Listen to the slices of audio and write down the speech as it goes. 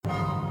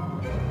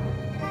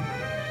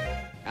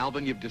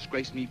Alvin, you've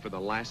disgraced me for the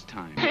last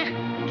time.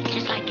 It's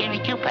just like Gary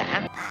Cooper,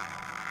 huh?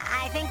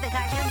 I think the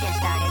cartoon just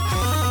started.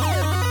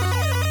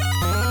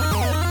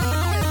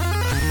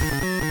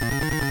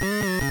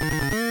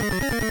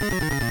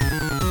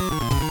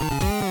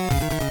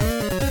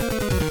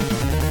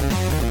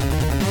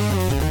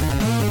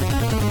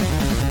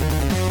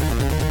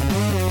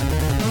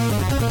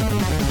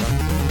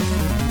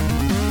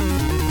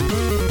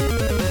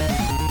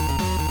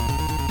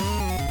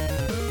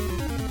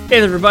 Hey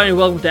there, everybody, and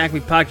welcome to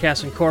Acme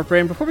Podcast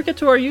Incorporated. Before we get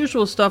to our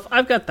usual stuff,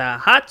 I've got the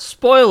hot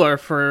spoiler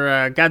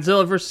for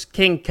Godzilla vs.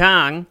 King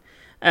Kong.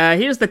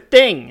 Here's the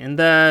thing. In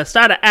the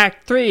start of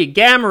Act 3,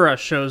 Gamera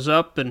shows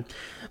up, and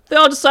they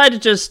all decide to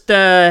just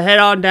head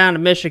on down to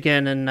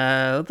Michigan,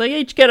 and they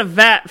each get a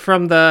vat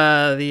from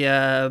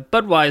the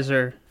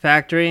Budweiser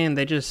factory, and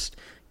they just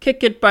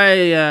kick it by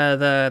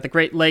the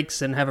Great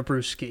Lakes and have a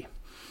brewski.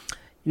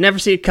 You never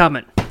see it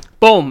coming.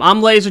 Boom,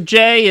 I'm Laser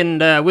J,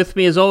 and with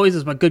me, as always,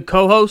 is my good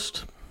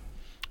co-host...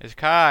 It's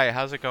Kai.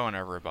 How's it going,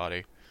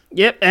 everybody?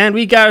 Yep, and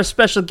we got a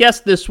special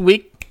guest this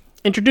week.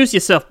 Introduce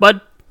yourself, bud.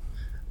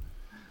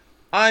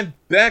 I'm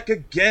back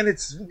again.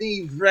 It's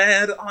me,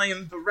 Rad. I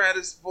am the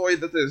raddest boy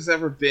that there's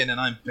ever been, and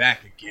I'm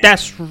back again.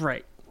 That's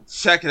right.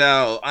 Check it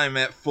out. I'm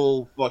at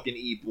full fucking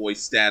e-boy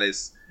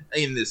status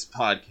in this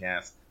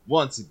podcast.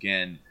 Once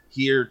again,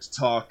 here to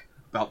talk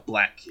about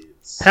black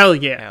kids. Hell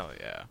yeah. Hell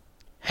yeah.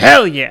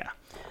 Hell yeah.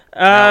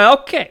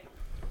 Okay.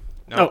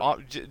 No,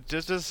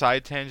 just a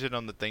side tangent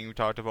on the thing we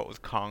talked about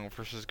with Kong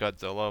versus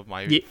Godzilla.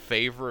 My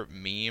favorite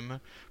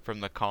meme from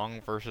the Kong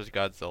versus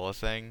Godzilla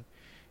thing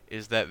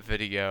is that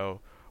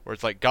video where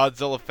it's like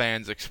Godzilla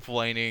fans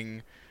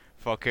explaining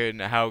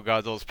fucking how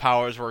Godzilla's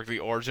powers work, the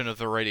origin of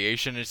the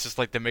radiation. It's just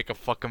like they make a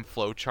fucking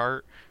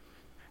flowchart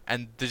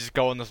and they just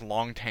go on this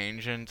long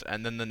tangent,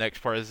 and then the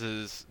next part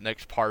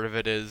of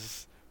it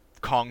is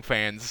Kong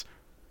fans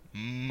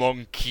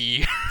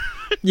monkey.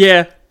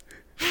 Yeah.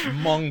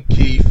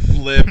 Monkey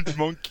flip.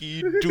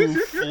 Monkey do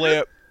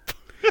flip.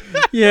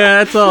 Yeah,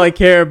 that's all I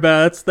care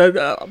about. It's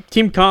that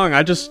Team Kong.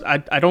 I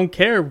don't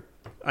care.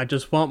 I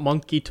just want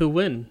Monkey to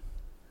win.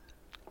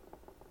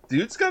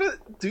 Dude's got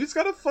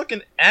a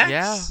fucking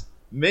axe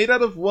made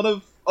out of one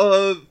of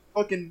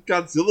fucking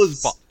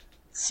Godzilla's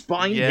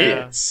spine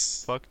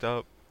bits. Fucked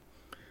up.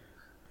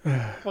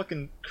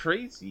 Fucking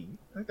crazy.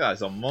 That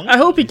guy's a monkey. I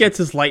hope he gets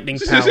his lightning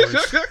powers.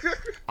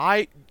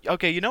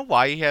 Okay, you know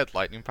why he had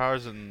lightning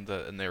powers in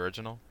the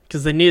original?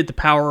 Because they needed to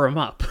power him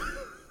up.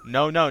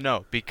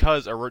 No.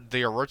 Because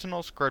the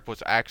original script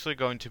was actually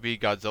going to be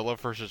Godzilla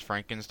versus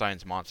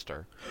Frankenstein's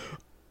monster.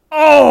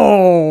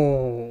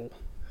 Oh!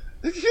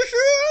 That's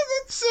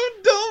so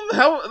dumb.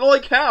 How?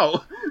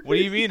 What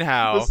do you mean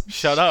how?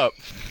 Shut up.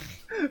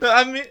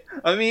 I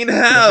mean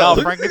how?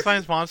 No,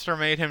 Frankenstein's monster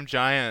made him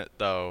giant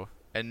though.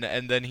 And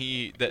then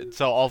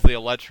so all the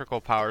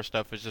electrical power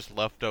stuff is just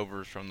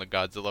leftovers from the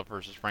Godzilla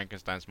versus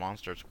Frankenstein's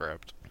monster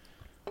script.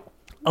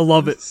 I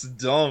love it. It's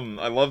dumb.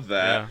 I love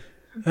that.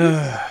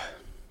 Yeah.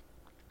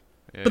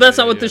 But that's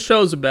not what this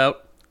show's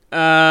about.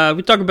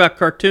 We talk about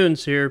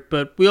cartoons here,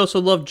 but we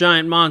also love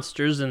giant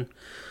monsters, and,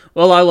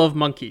 well, I love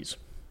monkeys.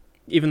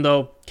 Even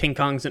though King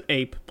Kong's an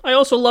ape. I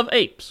also love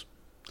apes.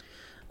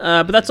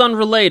 But that's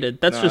unrelated.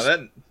 That's just...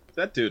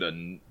 That dude a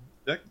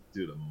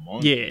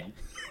monkey. Yeah.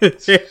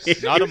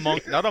 Not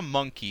a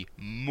monkey.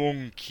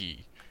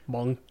 Monkey.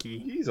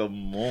 He's a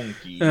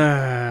monkey.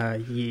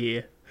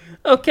 Yeah.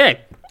 Okay.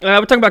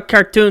 We're talking about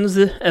cartoons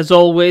as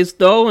always,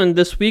 though, and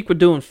this week we're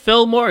doing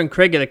Fillmore and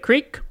Craig of the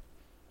Creek.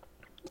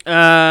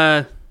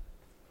 Because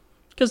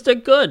they're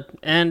good,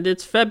 and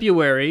it's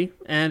February,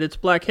 and it's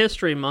Black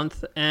History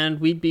Month, and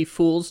we'd be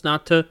fools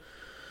not to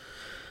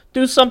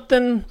do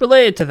something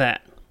related to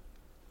that.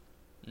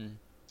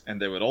 And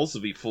they would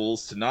also be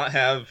fools to not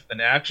have an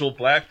actual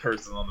black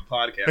person on the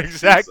podcast.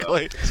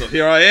 Exactly. So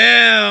here I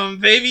am,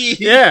 baby.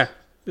 Yeah.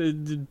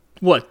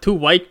 What, two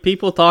white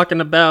people talking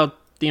about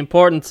the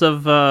importance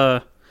of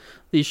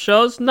these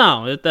shows?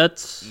 No,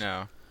 that's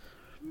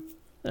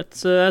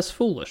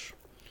foolish.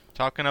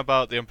 Talking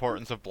about the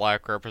importance of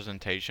black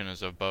representation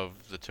is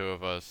above the two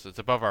of us. It's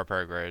above our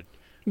pay grade.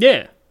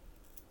 Yeah.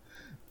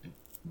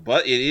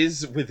 But it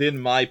is within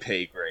my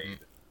pay grade.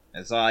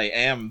 As I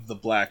am the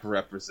black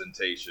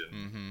representation.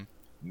 Mm-hmm.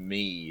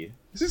 Me.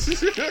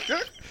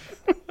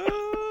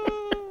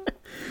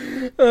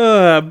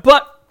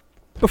 But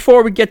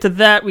before we get to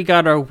that, we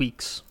got our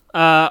weeks.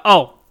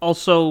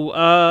 Also,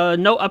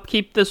 no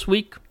upkeep this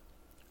week.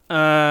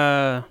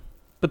 But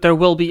there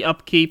will be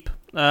upkeep.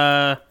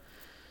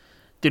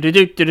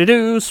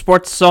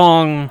 Sports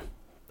song,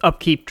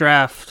 upkeep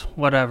draft,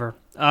 whatever.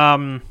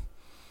 You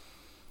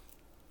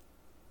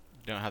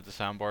don't have the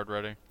soundboard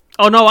ready?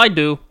 Oh, no, I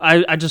do.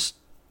 I just...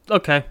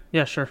 Okay,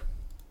 yeah, sure.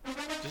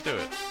 Just do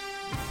it.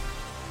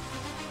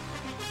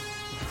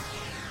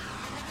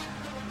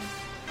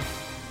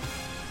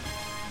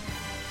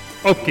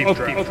 Upkeep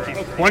draft.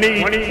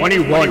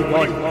 2021.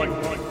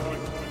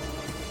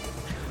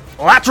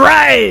 Well, that's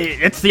right!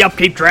 It's the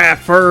upkeep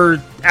draft for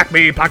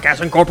Acme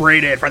Podcast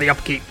Incorporated for the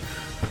upkeep.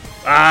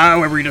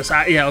 Whoever you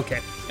decide. Yeah,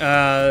 okay.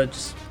 I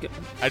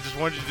just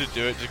wanted you to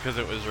do it just because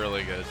it was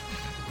really good.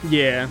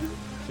 Yeah.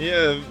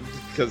 Yeah,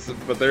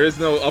 but there is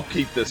no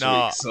upkeep this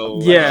week,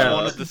 so...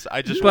 Yeah.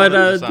 I just wanted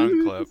the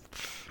sound clip.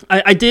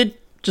 I did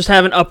just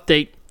have an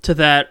update to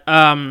that.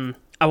 I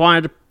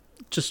wanted to,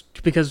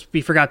 just because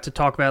we forgot to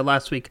talk about it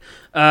last week,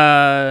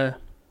 The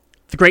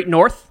Great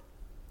North.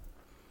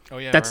 Oh,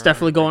 yeah. That's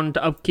definitely going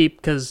to upkeep,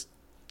 because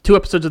 2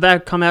 episodes of that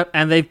have come out,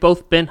 and they've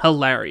both been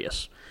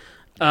hilarious.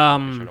 Be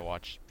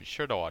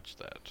sure to watch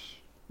that.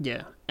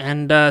 Yeah,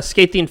 and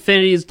Skate the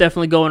Infinity is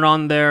definitely going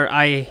on there.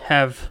 I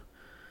have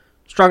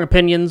strong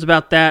opinions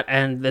about that,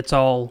 and it's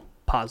all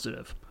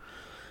positive.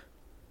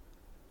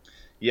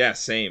 Yeah,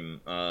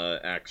 same.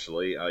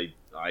 Actually,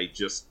 I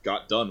just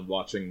got done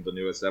watching the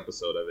newest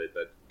episode of it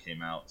that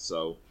came out,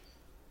 so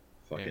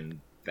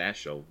that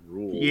show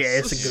rules. Yeah,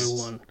 it's a good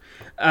one.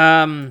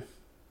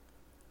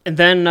 And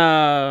then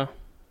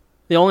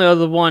the only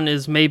other one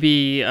is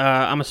maybe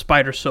I'm a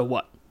Spider, so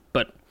what?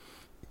 But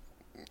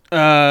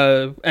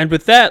and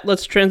with that,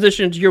 let's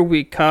transition to your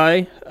week,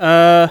 Kai.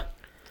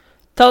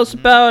 Tell us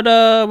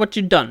about what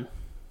you've done.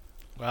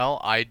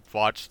 Well, I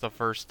watched the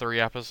first 3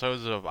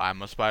 episodes of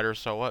I'm a Spider,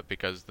 So What,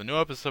 because the new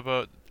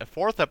episode, the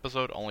 4th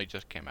episode, only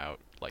just came out,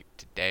 like,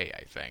 today,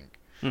 I think.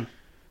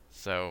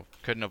 So,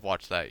 couldn't have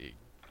watched that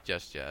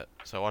just yet.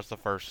 So, I watched the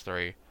first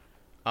 3.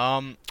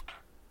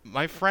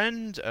 My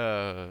friend,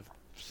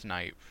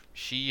 Snipe,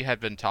 she had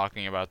been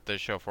talking about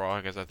this show for a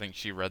while, because I think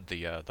she read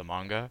the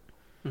manga.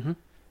 Mm-hmm.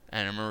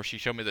 And I remember she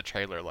showed me the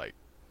trailer, like,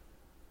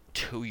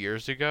 2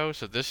 years ago,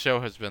 so this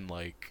show has been,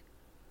 like,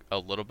 a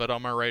little bit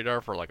on my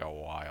radar for, like, a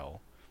while.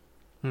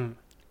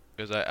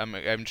 Because I'm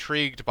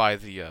intrigued by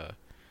the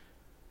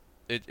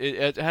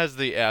it has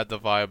the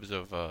vibes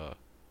of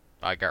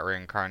I got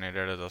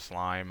reincarnated as a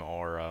slime,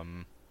 or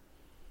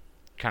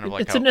kind of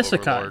like it's an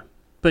isekai,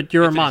 but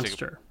you're a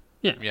monster.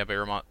 Yeah, but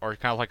you're or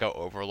kind of like a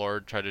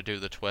Overlord tried to do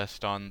the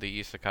twist on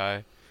the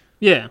isekai.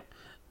 Yeah,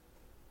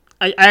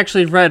 I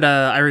actually read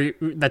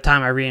that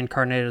time I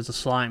reincarnated as a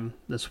slime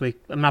this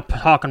week. I'm not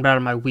talking about it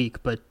in my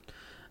week, but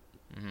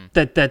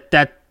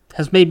that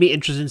has made me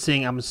interested in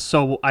seeing I'm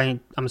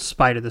a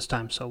spider this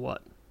time, so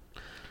what?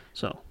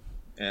 So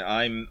yeah,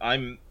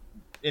 I'm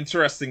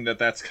interesting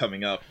that's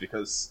coming up,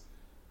 because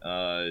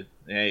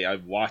hey, I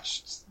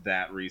watched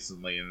that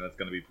recently, and that's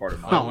gonna be part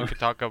of my we could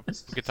talk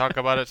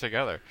about it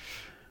together.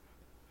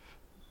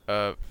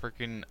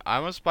 Freaking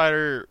I'm a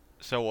Spider,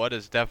 So What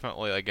is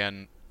definitely,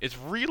 again, it's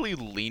really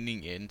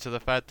leaning into the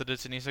fact that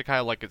it's an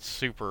isekai, like it's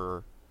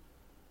super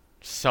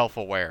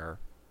self-aware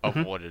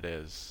of what it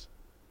is.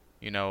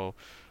 You know,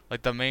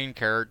 like the main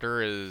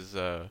character is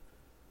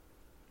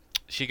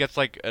she gets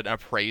like an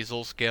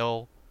appraisal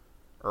skill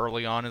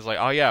early on. Is like,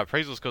 oh yeah,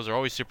 appraisal skills are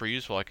always super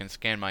useful. I can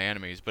scan my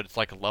enemies, but it's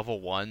like level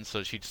 1,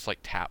 so she just like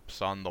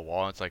taps on the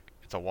wall. It's like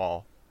it's a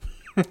wall.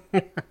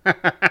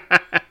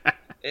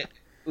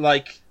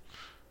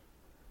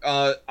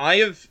 I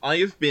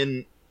have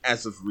been,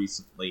 as of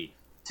recently,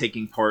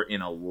 taking part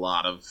in a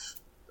lot of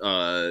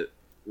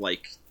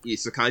like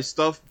isekai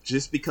stuff,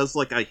 just because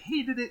like I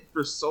hated it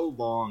for so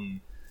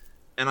long.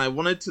 And I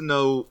wanted to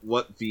know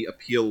what the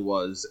appeal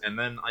was, and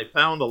then I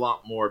found a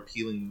lot more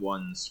appealing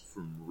ones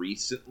from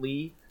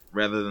recently,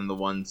 rather than the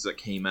ones that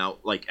came out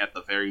like at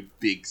the very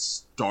big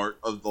start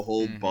of the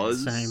whole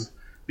buzz. Same.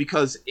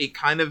 Because it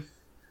kind of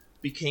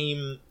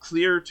became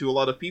clear to a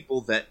lot of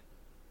people that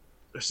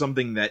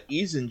something that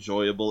is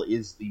enjoyable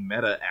is the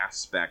meta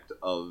aspect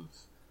of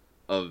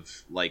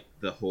like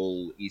the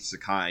whole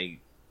isekai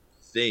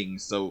thing.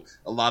 So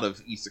a lot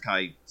of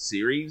isekai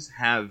series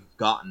have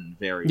gotten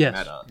very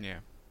meta. Yeah.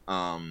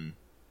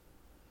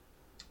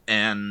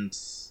 And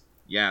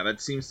yeah,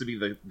 that seems to be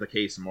the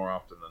case more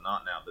often than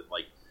not now, that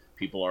like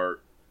people are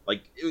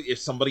like, if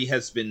somebody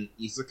has been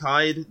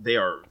isekai'd, they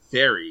are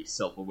very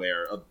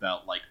self-aware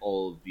about like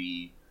all of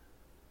the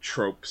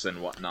tropes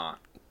and whatnot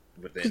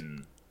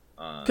within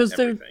because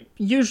they're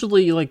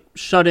usually like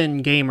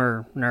shut-in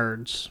gamer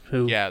nerds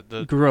who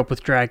grew up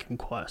with Dragon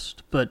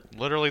Quest. But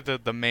literally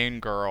the main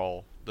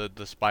girl,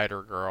 the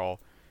spider girl,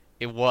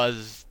 it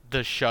was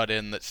the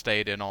shut-in that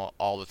stayed in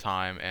all the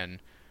time and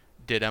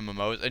did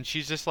MMOs, and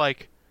she's just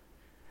like,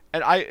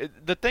 and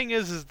the thing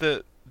is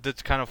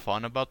that's kind of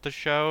fun about the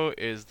show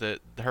is that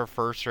her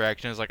first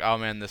reaction is like, oh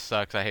man, this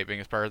sucks, I hate being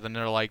a spider. Then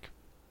they're like,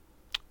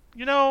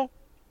 you know,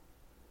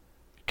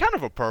 kind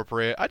of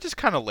appropriate, I just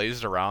kind of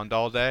lazed around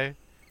all day.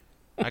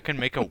 I can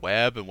make a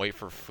web and wait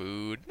for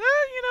food.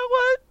 You know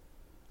what?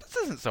 This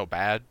isn't so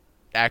bad,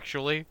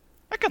 actually.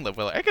 I can live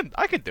with it.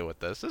 I can deal with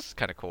this. This is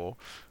kind of cool.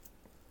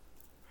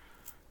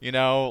 You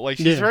know, like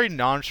she's very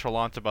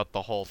nonchalant about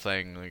the whole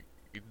thing. Like,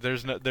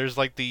 there's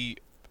like the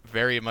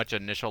very much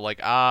initial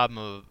like,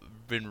 I'm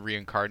been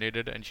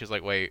reincarnated, and she's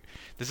like, wait,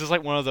 this is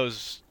like one of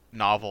those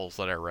novels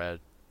that I read,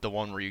 the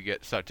one where you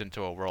get sucked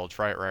into a world.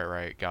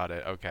 Right, got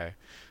it. Okay.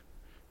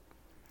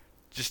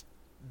 Just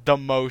the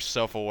most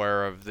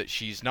self-aware of that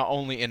she's not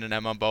only in an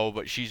MMO,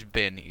 but she's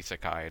been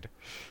isekai'd.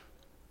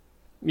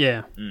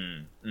 Yeah.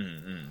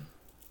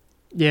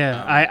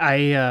 Yeah,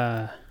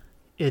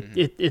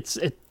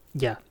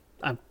 yeah.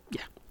 I'm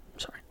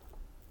sorry.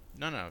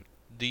 No.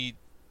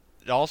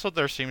 Also,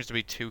 there seems to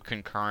be two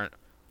concurrent.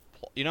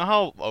 You know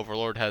how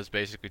Overlord has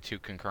basically two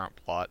concurrent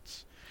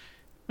plots.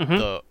 Mhm.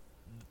 The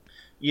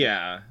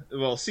Yeah,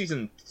 well,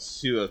 season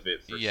 2 of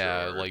it for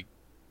sure. like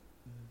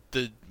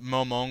the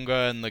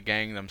Momonga and the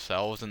gang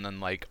themselves, and then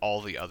like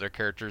all the other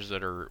characters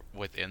that are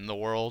within the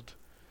world.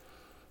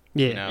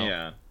 Yeah. You know?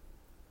 Yeah.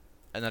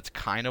 And that's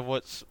kind of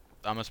what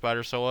I'm a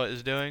Spider Soa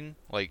is doing.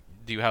 Like,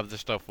 do you have the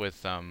stuff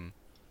with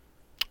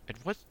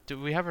do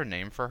we have her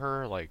name for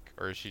her? Like,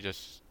 or is she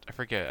just? I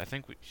forget. I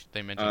think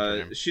they mentioned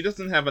her name. She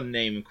doesn't have a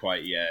name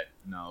quite yet.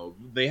 No,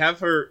 they have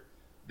her.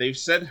 They've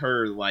said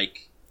her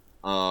like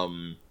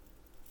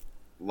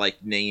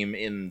name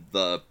in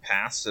the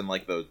past and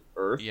like the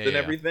Earth and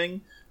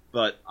everything,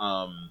 but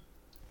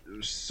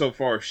so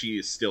far she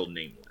is still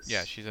nameless.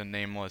 Yeah, she's a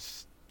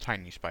nameless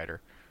tiny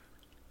spider.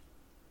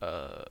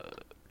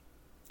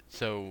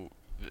 So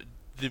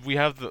we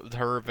have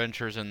her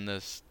adventures in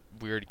this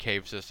weird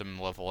cave system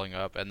leveling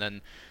up, and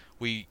then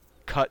we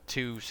cut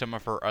to some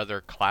of her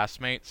other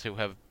classmates who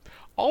have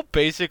all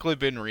basically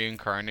been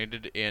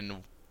reincarnated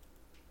in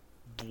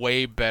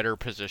way better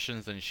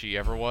positions than she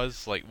ever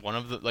was. Like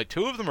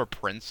two of them are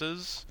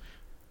princes,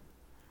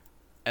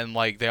 and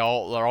like they're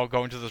all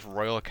going to this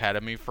royal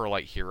academy for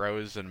like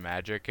heroes and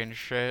magic and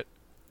shit.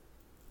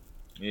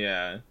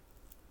 Yeah.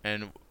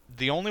 And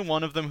the only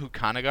one of them who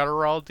kind of got a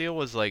raw deal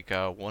was like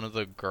one of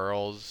the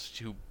girls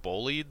who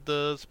bullied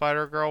the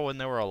Spider Girl when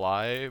they were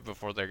alive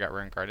before they got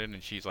reincarnated,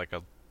 and she's like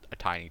a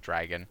tiny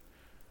dragon.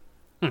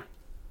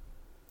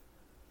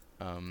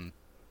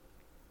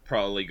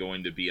 Probably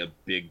going to be a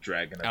big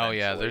dragon eventually. Oh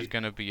yeah, there's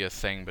gonna be a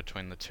thing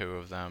between the two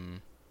of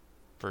them,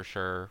 for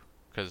sure.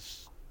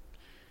 Because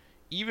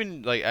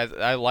even like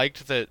I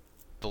liked that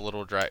the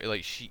little dragon,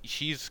 like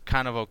she's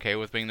kind of okay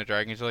with being the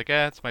dragon. She's like,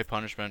 it's my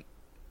punishment.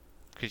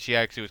 Because she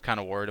actually was kind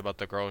of worried about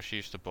the girl she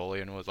used to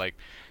bully and was like,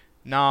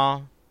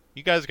 nah,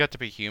 you guys got to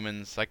be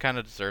humans. I kind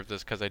of deserve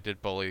this because I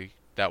did bully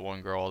that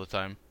one girl all the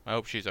time. I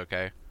hope she's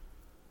okay.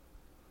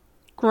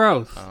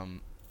 Growth.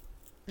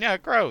 Yeah,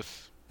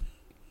 gross.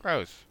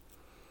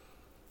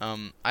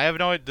 I have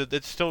no idea.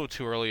 It's still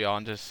too early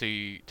on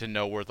to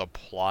know where the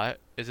plot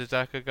is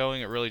exactly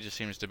going. It really just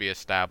seems to be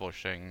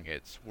establishing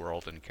its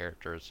world and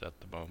characters at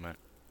the moment.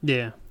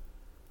 Yeah.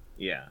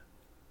 Yeah.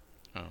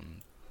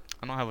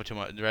 I don't have too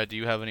much. Red, do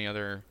you have any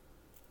other?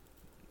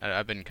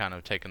 I've been kind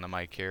of taking the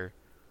mic here.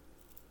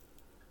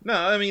 No,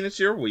 I mean it's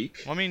your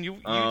week. Well, I mean you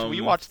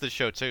watched the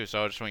show too,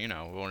 so I just want we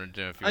wanted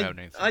to know if you have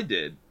anything. I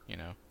did. You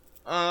know.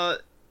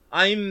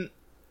 I'm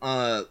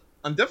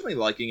definitely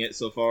liking it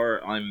so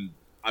far.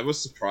 I was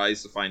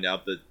surprised to find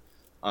out that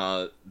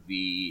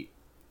the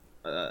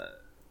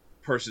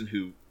person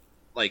who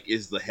like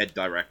is the head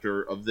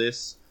director of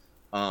this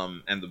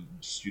and the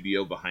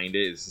studio behind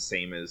it is the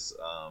same as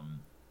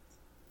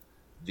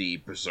the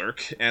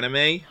Berserk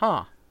anime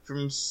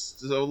from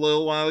a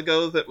little while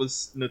ago that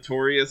was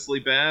notoriously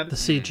bad. The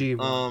CG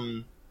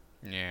one.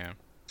 Yeah.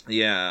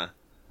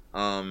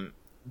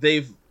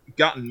 They've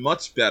gotten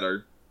much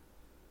better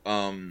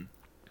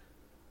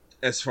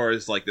as far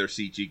as like their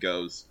CG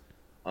goes.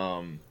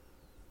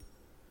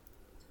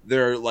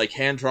 Their like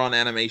hand-drawn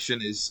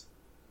animation it's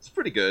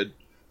pretty good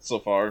so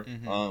far.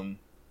 Mm-hmm.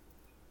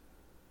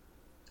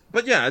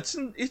 But yeah, it's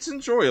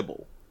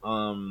enjoyable.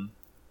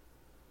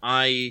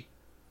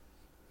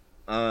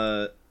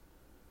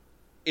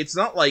 It's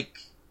not like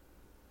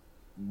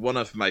one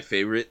of my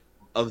favorite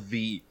of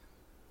the,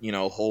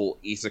 whole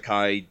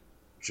isekai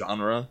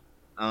genre,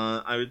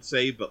 I would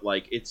say, but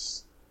like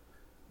it's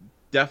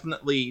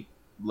definitely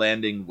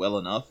landing well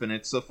enough, and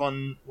it's a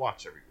fun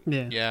watch every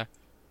week. Yeah.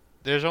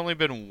 There's only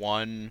been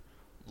one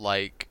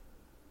like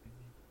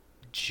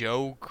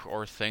joke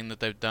or thing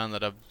that they've done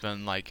that I've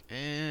been like,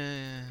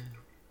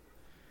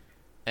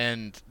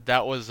 and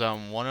that was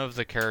one of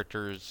the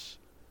characters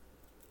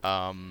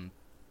who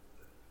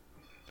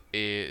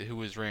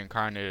was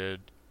reincarnated.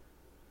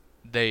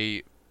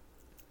 They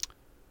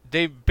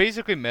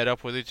basically met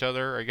up with each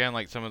other again,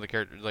 like some of the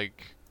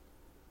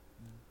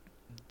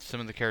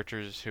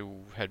characters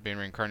who had been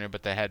reincarnated,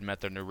 but they had met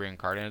their new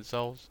reincarnated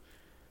selves,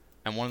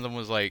 and one of them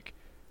was like,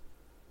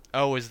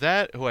 oh, is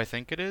that who I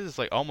think it is? It's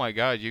like, oh my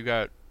god, you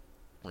got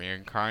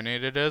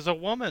reincarnated as a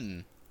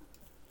woman.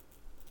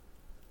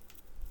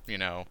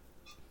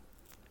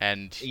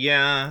 And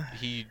yeah,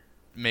 he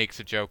makes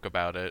a joke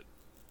about it.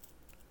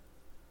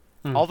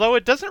 Hmm. Although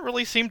it doesn't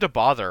really seem to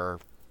bother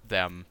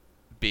them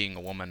being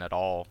a woman at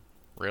all,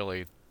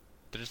 really.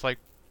 They're just like,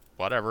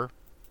 whatever.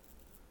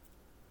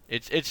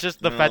 It's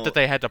just the fact that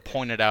they had to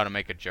point it out and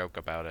make a joke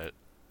about it.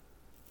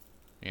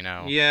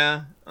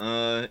 Yeah,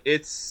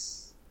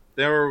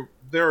 there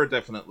are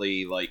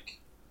definitely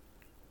like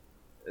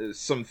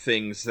some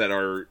things that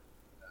are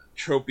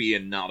tropey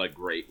in not a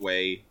great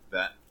way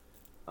that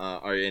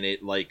are in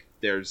it. Like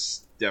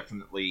there's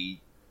definitely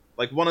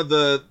like one of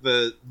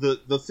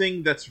the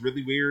thing that's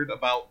really weird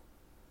about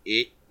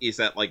it is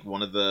that like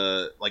one of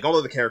the like all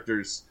of the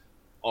characters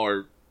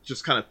are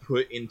just kind of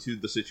put into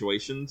the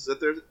situations that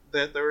they're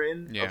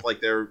in of like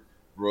their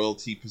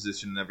royalty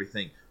position and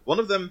everything. One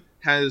of them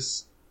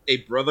has a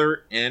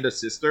brother and a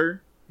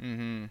sister,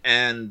 Mm-hmm.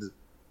 and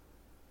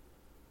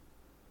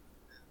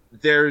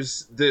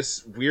there's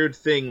this weird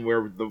thing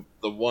where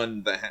the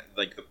one that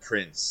like the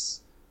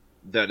prince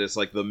that is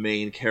like the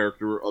main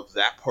character of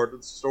that part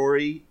of the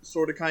story,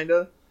 sort of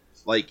kinda,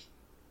 like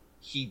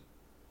he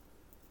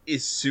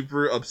is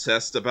super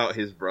obsessed about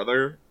his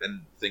brother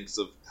and thinks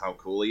of how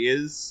cool he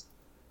is,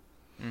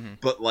 Mm-hmm.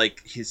 but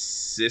like his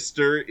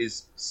sister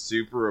is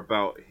super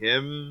about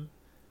him,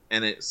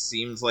 and it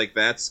seems like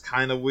that's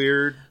kind of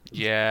weird.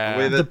 Yeah. The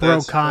way The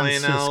that's Brocon,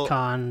 playing out.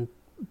 Syscon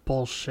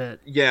bullshit.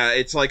 Yeah,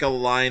 it's like a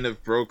line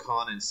of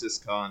Brocon and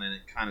Syscon, and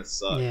it kind of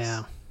sucks.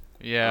 Yeah.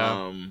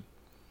 Yeah.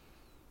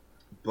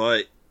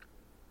 But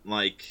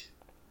like,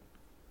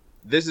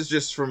 this is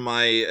just from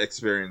my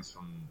experience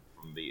from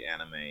the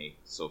anime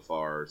so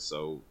far.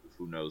 So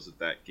who knows if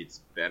that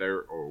gets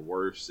better or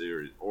worse,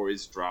 or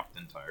is dropped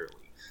entirely.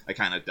 I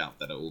kind of doubt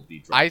that it will be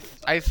dropped.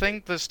 I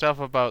think the stuff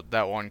about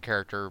that one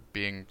character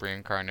being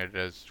reincarnated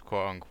as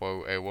quote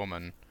unquote a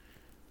woman,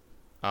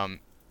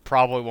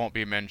 probably won't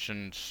be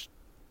mentioned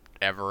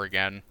ever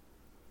again.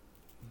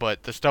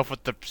 But the stuff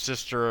with the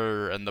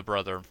sister and the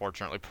brother,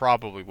 unfortunately,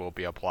 probably will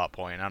be a plot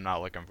point. I'm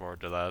not looking forward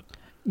to that.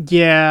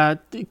 Yeah,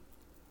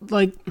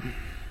 like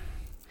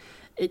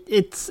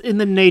it's in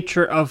the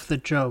nature of the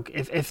joke.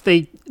 If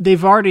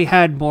they've already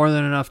had more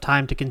than enough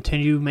time to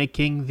continue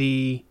making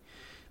the,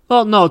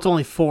 well, no, it's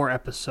only 4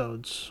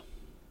 episodes.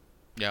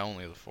 Yeah,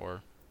 only the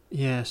 4.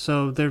 Yeah,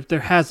 so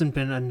there hasn't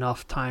been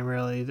enough time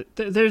really.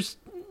 There's,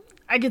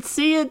 I could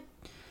see it.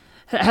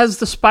 Has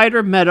the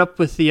spider met up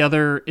with the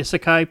other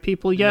isekai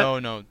people yet?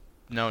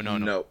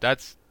 No.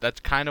 That's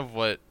kind of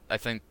what I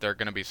think they're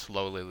gonna be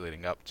slowly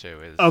leading up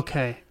to. Is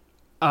Okay.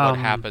 what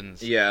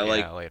happens? Yeah,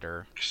 like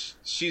later.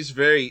 She's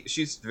very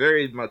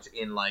much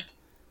in like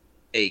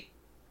a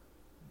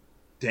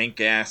dank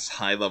ass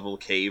high level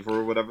cave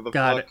or whatever the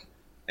Got fuck,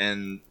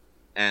 and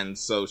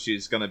so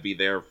she's gonna be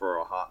there for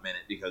a hot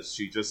minute because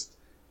she just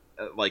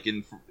like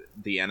in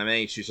the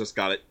anime she's just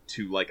got it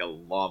to like a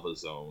lava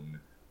zone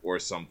or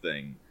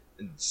something,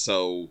 and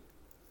so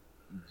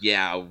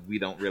yeah, we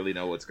don't really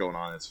know what's going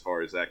on as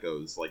far as that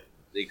goes. Like,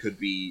 it could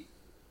be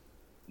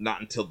not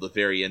until the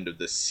very end of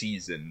the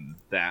season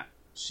that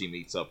she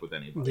meets up with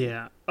anybody.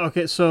 Yeah.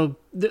 Okay, so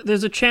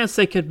there's a chance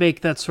they could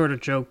make that sort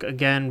of joke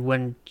again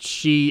when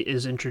she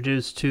is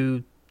introduced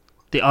to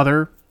the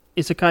other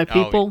isekai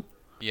people.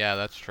 Yeah,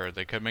 that's true.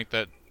 They could make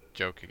that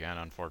joke again,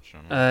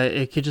 unfortunately.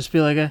 It could just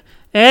be like a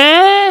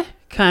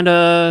kind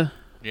of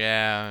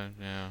yeah.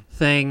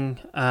 thing.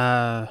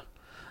 The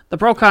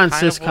Brocon Kind of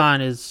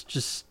Syscon is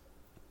just,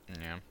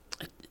 Yeah.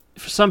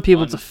 for some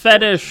people it's a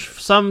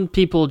fetish. Some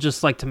people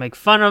just like to make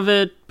fun of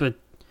it, but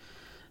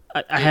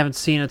I haven't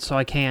seen it, so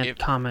I can't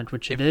comment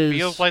which it is. It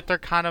feels like they're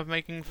kind of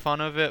making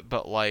fun of it,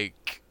 but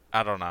like,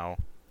 I don't know.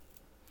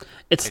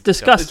 It's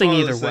disgusting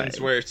either It's one of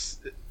those way.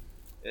 things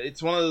where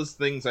it's one of those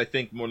things, I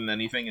think, more than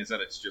anything, is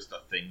that it's just a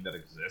thing that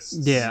exists.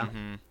 Yeah.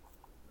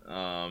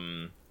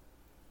 Mm-hmm.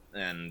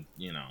 And,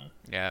 you know.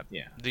 Yeah.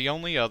 Yeah. The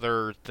only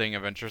other thing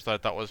of interest that I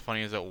thought was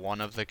funny is that one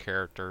of the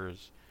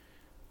characters,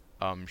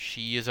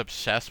 she is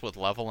obsessed with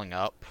leveling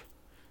up,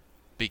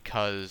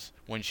 because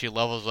when she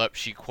levels up,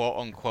 she quote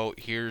unquote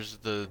hears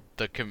the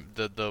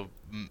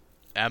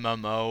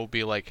MMO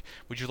be like,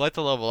 "Would you like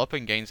to level up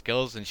and gain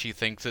skills?" And she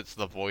thinks it's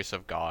the voice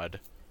of God.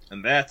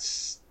 And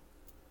that's...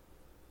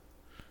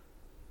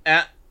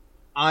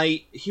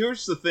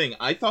 Here's the thing.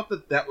 I thought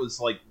that was,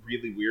 like,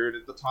 really weird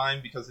at the time,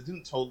 because I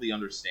didn't totally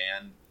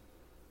understand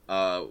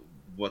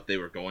what they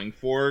were going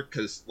for,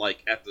 because,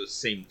 like, at the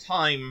same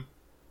time,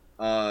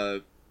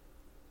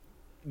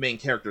 main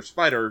character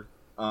Spider,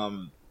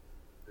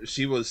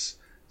 she was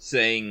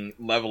saying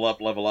level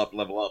up, level up,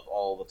 level up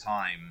all the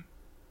time,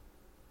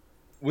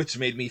 which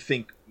made me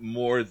think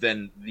more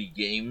than the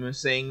game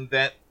saying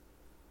that,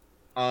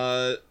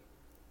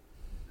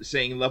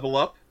 saying level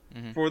up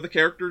for the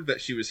character,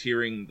 that she was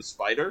hearing the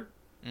spider.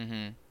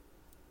 Mm-hmm.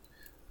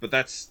 But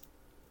that's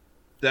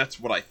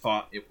what I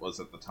thought it was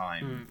at the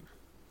time.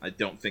 I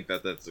don't think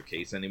that that's the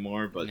case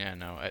anymore, but Yeah,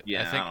 no. I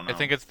don't know. I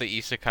think it's the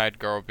isekai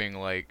girl being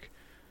like,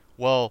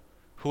 well,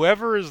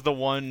 whoever is the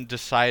one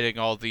deciding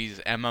all these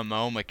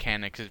MMO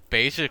mechanics is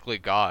basically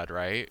God,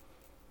 right?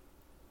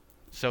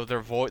 So the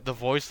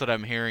voice that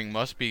I'm hearing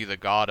must be the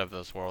God of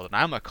this world, and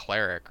I'm a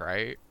cleric,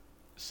 right?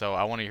 So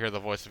I want to hear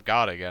the voice of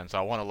God again, so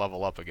I want to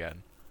level up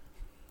again.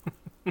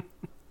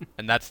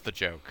 And that's the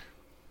joke.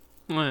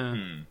 Yeah.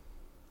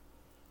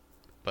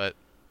 But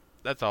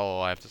that's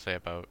all I have to say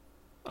about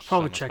I'll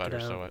probably Summer check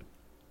it Spider, out.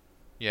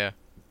 Yeah.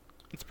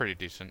 It's pretty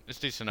decent. It's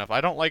decent enough.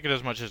 I don't like it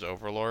as much as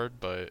Overlord,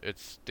 but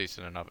it's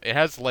decent enough. It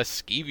has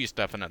less skeevy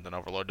stuff in it than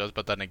Overlord does,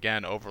 but then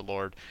again,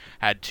 Overlord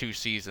had 2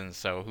 seasons,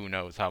 so who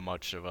knows how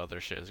much of other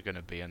shit is going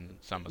to be in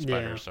Summer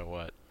Spider, Yeah. so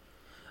what?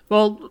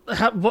 Well,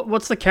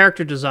 what's the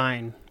character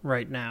design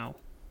right now?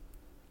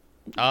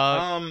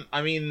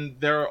 I mean,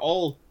 they're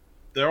all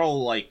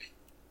like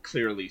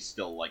clearly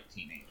still like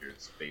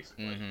teenagers,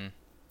 basically. Mm-hmm.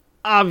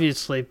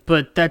 Obviously,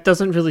 but that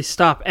doesn't really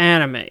stop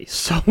anime.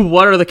 So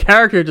what are the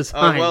character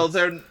designs? Well,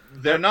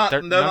 they're not.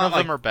 None of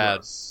like them are bad.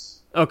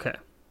 gross. Okay.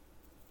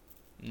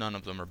 None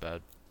of them are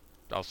bad.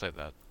 I'll say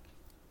that.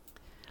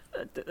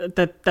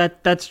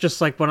 That's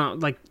just like when I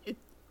like.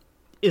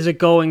 Is it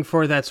going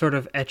for that sort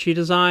of ecchi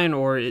design,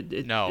 or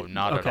No,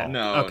 not okay. at all.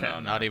 No, Okay. no, no.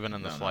 Not even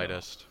in the No, no.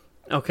 slightest.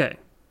 Okay,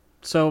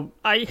 so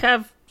I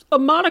have a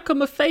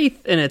modicum of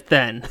faith in it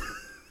then.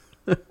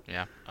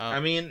 Yeah. I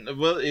mean,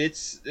 well,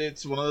 it's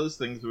one of those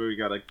things where we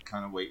gotta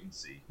kind of wait and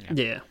see.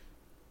 Yeah.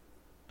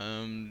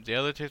 The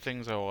other two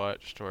things I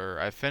watched were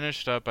I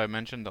finished up. I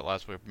mentioned that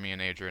last week. Me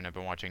and Adrian have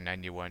been watching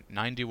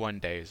 91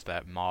 Days,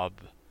 that mob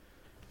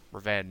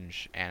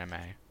revenge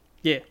anime.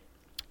 Yeah.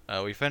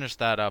 We finished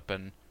that up,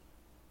 and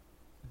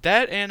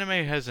that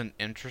anime has an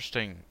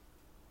interesting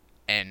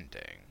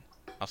ending.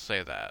 I'll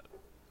say that.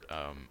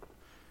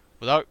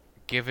 Without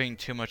giving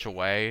too much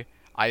away,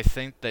 I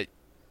think that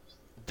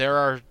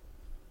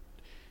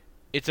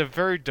it's a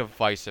very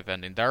divisive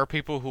ending. There are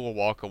people who will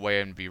walk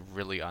away and be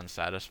really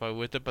unsatisfied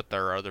with it, but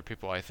there are other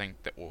people I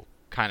think that will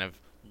kind of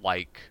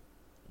like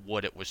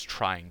what it was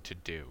trying to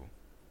do.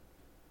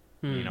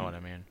 You know what I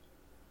mean?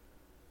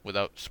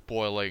 Without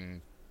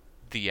spoiling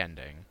the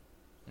ending,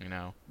 you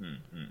know?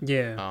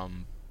 Yeah.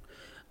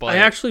 But I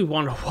actually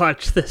want to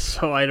watch this,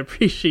 so I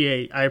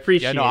appreciate.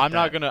 yeah, no, I'm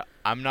that.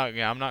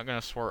 not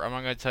gonna swear. I'm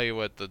not gonna tell you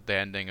what the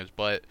ending is,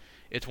 but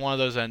it's one of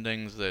those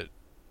endings that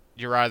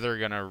you're either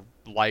gonna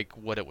like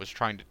what it was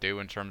trying to do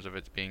in terms of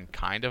it being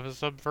kind of a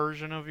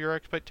subversion of your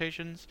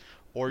expectations,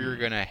 or you're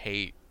gonna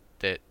hate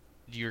that.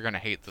 You're gonna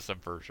hate the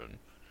subversion.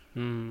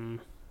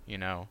 You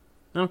know.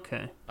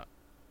 Okay.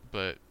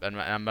 But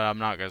I'm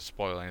not gonna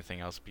spoil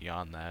anything else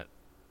beyond that.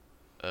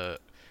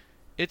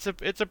 It's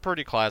a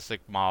pretty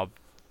classic mob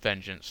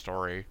vengeance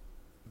story.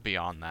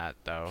 Beyond that,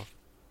 though.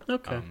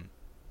 Okay.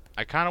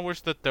 I kind of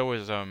wish that there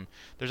was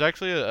there's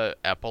actually a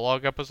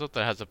epilogue episode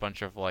that has a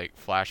bunch of like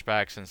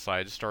flashbacks and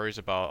side stories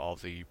about all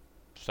the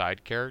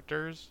side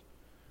characters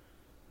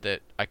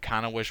that I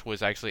kind of wish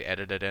was actually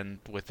edited in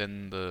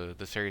within the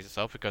series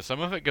itself, because some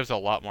of it gives a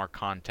lot more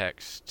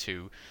context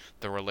to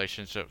the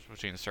relationships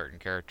between certain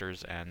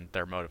characters and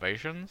their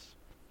motivations.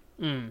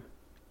 And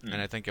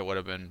I think it would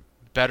have been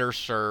better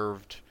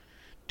served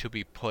to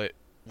be put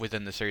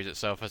within the series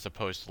itself as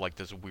opposed to like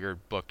this weird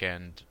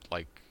bookend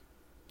like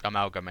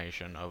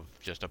amalgamation of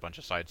just a bunch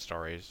of side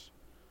stories.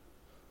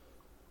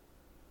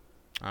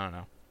 I don't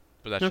know,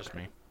 but that's just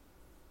me.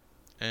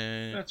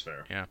 And That's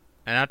fair. yeah.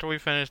 And after we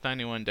finish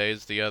 91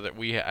 Days,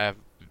 I've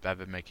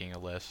been making a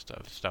list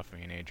of stuff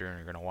me and Adrian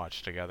are gonna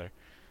watch together.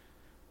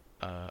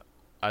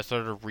 I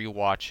started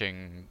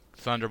rewatching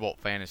Thunderbolt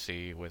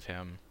Fantasy with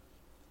him.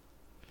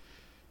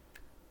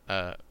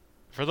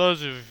 For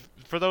those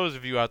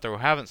of you out there who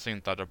haven't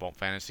seen Thunderbolt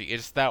Fantasy,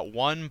 it's that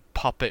one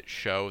puppet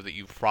show that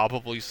you've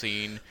probably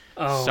seen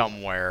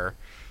somewhere.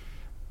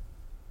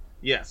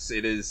 Yes,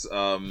 it is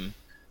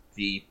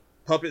the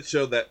puppet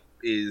show that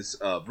is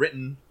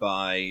written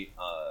by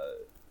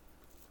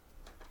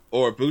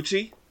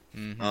Orobuchi,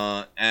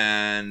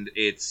 and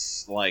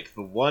it's like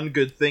the one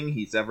good thing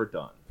he's ever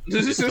done.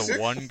 It's the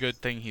one good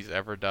thing he's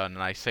ever done,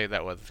 and I say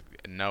that with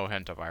no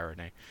hint of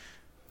irony.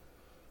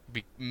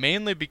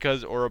 Mainly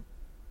because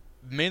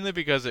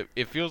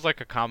it feels like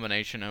a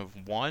combination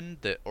of one,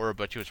 that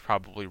Orobuchi was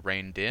probably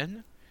reined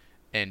in,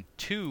 and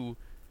two,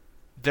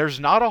 there's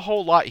not a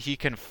whole lot he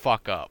can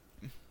fuck up.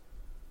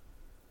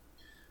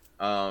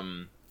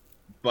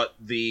 But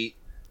the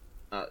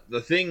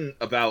thing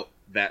about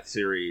that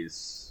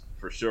series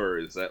for sure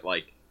is that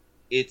like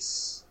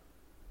it's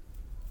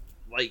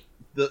like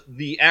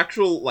the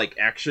actual like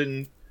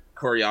action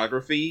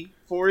choreography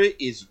for it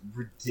is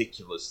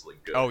ridiculously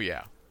good. Oh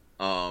yeah.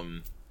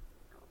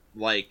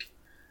 Like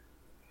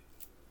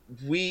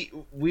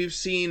we've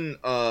seen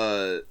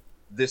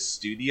this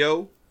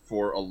studio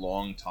for a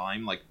long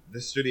time. Like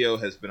this studio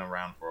has been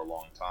around for a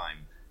long time,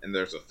 and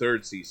there's a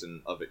third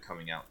season of it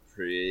coming out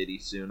pretty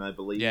soon, I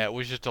believe. Yeah, it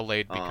was just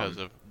delayed because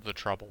of the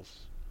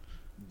troubles.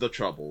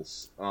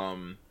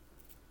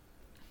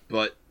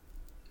 But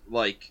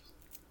like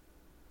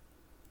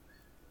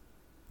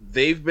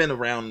they've been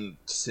around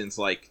since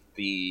like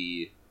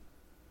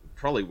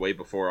probably way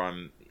before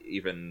I'm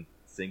even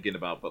thinking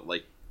about, but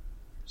like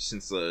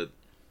since the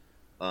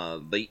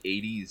late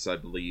 80s, I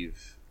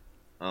believe,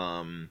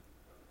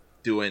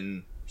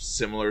 doing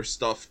similar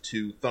stuff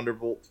to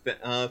Thunderbolt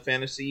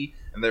Fantasy,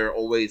 and they're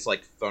always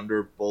like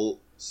Thunderbolt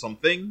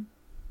something.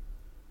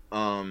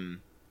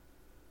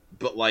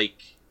 But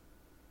like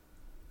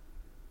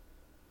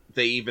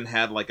they even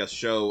had like a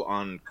show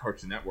on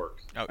Cartoon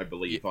Network, I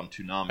believe, on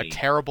Toonami. A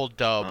terrible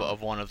dub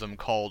of one of them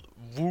called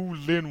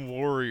Wulin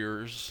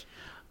Warriors.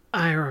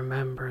 I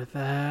remember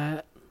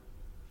that.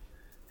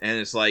 And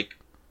it's like,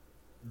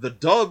 the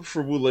dub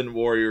for Wulin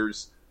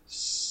Warriors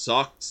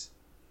sucked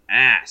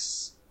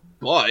ass,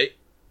 but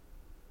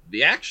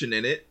the action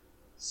in it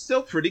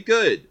still pretty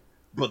good.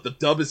 But the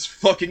dub is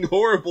fucking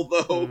horrible,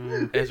 though.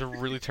 It has a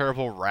really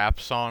terrible rap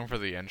song for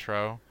the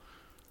intro.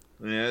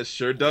 Yeah, it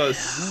sure does.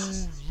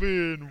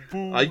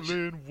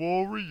 Wulin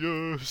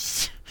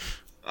Warriors.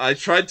 I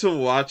tried to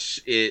watch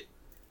it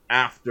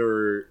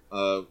after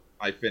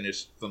I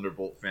finished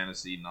Thunderbolt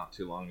Fantasy not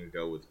too long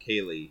ago with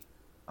Kaylee.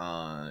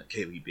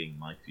 Kaylee being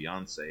my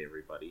fiance,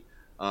 everybody.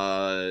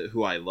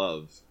 Who I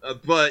love.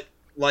 But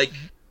like,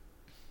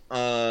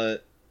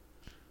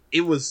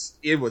 it was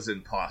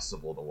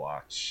impossible to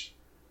watch.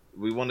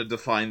 We wanted to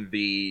find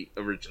the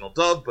original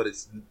dub, but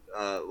it's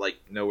like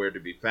nowhere to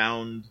be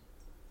found.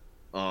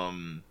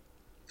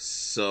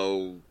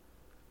 So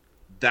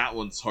that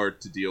one's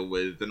hard to deal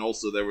with, and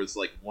also there was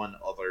like one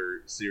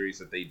other series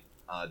that they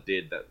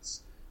did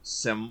that's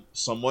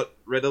somewhat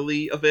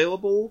readily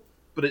available,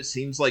 but it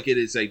seems like it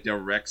is a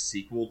direct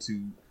sequel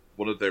to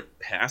one of their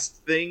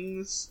past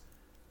things.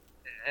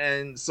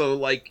 And so,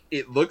 like,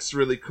 it looks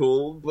really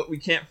cool, but we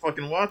can't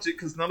fucking watch it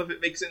because none of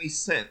it makes any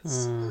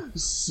sense.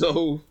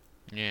 So...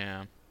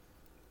 Yeah.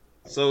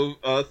 So,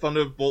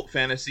 Thunderbolt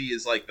Fantasy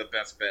is, like, the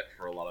best bet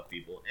for a lot of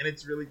people, and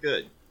it's really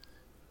good.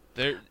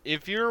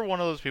 If you're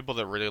one of those people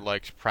that really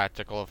likes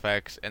practical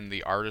effects and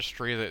the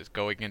artistry that's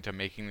going into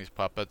making these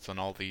puppets and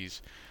all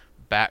these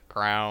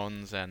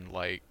backgrounds and,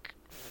 like,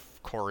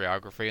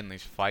 choreography and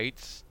these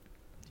fights,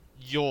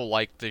 you'll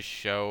like this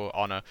show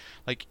on a...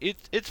 Like,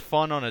 it's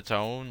fun on its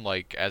own,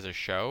 like, as a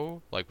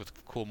show, like,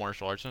 with cool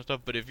martial arts and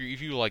stuff, but if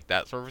you like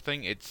that sort of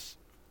thing, it's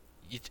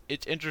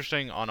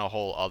interesting on a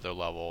whole other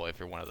level if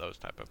you're one of those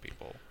type of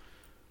people.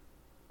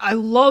 I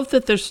love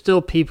that there's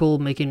still people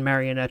making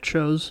marionette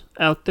shows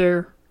out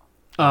there.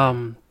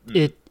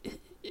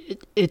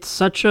 It's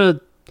such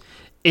a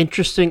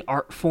interesting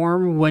art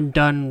form when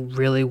done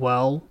really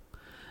well.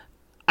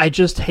 I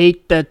just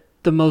hate that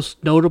the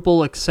most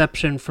notable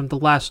exception from the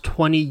last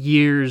 20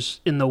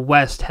 years in the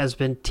West has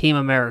been Team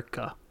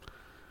America.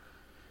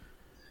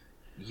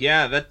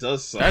 Yeah, that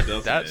does suck,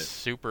 doesn't that it?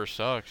 super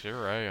sucks.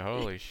 You're right.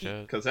 Holy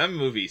shit. Because that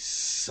movie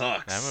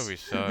sucks. That movie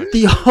sucks.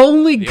 The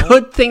only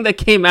good thing that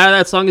came out of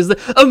that song is the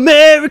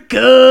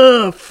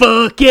America,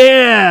 fuck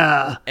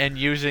yeah! And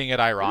using it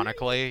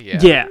ironically,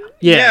 yeah.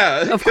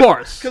 Yeah, of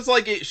course. Because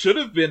like it should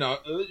have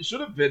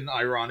been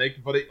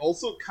ironic, but it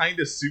also kind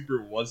of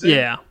super wasn't.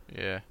 Yeah.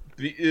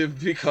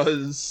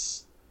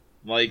 Because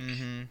like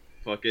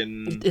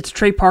fucking it's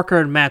Trey Parker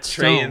and Matt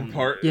Stone.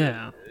 Trey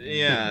and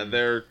yeah,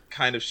 they're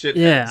kind of shitheads.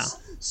 Yeah.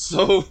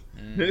 So.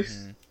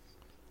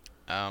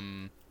 But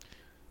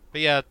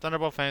yeah,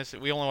 Thunderbolt Fantasy.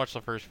 We only watched the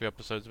first few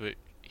episodes, but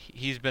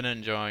he's been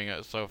enjoying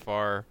it so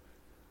far.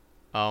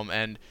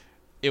 And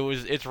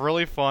it's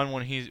really fun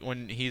when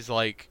he's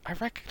like, I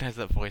recognize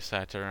that voice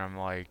actor, and I'm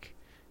like,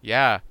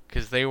 yeah,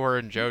 because they were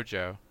in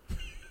JoJo.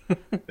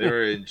 They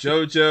were in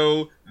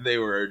JoJo. They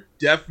were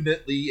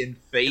definitely in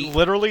Fate.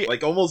 Literally,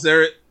 like almost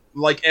there.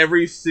 Like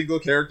every single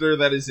character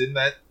that is in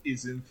that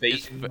is in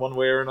Fate in one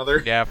way or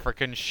another. Yeah,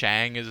 frickin'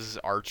 Shang is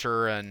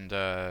Archer, and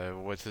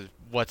what's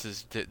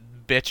his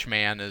bitch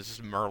man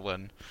is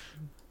Merlin.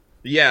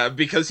 Yeah,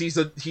 because he's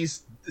a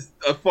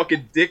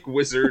fucking dick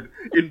wizard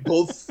in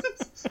both.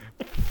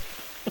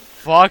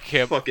 Fuck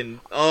him.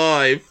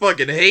 I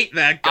fucking hate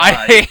that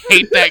guy. I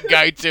hate that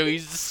guy too.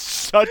 He's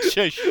such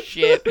a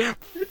shit.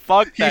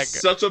 Fuck that guy. He's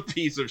such a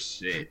piece of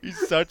shit.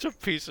 He's such a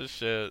piece of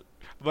shit.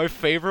 My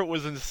favorite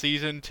was in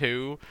season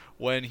 2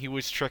 when he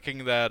was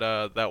tricking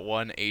that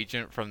one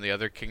agent from the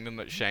other kingdom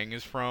that Shang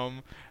is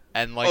from,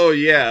 and like, oh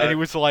yeah, and he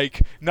was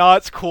like, "Nah,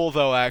 it's cool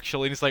though,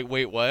 actually." And he's like,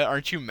 "Wait, what?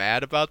 Aren't you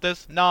mad about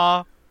this?"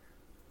 Nah,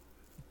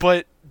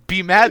 but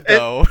be mad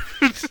though.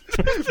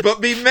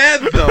 But be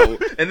mad though.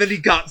 And then he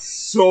got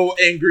so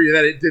angry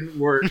that it didn't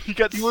work. He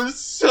was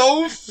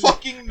so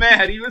fucking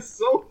mad. He was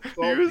so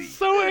salty. He was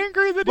so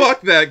angry that fuck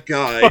that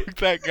guy. Fuck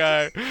that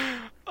guy.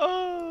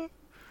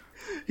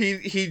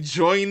 He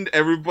joined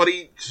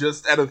everybody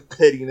just out of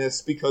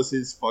pettiness because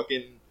his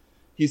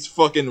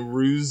fucking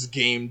ruse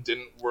game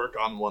didn't work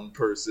on one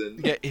person.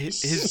 Yeah,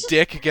 his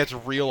dick gets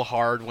real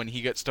hard when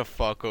he gets to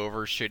fuck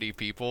over shitty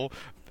people,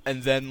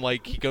 and then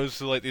like he goes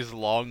to like these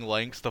long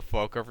lengths to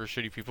fuck over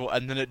shitty people,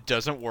 and then it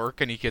doesn't work,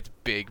 and he gets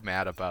big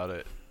mad about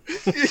it.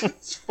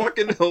 It's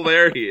fucking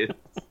hilarious.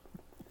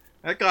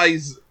 That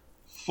guy's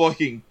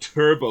fucking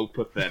turbo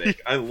pathetic.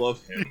 I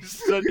love him.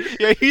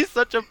 He's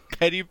such a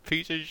petty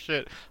piece of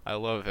shit. I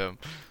love him.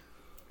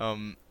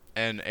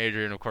 And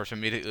Adrian, of course,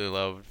 immediately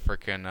loved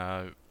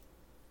frickin'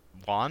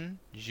 Juan?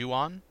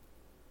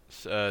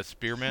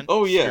 Spearman?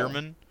 Oh, yeah.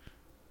 Spearman?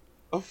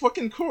 Of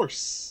fucking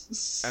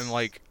course. And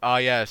like,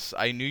 yes,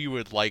 I knew you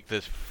would like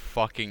this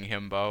fucking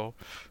himbo.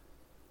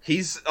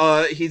 He's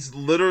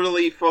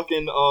literally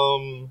fucking,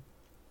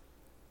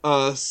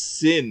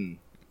 Sin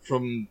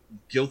from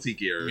Guilty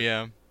Gear.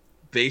 Yeah.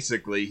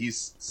 Basically,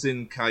 he's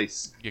Sin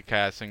Kais.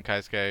 Sin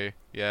Kaisuke,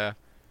 yeah.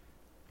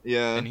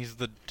 Yeah. And he's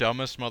the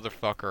dumbest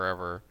motherfucker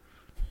ever.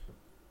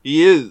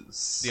 He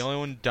is. The only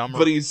one dumber.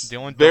 But he's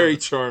very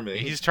charming.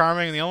 He's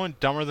charming, and the only one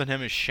dumber than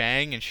him is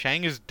Shang, and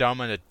Shang is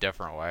dumb in a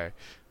different way.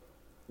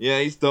 Yeah,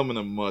 he's dumb in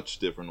a much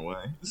different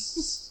way.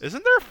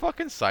 Isn't there a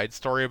fucking side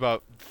story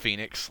about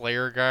Phoenix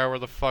Slayer guy where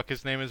the fuck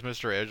his name is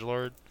Mr.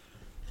 Edgelord?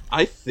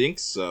 I think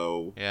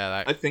so.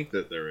 Yeah, I think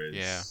that there is.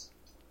 Yeah.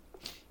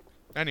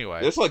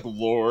 Anyway. There's like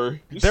lore.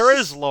 There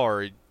is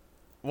lore.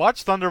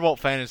 Watch Thunderbolt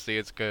Fantasy,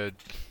 it's good.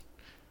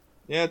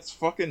 Yeah, it's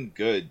fucking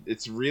good.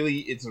 It's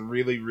really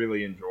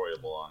really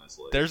enjoyable,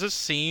 honestly. There's a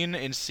scene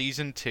in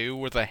season 2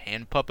 where the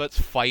hand puppets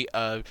fight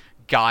a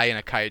guy in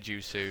a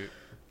kaiju suit.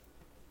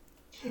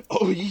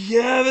 Oh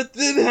yeah, that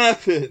did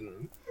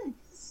happen!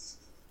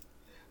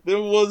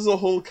 There was a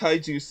whole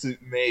kaiju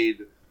suit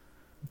made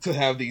to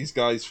have these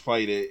guys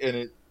fight it,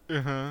 and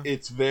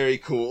it's very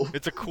cool.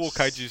 It's a cool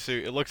kaiju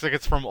suit. It looks like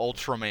it's from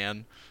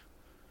Ultraman.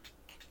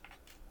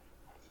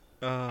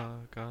 Oh,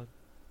 God.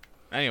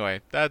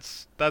 Anyway,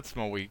 that's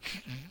my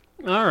week.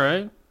 All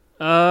right.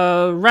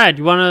 Rad,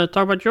 you want to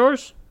talk about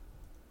yours?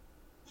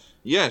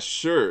 Yeah,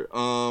 sure.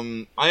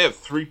 I have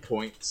 3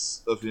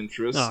 points of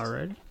interest. All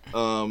right.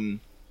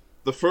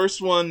 The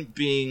first one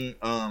being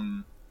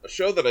a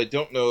show that I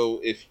don't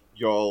know if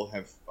y'all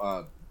have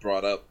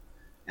brought up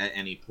at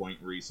any point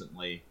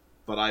recently,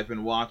 but I've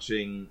been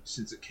watching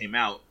since it came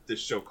out. This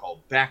show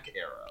called Back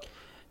Arrow.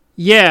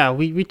 Yeah,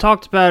 we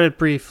talked about it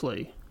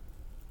briefly.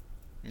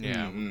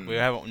 Yeah, we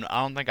haven't. I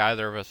don't think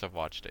either of us have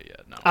watched it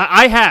yet. No,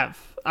 I have.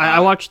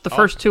 I watched the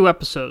first 2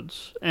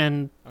 episodes,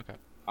 and okay.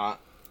 I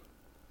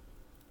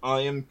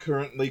am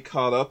currently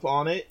caught up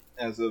on it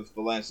as of the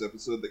last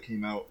episode that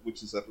came out,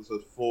 which is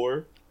episode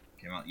 4.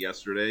 Came out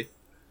yesterday.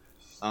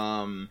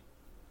 And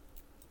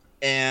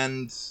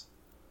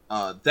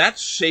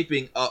that's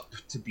shaping up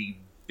to be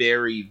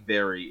very,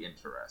 very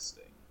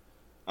interesting.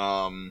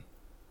 How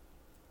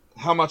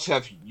much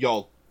have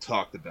y'all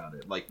talked about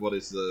it? Like, what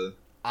is the...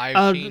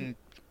 I've seen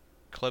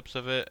clips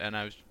of it,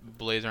 and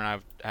Blazer and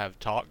I have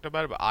talked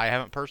about it, but I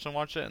haven't personally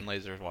watched it, and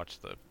Laser's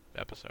watched the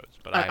episodes.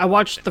 But I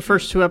watched the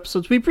first 2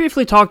 episodes. We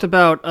briefly talked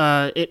about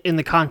it in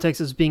the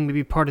context as being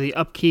maybe part of the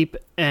upkeep,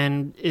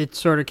 and it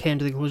sort of came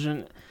to the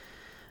conclusion.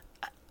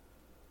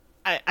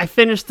 I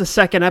finished the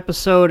 2nd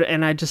episode,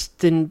 and I just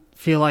didn't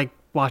feel like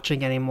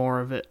watching any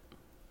more of it.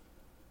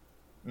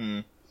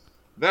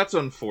 That's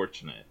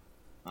unfortunate.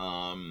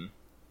 I've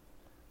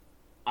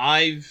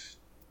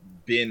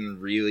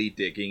been really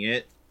digging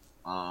it.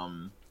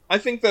 I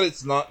think that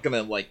it's not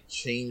gonna, like,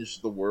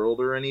 change the world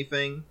or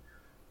anything.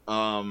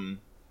 But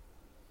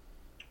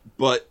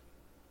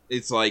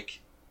it's like,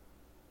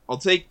 I'll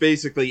take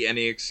basically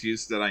any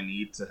excuse that I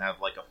need to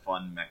have, like, a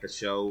fun mecha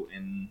show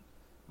in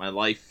my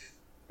life,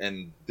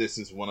 and this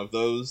is one of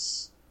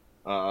those.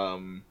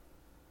 And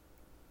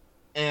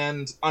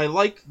I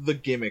like the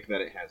gimmick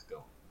that it has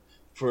going.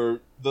 For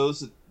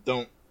those that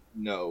don't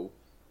know,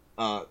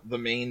 the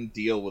main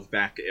deal with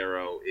Back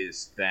Arrow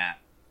is that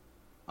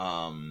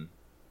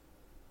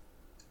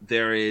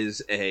there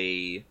is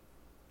a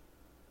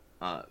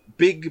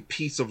big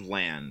piece of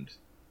land,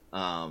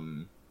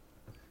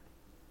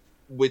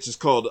 which is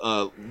called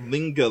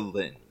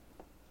Lingalin.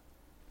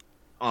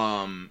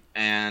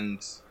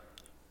 And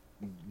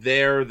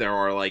there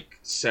are, like,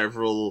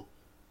 several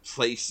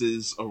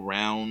places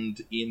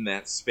around in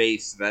that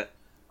space that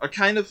are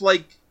kind of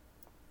like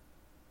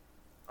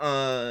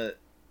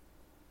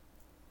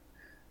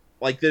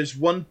there's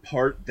one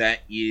part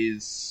that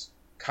is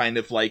kind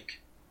of like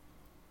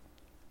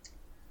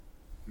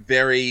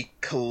very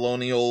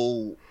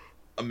colonial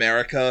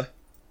America,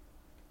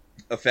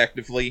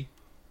 effectively.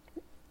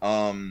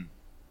 And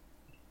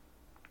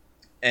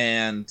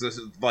this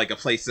is like a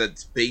place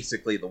that's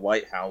basically the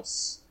White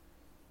House,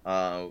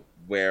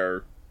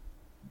 where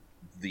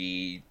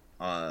the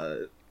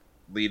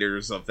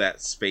leaders of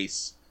that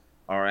space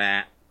are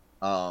at.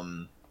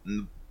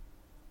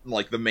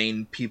 Like, the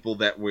main people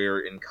that we're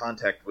in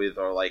contact with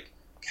are, like,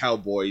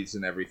 cowboys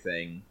and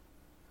everything.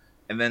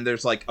 And then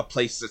there's, like, a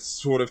place that's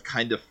sort of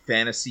kind of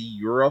fantasy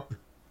Europe.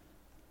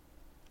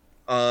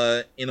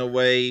 In a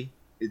way.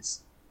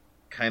 It's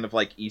kind of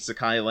like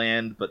Isekai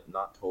Land, but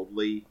not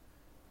totally.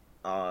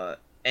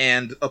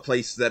 And a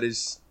place that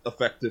is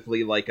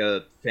effectively like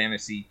a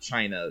fantasy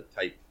China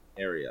type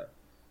area.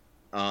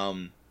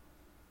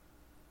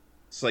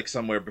 It's like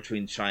somewhere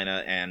between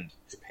China and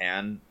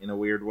Japan in a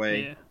weird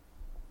way. Yeah.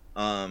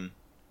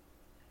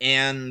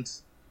 And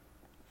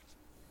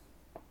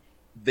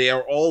they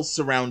are all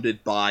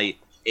surrounded by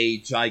a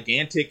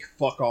gigantic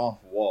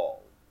fuck-off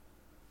wall.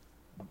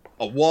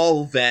 A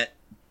wall that,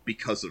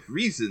 because of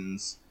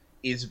reasons,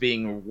 is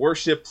being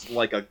worshipped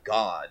like a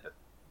god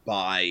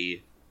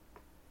by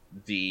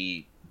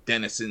the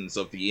denizens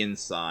of the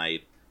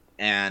inside.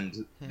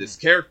 And this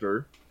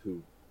character,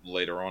 who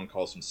later on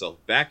calls himself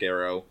Back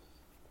Arrow,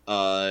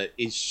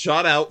 is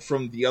shot out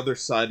from the other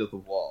side of the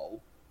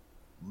wall,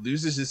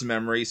 loses his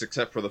memories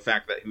except for the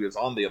fact that he was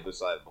on the other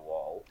side of the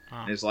wall,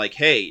 and is like,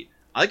 hey,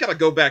 I gotta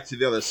go back to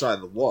the other side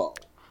of the wall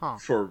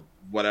for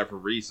whatever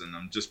reason.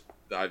 I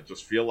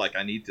just feel like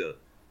I need to.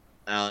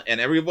 And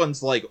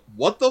everyone's like,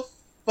 what the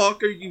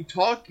fuck are you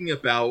talking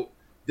about?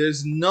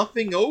 There's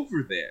nothing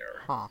over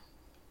there.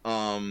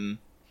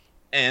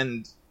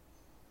 And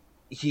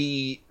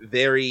he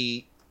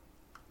very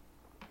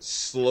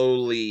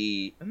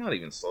slowly, not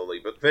even slowly,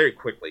 but very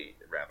quickly,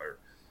 rather,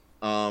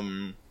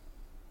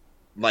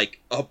 like,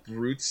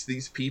 uproots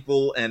these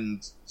people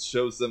and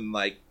shows them,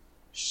 like,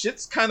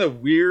 shit's kind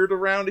of weird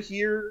around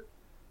here,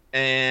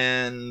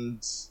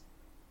 and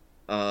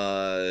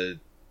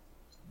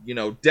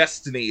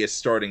destiny is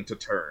starting to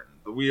turn.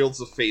 The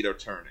wheels of fate are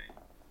turning.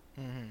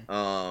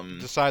 Mm-hmm.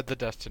 Decide the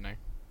destiny.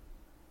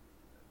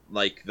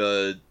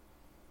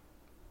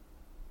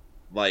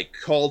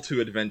 Call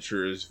to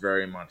Adventure is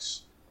very much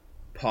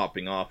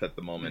popping off at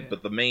the moment,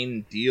 but the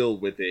main deal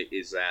with it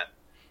is that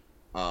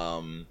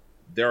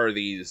there are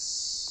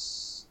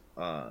these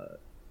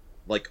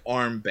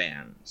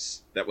armbands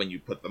that when you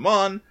put them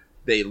on,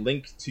 they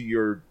link to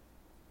your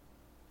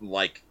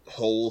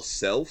whole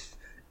self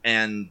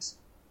and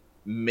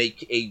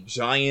make a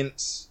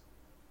giant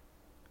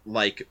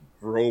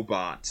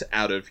robot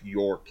out of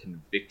your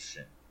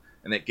conviction,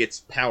 and it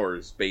gets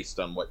powers based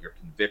on what your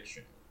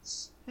conviction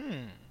is.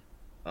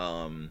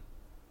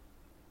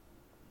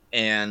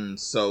 And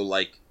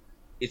so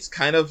it's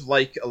kind of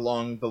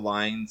along the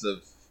lines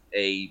of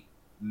a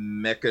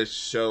mecha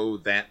show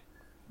that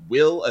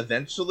will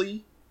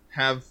eventually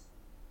have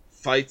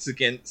fights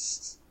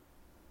against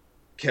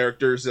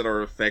characters that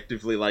are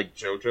effectively like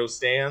JoJo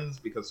stands,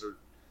 because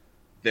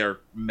their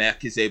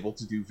mech is able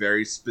to do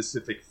very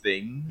specific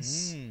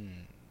things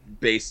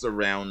based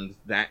around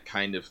that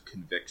kind of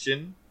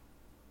conviction,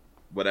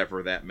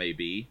 whatever that may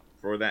be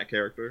for that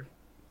character.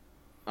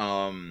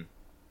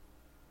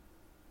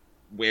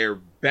 Where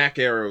Back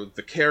Arrow,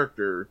 the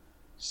character,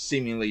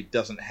 seemingly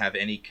doesn't have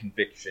any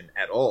conviction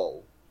at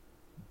all,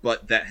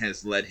 but that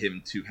has led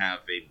him to have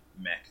a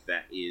mech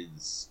that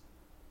is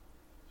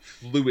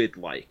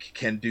fluid-like,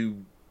 can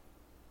do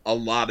a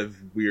lot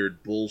of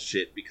weird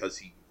bullshit because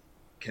he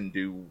can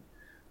do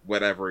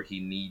whatever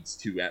he needs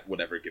to at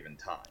whatever given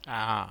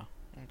time.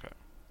 Okay.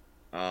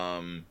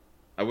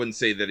 I wouldn't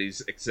say that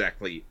he's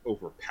exactly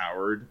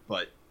overpowered,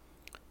 but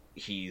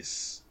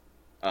he's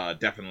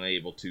definitely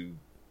able to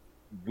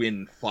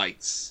win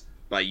fights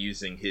by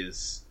using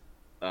his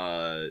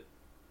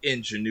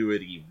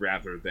ingenuity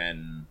rather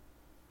than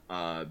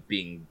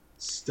being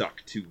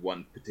stuck to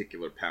one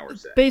particular power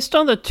set. Based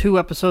on the 2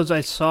 episodes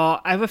I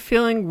saw, I have a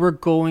feeling we're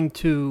going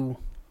to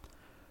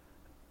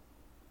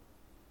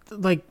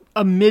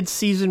a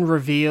mid-season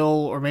reveal,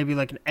 or maybe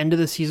an end of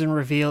the season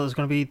reveal, is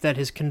going to be that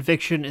his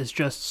conviction is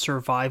just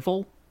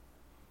survival.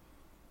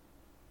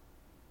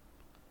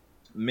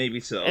 Maybe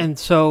so. And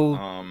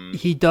so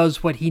he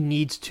does what he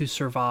needs to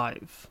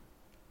survive.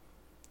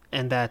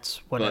 And that's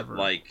whatever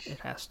it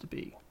has to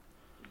be.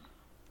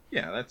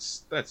 Yeah,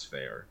 that's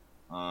fair.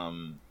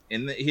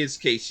 In his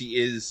case, he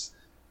is,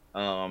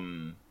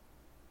 he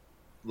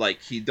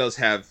does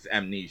have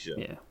amnesia.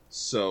 Yeah.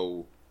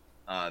 So,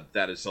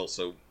 that is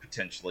also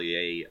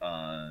potentially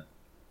a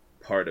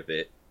part of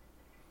it.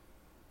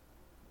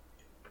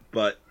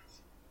 But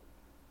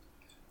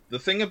the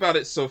thing about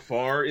it so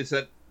far is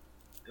that,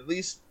 at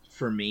least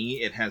for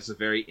me, it has a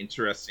very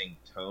interesting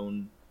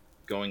tone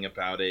going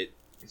about it.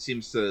 It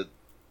seems to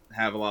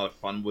have a lot of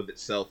fun with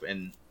itself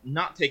and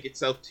not take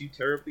itself too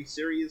terribly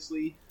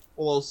seriously,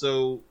 while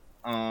also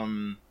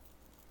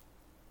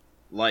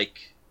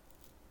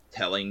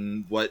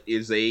telling what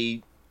is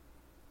a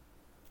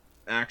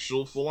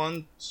actual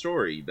full-on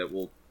story that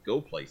will go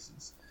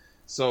places.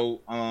 So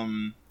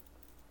I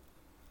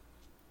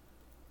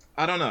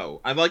don't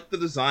know, I like the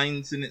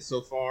designs in it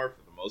so far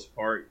for the most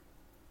part.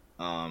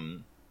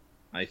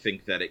 I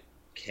think that it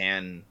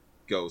can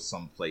go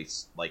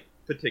someplace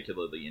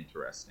particularly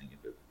interesting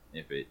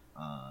if it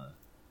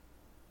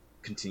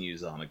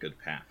continues on a good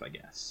path, I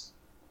guess.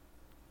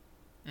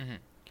 Mm-hmm.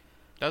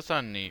 That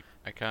sounds neat.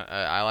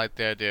 I like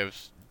the idea of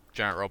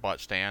giant robot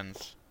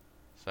stands,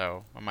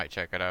 so I might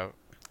check it out.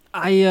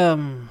 I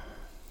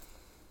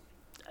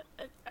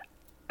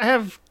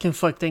have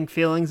conflicting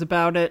feelings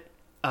about it.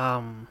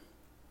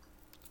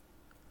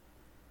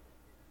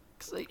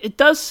 It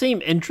does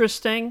seem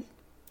interesting.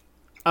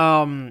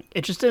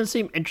 It just didn't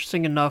seem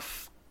interesting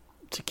enough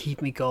to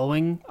keep me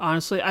going,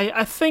 honestly.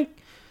 I think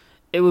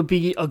it would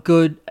be a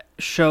good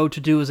show to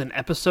do as an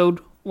episode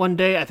one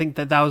day. I think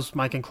that was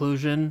my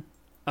conclusion.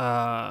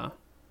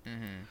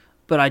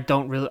 But I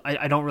don't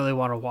really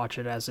want to watch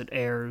it as it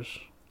airs.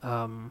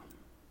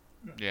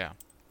 Yeah.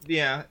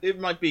 Yeah, it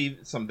might be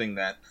something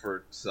that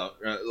for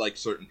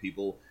certain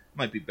people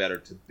might be better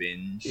to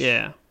binge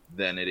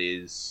than it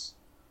is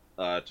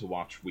to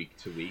watch week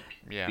to week.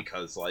 Yeah.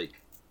 Because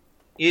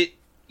it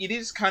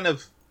is kind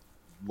of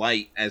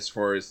light as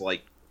far as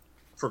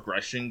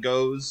progression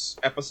goes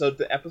episode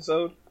to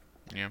episode.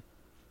 Yeah.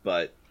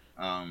 But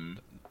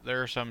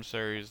there are some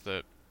series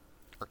that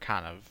are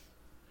kind of,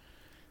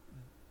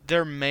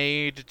 they're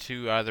made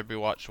to either be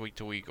watched week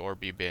to week or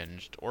be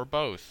binged or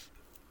both.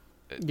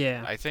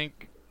 Yeah. I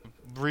think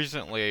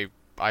recently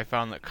I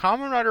found that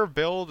Kamen Rider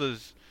Build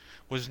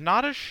was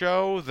not a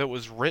show that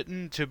was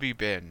written to be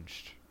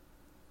binged.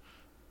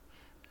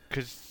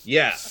 Because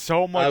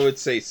so much I would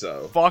say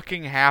so.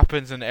 Fucking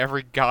happens in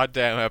every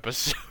goddamn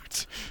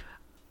episode.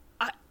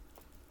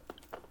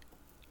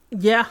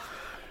 Yeah.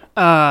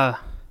 I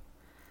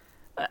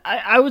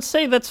would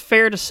say that's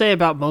fair to say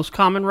about most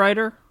Kamen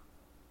Rider.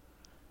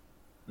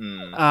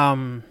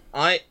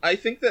 I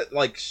think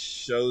that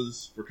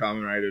shows for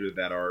Kamen Rider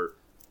that are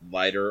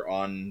lighter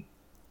on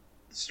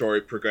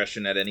story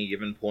progression at any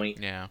given point,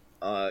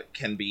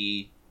 can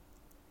be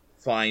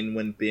fine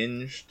when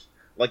binged.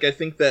 Like, I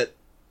think that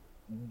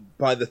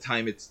by the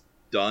time it's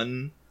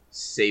done,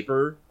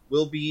 Saber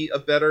will be a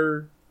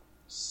better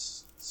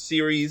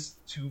series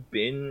to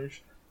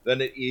binge than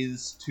it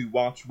is to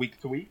watch week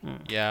to week.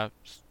 Yeah,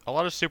 a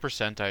lot of Super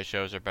Sentai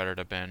shows are better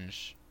to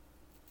binge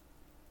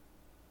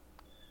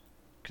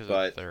because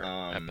of their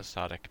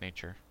episodic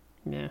nature.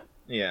 Yeah.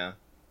 Yeah.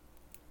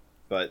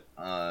 But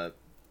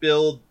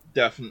Build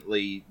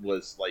definitely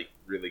was like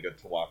really good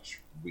to watch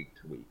week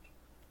to week,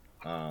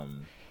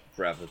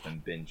 rather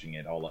than binging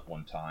it all at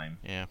one time.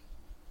 Yeah.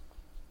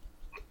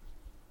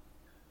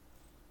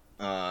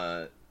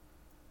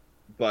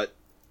 But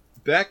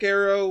Back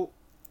Arrow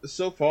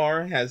so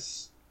far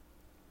has,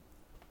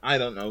 I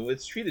don't know,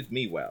 it's treated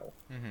me well.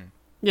 Mm-hmm.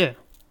 Yeah.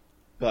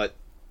 But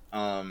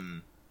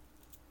on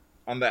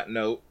that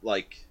note,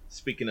 like,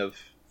 speaking of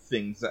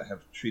things that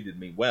have treated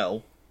me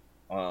well,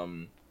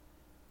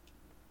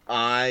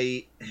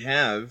 I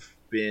have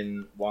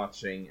been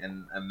watching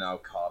and am now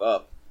caught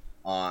up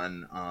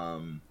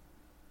on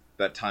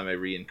That Time I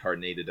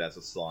Reincarnated as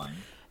a Slime.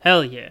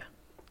 Hell yeah.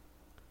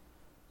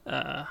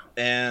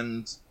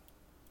 And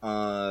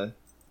that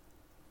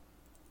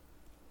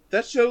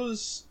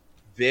show's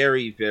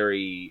very,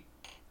 very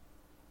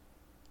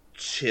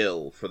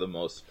chill for the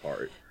most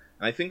part.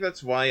 And I think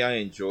that's why I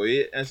enjoy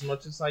it as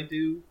much as I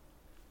do,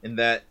 in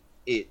that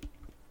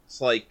it's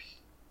like,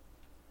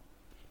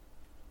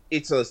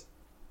 it's a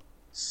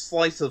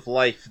slice of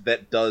life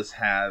that does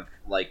have,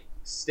 like,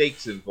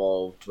 stakes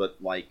involved, but,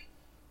 like,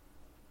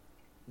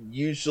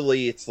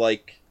 usually it's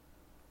like,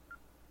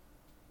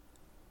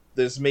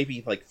 there's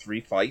maybe, like,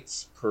 3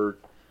 fights per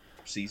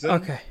season.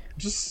 Okay.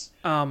 Just,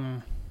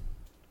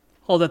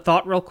 hold that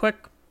thought real quick.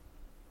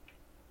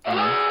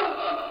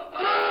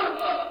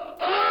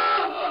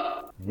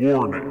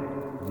 Warning.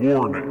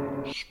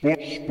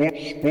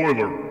 Spoilers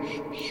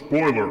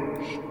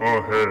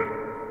ahead.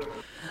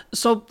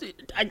 So,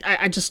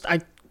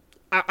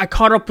 I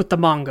caught up with the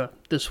manga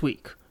this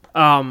week.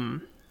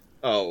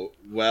 oh,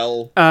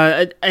 well.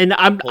 And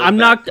I'm Hold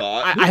not. that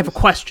thought. I have a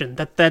question.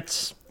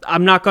 That's.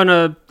 I'm not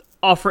gonna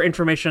offer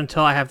information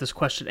until I have this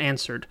question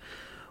answered.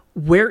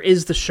 Where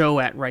is the show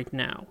at right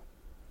now?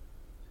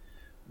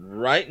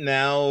 Right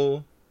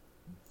now,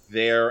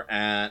 they're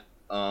at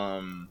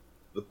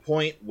the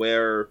point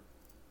where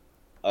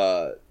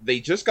they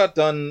just got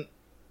done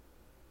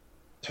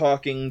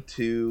talking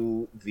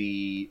to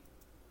the,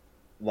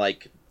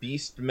 like,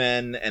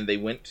 Beastmen, and they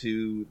went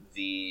to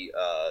the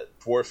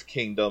Dwarf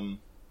Kingdom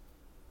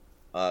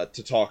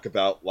to talk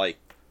about, like,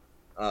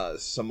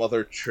 some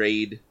other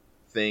trade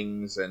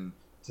things, and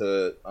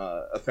to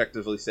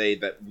effectively say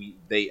that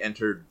they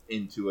entered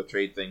into a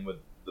trade thing with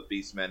the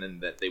Beastmen,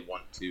 and that they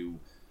want to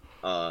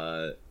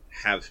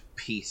have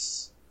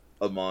peace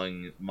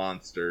among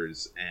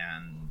monsters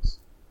and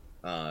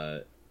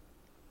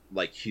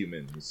like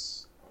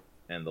humans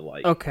and the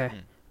like. Okay.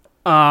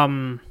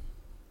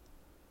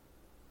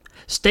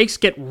 Stakes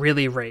get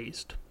really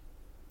raised.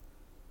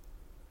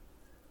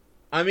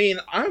 I mean,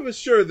 I was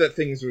sure that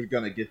things were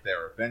gonna get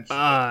there eventually,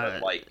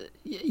 but, like,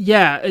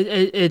 Yeah,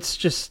 it's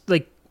just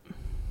like,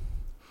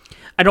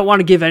 I don't want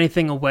to give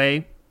anything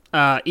away,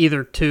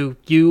 either to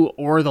you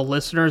or the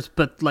listeners,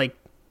 but, like,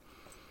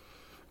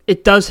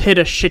 it does hit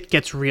a shit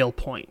gets real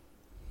point.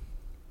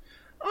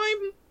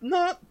 I'm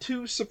not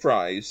too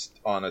surprised,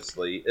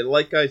 honestly.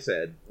 Like I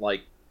said,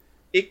 like,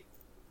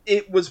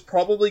 it was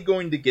probably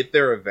going to get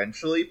there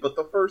eventually, but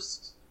the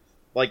first,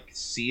 like,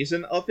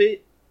 season of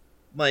it,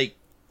 like,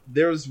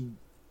 there's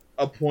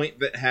a point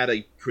that had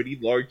a pretty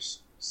large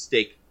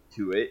stake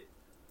to it,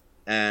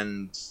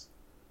 and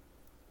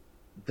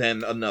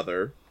then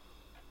another,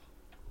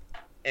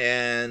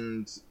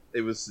 and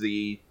it was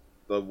the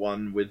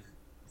one with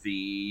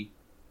the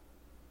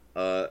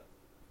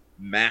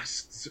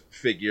masked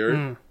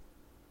figure,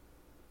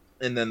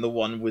 and then the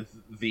one with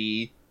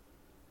the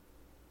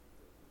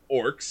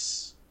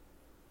orcs,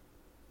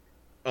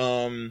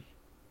 and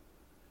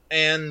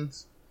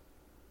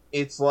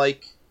it's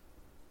like,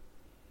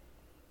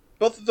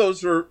 both of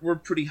those were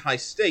pretty high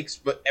stakes,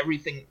 but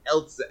everything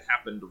else that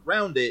happened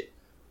around it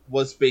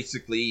was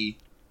basically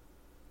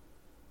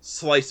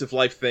slice of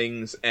life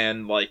things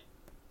and, like,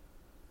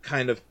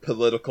 kind of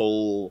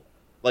political,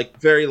 like,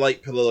 very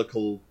light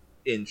political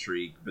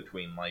intrigue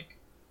between, like,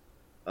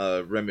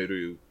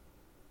 Rimuru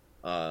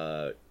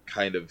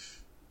kind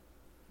of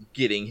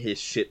getting his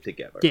shit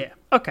together. Yeah,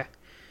 okay.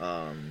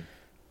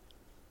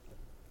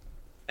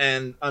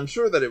 And I'm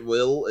sure that it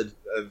will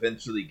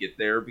eventually get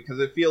there, because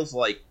it feels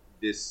like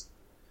this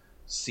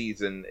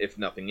season, if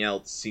nothing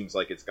else, seems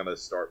like it's gonna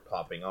start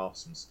popping off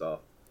some stuff.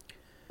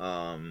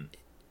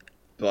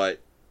 But,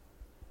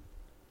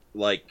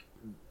 like,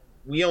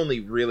 we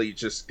only really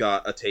just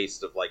got a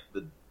taste of, like,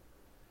 the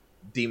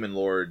Demon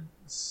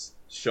Lords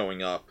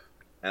showing up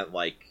at,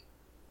 like,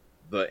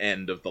 the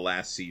end of the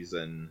last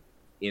season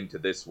into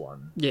this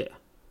one. Yeah.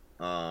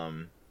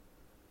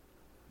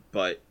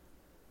 But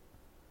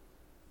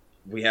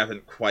we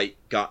haven't quite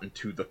gotten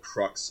to the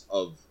crux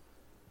of,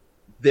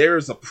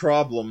 there's a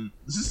problem.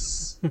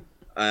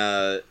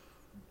 The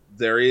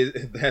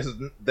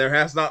there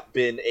has not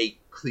been a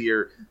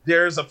clear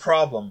there's a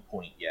problem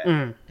point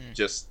yet.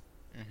 Just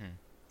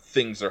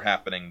things are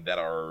happening that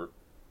are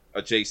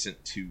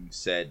adjacent to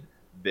said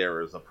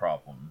there is a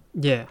problem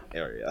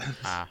area.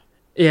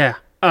 Yeah.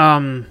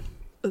 I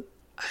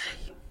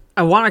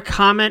want to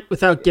comment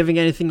without giving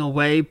anything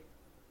away,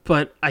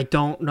 but I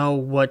don't know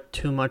what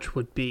too much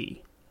would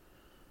be.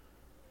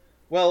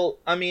 Well,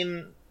 I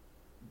mean,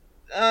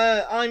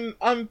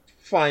 I'm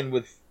fine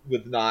with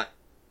not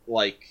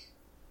like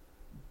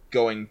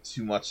going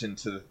too much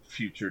into the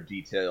future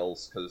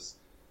details because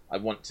I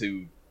want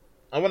to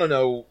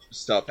know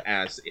stuff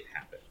as it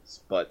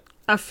happens. But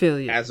I feel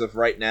you. As of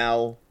right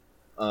now,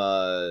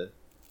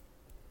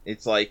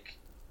 it's like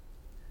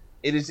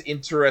it is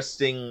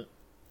interesting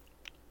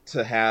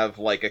to have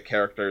like a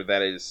character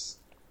that is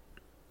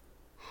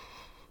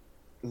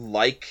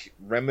like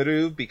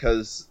Rimuru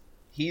because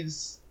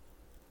he's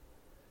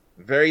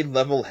very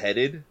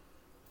level-headed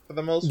for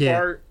the most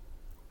part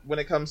when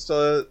it comes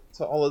to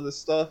all of this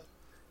stuff,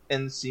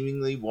 and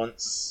seemingly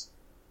wants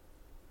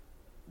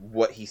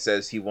what he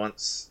says he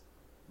wants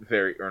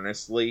very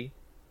earnestly.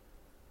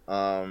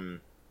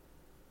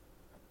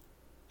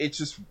 It's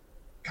just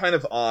kind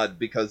of odd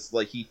because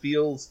like he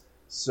feels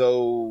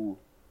so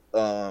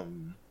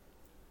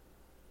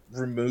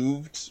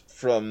removed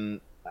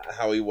from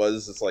how he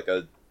was as like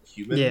a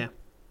human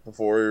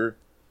before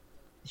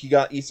he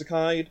got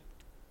isekai'd.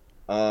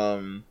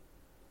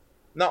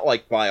 Not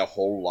like by a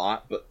whole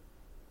lot, but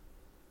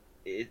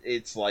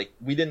it's like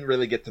we didn't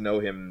really get to know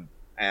him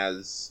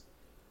as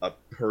a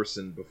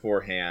person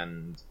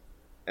beforehand,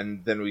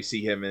 and then we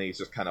see him and he's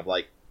just kind of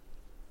like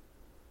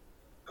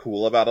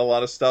cool about a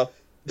lot of stuff.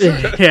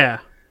 Yeah.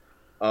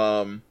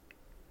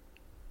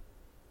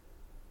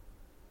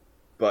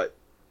 But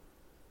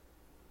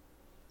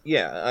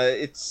yeah,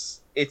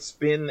 it's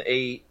been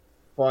a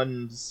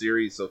fun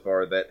series so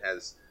far that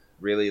has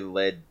really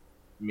led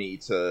me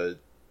to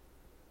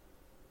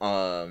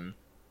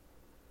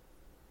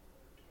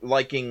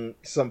liking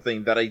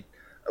something that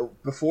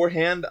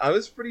beforehand I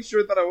was pretty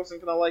sure that I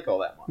wasn't gonna like all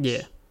that much.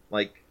 Yeah.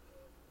 Like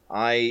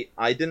I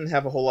didn't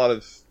have a whole lot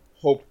of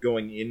hope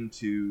going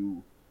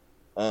into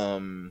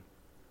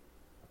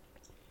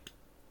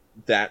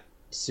that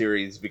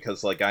series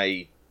because like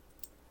I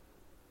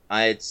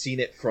had seen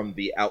it from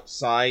the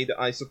outside,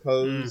 I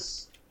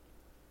suppose.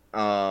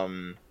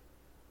 And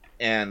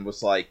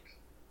was like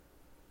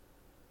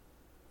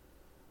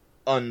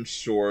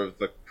unsure of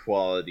the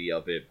quality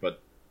of it,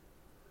 but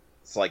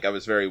it's like I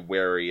was very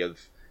wary of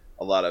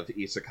a lot of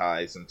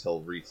isekais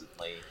until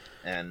recently,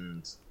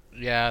 and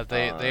yeah,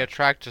 they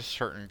attract a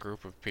certain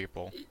group of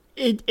people.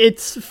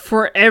 It's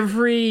for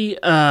every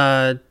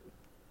that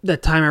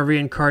time I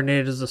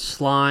reincarnated as a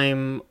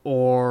slime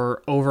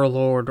or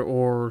overlord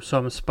or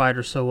some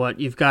spider, so what?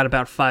 You've got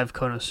about 5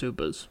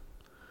 Konosubas.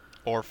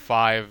 Or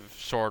 5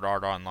 Sword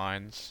Art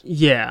Onlines.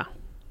 Yeah.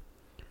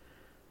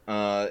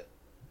 But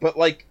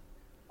like,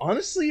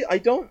 honestly, I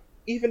don't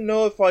even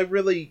know if I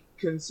really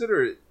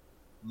consider it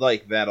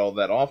like that all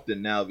that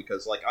often now,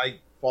 because like I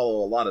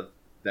follow a lot of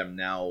them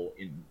now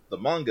in the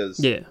mangas.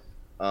 Yeah.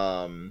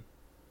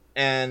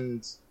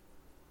 And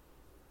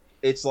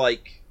it's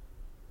like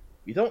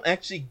you don't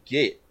actually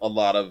get a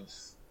lot of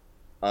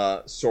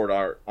Sword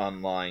Art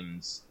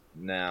Onlines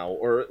now,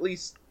 or at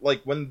least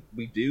like when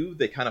we do,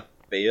 they kind of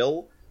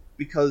fail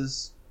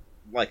because,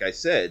 like I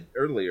said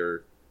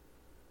earlier,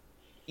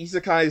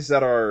 isekais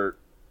that are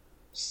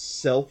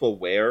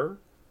self-aware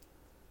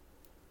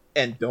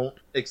and don't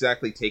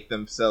exactly take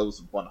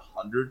themselves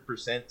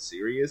 100%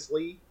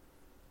 seriously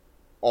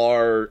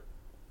are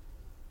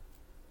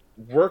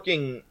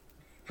working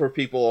for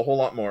people a whole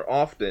lot more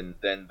often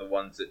than the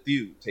ones that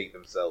do take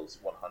themselves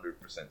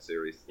 100%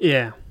 seriously.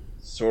 Yeah.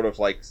 Sort of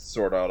like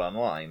Sword Art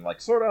Online. Like,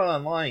 Sword Art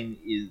Online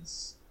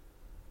is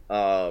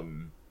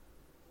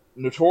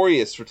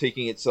notorious for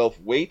taking itself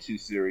way too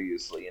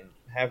seriously and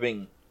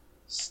having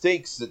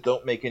stakes that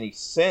don't make any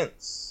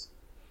sense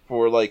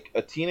for, like,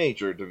 a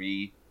teenager to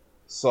be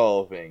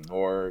solving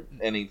or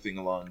anything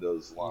along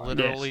those lines.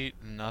 Literally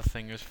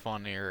nothing is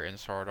funnier in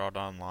Sword Art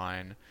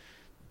Online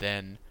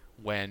than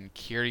when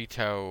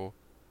Kirito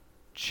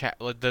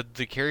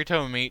the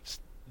Kirito meets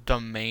the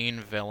main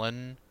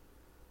villain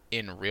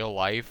in real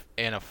life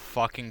in a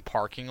fucking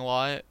parking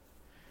lot,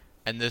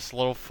 and this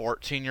little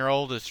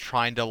 14-year-old is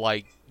trying to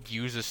like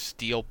use a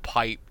steel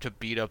pipe to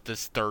beat up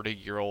this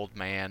 30-year-old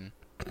man.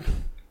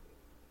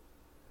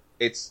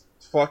 It's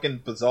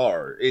fucking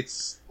bizarre.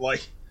 It's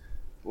like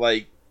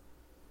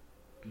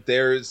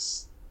there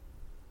is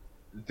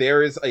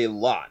a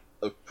lot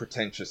of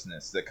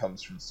pretentiousness that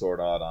comes from Sword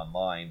Art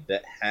Online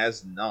that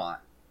has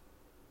not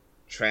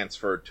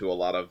transferred to a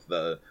lot of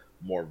the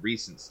more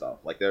recent stuff.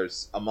 Like,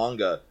 there's a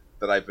manga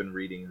that I've been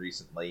reading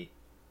recently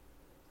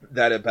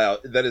that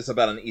is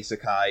about an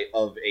isekai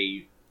of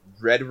a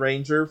Red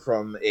Ranger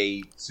from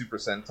a Super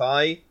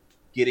Sentai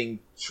getting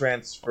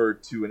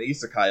transferred to an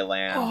isekai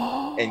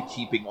land and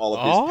keeping all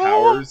of his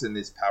powers and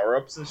his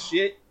power-ups and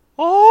shit.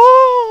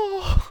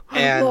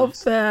 I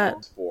love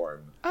that.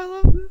 I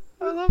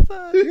love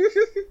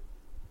that.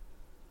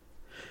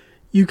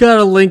 You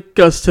gotta link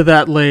us to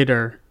that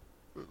later.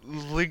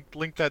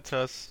 Link that to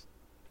us.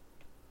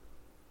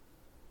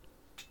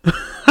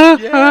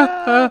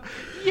 Yeah.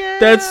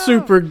 That's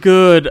super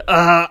good.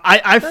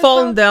 I've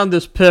fallen down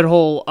this pit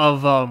hole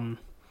of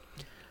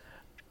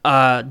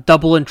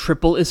double and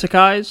triple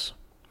isekais.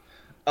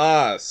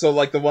 So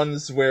like the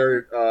ones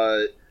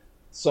where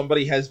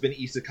somebody has been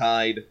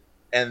isekai'd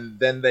and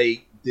then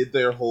they did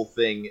their whole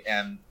thing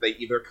and they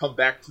either come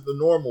back to the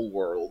normal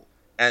world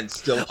and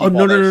still keep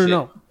all that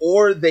shit,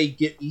 or they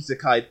get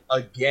isekai'd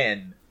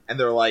again and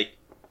they're like,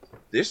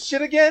 this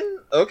shit again?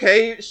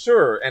 Okay,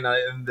 sure.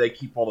 And they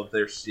keep all of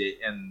their shit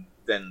and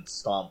then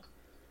stomp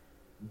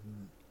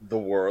the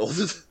world.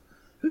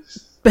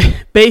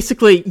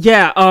 Basically,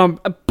 yeah.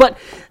 But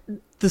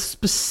the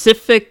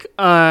specific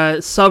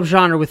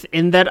subgenre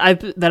within that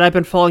I've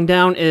been falling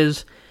down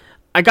is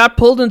I got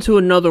pulled into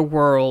another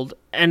world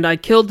and I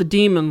killed the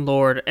demon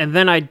lord and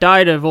then I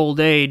died of old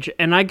age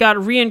and I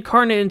got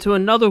reincarnated into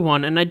another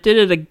one and I did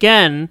it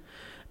again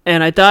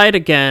and I died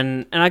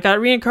again and I got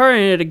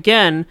reincarnated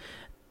again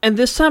and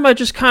this time I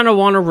just kind of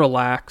want to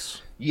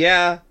relax.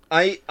 Yeah,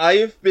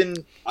 I've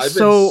been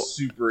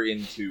super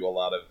into a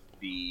lot of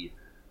the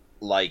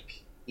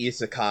like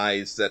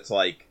isekais that's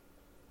like,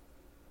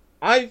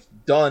 I've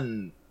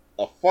done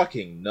a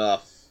fucking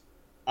enough.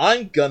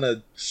 I'm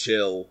gonna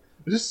chill.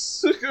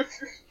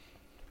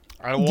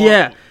 I want,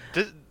 yeah.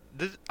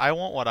 I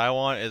want what I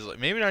want is like,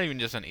 maybe not even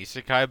just an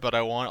isekai, but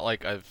I want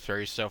like a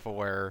very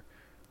self-aware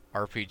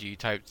RPG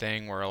type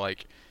thing where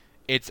like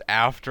it's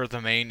after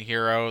the main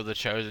hero, the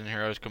chosen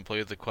hero, has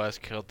completed the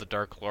quest, killed the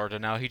Dark Lord,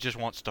 and now he just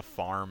wants to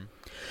farm.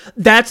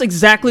 That's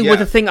exactly what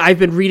the thing I've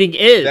been reading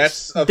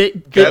is.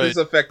 That is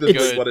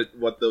effectively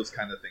what those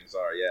kind of things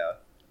are. Yeah.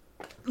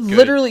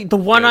 Literally, the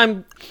one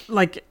I'm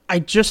like, I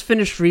just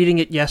finished reading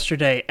it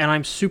yesterday, and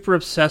I'm super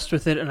obsessed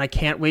with it, and I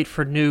can't wait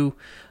for new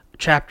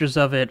chapters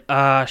of it.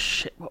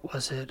 Shit, what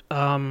was it?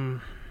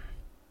 Was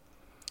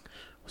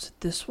it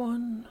this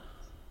one?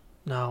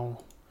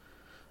 No.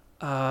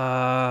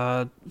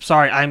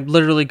 Sorry, I'm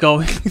literally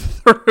going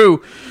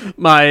through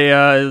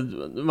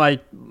my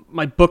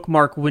my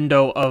bookmark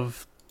window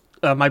of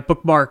my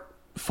bookmark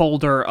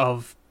folder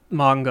of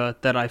manga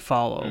that I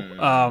follow.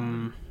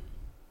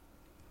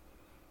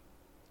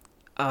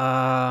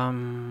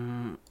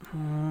 No,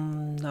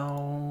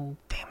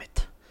 damn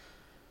it.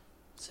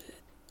 Is it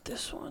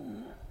this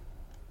one?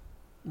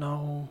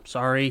 No,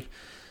 sorry.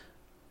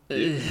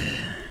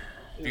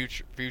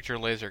 Future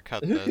laser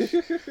cut this.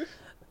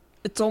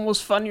 It's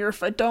almost funnier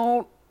if I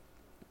don't.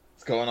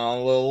 It's going on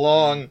a little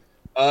long.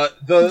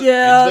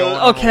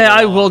 Okay,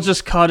 I will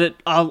just cut it.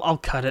 I'll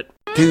cut it.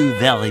 2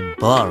 very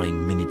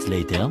boring minutes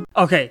later.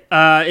 Okay,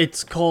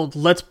 it's called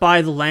Let's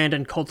Buy the Land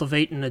and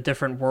Cultivate in a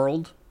Different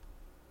World.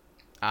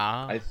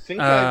 I think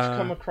I've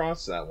come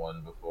across that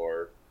one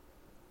before.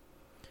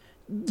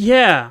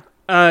 Yeah.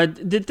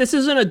 This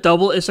isn't a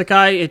double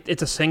isekai,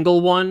 it's a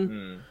single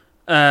one.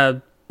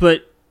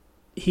 But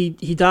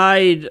he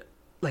died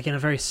like in a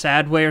very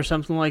sad way or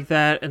something like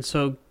that, and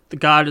so the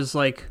god is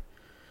like,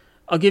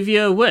 I'll give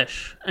you a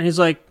wish. And he's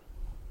like,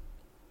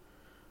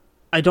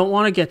 I don't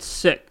want to get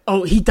sick.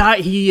 Oh, he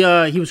died. He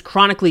was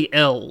chronically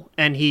ill,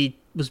 and he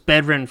was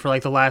bedridden for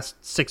like the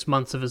last 6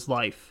 months of his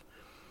life.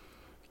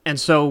 And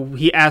so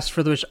he asked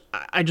for the wish,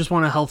 I just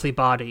want a healthy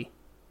body.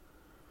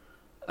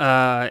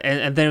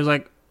 And then he was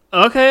like,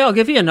 okay, I'll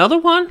give you another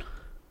one?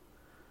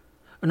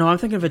 No, I'm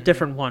thinking of a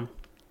different one.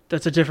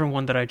 That's a different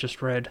one that I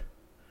just read.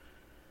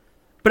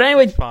 But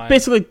anyway,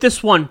 basically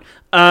this one,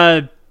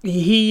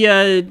 he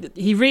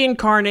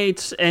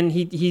reincarnates and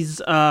he's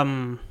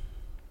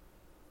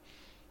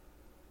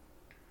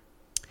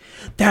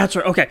that's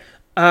right. Okay.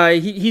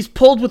 He's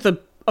pulled with a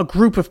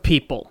group of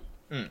people.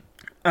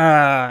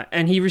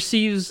 And he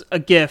receives a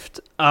gift.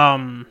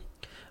 But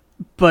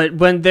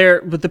when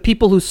the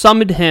people who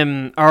summoned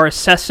him are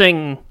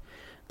assessing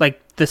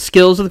like the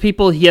skills of the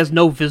people, he has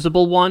no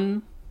visible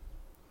one.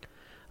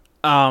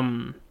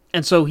 And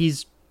so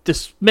he's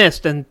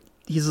dismissed, and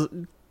he's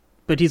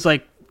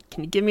like,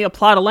 can you give me a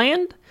plot of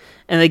land?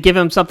 And they give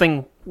him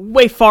something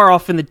way far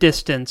off in the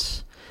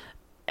distance.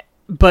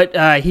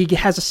 But he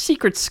has a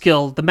secret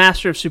skill, the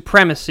Master of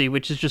Supremacy,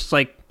 which is just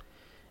like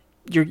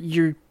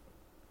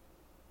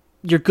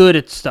you're good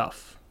at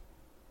stuff.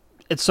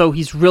 And so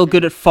he's real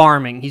good at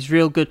farming. He's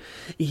real good.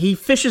 He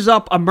fishes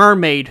up a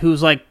mermaid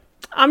who's like,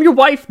 I'm your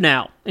wife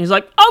now. And he's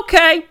like,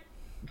 okay.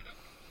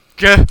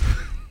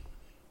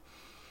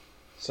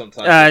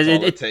 Sometimes that's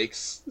all it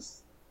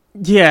takes.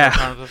 Yeah.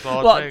 Sometimes that's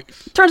all Well, it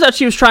takes. turns out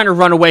she was trying to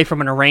run away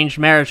from an arranged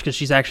marriage because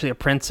she's actually a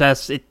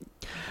princess.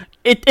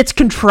 It's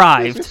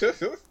contrived.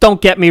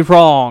 Don't get me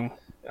wrong.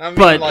 I mean,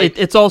 But like,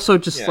 it's also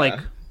just yeah. like...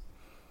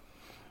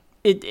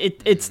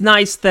 It's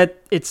nice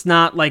that it's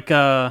not like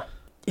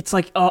it's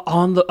like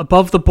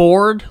above the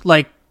board.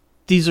 Like,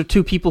 these are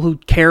two people who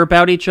care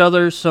about each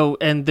other. So,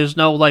 and there's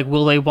no like,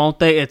 will they, won't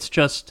they? It's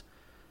just,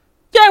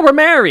 yeah, we're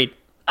married.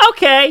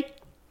 Okay.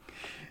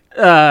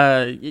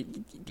 The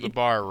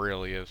bar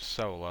really is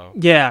so low.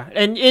 Yeah,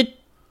 and it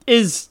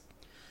is.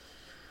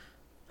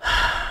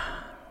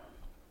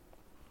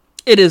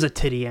 It is a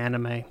titty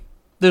anime.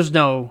 There's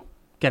no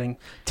getting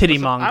titty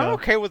manga.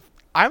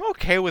 I'm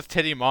okay with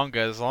titty manga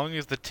as long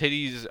as the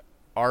titties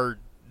are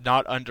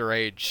not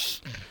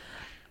underage.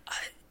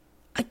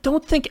 I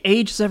don't think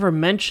age is ever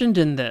mentioned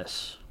in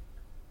this.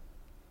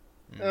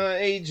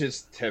 Age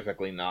is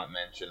typically not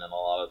mentioned in a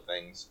lot of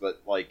things, but,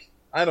 like,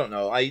 I don't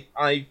know.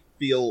 I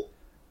feel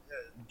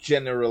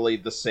generally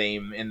the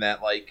same in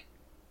that, like,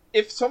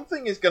 if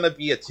something is gonna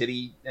be a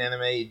titty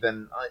anime,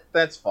 then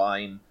that's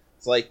fine.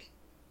 It's like,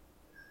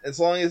 as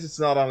long as it's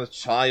not on a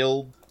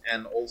child,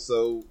 and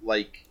also,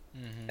 like,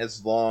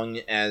 as long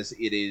as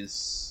it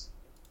is,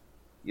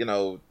 you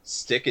know,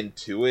 sticking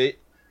to it.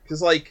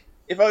 Because, like,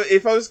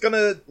 if I was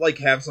gonna, like,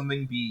 have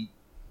something be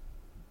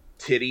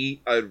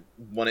titty, I'd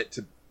want it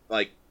to,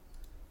 like,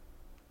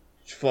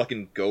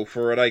 fucking go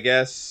for it, I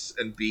guess,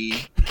 and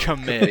be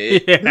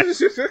Commit. Yeah.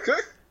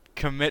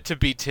 Commit to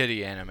be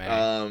titty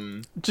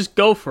anime. Just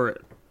go for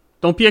it.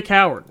 Don't be a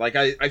coward. Like,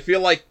 I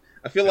feel like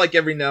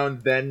every now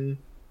and then,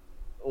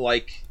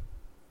 like,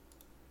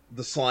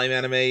 the slime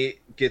anime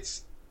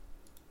gets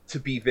to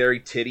be very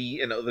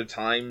titty, and other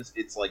times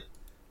it's, like,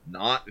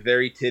 not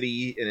very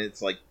titty, and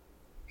it's, like,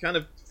 kind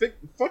of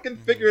fucking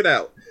figure it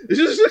out.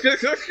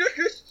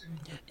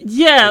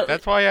 Yeah. Like,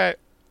 that's why I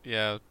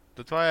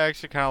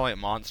actually kind of like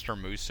Monster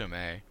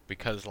Musume,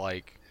 because,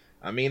 like,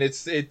 I mean,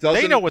 it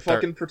doesn't know what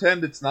fucking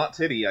pretend it's not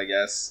titty, I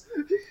guess.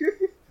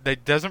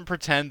 it doesn't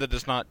pretend that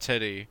it's not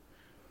titty.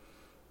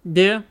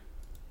 Yeah.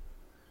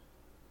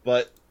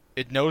 But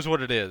it knows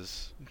what it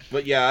is.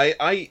 But yeah,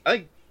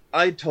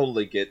 I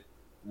totally get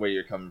where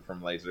you're coming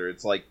from, Laser.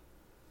 It's like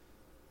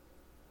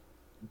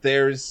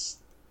there has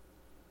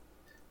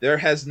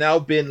now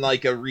been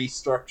like a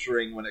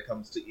restructuring when it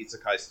comes to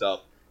isekai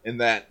stuff, in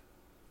that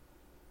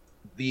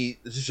the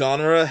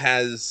genre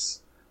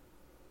has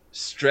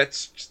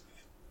stretched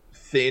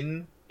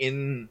thin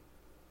in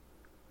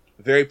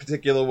very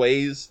particular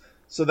ways,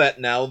 so that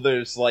now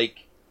there's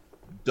like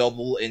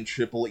double and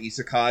triple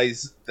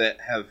isekais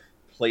that have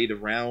played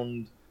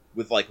around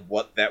with like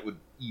what that would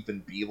even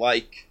be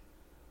like.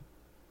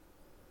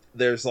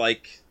 There's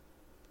like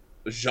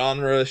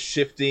genre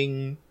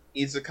shifting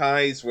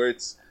isekais where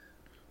it's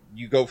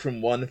you go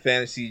from one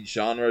fantasy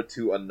genre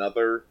to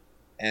another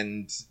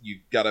and you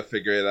gotta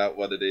figure it out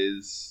what it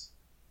is.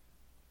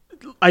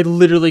 I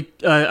literally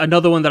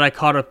another one that I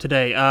caught up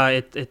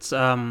today. It's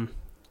I'm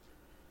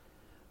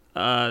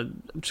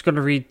just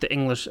gonna read the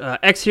English.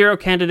 Ex-hero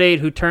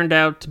candidate who turned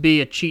out to be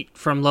a cheat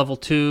from level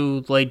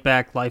 2, laid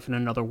back life in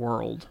another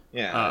world.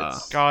 Yeah.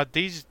 God,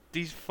 these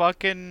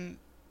fucking.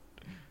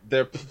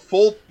 They're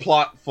full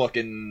plot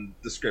fucking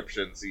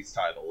descriptions. These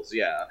titles,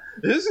 yeah.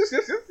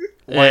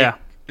 Yeah.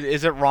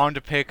 Is it wrong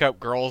to pick up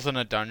girls in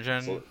a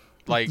dungeon? So,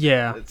 like,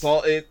 yeah.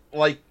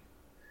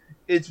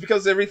 It's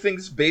because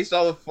everything's based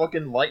off of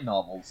fucking light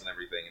novels and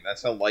everything, and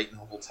that's how light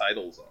novel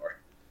titles are.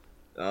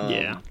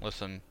 Yeah.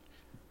 Listen,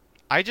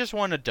 I just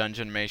want a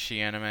Dungeon Meshi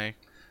anime.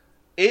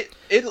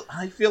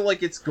 I feel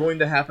like it's going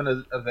to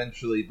happen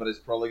eventually, but it's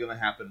probably going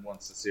to happen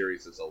once the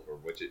series is over,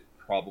 which it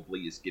probably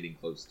is getting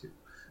close to.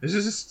 It's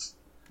just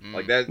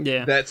like that.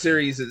 Yeah. That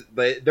series is.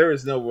 There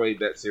is no way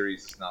that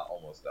series is not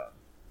almost done.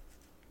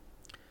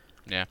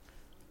 Yeah.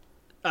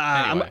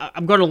 Anyway.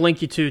 I'm going to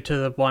link you to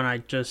the one I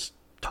just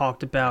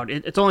talked about.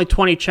 It's only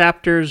 20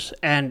 chapters,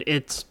 and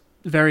it's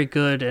very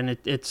good, and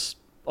it's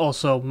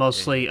also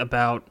mostly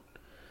about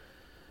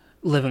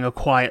living a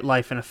quiet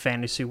life in a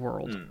fantasy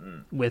world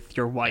with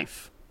your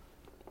wife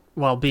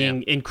while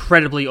being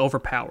incredibly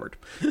overpowered.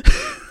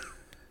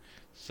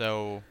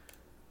 So,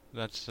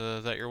 that's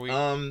is that your week?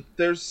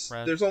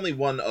 There's only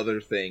one other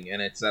thing,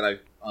 and it's that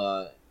I've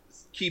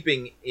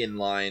keeping in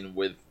line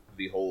with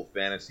the whole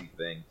fantasy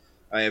thing.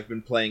 I have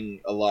been playing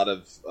a lot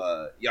of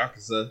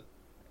Yakuza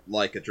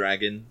Like a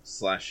Dragon /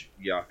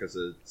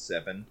 Yakuza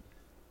 7.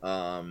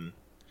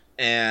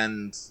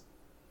 And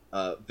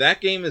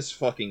that game is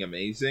fucking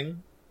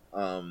amazing.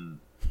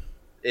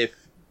 If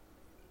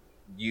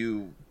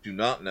you do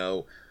not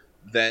know,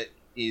 that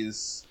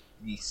is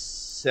the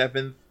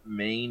 7th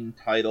main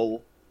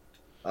title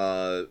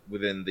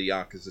within the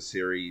Yakuza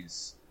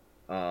series.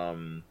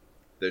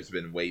 There's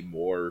been way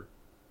more,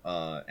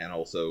 and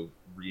also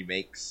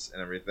remakes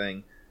and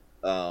everything.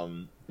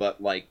 But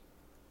like,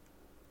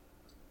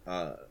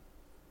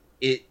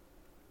 it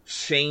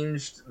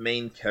changed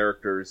main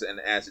characters, and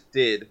as it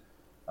did,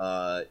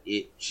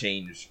 it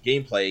changed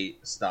gameplay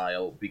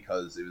style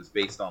because it was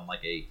based on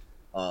like a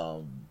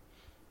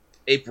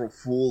April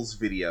Fool's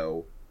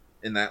video,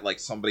 in that like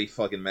somebody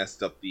fucking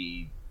messed up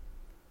the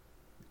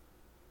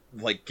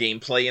like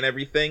gameplay and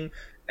everything,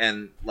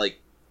 and like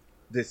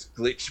this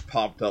glitch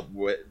popped up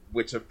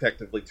which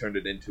effectively turned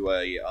it into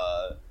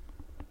a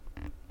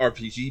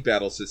RPG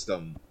battle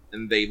system,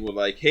 and they were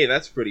like, hey,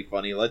 that's pretty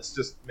funny, let's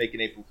just make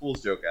an April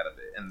Fool's joke out of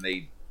it, and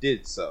they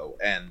did so,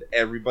 and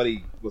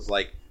everybody was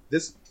like,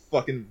 this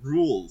fucking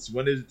rules,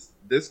 when is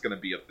this gonna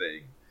be a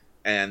thing?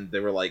 And they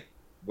were like,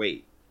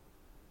 wait,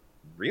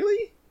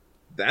 really?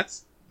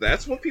 That's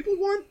what people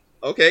want?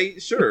 Okay,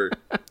 sure.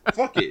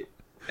 Fuck it.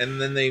 And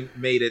then they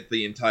made it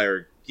the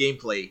entire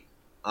gameplay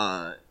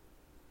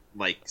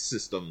like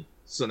system.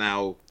 So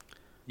now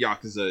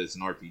Yakuza is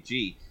an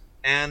RPG,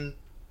 and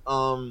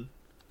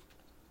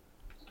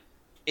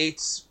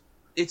it's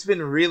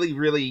been really,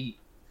 really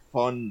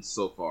fun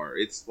so far.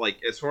 It's like,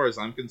 as far as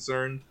I'm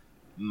concerned,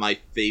 my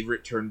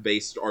favorite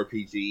turn-based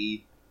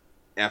RPG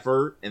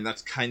ever, and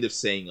that's kind of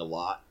saying a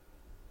lot.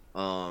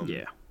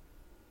 Yeah.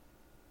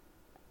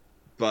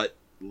 But,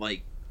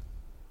 like,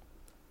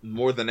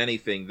 more than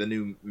anything, the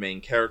new main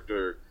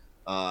character,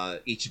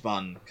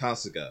 Ichiban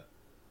Kasuga,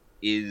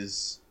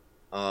 is,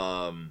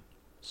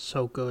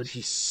 so good.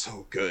 He's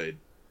so good.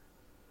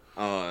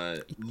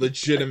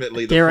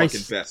 Legitimately the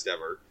fucking best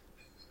ever.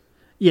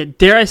 Yeah,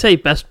 dare I say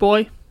best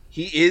boy?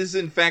 He is,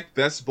 in fact,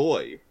 best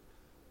boy.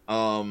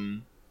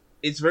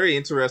 It's very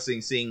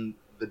interesting seeing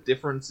the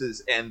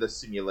differences and the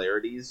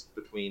similarities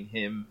between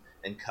him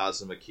and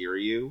Kazuma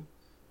Kiryu,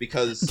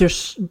 because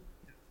there's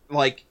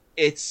like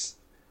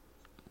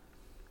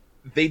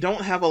they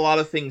don't have a lot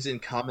of things in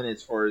common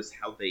as far as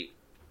how they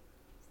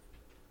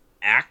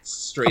act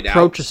straight out.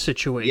 Approach a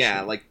situation.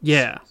 Yeah, like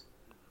yeah.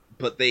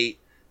 But they're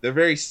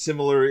very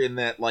similar in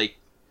that, like,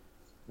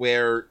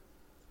 where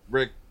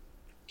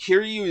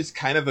Kiryu is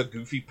kind of a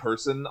goofy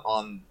person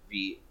on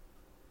the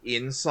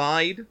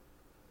inside,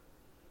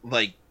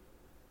 like,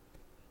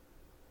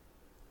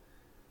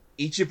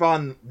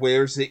 Ichiban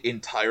wears it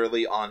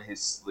entirely on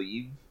his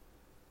sleeve,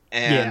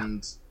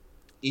 and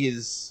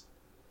is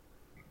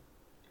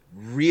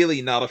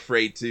really not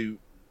afraid to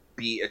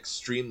be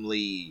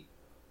extremely,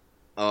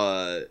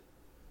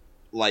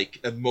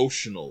 like,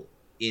 emotional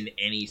in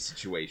any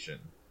situation.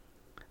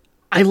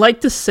 I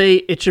like to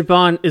say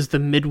Ichiban is the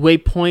midway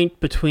point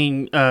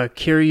between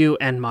Kiryu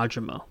and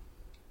Majima.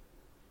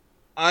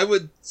 I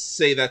would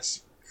say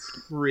that's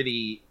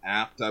pretty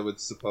apt, I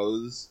would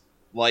suppose.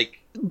 Like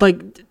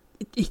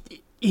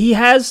he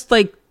has,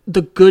 like,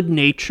 the good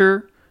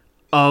nature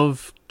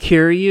of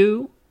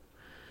Kiryu,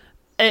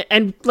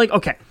 and like,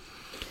 okay,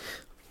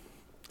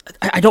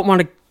 I don't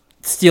want to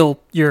steal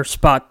your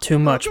spot too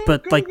much,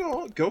 but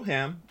go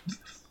ham.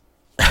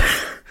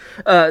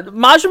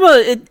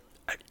 Majima,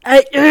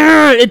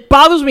 it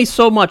bothers me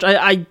so much.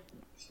 I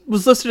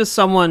was listening to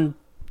someone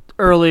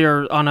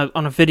earlier on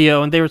a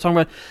video, and they were talking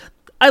about,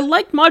 I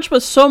liked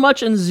Majima so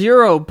much in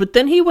Zero, but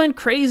then he went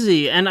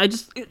crazy, and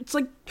it's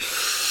like,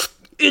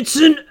 it's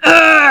an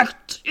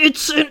act!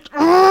 It's an...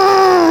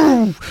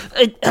 I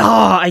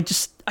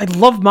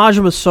love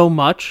Majima so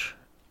much,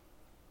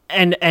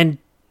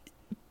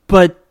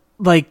 but,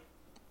 like,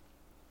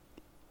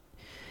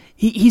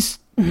 he's...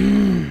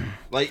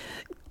 Like,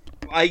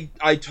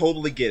 I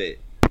totally get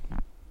it.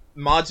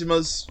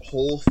 Majima's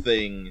whole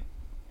thing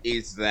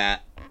is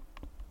that,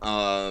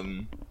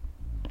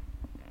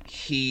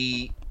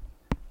 he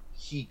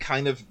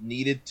kind of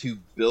needed to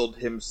build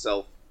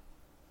himself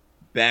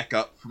back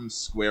up from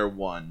square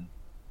one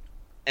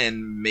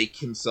and make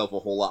himself a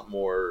whole lot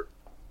more,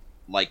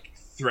 like,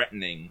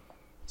 threatening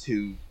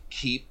to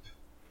keep,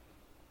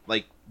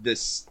 like,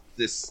 this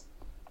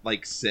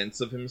like,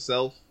 sense of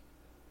himself.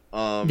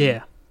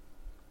 Yeah.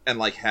 And,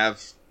 like,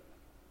 have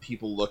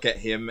people look at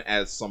him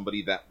as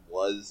somebody that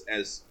was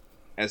as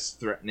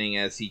threatening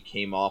as he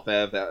came off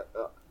as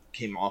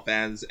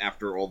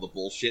after all the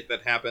bullshit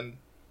that happened.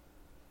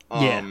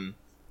 And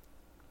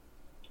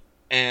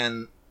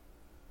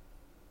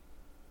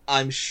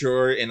I'm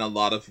sure in a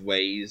lot of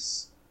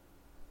ways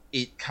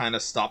it kind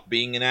of stopped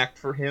being an act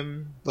for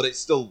him, but it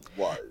still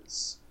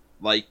was.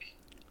 Like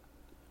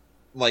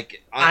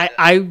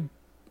it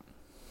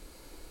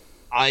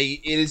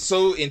is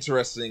so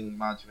interesting,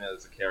 Majima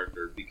as a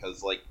character,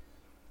 because, like,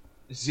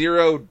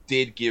 Zero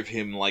did give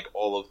him, like,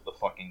 all of the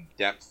fucking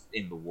depth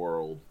in the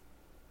world.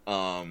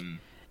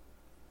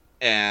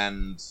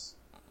 And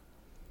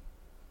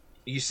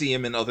you see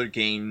him in other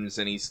games,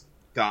 and he's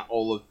got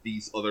all of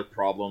these other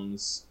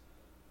problems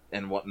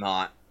and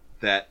whatnot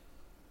that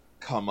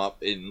come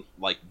up in,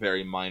 like,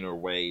 very minor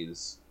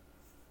ways.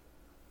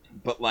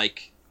 But,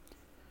 like,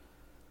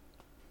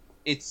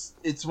 it's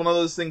one of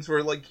those things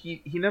where, like,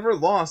 he never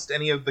lost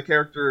any of the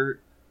character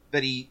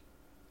that he,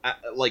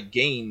 like,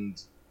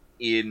 gained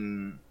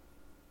in,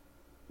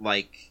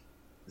 like,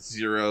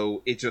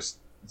 Zero. It just,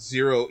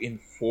 Zero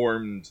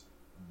informed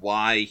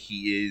why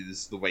he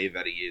is the way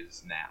that he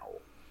is now.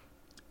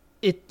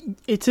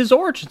 It's his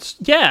origins.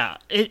 Yeah.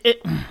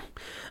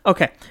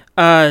 Okay.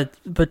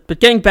 But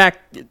getting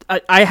back,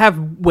 I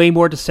have way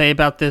more to say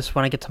about this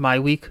when I get to my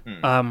week.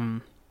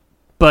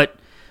 But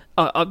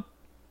to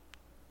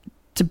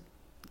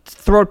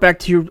throw it back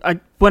to you,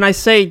 when I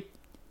say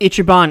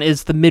Ichiban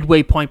is the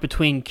midway point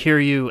between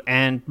Kiryu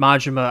and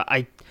Majima,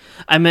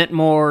 I meant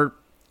more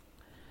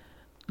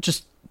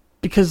just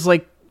because,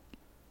 like,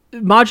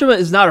 Majima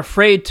is not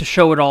afraid to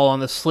show it all on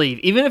the sleeve.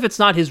 Even if it's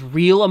not his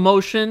real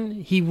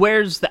emotion, he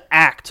wears the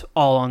act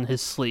all on his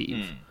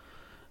sleeve.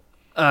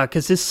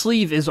 Because his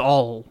sleeve is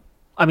all...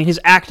 I mean, his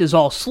act is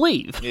all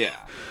sleeve. Yeah.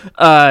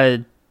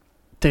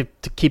 To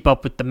keep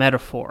up with the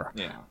metaphor.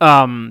 Yeah.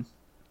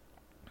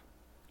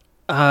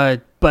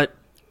 But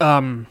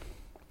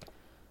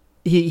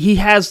he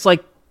has,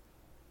 like,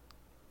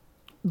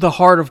 the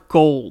heart of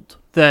gold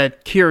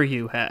that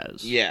Kiryu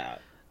has. Yeah.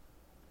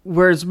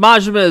 Whereas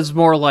Majima is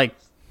more like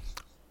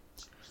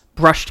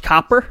brushed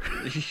copper.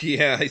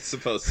 Yeah, I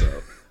suppose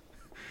so.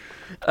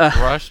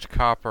 Brushed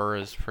copper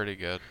is pretty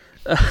good.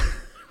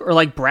 Or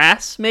like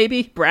brass,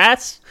 maybe?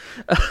 Brass?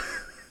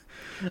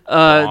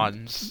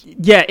 Bronze.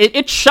 Yeah,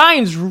 it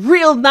shines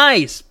real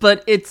nice,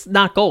 but it's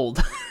not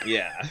gold.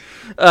 Yeah.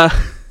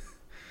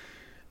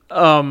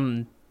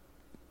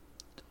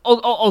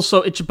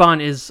 Also,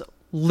 Ichiban is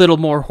little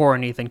more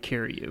horny than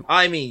Kiryu.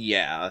 I mean,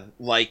 yeah,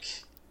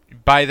 like...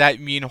 By that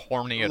you mean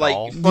horny at like,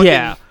 all? fucking,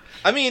 Yeah.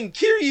 I mean,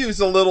 Kiryu's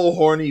a little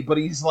horny, but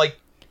he's like...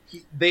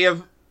 they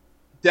have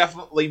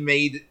definitely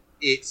made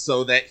it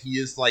so that he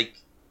is,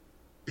 like,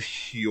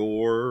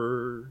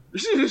 pure...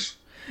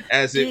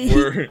 as it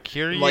were.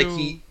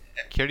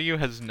 Kiryu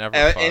has never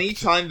fucked. Any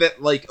time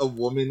that, like, a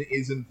woman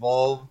is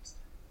involved,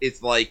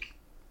 it's like,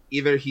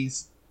 either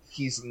he's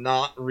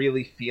not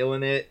really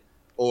feeling it,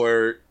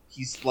 or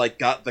he's, like,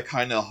 got the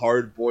kind of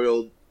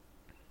hard-boiled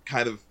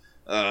kind of,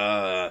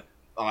 I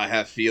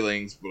have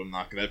feelings, but I'm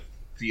not gonna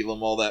feel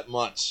them all that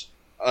much.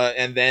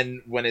 And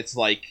then when it's,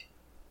 like...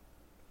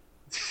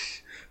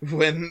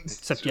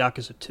 Except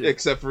Yakuza 2.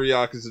 Except for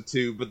Yakuza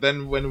 2, but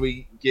then when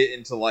we get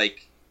into,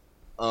 like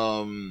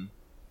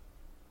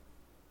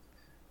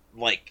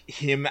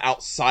him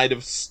outside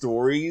of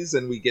stories,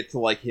 and we get to,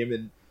 like, him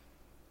in,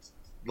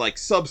 like,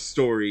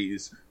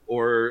 sub-stories,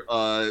 or,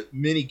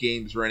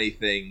 mini-games or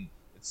anything,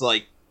 it's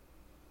like,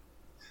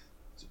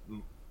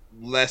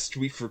 lest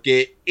we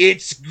forget,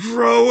 it's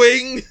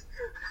growing!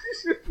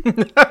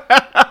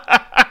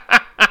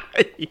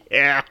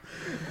 Yeah.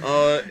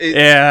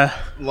 Yeah.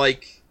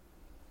 Like,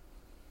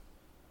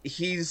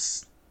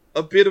 he's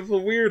a bit of a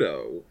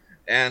weirdo,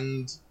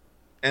 and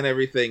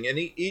everything, and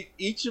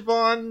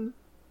Ichiban,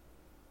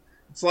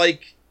 it's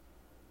like,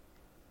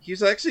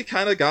 he's actually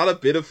kind of got a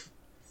bit of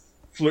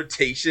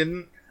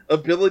flirtation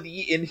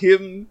ability in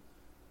him,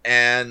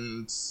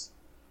 and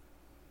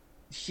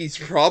he's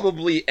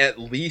probably at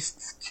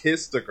least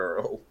kissed a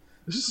girl.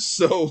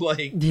 So,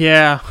 like...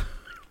 Yeah.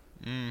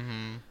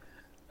 Mm-hmm.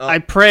 I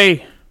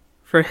pray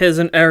for his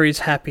and Eri's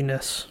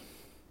happiness.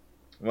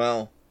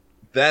 Well,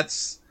 that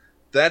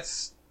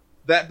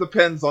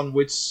depends on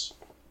which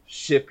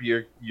ship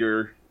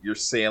you're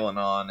sailing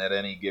on at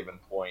any given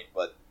point,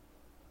 but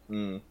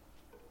I'm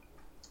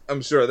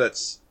sure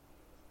that's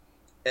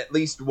at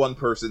least one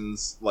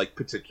person's, like,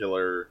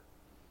 particular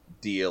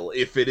deal.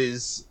 If it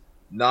is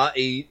not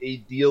a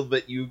deal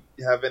that you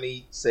have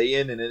any say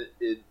in, and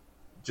it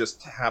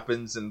just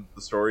happens in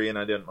the story and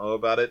I didn't know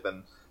about it,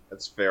 then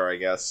that's fair, I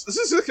guess.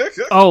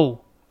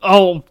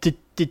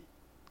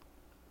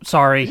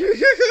 Sorry.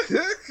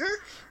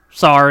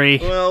 Sorry.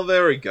 Well,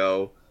 there we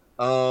go.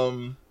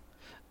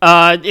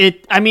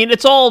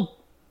 It's all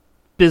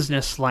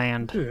business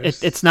land.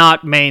 It's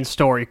not main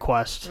story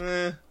quest.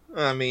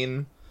 I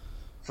mean,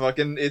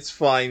 fucking, it's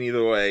fine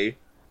either way.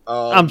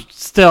 I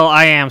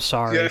am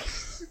sorry.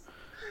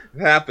 It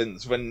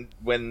happens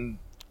when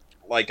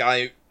like,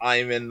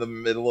 I'm in the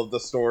middle of the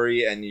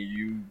story and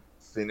you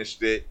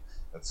finished it.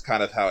 That's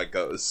kind of how it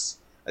goes,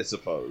 I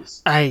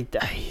suppose.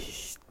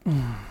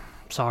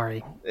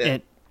 Sorry.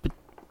 It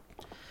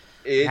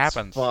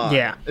happens. Fine.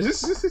 Yeah.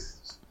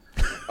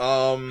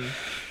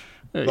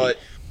 But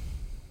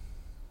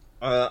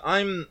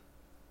I'm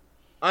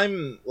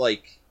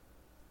like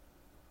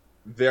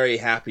very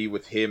happy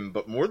with him,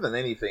 but more than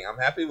anything, I'm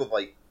happy with,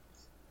 like,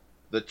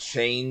 the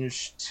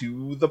change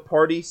to the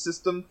party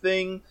system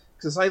thing,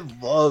 because I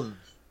love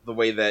the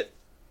way that,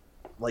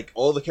 like,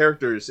 all the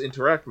characters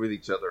interact with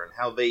each other and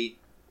how they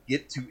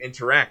get to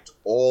interact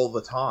all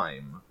the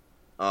time.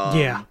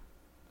 Yeah.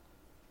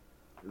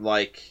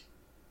 Like,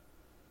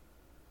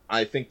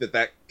 I think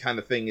that kind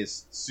of thing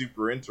is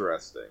super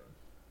interesting.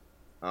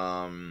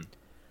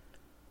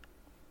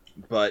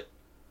 But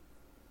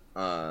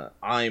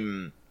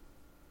I'm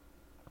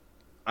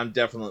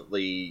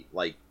definitely,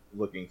 like,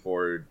 looking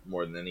forward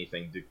more than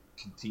anything to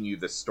continue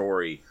the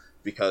story,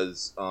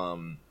 because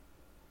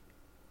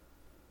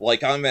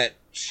like, I'm at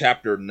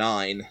chapter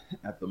 9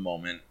 at the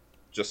moment,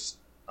 just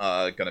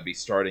gonna be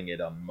starting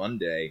it on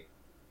Monday,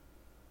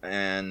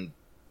 and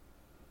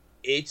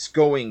it's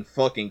going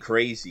fucking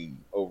crazy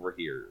over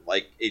here.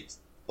 Like, it's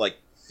like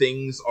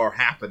things are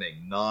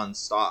happening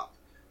non-stop.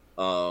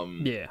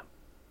 Yeah.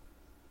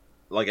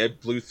 Like, I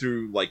blew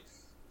through, like,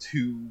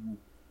 2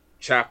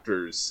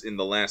 chapters in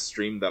the last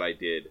stream that I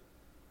did,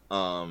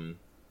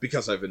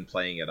 because I've been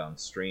playing it on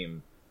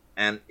stream,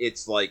 and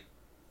it's like,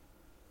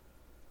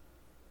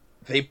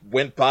 they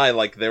went by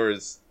like there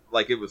was,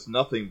 like, it was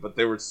nothing, but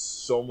there was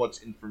so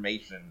much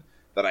information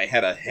that I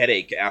had a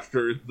headache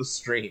after the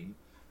stream.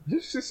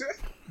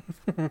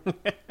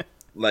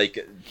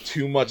 Like,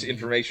 too much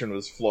information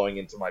was flowing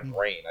into my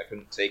brain. I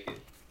couldn't take it.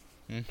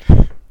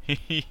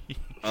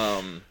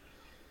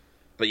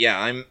 But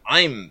yeah,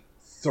 I'm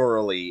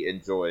thoroughly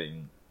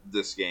enjoying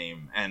this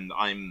game, and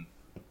I'm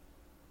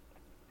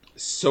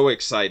so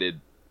excited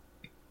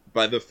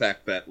by the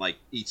fact that, like,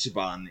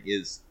 Ichiban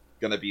is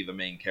gonna be the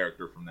main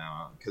character from now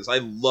on, because I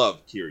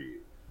love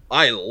Kiryu.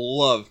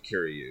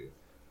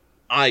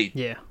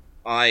 Yeah.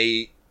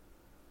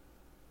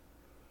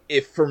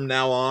 If from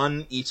now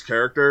on each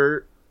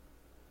character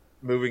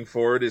moving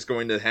forward is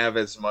going to have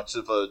as much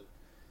of a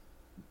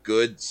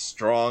good,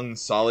 strong,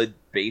 solid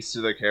base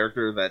to their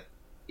character that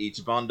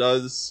Ichiban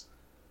does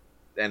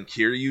and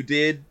Kiryu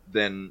did,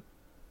 then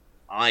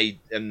I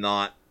am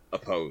not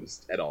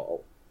opposed at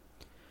all.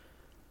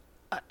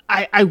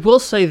 I will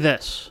say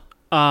this.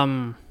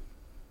 I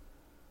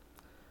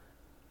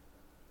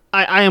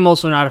am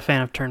also not a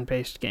fan of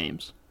turn-based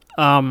games.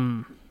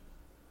 But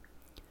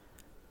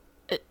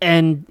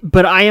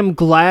I am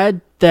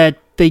glad that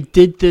they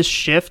did this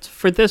shift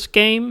for this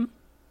game,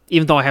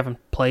 even though I haven't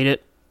played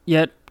it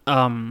yet.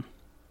 I'm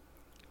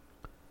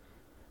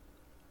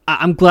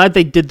glad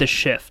they did the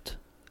shift,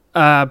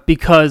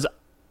 because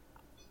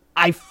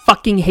I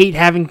fucking hate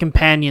having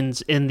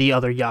companions in the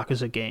other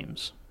Yakuza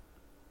games.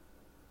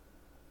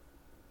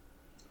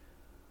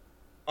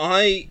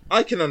 I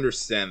can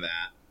understand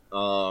that.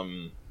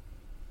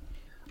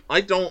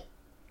 I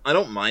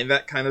don't mind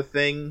that kind of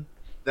thing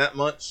that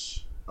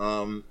much.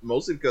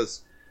 Mostly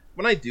because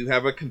when I do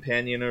have a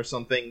companion or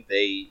something,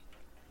 they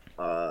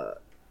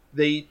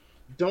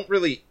don't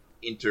really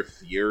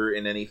interfere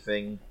in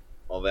anything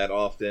all that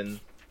often.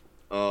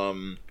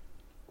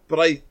 But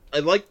I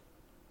like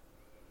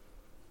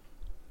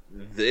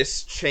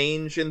this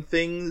change in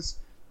things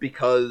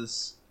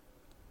because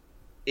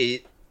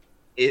it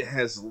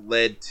has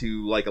led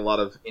to like a lot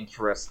of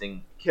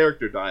interesting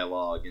character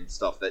dialogue and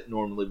stuff that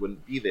normally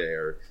wouldn't be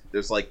there.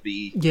 There's like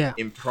the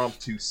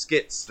impromptu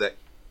skits that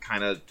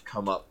kind of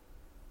come up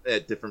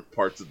at different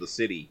parts of the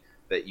city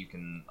that you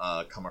can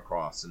come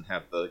across and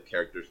have the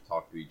characters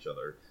talk to each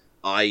other.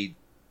 I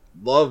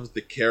love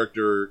the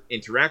character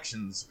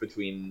interactions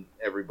between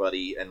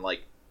everybody and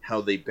like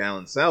how they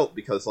balance out,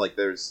 because like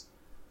there's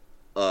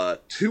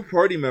two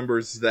party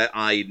members that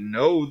I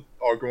know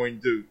are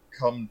going to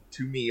come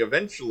to me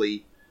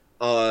eventually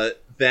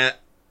that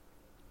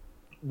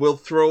will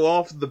throw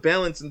off the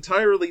balance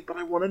entirely, but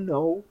I want to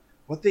know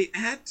what they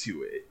add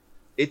to it.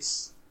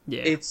 It's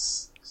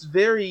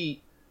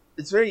very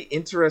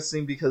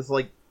interesting because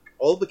like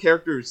all the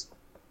characters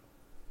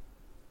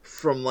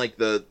from like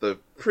the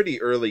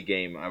pretty early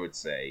game, I would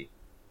say,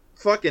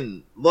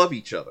 fucking love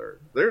each other.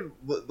 They're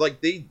like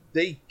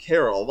they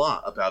care a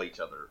lot about each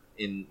other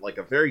in like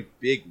a very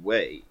big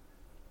way,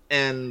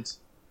 and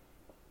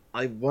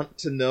I want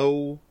to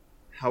know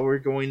how we're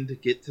going to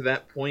get to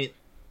that point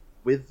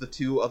with the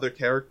two other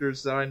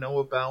characters that I know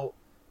about,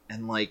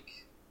 and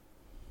like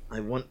I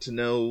want to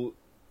know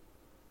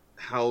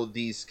how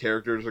these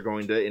characters are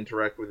going to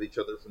interact with each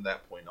other from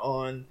that point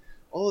on.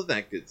 All of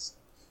that good stuff.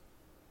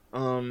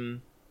 All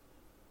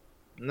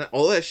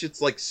that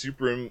shit's like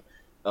super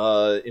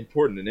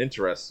important and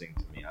interesting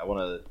to me. I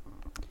want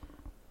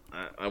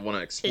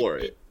to explore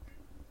it.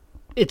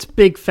 It's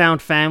big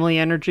found family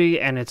energy,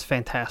 and it's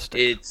fantastic.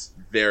 It's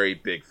very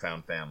big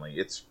found family.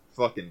 It's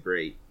fucking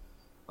great.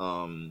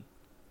 But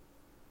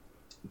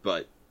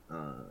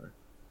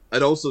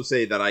I'd also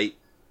say that I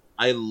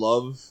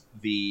love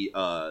the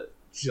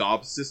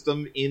job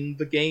system in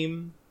the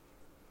game.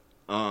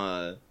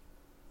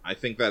 I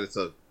think that it's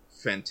a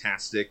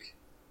fantastic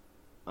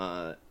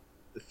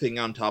thing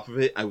on top of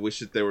it. I wish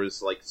that there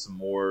was like some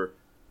more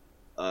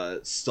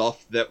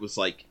stuff that was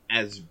like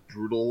as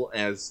brutal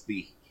as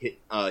the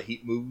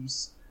heat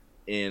moves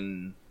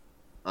in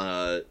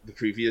the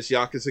previous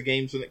Yakuza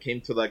games when it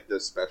came to like the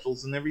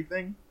specials and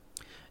everything.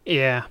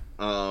 Yeah.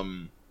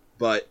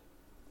 But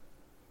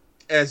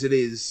as it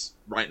is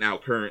right now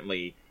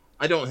currently,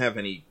 I don't have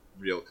any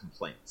real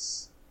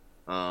complaints.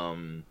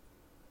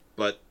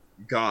 But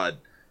God,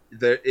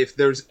 if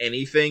there's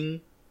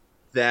anything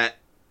that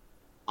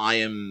I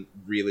am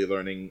really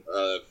learning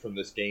from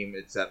this game,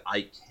 it's that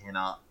I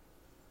cannot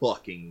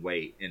fucking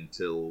wait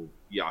until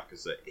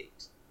Yakuza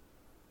 8.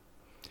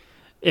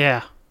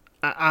 Yeah.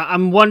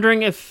 I'm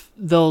wondering if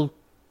they'll...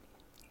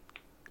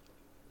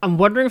 I'm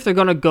wondering if they're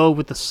going to go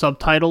with the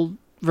subtitled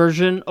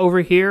version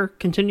over here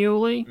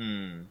continually.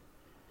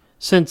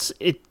 Since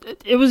it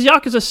was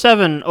Yakuza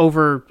 7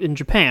 over in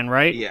Japan,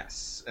 right?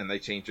 Yes, and they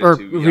changed it to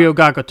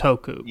Ryogaga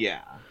Toku. Yeah.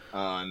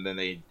 And then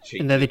they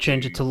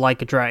changed it to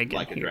Like a Dragon.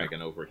 Like a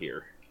Dragon over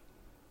here.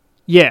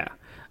 Yeah.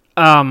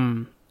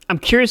 I'm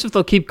curious if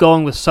they'll keep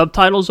going with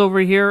subtitles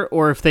over here,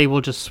 or if they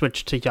will just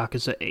switch to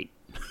Yakuza 8.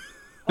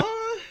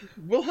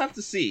 We'll have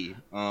to see.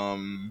 Or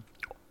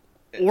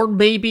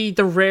maybe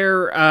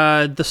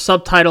the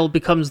subtitle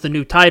becomes the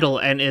new title,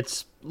 and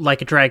it's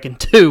Like a Dragon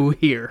 2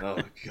 here. Oh,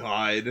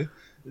 God.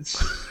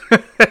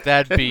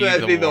 That'd be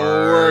the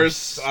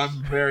worst.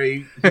 I'm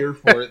very here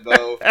for it,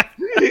 though.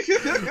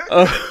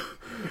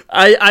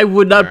 I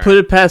would not put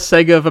it past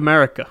Sega of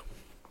America.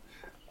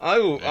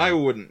 I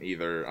wouldn't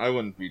either. I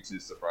wouldn't be too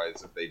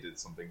surprised if they did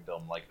something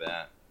dumb like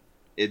that.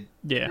 It'd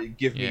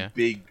give me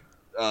big...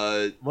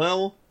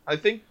 well, I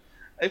feel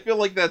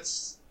like that'd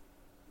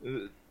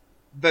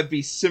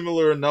be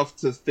similar enough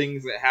to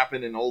things that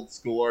happen in old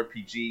school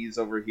RPGs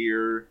over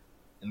here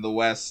in the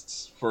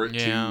West for it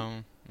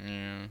to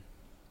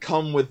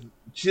come with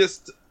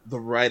just the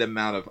right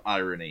amount of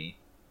irony.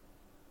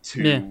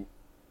 to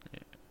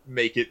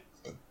make it.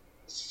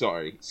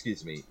 Sorry,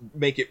 excuse me.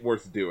 Make it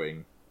worth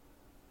doing.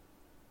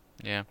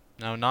 Yeah.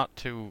 Now, not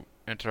to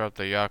interrupt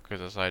the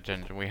Yakuza side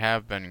tangent, we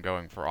have been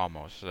going for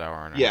almost an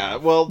hour and a Yeah,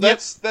 half. well,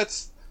 that's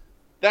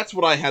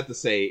what I had to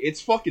say.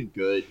 It's fucking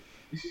good.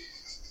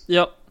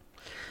 Yep.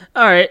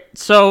 All right.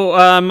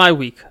 So my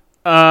week.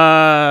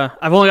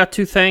 I've only got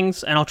 2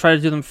 things, and I'll try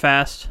to do them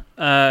fast.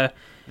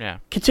 Yeah.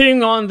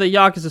 Continuing on the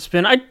Yakuza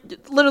spin, I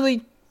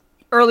literally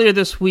earlier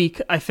this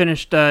week I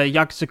finished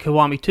Yakuza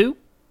Kiwami 2.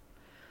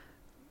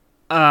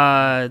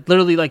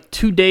 Literally like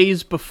 2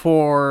 days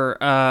before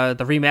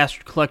the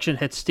remastered collection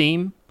hit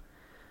Steam.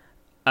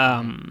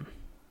 I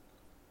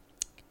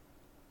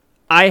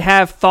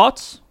have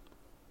thoughts.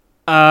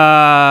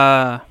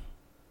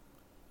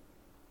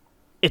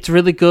 It's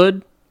really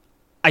good.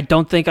 I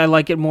don't think I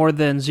like it more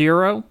than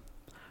 0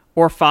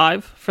 or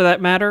 5 for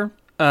that matter.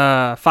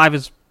 5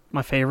 is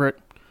my favorite,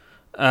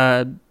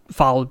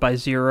 followed by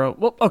 0.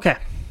 Well, okay.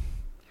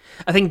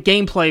 I think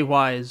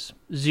gameplay-wise,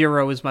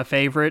 0 is my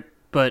favorite,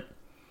 but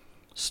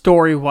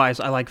story-wise,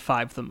 I like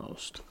 5 the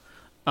most.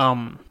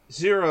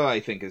 0, I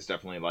think, is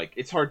definitely, like,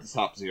 it's hard to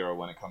top 0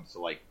 when it comes to,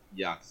 like,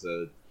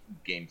 Yakuza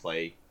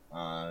gameplay,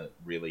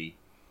 really,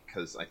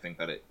 because I think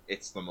that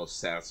it's the most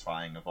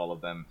satisfying of all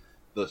of them.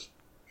 The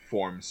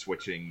form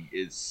switching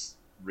is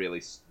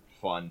really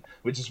fun,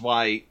 which is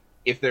why,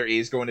 if there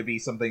is going to be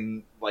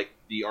something like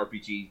the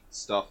RPG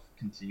stuff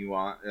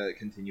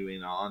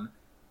continuing on,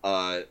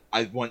 I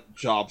want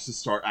jobs to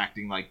start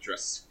acting like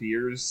dress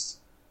spheres,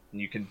 and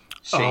you can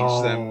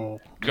change them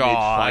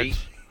mid-fight.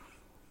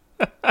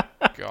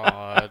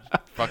 God.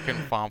 Fucking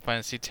Final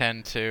Fantasy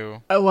X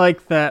too. I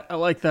like that. I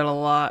like that a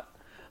lot.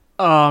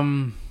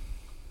 The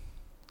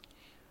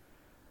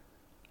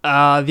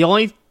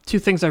only 2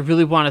 things I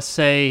really want to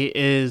say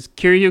is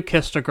Kiryu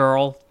kissed a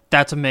girl.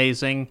 That's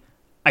amazing.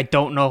 I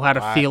don't know how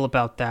to feel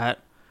about that.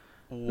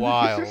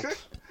 Wild.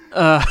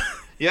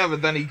 Yeah,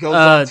 but then he goes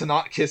on to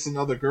not kiss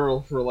another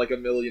girl for like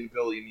 1,000,000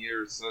 billion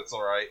years, so it's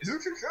alright.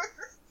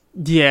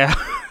 Yeah,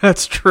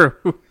 that's true.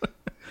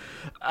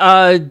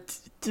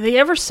 Did they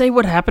ever say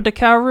what happened to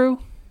Kaoru?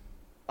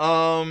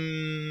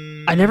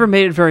 I never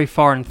made it very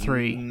far in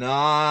 3.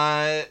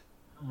 Not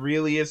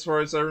really, as far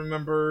as I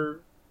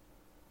remember.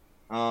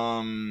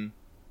 But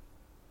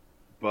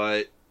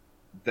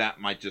that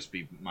might just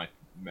be my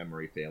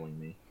memory failing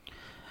me.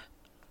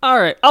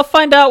 Alright, I'll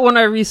find out when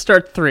I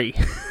restart 3.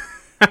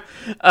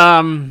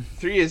 3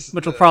 is...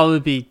 Which will probably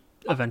be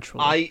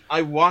eventually.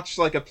 I watched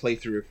like a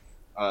playthrough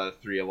of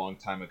 3 a long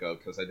time ago,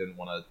 because I didn't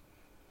want to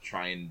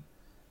try and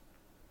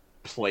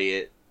play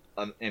it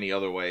any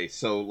other way.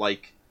 So,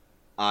 like,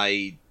 now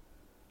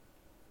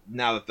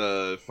that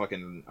the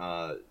fucking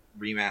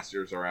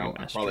remasters are out,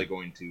 I'm probably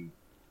going to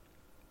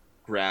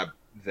grab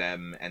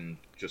them and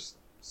just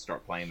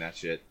start playing that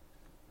shit.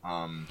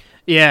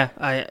 Yeah,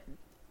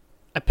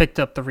 I picked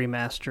up the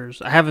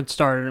remasters. I haven't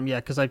started them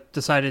yet because I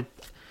decided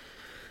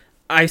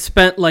I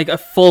spent like a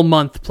full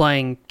month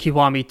playing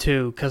Kiwami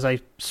 2 because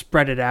I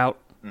spread it out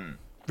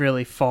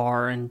really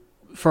far, and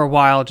for a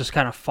while just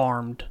kind of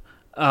farmed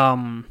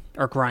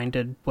or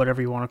grinded,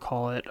 whatever you want to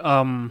call it. So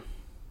I'm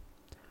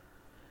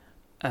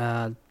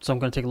going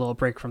to take a little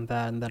break from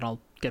that, and then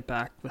I'll get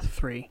back with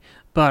 3.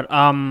 But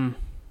the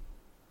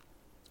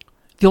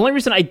only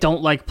reason I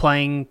don't like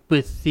playing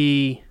with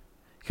the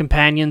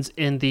companions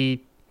in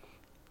the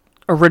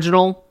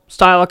original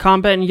style of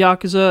combat in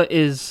Yakuza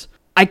is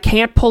I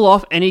can't pull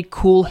off any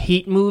cool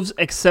heat moves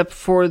except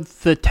for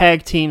the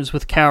tag teams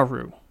with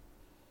Kaoru.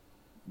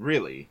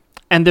 Really?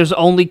 And there's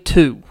only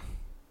 2.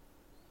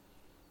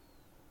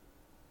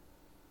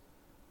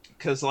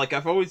 Because, like,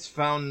 I've always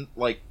found,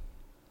 like,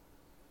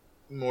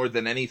 more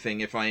than anything,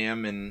 if I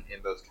am in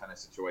those kind of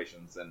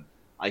situations, and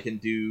I can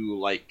do,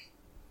 like,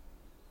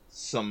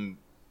 some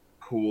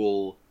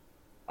cool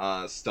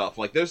stuff.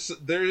 Like,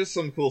 there is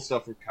some cool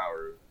stuff with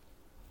Kaoru.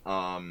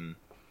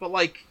 But,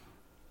 like,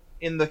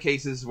 in the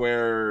cases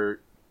where,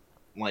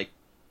 like,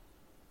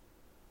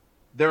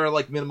 there are,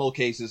 like, minimal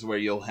cases where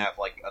you'll have,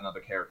 like, another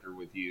character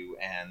with you,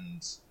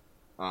 and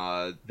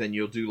then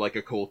you'll do, like,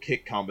 a cool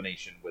kick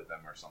combination with them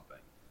or something.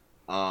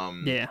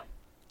 Yeah.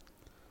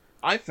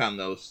 I found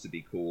those to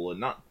be cool and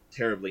not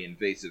terribly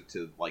invasive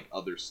to, like,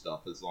 other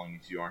stuff, as long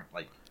as you aren't,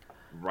 like,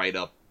 right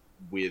up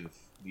with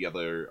the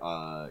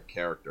other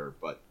character,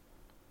 but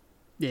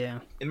yeah,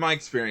 in my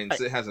experience,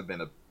 it hasn't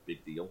been a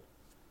big deal.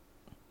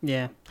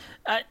 Yeah.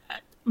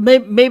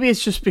 Maybe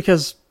it's just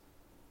because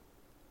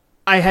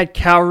I had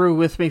Kaoru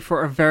with me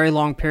for a very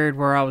long period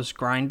where I was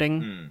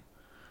grinding.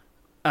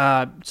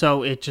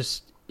 So it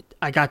just...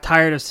 I got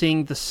tired of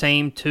seeing the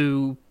same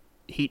 2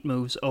 heat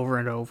moves over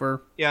and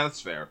over. Yeah,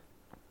 that's fair.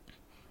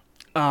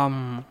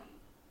 But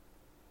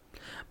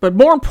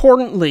more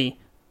importantly,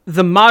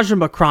 the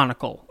Majima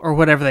Chronicle, or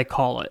whatever they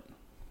call it.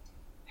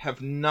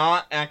 Have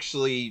not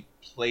actually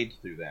played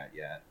through that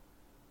yet.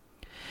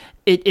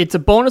 It's a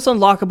bonus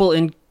unlockable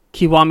in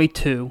Kiwami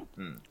 2.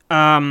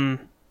 I'm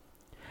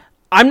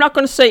not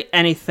going to say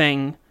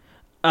anything.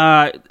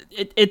 Well,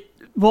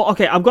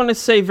 okay, I'm going to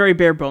say very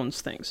bare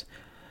bones things.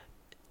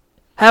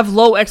 have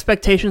low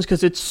expectations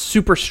because it's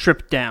super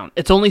stripped down.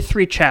 It's only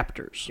 3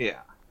 chapters.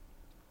 Yeah.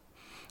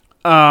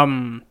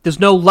 There's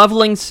no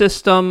leveling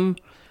system.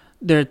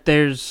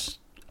 There's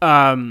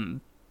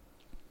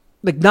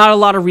like not a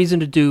lot of reason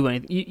to do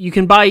anything. You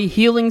can buy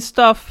healing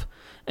stuff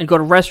and go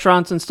to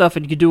restaurants and stuff,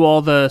 and you can do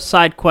all the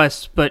side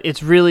quests, but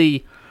it's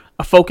really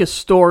a focused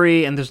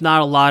story, and there's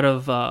not a lot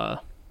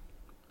of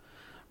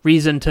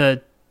reason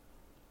to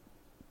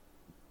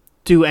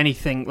do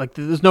anything. Like,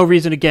 there's no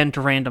reason to get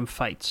into random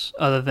fights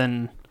other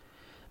than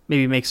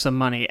maybe make some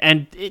money.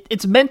 And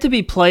it's meant to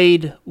be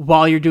played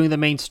while you're doing the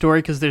main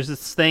story, because there's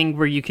this thing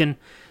where you can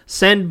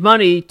send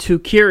money to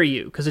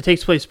Kiryu, because it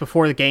takes place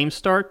before the game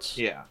starts.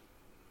 Yeah.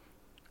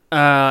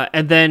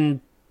 And then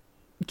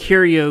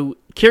Kiryu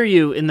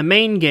in the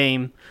main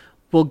game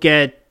will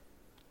get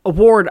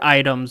award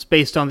items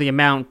based on the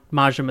amount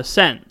Majima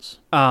sends.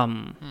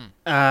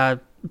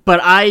 But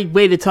I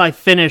waited till I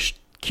finished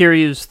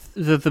Kiryu's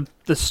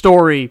the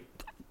story,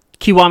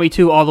 Kiwami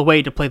 2, all the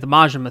way to play the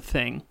Majima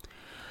thing.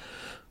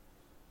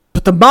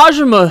 But the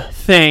Majima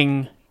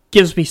thing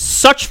gives me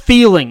such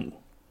feeling.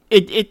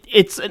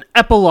 It's an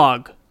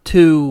epilogue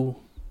to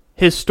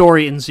his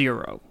story in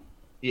Zero.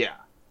 Yeah.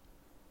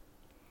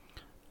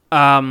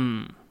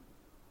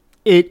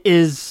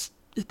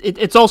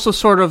 It's also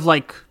sort of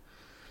like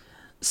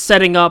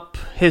setting up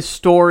his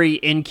story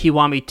in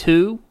Kiwami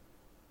 2,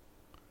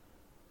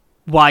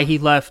 why he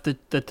left the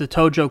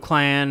Tojo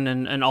clan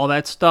and all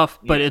that stuff,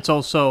 but it's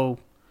also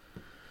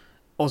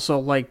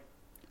like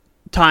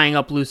tying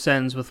up loose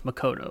ends with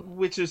Makoto.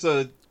 Which is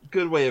a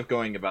good way of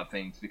going about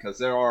things, because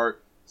there are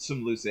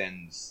some loose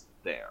ends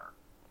there,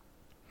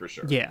 for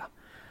sure. Yeah.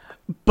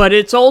 But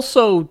it's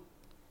also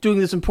doing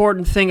this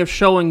important thing of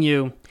showing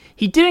you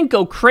he didn't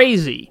go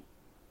crazy.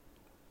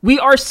 We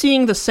are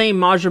seeing the same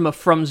Majima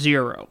from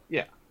Zero.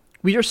 Yeah.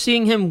 We are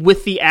seeing him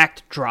with the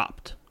act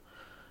dropped.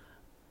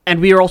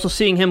 And we are also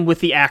seeing him with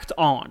the act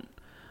on.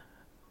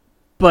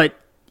 But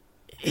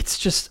it's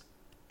just...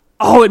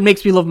 Oh, it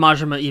makes me love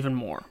Majima even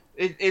more.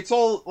 It's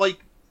all,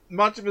 like,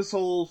 Majima's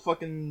whole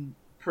fucking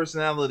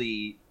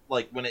personality,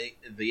 like, when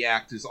the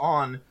act is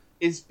on,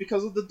 is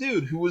because of the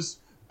dude who was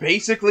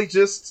basically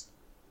just,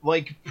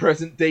 like,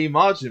 present-day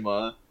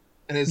Majima.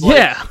 And is like...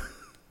 Yeah.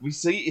 We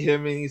see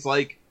him, and he's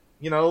like,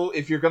 you know,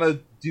 if you're gonna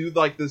do,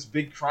 like, this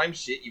big crime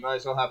shit, you might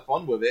as well have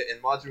fun with it.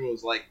 And Majima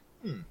was like,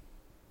 you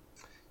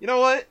know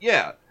what?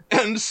 Yeah.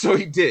 And so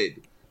he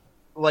did.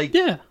 Like,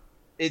 yeah.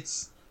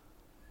 It's...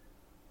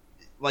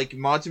 Like,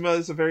 Majima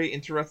is a very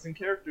interesting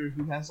character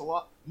who has a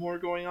lot more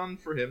going on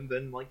for him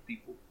than, like,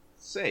 people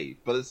say.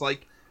 But it's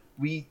like,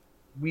 we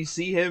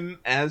see him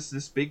as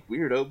this big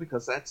weirdo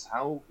because that's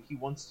how he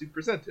wants to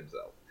present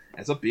himself.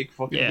 As a big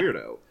fucking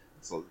weirdo.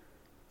 So,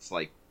 it's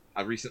like,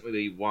 I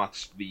recently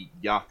watched the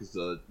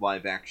Yakuza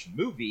live-action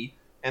movie,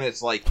 and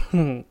it's like,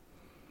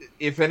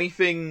 if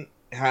anything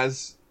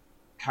has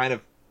kind of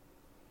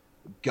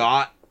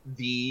got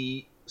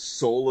the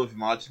soul of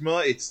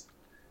Majima, it's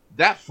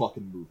that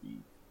fucking movie,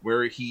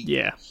 where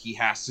he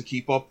has to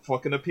keep up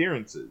fucking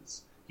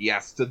appearances. He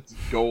has to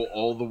go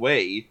all the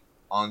way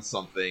on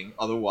something,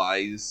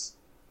 otherwise,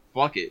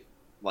 fuck it.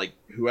 Like,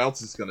 who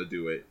else is gonna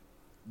do it?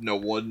 No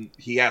one.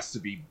 He has to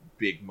be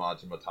big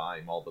Majima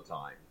time all the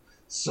time.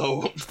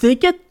 So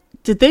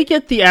did they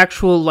get the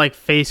actual, like,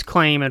 face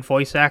claim and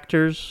voice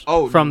actors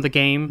from the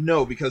game?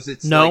 No, because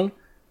it's no.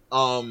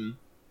 Like,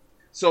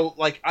 so,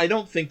 like, I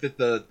don't think that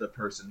the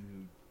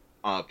person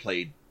who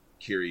played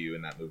Kiryu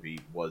in that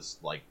movie was,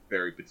 like,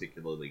 very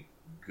particularly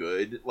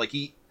good. Like,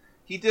 he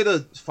did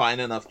a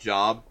fine enough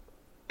job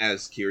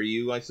as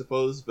Kiryu, I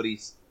suppose, but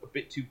he's a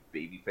bit too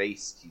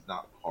baby-faced. He's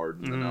not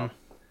hardened enough.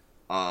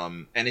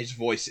 And his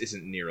voice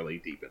isn't nearly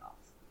deep enough.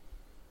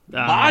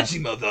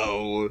 Majima,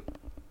 though...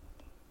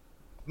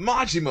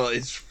 Majima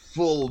is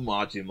full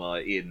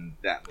Majima in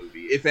that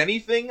movie. If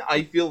anything,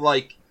 I feel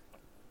like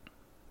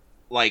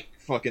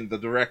fucking the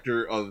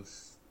director of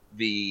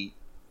the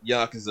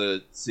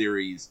Yakuza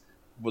series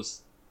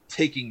was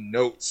taking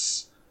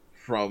notes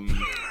from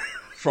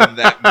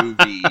that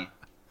movie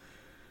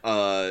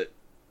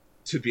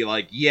to be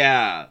like,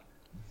 yeah,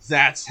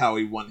 that's how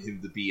we want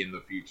him to be in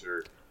the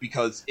future,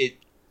 because it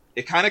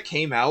kind of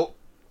came out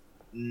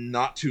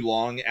not too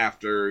long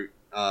after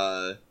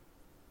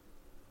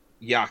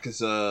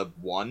Yakuza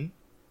 1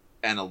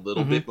 and a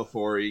little bit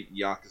before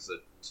Yakuza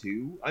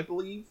 2, I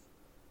believe.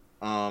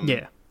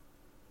 Yeah.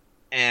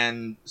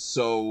 And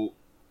so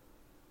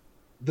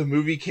the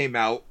movie came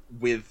out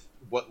with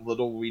what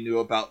little we knew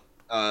about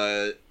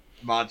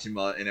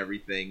Majima and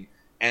everything,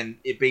 and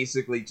it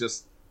basically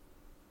just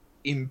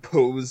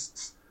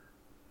imposed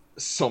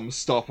some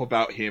stuff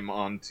about him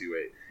onto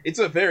it. It's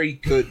a very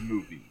good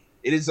movie.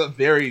 It is a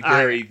very,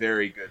 very,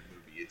 very good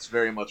movie. It's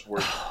very much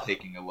worth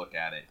taking a look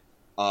at it.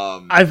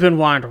 I've been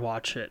wanting to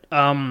watch it.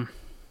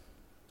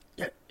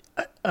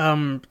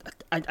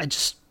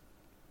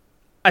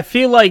 I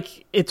feel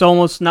like it's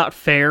almost not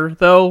fair,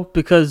 though,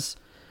 because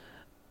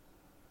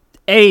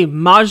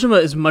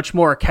Majima is much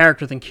more a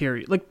character than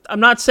Kiryu. Like,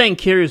 I'm not saying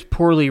Kiryu is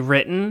poorly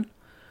written,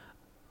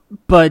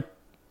 but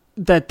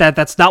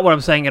that's not what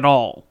I'm saying at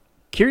all.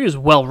 Kiryu's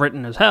well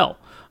written as hell.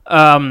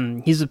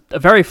 He's a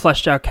very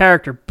fleshed out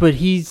character, but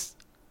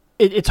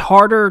it's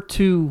harder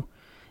to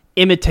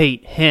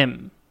imitate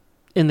him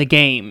in the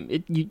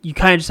game. You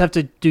kind of just have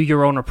to do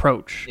your own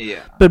approach.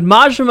 Yeah. But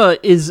Majima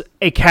is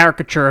a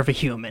caricature of a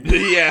human.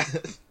 Yeah.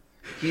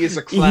 He is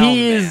a clown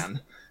man.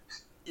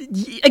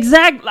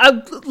 Exactly.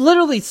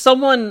 Literally,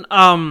 someone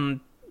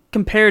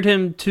compared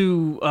him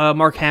to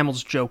Mark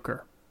Hamill's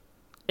Joker.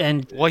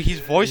 And well, he's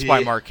voiced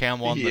by Mark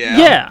Hamill.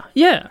 Yeah,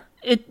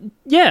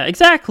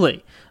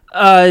 exactly.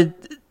 And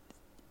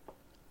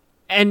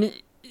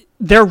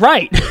they're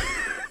right.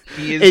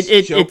 He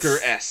is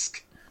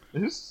Joker-esque.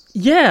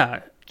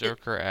 Yeah.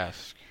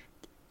 Joker-esque.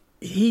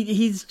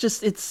 He's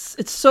just it's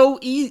so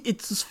easy.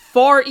 It's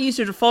far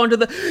easier to fall into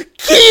the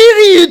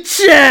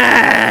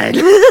Kiryu-chan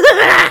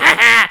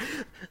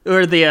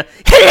or the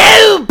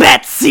hello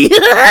Betsy.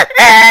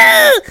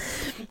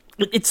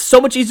 It's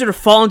so much easier to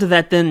fall into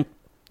that than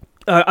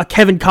a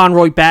Kevin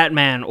Conroy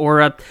Batman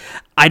or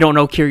I don't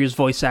know Kiryu's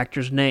voice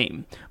actor's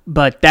name,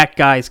 but that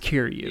guy's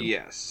Kiryu.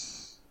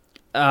 Yes.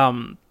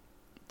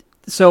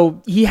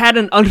 So he had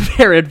an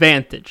unfair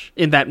advantage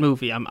in that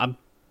movie. I'm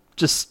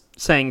just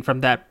saying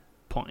from that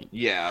point.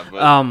 Yeah, but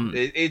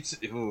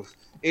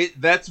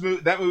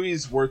that movie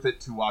is worth it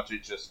to watch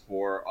it just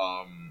for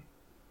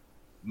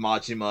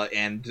Majima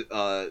and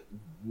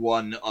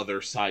one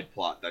other side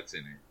plot that's in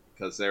it,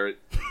 because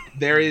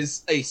there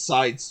is a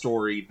side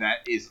story that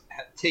is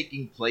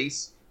taking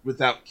place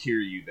without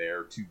Kiryu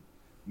there to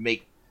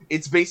make.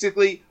 It's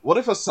basically, what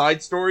if a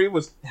side story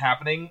was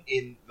happening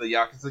in the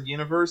Yakuza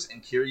universe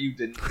and Kiryu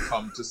didn't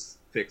come to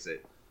fix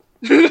it?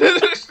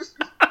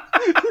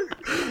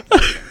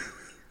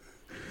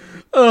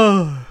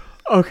 Oh,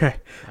 okay.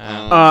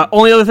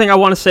 Only other thing I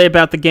want to say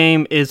about the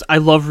game is I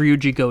love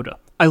Ryuji Goda.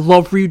 I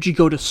love Ryuji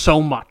Goda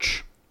so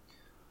much.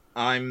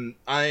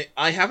 I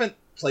haven't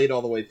played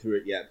all the way through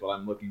it yet, but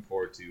I'm looking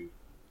forward to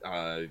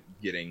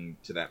getting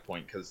to that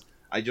point, because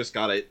I just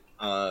got it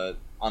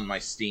on my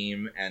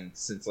Steam, and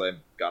since I've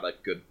got a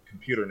good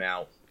computer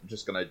now, I'm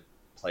just gonna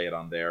play it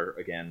on there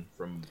again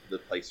from the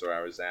place where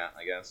I was at,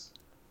 I guess.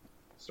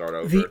 Start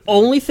over. The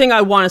only thing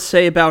I want to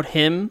say about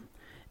him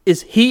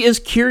is he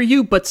is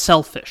Kiryu, but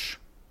selfish.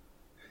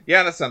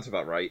 Yeah, that sounds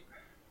about right.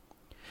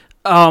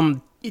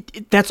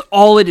 That's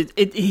all it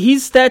is.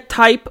 He's that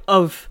type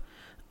of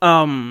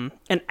an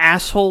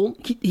asshole.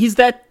 He's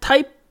that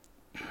type.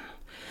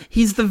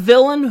 He's the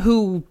villain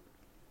who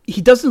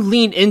he doesn't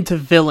lean into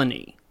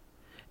villainy.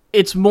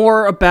 It's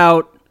more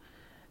about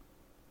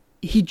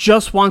he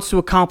just wants to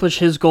accomplish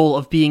his goal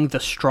of being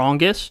the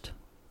strongest.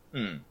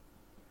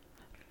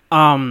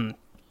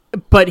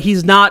 But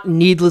he's not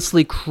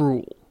needlessly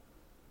cruel.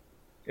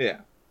 Yeah.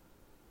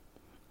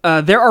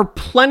 There are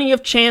plenty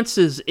of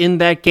chances in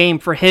that game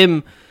for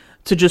him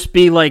to just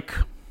be like,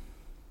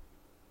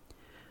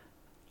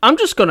 I'm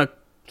just gonna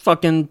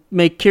fucking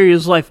make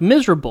Kiryu's life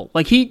miserable.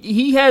 Like,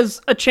 he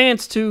has a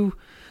chance to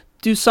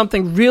do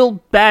something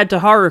real bad to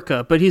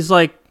Haruka, but he's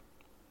like,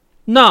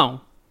 no.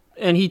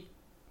 And he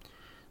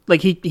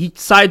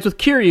sides with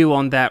Kiryu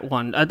on that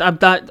one.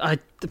 I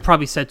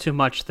probably said too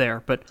much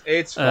there, but...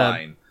 It's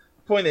fine.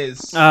 Point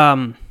is...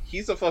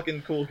 he's a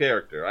fucking cool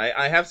character.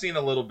 I have seen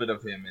a little bit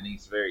of him, and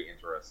he's very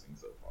interesting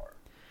so far.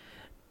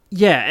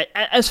 Yeah,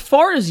 as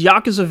far as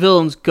Yakuza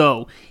villains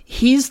go,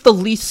 he's the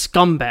least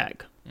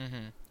scumbag.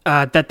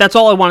 Mm-hmm. That's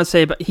all I want to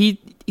say. But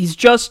he's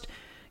just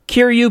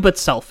Kiryu, but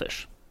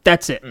selfish.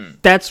 That's it.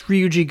 That's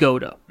Ryuji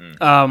Goda.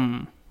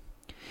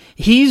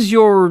 He's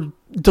your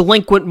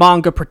delinquent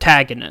manga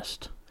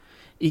protagonist.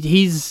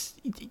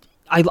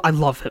 I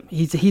love him.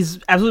 He's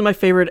absolutely my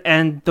favorite.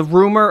 And the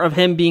rumor of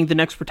him being the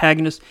next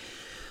protagonist.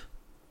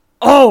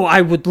 Oh,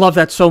 I would love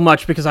that so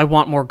much because I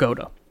want more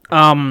Goda.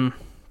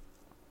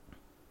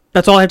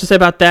 That's all I have to say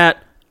about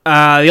that.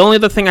 The only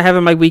other thing I have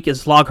in my week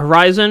is Log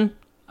Horizon.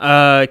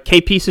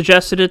 KP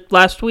suggested it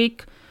last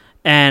week,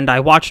 and I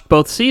watched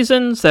both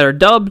seasons that are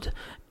dubbed,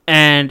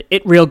 and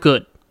it real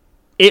good.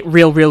 It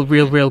real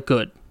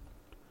good.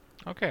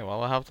 Okay,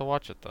 well, I'll have to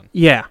watch it then.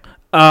 Yeah.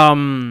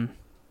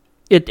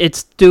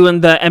 It's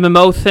doing the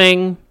MMO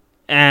thing,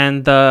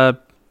 and the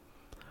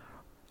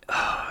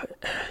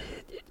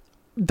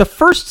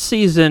first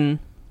season,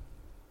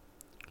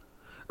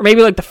 or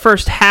maybe like the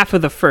first half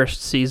of the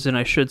first season,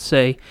 I should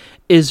say,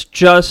 is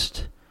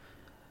just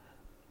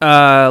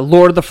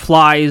Lord of the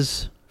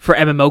Flies for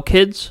MMO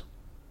kids.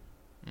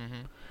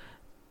 Mm-hmm.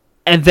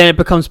 And then it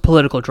becomes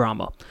political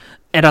drama.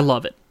 And I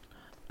love it.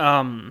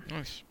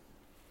 Nice.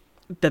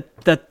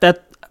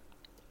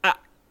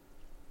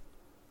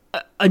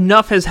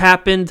 Enough has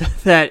happened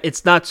that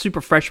it's not super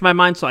fresh in my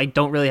mind, so I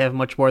don't really have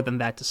much more than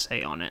that to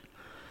say on it.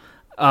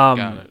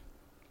 Got it.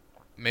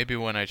 Maybe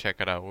when I check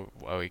it out,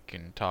 we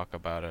can talk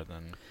about it,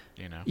 and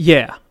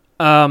Yeah.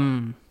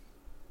 I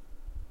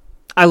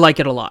like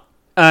it a lot.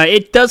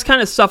 It does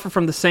kind of suffer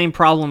from the same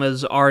problem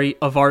as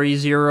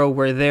RE0,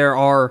 where there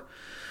are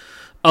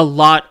a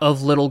lot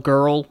of little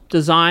girl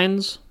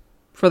designs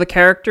for the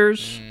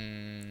characters.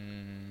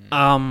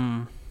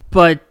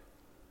 But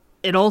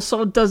it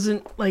also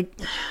doesn't, like...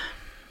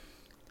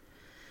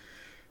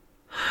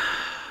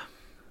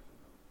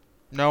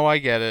 No, I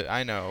get it.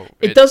 I know.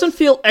 It doesn't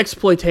feel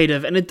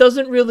exploitative, and it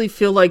doesn't really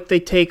feel like they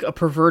take a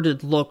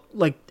perverted look.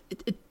 Like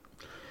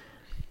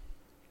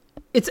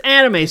it's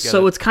anime,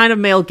 so it's kind of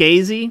male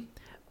gazy,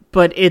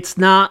 but it's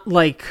not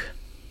like.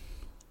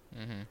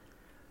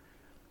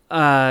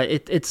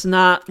 It's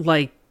not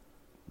like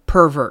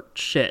pervert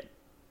shit.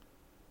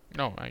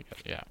 No, I get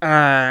it,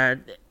 yeah.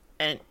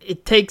 And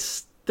it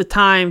takes the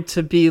time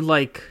to be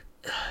like,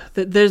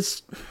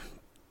 there's,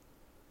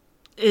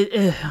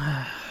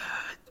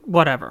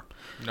 whatever.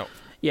 No.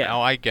 Yeah.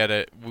 No, I get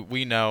it.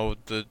 We know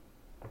the.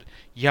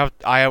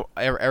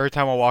 Every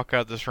time I walk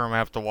out this room, I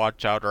have to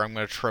watch out, or I'm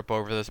gonna trip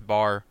over this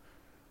bar.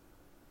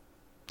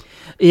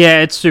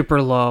 Yeah, it's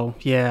super low.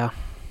 Yeah.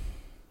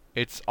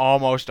 It's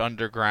almost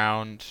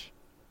underground.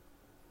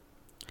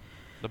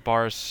 The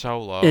bar is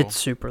so low. It's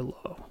super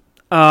low.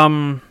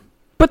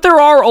 But there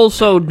are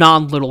also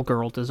non-little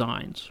girl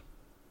designs.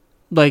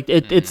 Like,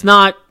 it's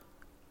not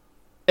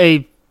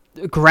a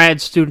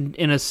grad student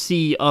in a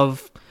sea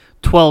of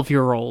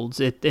 12-year-olds.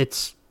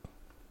 It's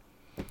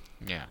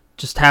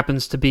just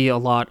happens to be a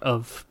lot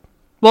of...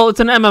 Well, it's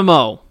an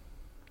MMO.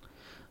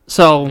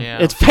 So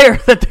it's fair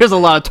that there's a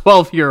lot of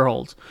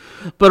 12-year-olds.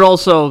 But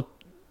also,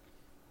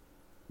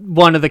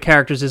 one of the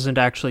characters isn't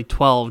actually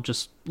 12,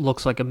 just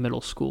looks like a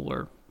middle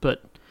schooler.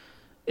 But...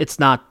 It's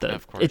not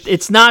the.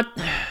 It's not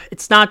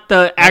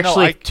the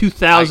actually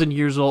 2,000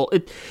 years old.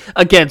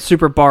 Again,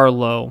 super bar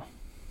low.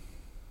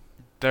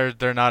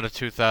 They're not a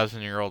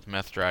 2,000-year-old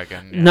meth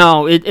dragon. Yeah.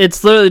 No,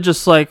 it's literally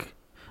just like,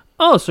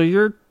 oh, so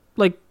you're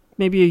like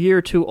maybe a year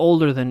or two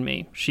older than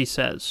me. She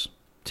says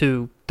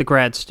to the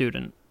grad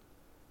student.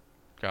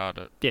 Got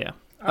it. Yeah.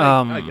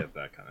 I get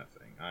that kind of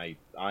thing.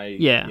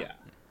 Yeah.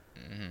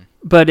 Mm-hmm.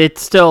 But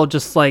it's still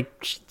just like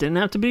she didn't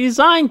have to be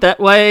designed that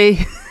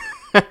way.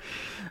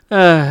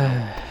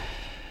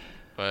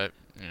 But,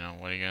 you know,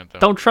 what are you going to do?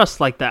 Don't trust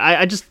like that.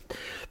 I just...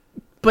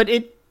 But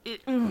it...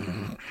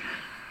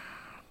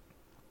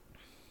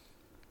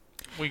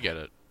 We get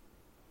it.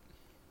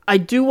 I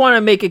do want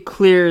to make it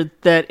clear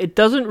that it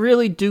doesn't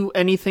really do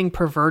anything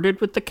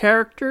perverted with the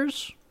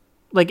characters.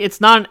 Like,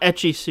 it's not an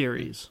ecchi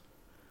series.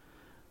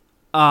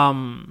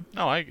 No,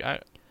 I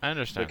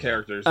understand. The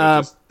characters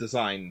are just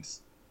designed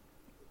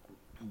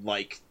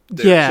like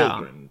their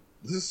children.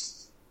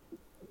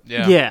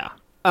 Yeah.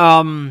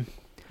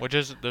 Which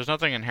is, there's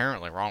nothing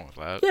inherently wrong with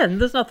that. Yeah,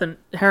 there's nothing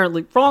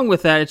inherently wrong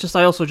with that. It's just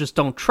I also just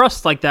don't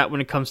trust like that when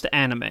it comes to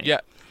anime. Yeah.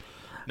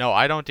 No,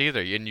 I don't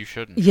either, and you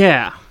shouldn't.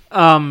 Yeah.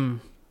 But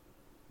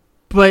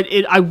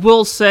I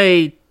will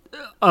say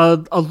a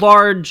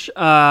large,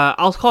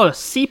 I'll call it a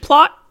C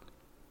plot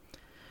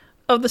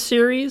of the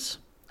series.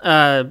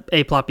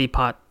 A plot, B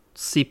plot,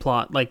 C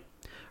plot, like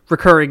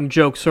recurring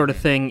joke sort of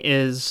thing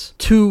is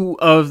two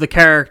of the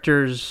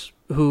characters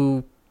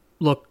who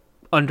look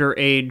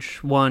underage,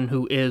 one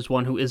who is,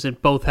 one who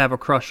isn't, both have a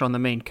crush on the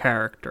main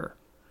character.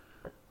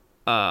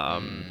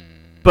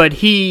 But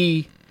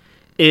he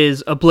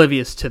is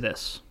oblivious to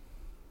this.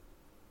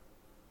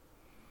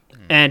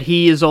 And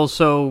he is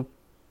also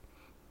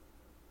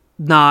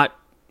not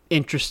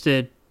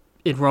interested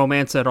in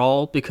romance at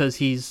all because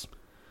he's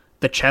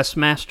the chess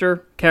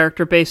master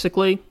character,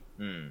 basically.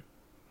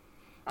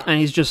 And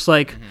he's just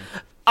like,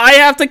 I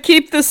have to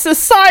keep this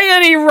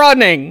society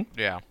running!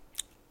 Yeah.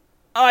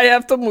 I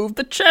have to move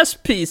the chess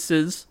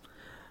pieces.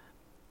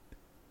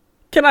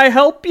 Can I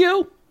help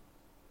you?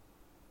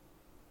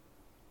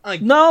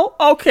 No?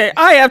 Okay,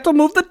 I have to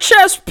move the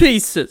chess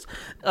pieces.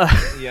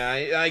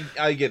 Yeah,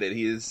 I get it.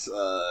 He is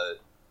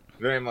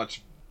very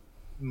much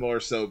more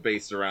so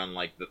based around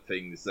like the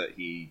things that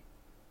he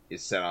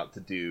is set out to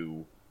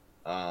do.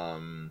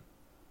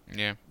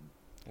 Yeah.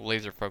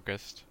 Laser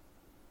focused.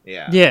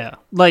 Yeah. Yeah,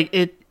 like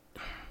it.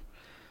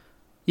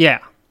 Yeah,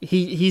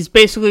 he's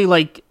basically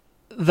like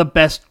the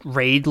best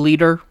raid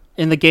leader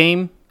in the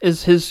game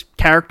is his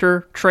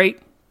character trait.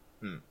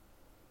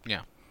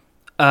 Yeah.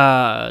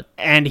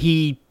 And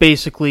he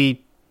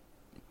basically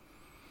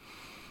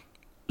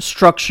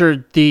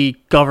structured the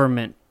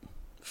government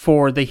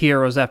for the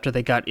heroes after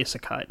they got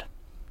isekai'd.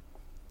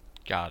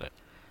 Got it.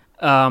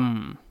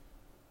 And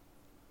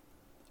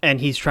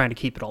he's trying to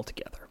keep it all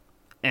together.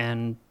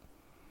 And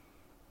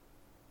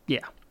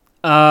yeah.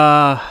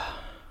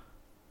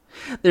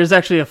 There's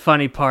actually a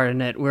funny part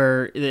in it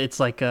where it's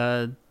like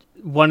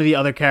one of the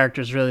other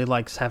characters really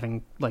likes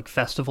having like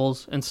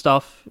festivals and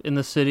stuff in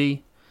the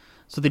city.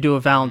 So they do a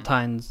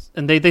Valentine's,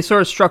 and they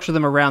sort of structure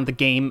them around the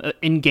game,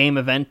 in-game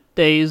event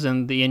days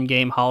and the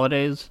in-game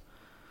holidays,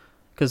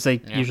 because they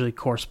usually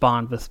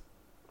correspond with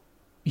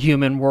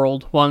human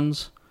world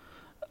ones.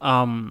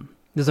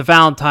 There's a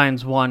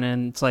Valentine's one,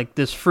 and it's like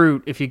this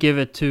fruit, if you give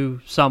it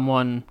to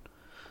someone,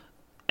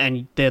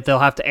 and they'll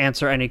have to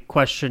answer any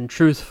question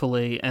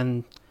truthfully,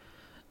 and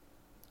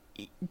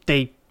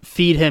they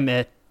feed him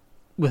it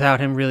without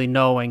him really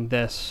knowing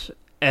this,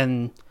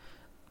 and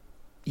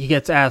he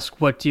gets asked,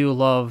 what do you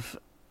love?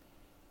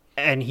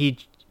 And he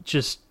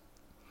just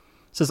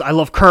says, I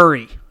love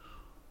curry.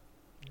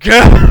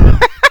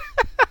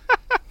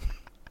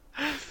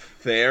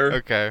 Fair.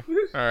 Okay.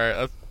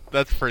 Alright.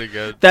 That's pretty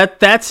good.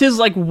 That's his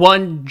like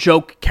one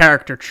joke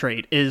character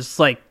trait is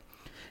like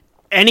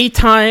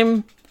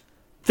anytime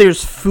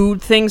there's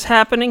food things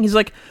happening, he's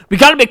like, "We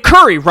gotta make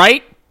curry,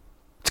 right?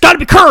 It's gotta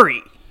be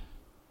curry.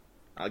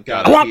 I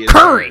want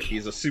curry."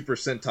 He's a Super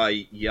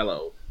Sentai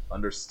Yellow.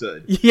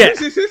 Understood. Yeah.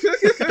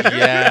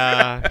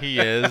 Yeah, he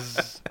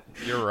is.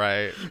 You're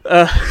right.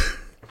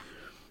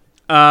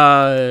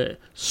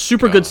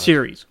 Super good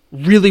series.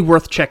 Really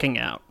worth checking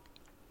out.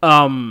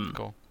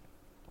 Cool.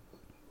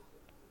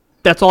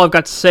 That's all I've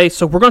got to say.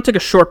 So we're going to take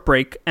a short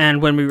break,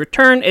 and when we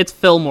return, it's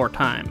Fillmore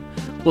time.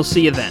 We'll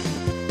see you then.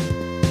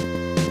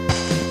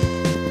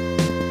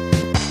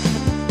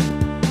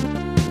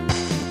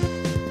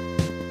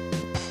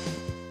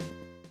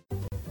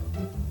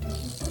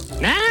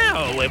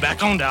 Now we're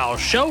back on our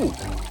show.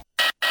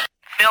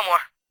 Fillmore,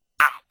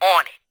 I'm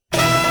on it.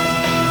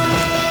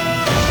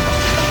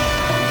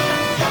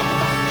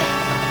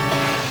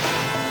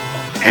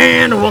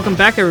 And welcome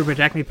back, everybody,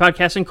 to Acme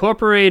Podcast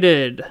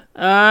Incorporated.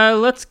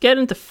 Let's get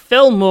into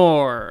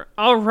Fillmore.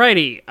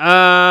 Alrighty.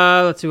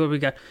 Let's see what we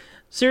got.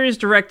 Series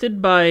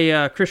directed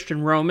by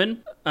Christian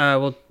Roman.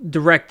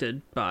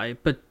 Directed by,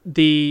 but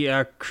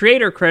the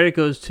creator credit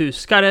goes to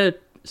Scott M.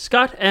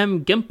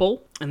 Gimple,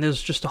 and there's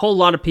just a whole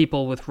lot of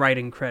people with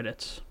writing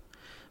credits.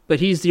 But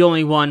he's the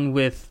only one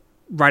with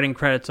writing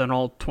credits on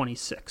all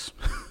 26.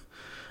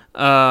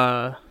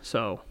 But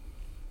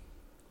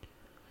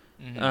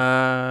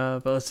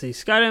let's see.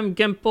 Scott M.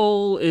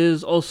 Gimple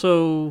is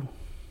also...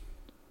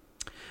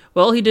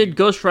 Well, he did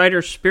Ghost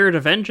Rider Spirit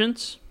of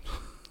Vengeance.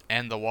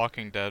 And The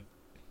Walking Dead.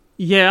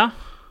 Yeah.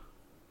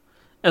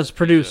 As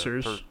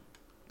producers.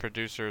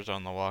 Producers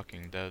on The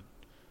Walking Dead.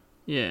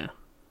 Yeah.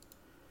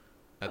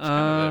 That's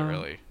kind of it,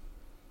 really.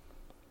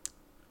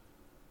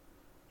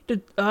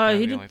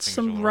 He did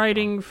some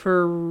writing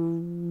for...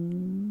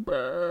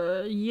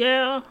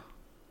 yeah.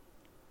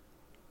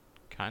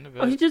 Kind of it.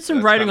 Oh, he did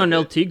some writing on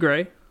El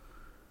Tigre.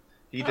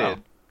 He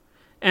did.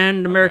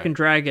 And American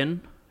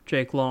Dragon,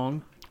 Jake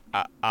Long.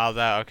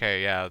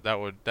 Okay, yeah,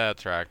 that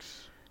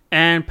tracks.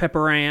 And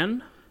Pepper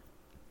Ann.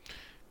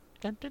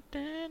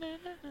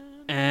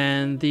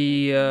 And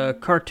the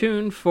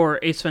cartoon for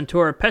Ace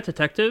Ventura Pet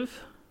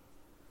Detective.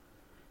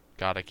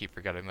 God, I keep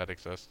forgetting that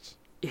exists.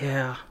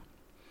 Yeah.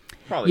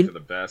 Probably for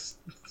the best.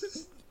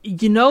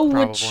 You know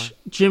Probably. which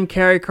Jim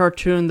Carrey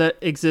cartoon that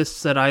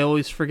exists that I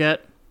always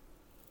forget?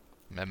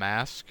 The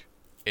Mask?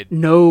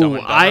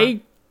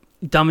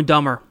 Dumb and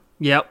Dumber.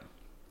 Yep.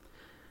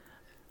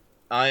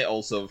 I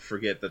also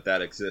forget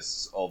that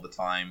exists all the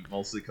time,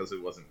 mostly because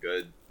it wasn't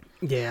good.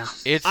 Yeah.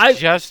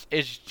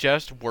 It's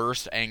just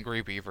worse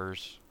Angry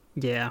Beavers.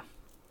 Yeah.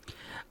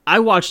 I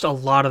watched a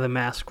lot of The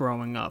Mask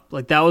growing up.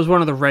 Like, that was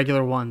one of the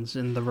regular ones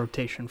in the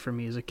rotation for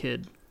me as a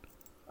kid.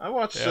 I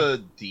watched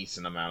a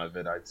decent amount of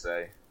it, I'd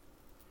say.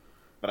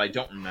 But I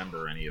don't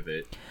remember any of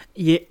it.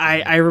 Yeah,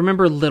 I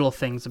remember little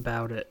things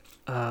about it,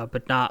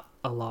 but not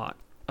a lot.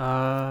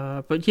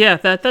 But yeah,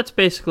 that's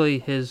basically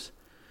his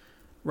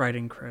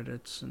writing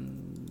credits,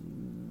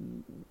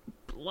 and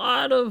a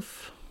lot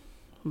of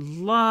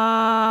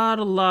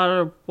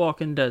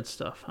Walking Dead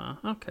stuff, huh?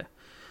 Okay.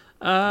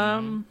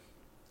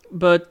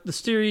 But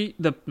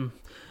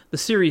the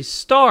series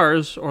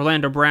stars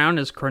Orlando Brown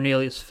as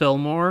Cornelius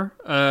Fillmore,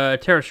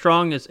 Tara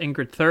Strong as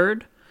Ingrid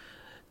Third,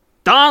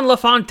 Don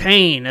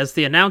LaFontaine as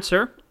the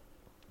announcer,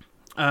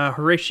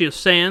 Horatio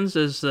Sands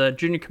as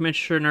Junior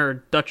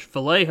Commissioner Dutch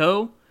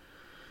Vallejo.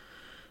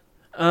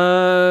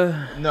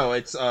 No,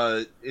 it's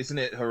isn't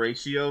it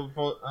Horatio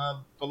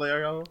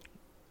Vallejo?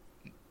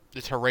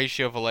 It's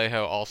Horatio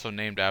Vallejo, also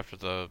named after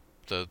the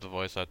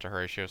voice actor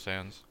Horatio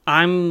Sands.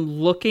 I'm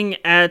looking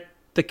at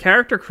the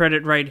character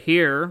credit right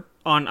here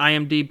on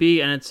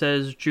IMDb, and it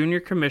says Junior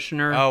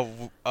Commissioner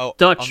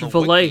Dutch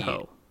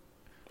Vallejo.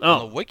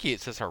 On the wiki,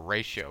 it says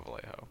Horatio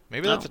Vallejo.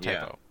 Maybe that's a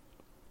typo.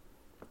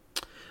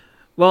 Yeah.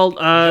 Well,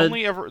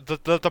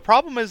 the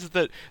problem is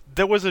that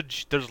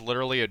there's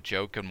literally a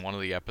joke in one of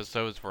the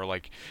episodes where,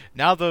 like,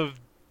 now the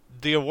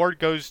award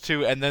goes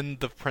to, and then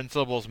the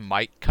principal's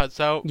mic cuts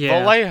out,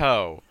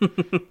 Vallejo.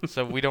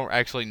 So we don't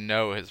actually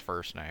know his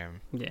first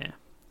name. Yeah.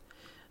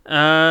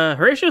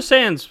 Horatio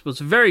Sands was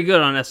very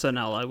good on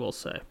SNL, I will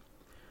say.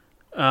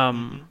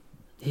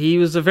 He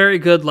was a very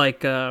good,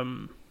 like, he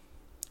I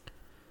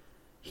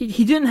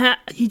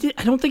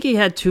don't think he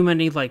had too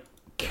many, like,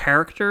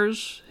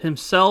 characters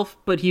himself,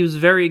 but he was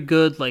very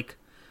good, like,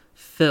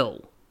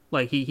 Phil.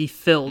 Like, he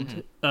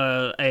filled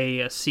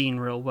a scene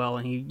real well,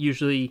 and he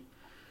usually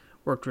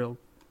worked real...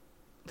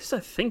 At least I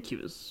think he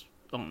was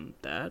on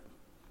that.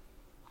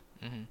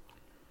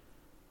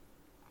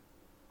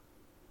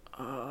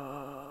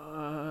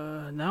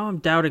 Now I'm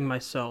doubting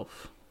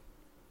myself.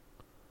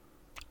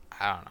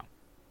 I don't know.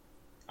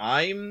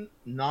 I'm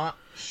not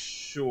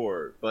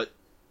sure, but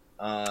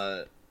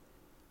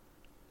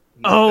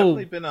he's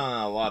definitely been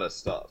on a lot of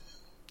stuff.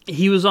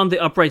 He was on the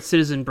Upright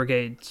Citizen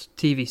Brigade's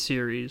TV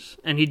series,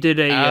 and he did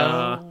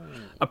a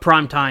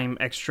primetime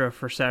extra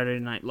for Saturday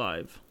Night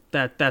Live.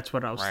 That's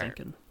what I was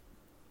thinking.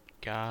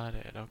 Got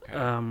it. Okay.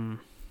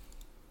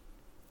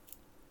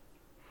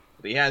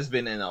 but he has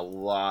been in a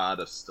lot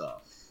of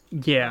stuff.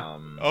 Yeah.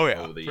 Oh,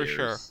 yeah, over the for years.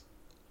 sure.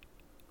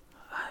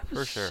 I was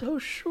For sure. so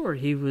sure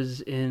he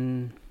was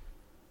in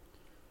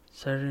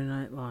Saturday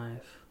Night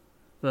Live,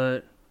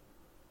 but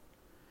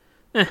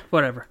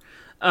whatever.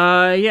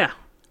 Yeah.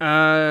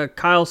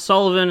 Kyle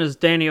Sullivan is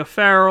Danny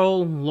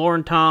O'Farrell.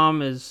 Lauren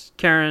Tom is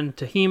Karen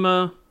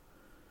Tahima.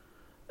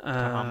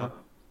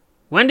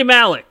 Wendy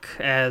Malick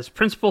as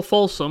Principal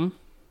Folsom.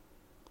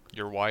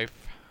 Your wife.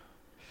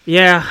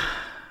 Yeah.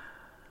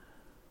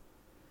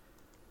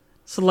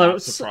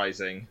 Not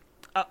surprising.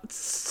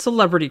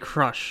 Celebrity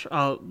crush.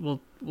 We'll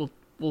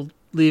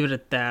leave it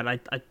at that. I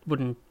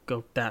wouldn't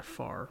go that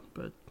far,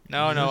 but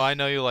No, I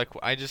know you like.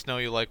 I just know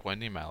you like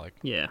Wendy Malick.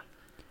 yeah.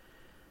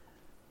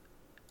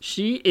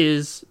 She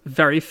is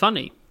very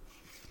funny.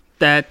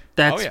 That's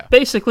yeah.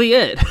 basically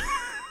it.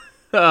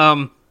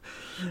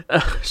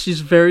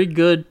 She's a very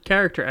good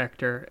character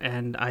actor,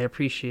 and I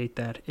appreciate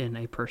that in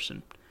a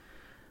person.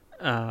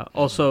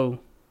 Also,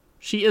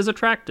 she is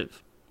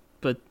attractive,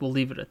 but we'll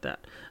leave it at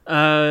that.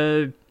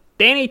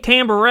 Danny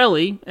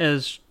Tamborelli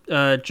as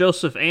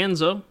Joseph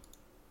Anza.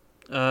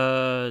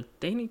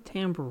 Danny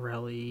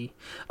Tamborelli.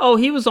 Oh,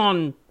 he was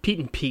on Pete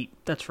and Pete.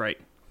 That's right.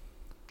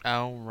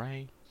 Oh,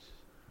 right.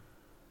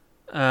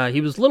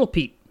 He was Little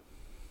Pete.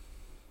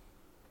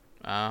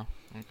 Oh,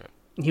 okay.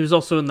 He was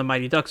also in the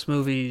Mighty Ducks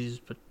movies,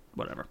 but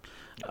whatever.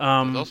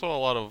 There's also a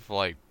lot of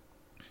like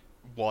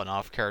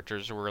one-off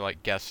characters who were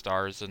like guest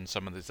stars in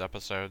some of these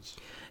episodes.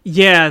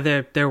 Yeah,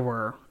 there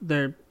were.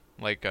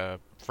 Like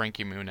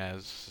Frankie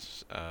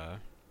Muniz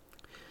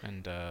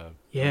and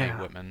Yeah. Meg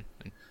Whitman.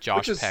 And Josh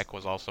Which is- Peck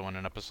was also in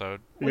an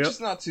episode. Which Yep. is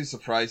not too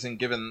surprising,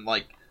 given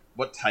like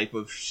what type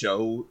of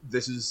show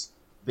this is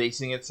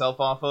basing itself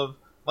off of.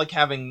 Like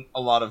having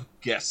a lot of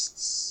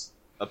guests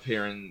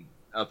appearing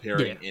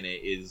in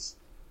it is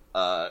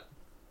par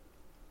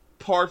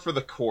for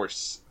the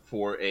course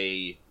for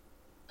a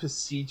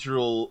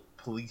procedural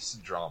police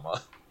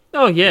drama.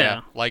 Oh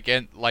yeah. Like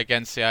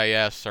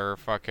NCIS or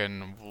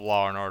fucking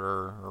Law and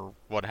Order or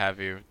what have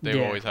you. They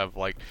Yeah. always have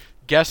like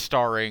guest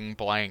starring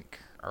blank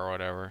or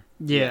whatever.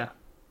 Yeah.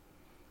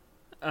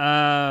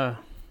 Cut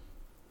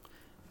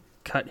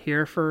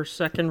here for a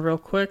second real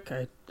quick.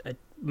 I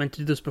meant to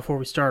do this before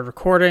we started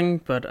recording,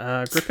 but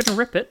grip it and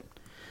rip it.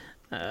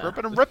 Rip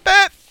it and rip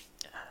it!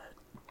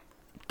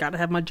 Gotta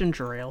have my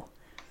ginger ale.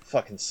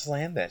 Fucking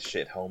slam that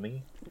shit,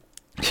 homie.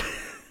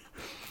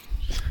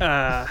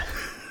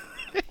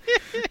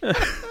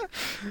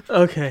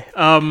 Okay.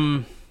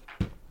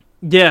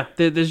 Yeah,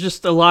 there's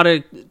just a lot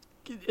of...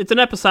 It's an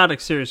episodic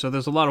series, so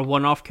there's a lot of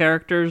one-off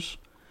characters.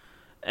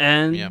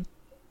 And Yep.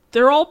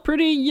 they're all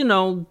pretty,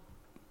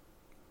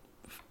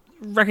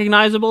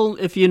 recognizable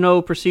if you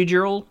know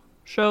procedural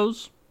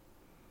shows.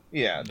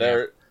 Yeah,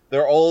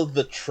 they're all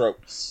the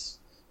tropes,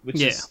 which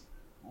Yeah. is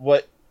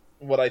what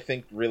I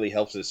think really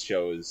helps this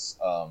show is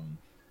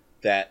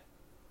that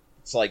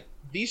it's like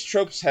these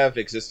tropes have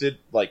existed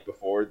like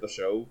before the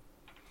show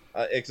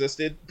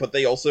existed, but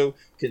they also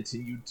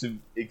continue to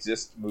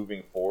exist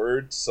moving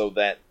forward, so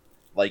that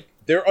like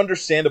they're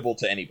understandable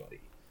to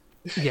anybody.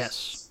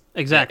 Yes,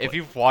 exactly. If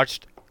you've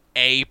watched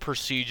a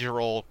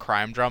procedural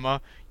crime drama,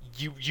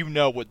 you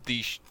know what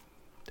these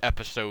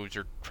episodes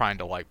are trying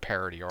to like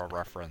parody or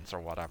reference or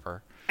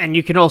whatever. And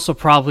you can also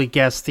probably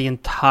guess the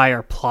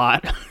entire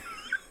plot.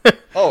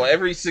 Oh,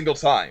 every single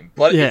time,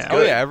 but Yeah. it's Oh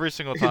good. yeah, every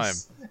single time.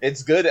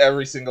 It's good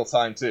every single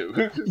time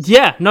too.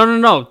 Yeah,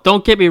 no.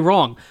 Don't get me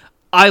wrong.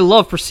 I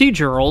love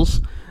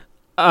procedurals.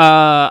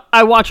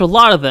 I watch a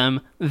lot of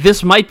them.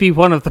 This might be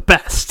one of the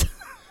best.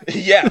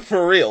 Yeah,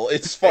 for real,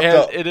 it's fucked And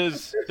up.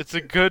 it's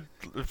a good.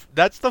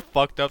 That's the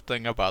fucked up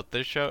thing about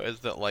this show is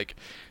that like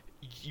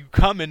you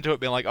come into it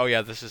being like, oh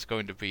yeah, this is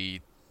going to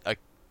be a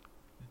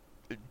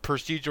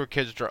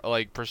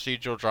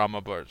procedural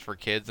drama, but it's for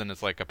kids and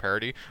it's like a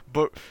parody.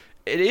 But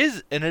it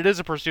is a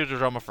procedural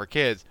drama for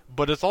kids,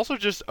 but it's also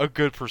just a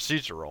good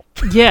procedural.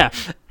 Yeah,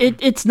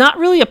 it's not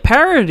really a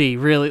parody,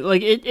 really.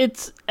 Like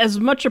it's as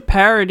much a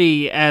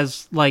parody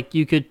as like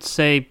you could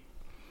say,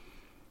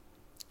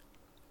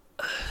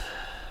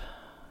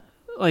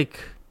 like.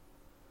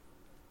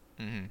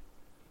 Mm-hmm.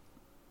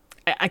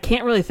 I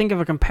can't really think of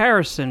a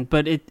comparison,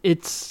 but it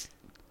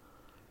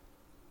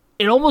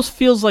almost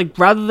feels like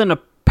rather than a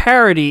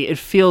parody, it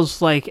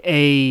feels like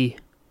a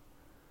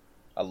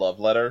love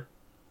letter.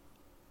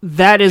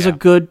 that is a Yeah.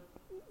 good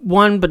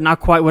one, but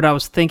not quite what I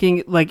was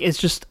thinking. Like it's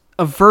just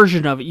a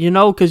version of it,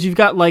 because you've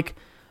got like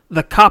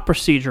the cop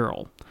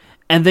procedural,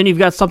 and then you've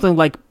got something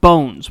like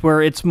Bones,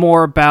 where it's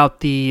more about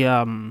the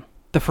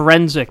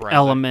forensic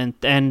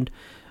element and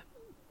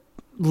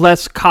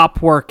less cop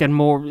work and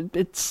more.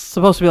 It's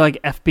supposed to be like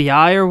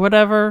FBI or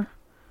whatever.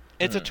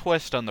 It's a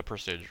twist on the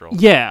procedural.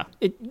 Yeah,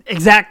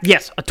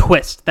 yes, a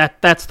twist.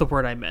 That's the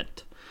word I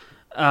meant.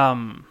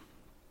 Yeah.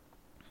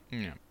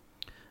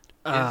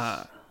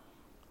 Uh,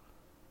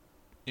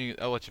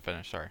 I'll let you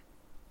finish. Sorry.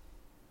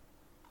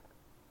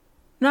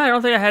 no, I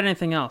don't think I had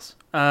anything else.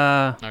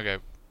 Okay.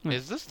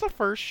 Is this the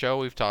first show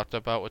we've talked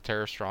about with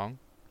Tara Strong?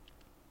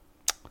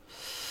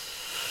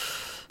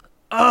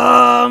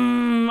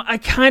 I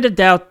kind of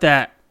doubt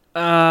that.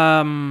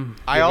 I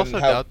Given also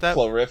how doubt that.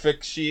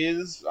 prolific she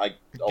is, I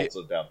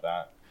also doubt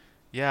that.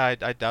 Yeah,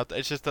 I doubt that.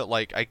 It's just that,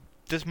 like,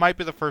 this might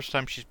be the first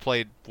time she's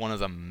played one of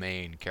the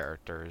main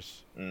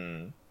characters.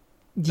 We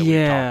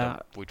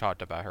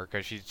talked about her,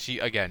 because she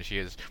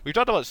is... We've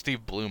talked about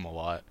Steve Bloom a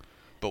lot,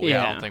 but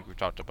I don't think we've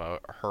talked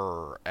about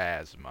her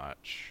as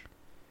much.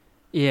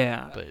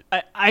 Yeah.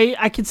 But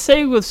I could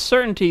say with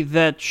certainty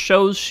that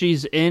shows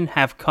she's in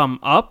have come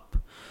up,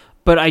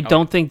 but I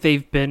don't think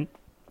they've been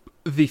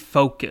the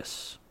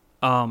focus.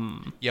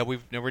 Yeah,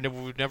 we've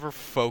never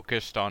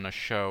focused on a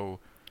show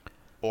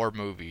or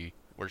movie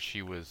where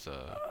she was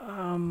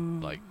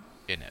like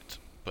in it.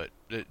 But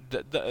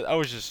I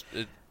was just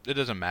it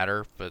doesn't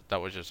matter. But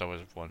that was just I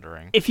was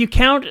wondering. If you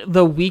count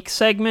the week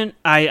segment,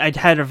 I'd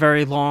had a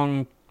very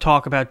long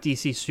talk about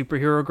DC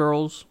Superhero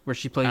Girls, where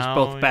she plays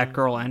both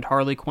Batgirl and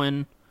Harley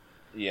Quinn.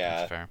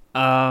 Yeah. That's fair.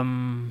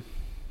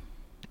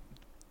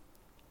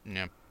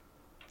 Yeah.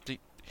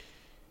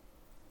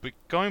 But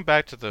going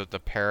back to the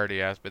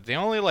parody aspect, the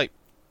only like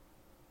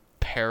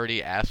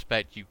parody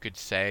aspect you could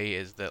say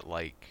is that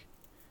like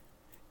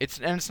it's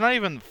not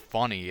even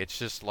funny. It's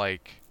just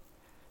like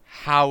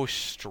how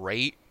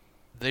straight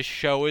this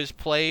show is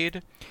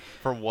played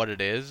for what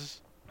it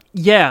is.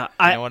 Yeah,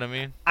 you know what I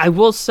mean? I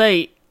will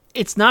say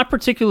it's not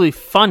particularly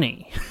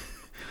funny,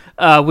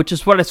 which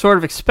is what I sort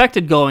of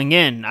expected going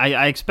in.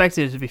 I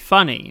expected it to be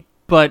funny,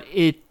 but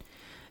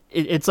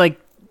it's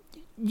like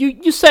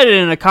you said it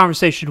in a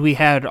conversation we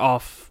had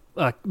off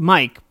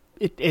mic.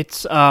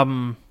 It's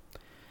a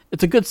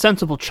good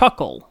sensible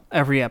chuckle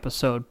every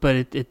episode, but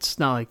it's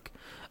not like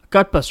a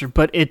gutbuster.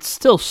 But it's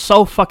still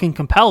so fucking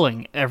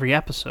compelling every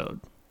episode.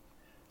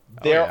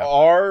 There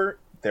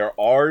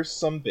are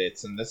some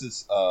bits, and this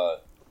is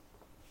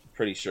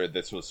pretty sure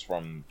this was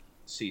from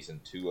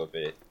season 2 of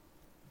it,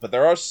 but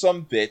there are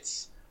some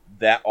bits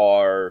that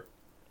are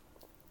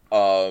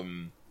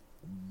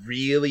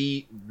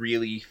really,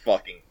 really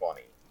fucking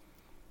funny.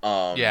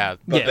 There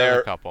are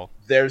a couple.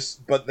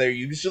 But they're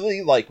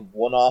usually like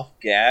one-off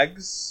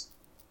gags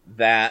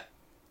that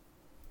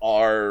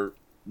are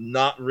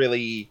not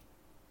really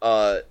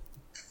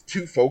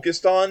too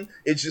focused on.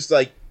 It's just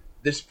like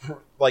this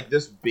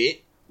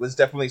bit was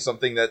definitely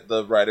something that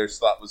the writers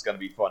thought was going to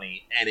be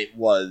funny, and it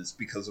was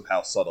because of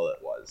how subtle it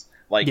was.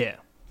 Like,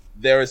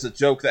 there is a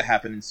joke that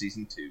happened in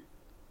season 2.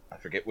 I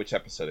forget which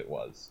episode it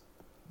was,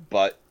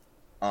 but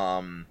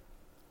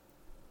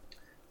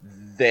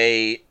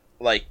they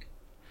like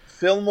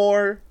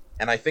Fillmore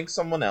and I think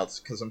someone else,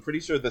 because I'm pretty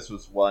sure this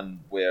was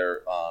one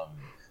where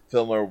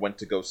Fillmore went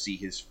to go see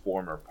his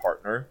former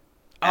partner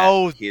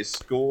at his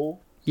school.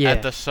 Yeah,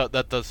 at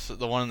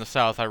the one in the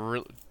South.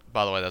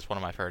 By the way, that's one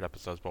of my favorite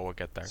episodes, but we'll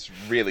get there. It's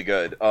really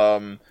good.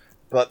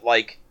 But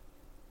like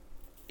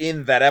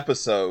in that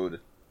episode,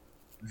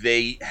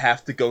 they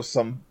have to go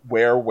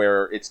somewhere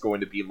where it's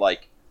going to be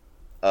like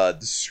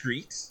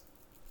discreet.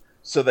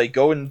 So they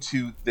go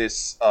into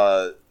this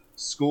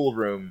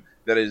schoolroom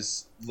that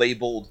is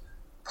labeled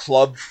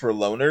 "Club for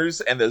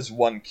Loners," and there's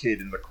one kid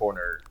in the back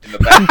corner of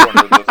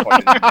the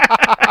fucking.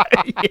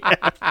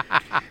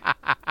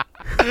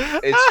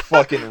 It's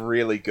fucking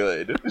really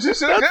good.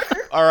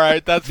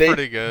 Alright, that's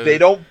pretty good. They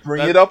don't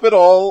bring it up at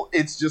all.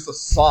 It's just a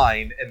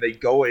sign, and they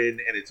go in,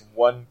 and it's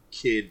one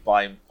kid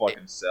by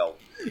himself.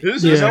 You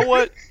know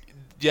what?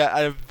 Yeah,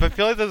 I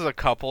feel like there's a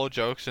couple of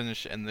jokes in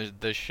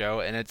this show,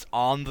 and it's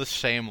on the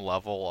same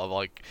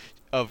level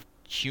of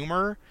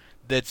humor.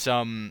 That's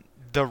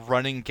the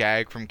running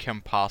gag from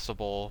Kim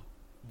Possible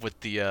with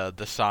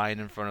the sign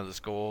in front of the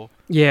school.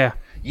 Yeah.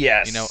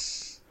 Yes. You know,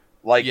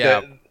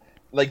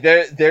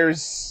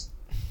 there's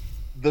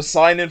the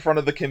sign in front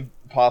of the Kim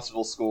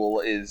Possible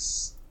school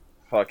is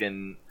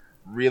fucking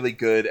really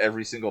good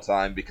every single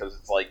time, because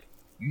it's like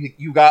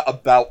you got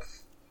about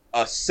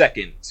a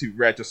second to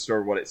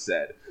register what it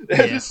said.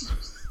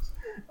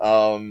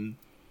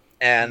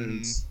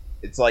 And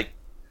it's like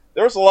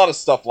there's a lot of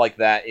stuff like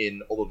that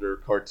in older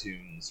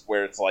cartoons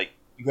where it's like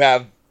you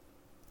have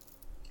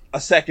a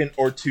second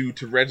or two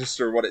to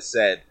register what it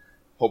said.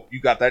 Hope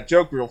you got that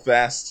joke real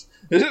fast.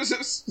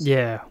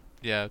 Yeah.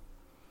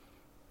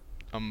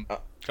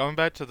 Going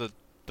back to the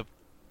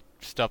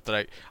stuff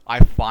that I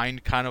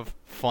find kind of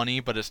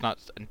funny, but it's not.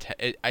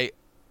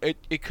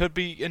 It could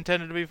be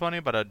intended to be funny,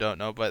 but I don't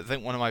know. But I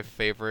think one of my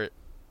favorite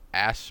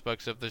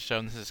aspects of the show,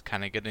 and this is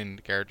kind of getting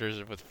into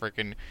characters with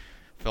freaking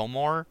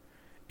Fillmore,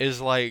 is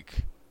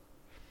like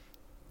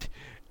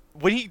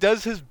when he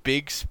does his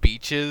big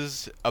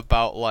speeches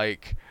about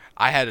like,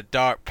 I had a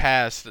dark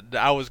past,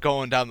 I was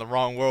going down the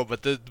wrong road,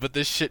 but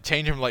this shit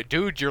changed him. Like,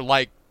 dude, you're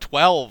like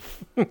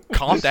 12.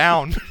 Calm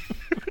down.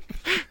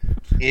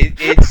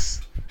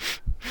 It's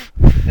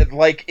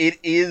like, it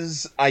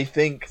is, I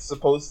think,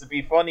 supposed to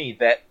be funny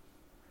that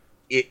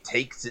it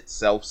takes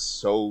itself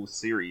so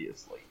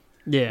seriously.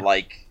 Yeah.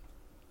 Like,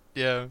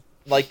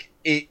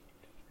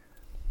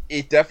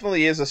 it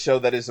definitely is a show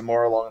that is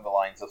more along the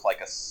lines of like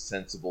a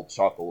sensible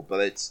chuckle, but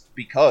it's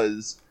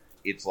because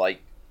it's like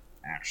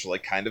actually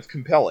kind of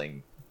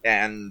compelling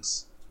and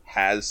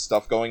has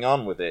stuff going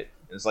on with it.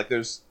 It's like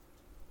there's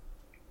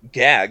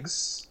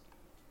gags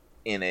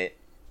in it,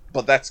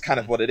 but that's kind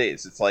of what it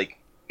is. It's like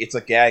it's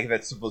a gag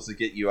that's supposed to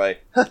get you a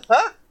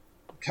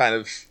kind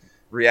of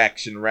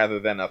reaction rather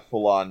than a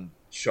full-on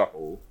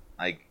chuckle,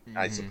 I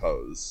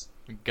suppose.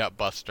 Gut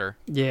buster.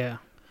 Yeah.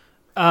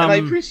 And I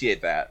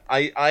appreciate that.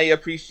 I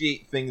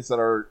appreciate things that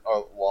are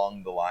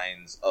along the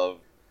lines of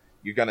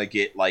you're gonna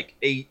get like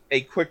a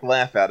quick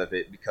laugh out of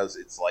it because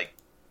it's like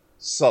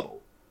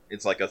subtle.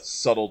 It's like a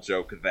subtle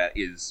joke that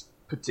is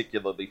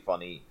particularly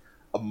funny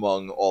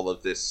among all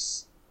of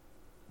this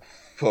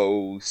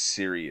faux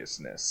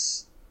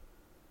seriousness.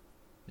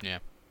 Yeah.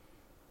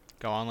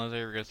 Go on, Leslie.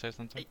 You were gonna say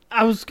something?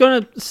 I was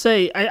gonna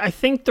say, I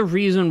think the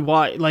reason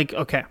why, like,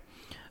 okay,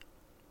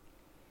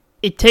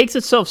 it takes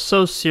itself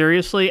so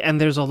seriously,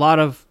 and there is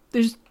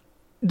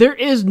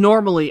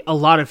normally a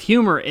lot of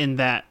humor in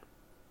that.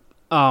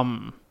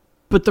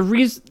 But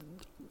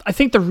I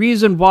think the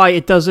reason why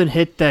it doesn't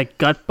hit that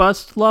gut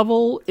bust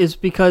level is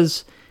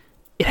because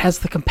it has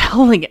the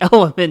compelling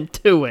element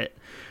to it,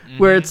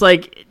 where it's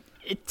like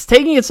it's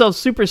taking itself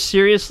super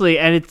seriously,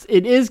 and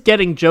it is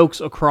getting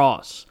jokes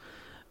across.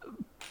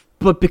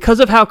 But because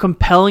of how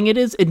compelling it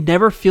is, it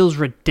never feels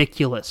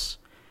ridiculous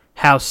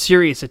how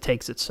serious it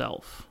takes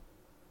itself.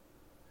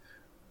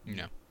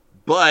 No.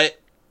 But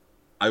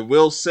I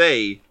will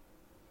say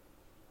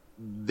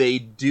they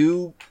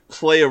do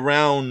play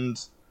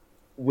around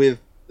with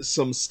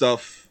some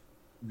stuff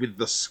with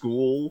the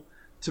school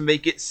to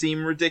make it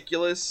seem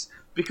ridiculous,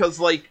 because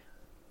like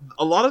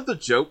a lot of the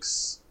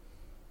jokes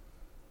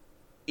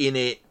in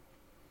it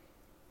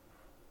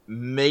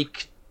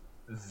make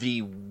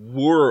the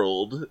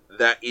world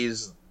that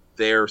is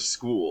their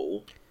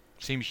school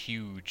seem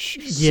huge.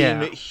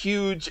 Yeah. seem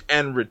huge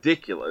and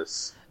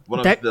ridiculous. One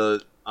of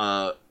the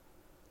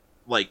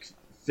like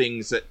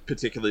things that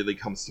particularly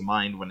comes to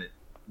mind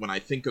when I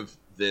think of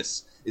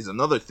this is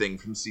another thing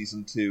from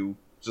season 2,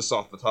 just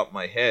off the top of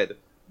my head,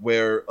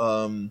 where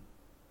I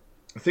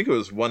think it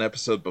was one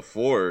episode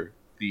before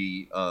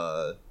the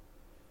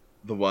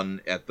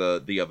one at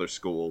the other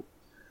school,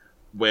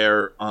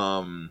 where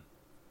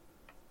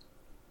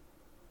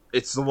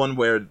it's the one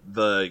where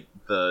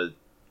the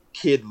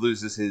kid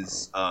loses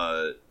his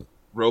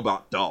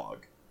robot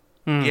dog.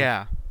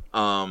 Yeah.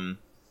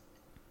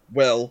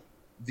 Well,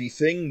 the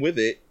thing with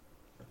it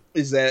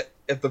is that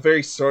at the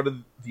very start of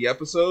the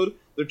episode,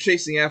 they're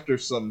chasing after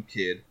some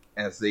kid,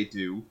 as they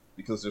do,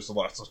 because there's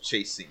lots of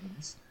chase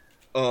scenes.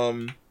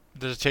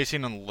 There's a chase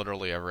scene in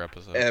literally every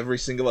episode. Every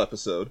single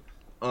episode.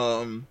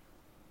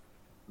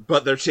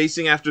 But they're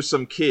chasing after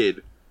some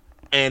kid,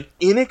 and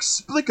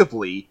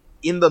inexplicably,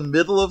 in the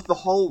middle of the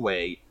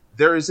hallway,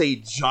 there is a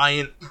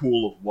giant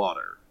pool of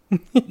water.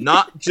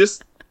 Not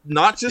just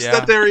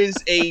that there is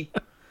a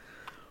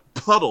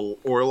puddle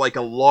or like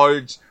a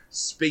large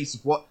space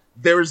of what.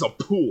 There is a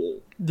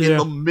pool in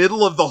the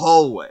middle of the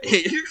hallway.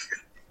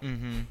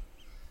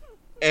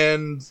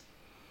 And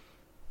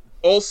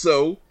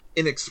also,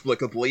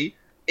 inexplicably,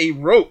 a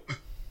rope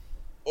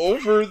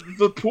over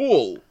the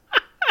pool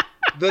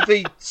that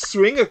they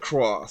swing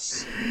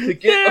across to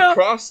get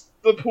across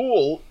the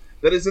pool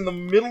that is in the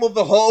middle of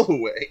the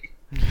hallway.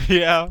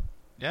 Yeah.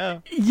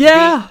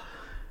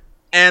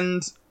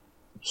 And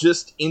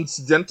just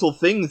incidental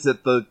things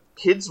that the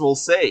kids will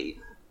say,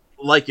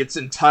 like it's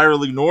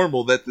entirely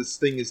normal that this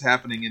thing is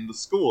happening in the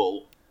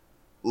school.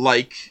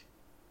 Like...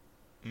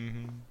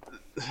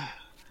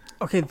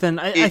 Okay, then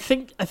I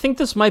think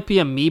this might be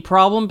a me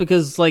problem,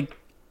 because, like,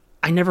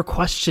 I never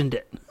questioned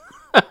it.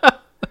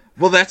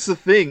 Well, that's the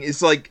thing.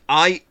 It's like,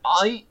 I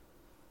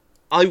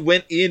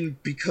went in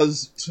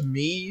because, to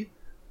me,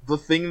 the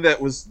thing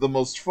that was the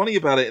most funny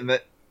about it, and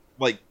that,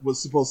 like,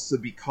 was supposed to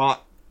be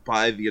caught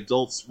by the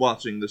adults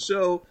watching the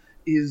show,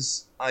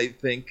 is, I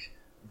think,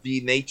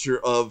 the nature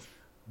of,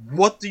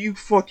 what do you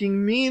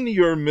fucking mean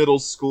your middle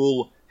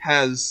school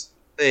has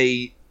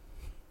a,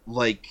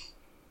 like...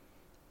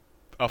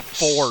 A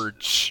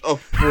forge. A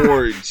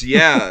forge,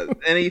 yeah.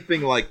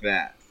 Anything like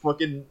that.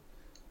 Fucking...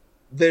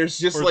 There's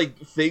just, like,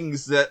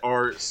 things that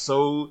are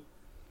so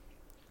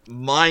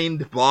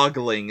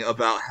mind-boggling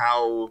about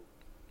how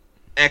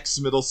X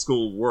middle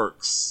school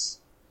works.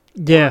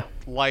 Yeah.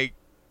 Like,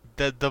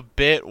 the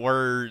bit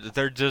where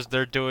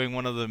they're doing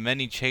one of the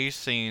many chase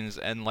scenes,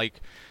 and,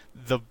 like,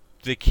 the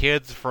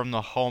kids from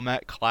the home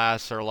ec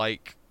class are,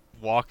 like,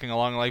 walking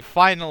along, like,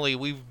 finally,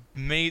 we've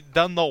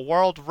done the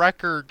world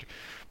record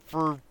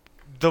for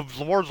the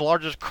world's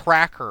largest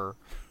cracker.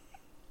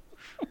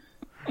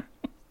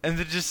 And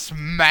they just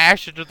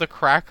smash into the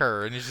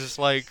cracker, and he's just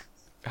like,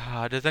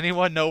 does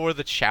anyone know where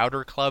the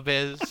Chowder Club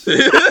is?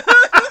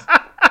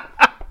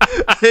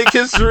 It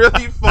gets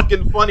really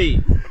fucking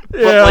funny.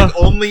 But, like,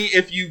 only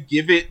if you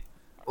give it...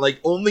 Like,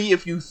 only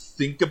if you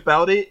think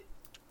about it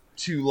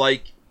to,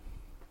 like...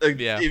 and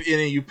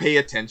you pay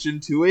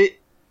attention to it,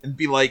 and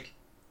be like,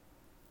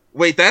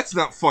 wait, that's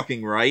not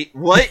fucking right.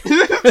 What?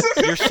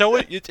 You're so...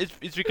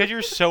 It's because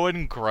you're so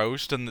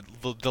engrossed in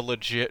the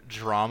legit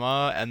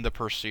drama and the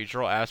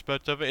procedural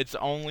aspect of it. It's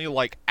only,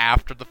 like,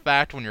 after the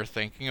fact when you're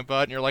thinking about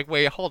it, and you're like,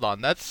 wait, hold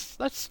on, that's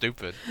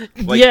stupid.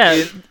 Like,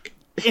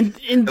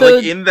 in the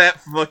like in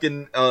that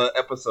fucking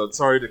episode.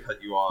 Sorry to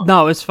cut you off.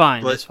 no, it's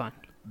fine. But- It's fine.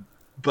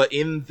 But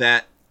in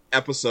that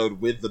episode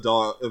with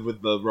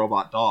the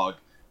robot dog,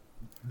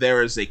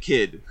 there is a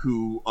kid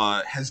who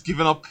has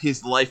given up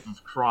his life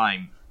of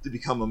crime to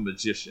become a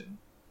magician,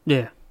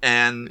 Yeah.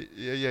 and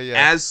Yeah.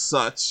 as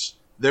such,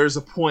 there's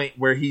a point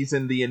where he's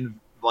in the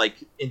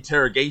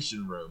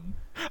interrogation room,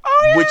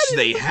 which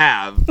they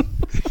have.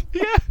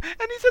 Yeah,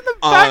 and he's in the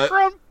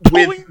background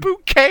pulling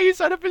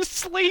bouquets out of his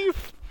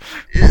sleeve.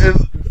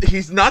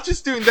 He's not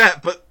just doing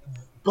that, but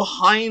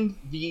behind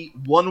the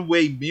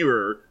one-way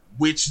mirror,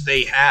 which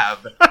they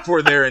have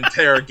for their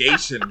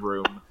interrogation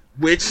room,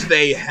 which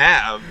they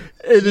have,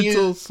 And it's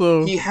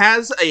also he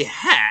has a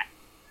hat,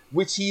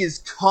 which he is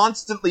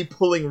constantly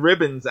pulling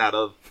ribbons out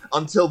of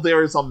until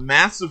there is a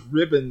mass of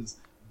ribbons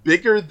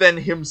bigger than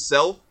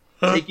himself,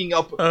 taking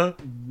up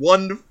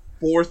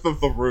 1/4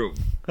 of the room.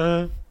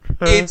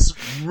 It's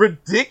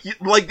ridiculous.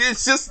 Like,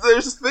 it's just,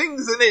 there's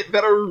things in it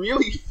that are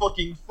really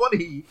fucking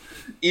funny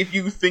if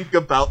you think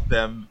about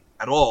them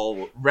at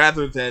all,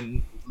 rather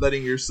than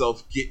letting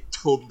yourself get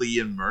totally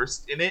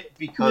immersed in it,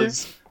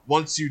 because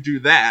once you do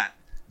that,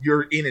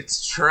 you're in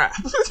its trap.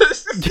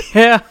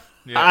 yeah.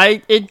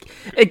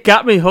 It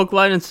got me hook,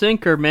 line, and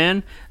sinker,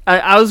 man.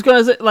 I was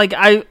gonna say, like,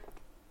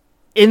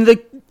 in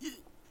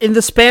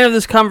the span of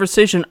this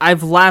conversation,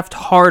 I've laughed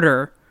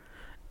harder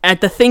at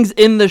the things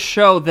in the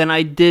show than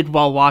I did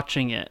while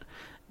watching it.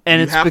 And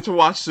You it's have to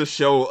watch the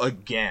show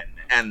again,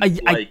 and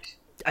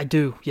I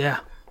do, yeah.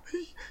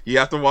 you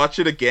have to watch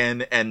it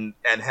again and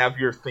have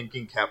your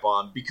thinking cap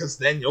on, because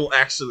then you'll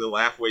actually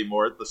laugh way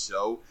more at the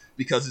show,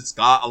 because it's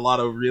got a lot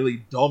of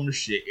really dumb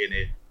shit in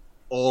it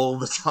all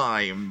the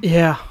time.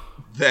 Yeah.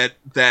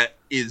 That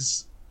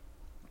is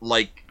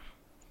like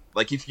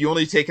if you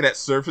only take it at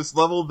surface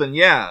level, then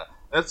yeah,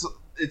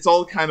 it's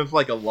all kind of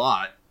like a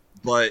lot,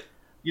 but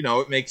you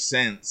know, it makes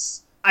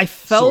sense. I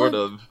felt sort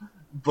of.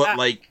 But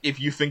like, if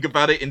you think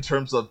about it in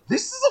terms of,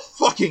 this is a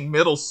fucking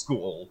middle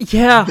school.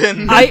 Yeah,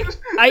 then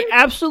I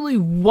absolutely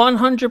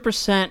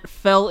 100%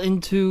 fell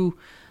into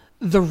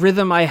the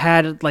rhythm I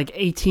had at like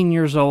 18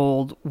 years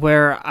old,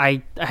 where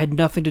I had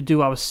nothing to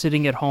do. I was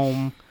sitting at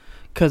home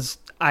because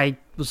I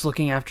was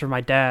looking after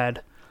my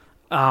dad.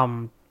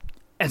 And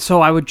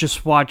so I would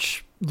just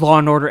watch Law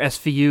and Order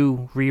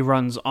SVU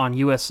reruns on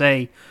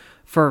USA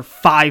for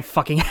 5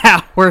 fucking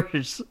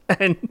hours.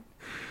 And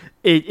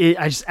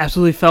I just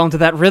absolutely fell into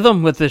that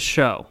rhythm with this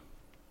show.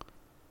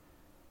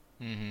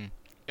 Mm-hmm.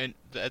 And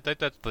I think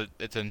that's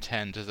its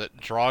intent, is it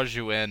draws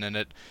you in, and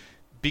it,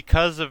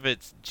 because of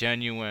its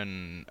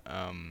genuine,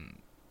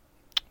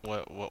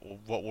 what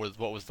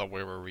was the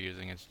word we were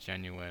using? It's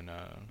genuine,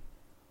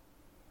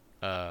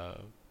 I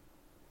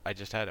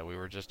just had it. We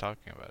were just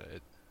talking about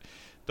it.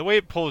 The way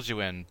it pulls you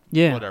in,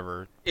 yeah.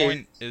 Whatever.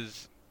 Point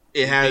is,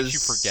 it has, makes you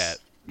forget.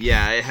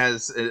 Yeah, it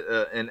has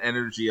an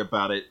energy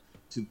about it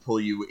to pull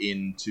you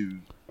into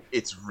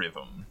its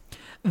rhythm.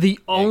 The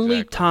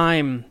only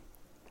time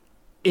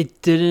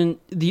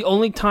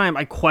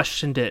I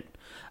questioned it,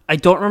 I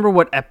don't remember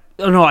what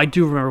I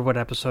do remember what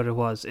episode it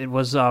was. It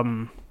was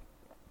the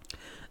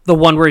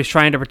one where he's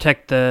trying to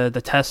protect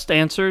the test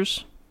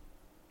answers.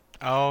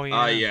 Oh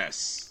yeah.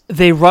 Yes.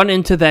 They run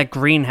into that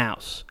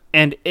greenhouse,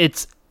 and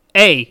it's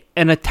an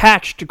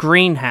attached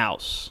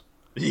greenhouse.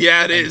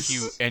 Yeah, it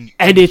is. And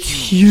it's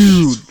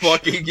huge. It's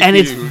fucking and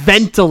huge. it's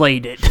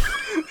ventilated.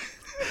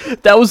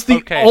 That was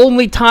the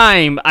only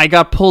time I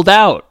got pulled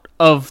out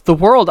of the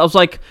world. I was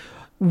like,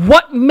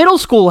 what middle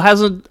school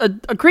has a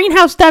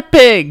greenhouse that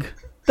big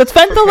that's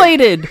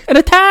ventilated and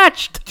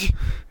attached?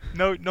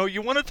 No,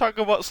 you want to talk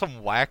about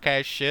some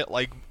whack-ass shit?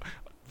 Like,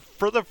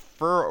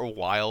 for a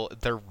while,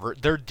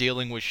 they're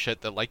dealing with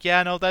shit that, like,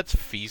 yeah, no, that's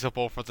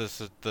feasible for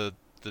the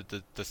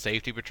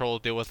safety patrol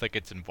to deal with. Like,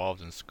 it's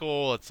involved in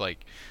school. It's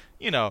like,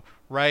 you know,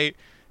 right?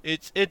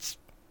 It's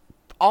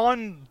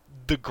on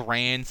the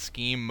grand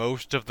scheme,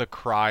 most of the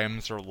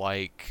crimes are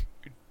like,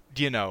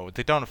 you know,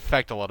 they don't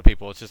affect a lot of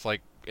people. It's just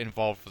like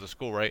involved for the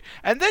school, right?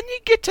 And then you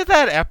get to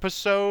that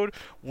episode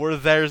where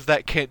there's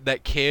that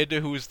kid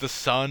who's the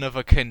son of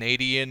a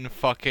Canadian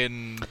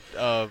fucking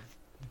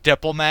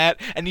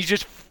diplomat, and he's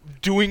just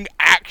doing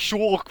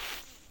actual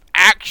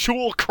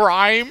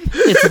crime.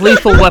 It's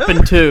Lethal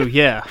Weapon 2,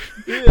 yeah.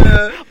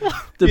 Yeah.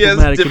 He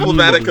has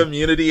diplomatic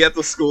immunity at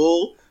the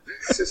school.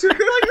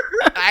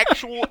 Like,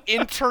 actual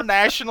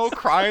international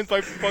crimes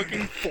by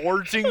fucking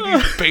forging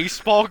these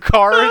baseball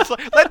cards.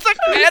 That's a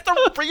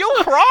real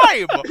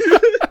crime.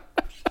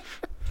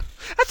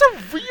 That's a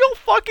real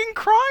fucking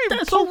crime.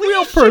 That's a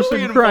real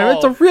person crime.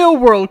 That's a real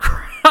world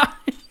crime.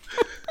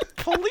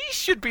 Police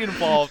should be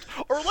involved.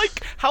 Or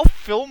like how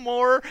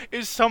Fillmore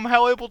is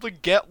somehow able to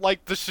get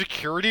like the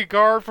security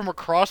guard from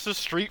across the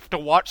street to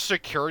watch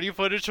security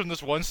footage from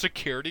this one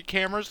security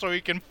camera so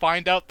he can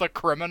find out the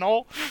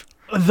criminal.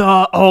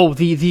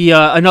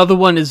 Another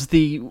one is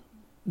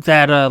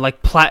that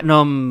like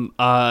platinum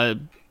out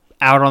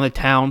on the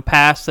town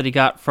pass that he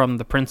got from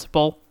the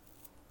principal.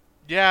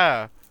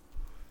 Yeah.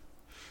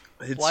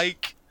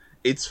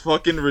 It's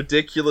fucking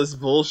ridiculous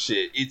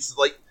bullshit. It's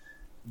like,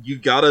 you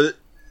gotta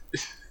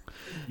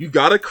you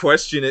gotta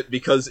question it,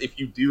 because if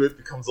you do, it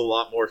becomes a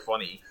lot more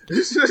funny.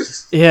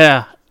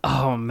 Yeah.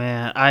 Oh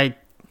man,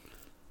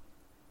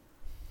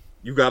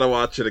 You gotta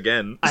watch it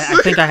again.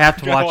 I think I have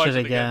to Gotta watch it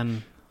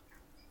again.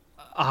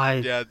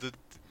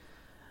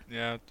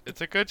 Yeah,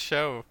 it's a good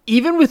show.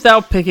 Even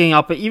without picking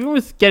up, even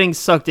with getting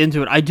sucked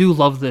into it, I do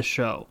love this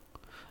show.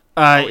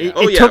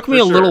 It took me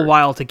a little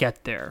while to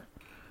get there.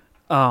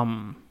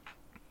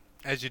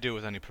 As you do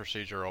with any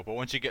procedural, but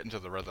once you get into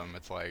the rhythm,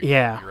 it's like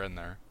you're in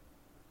there.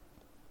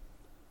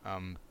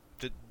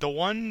 The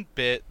one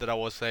bit that I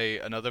will say,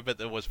 another bit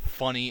that was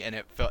funny, and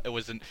it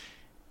was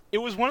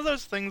one of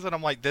those things that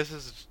I'm like, this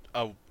is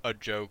a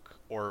joke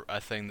or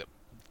a thing that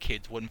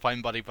kids wouldn't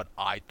find funny, but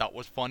I thought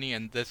was funny,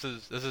 and this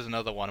is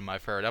another one of my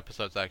favorite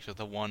episodes, actually,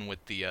 the one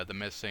with the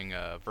missing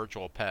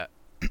virtual pet.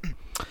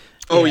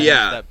 Oh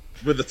yeah,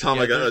 with the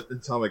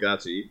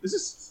Tamagotchi.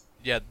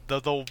 Yeah,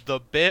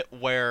 the bit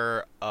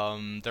where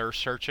they're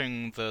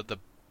searching the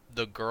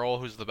girl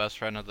who's the best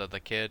friend of the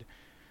kid,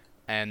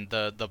 and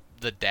the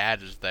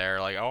dad is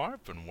there, like, oh,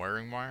 I've been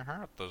wearing my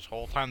hat this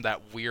whole time.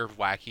 That weird,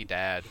 wacky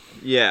dad.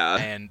 Yeah.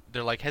 And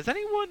they're like, has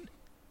anyone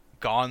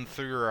come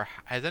through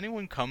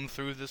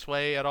this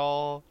way at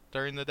all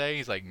during the day?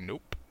 He's like,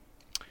 nope.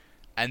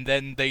 And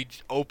then they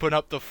open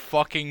up the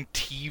fucking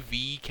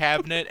TV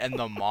cabinet, and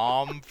the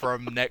mom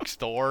from next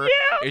door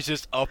is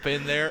just up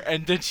in there.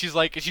 And then she's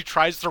like, she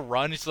tries to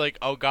run. She's like,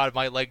 oh god,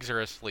 my legs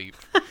are asleep.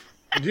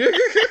 And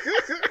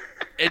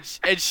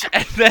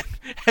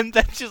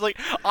then she's like,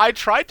 I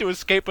tried to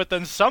escape, but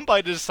then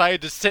somebody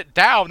decided to sit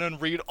down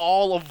and read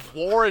all of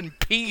War and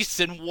Peace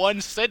in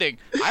one sitting.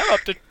 I'm up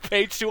to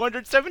page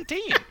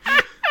 217.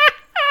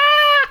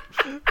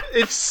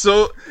 It's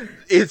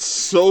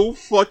so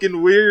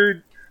fucking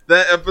weird,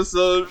 that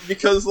episode,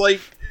 because, like,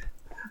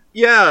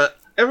 yeah,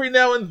 every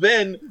now and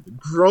then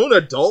grown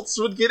adults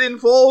would get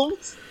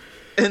involved,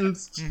 and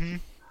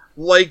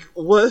like,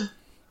 what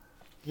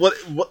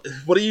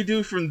do you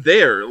do from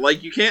there?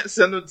 Like, you can't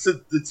send them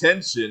to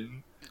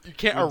detention. You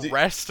can't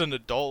arrest an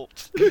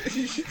adult.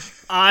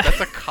 That's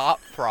a cop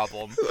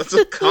problem. That's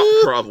a cop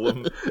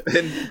problem.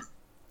 And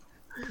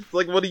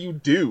like, what do you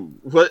do?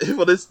 What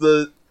is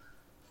the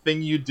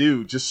thing you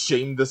do? Just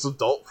shame this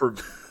adult for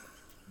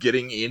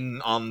getting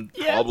in on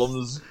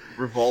problems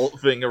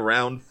revolving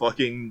around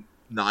fucking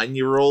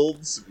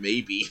 9-year-olds?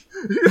 Maybe.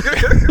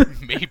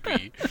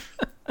 Maybe.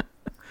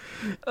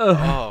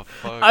 Oh,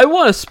 fuck. I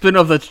want a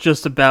spin-off that's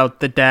just about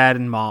the dad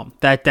and mom.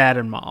 That dad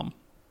and mom.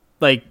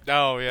 Like,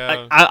 oh,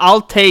 yeah.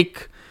 I'll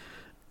take,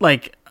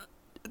 like,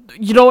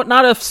 you know what?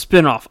 Not a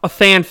spin-off. A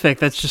fanfic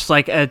that's just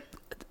like I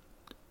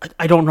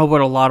don't know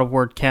what a high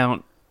word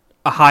count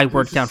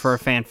for a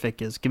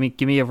fanfic is. Give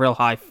me a real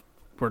high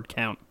word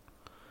count.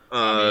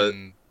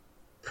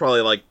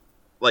 Probably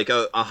like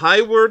a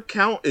high word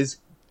count is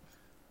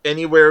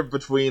anywhere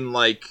between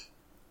like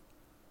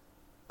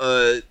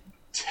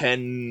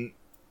 10,000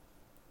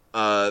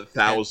 to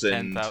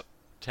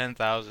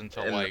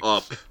like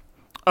up.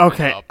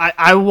 Okay,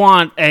 I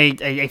want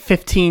a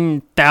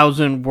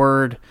 15,000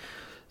 word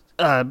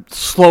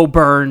slow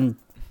burn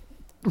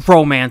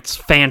romance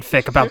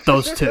fanfic about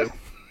those two.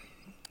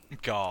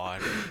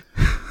 God.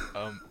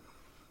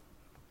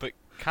 But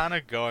kind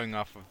of going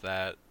off of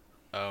that,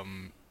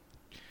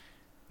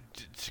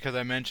 because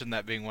I mentioned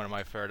that being one of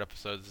my favorite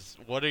episodes,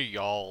 what are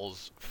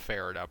y'all's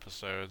favorite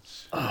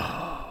episodes?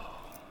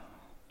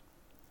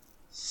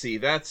 See,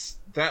 that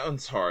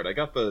one's hard. I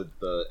got the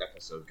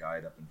episode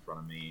guide up in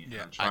front of me.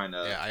 Yeah, I'm trying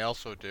to. Yeah, I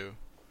also do.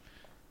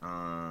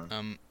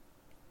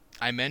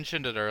 I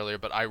mentioned it earlier,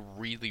 but I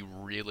really,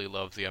 really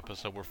love the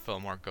episode where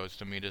Fillmore goes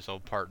to meet his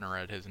old partner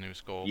at his new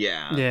school.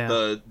 Yeah.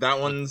 That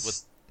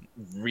one's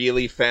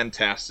really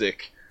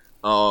fantastic.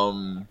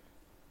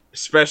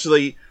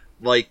 Especially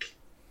like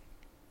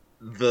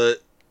the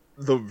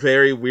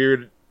very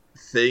weird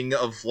thing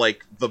of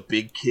like the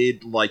big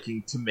kid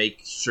liking to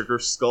make sugar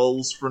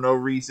skulls for no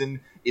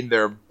reason in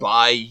their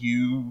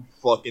bayou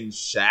fucking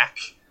shack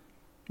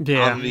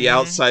on the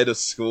outside of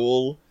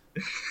school.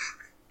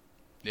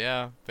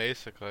 Yeah,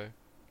 basically.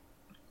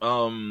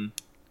 But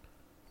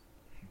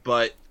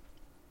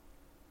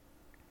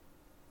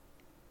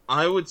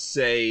I would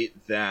say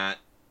that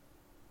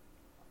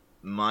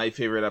my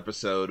favorite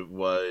episode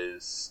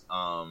was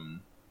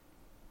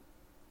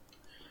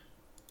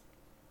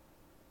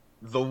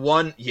the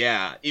one,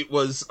 it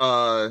was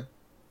To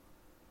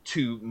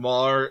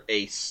Mar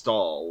a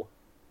Stall,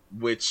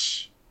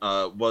 which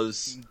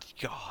was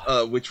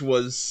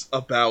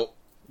about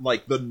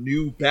like the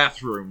new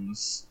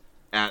bathrooms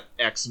at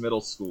X Middle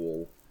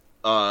School,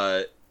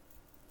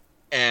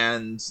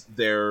 and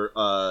their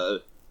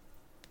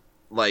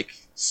like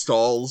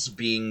stalls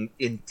being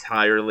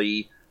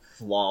entirely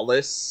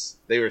flawless.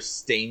 They were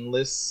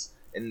stainless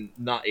and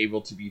not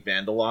able to be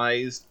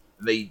vandalized.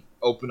 They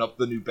open up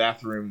the new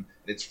bathroom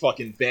and it's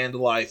fucking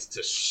vandalized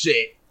to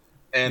shit.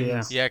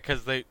 And yeah,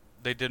 because they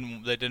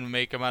didn't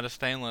make them out of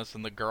stainless,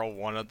 and the girl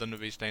wanted them to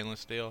be stainless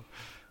steel.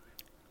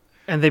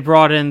 And they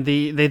brought in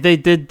they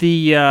did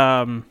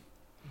the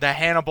The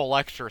Hannibal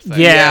Lecter thing.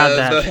 Yeah, the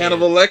that-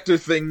 Hannibal Lecter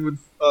thing with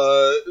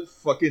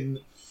fucking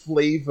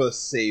Flavor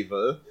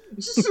Saver.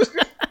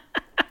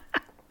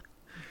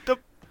 The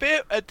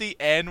bit at the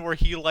end where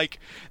he, like,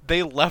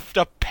 they left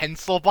a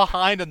pencil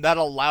behind and that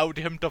allowed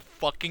him to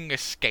fucking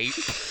escape.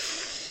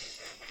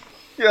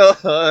 Yeah,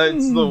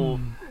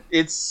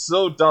 it's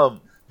so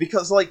dumb.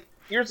 Because, like,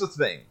 here's the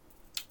thing.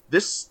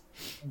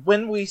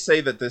 When we say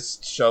that this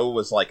show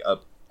was, like, a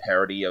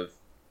parody of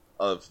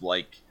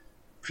like,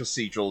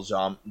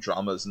 procedural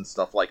dramas and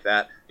stuff like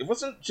that, it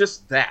wasn't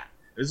just that.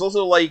 It was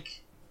also,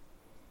 like,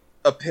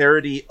 a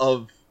parody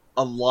of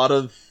a lot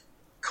of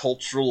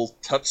cultural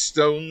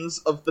touchstones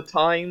of the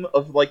time,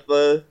 of, like,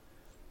 the,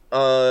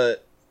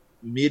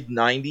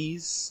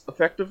 mid-90s,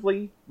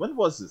 effectively. When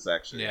was this,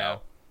 actually? Yeah.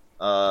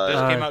 Now?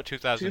 This came out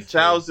 2002.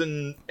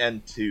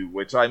 2002,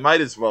 which I might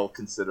as well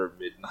consider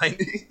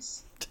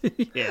mid-90s.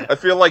 Yeah. I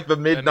feel like the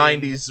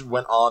mid-90s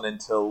went on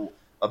until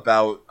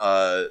about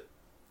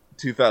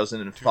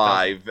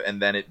 2005,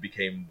 and then it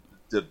became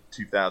the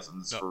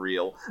 2000s for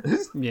real.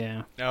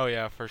 Yeah. Oh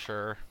yeah, for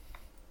sure.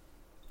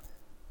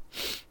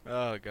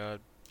 Oh god.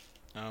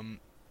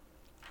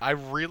 I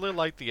really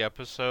like the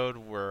episode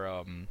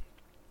where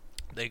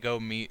they go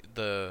meet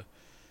the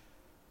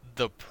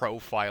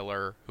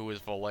profiler who is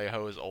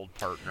Vallejo's old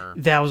partner.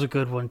 That was a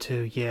good one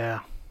too.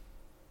 Yeah.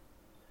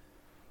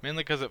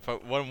 Mainly because it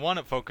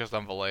focused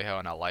on Vallejo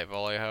and I like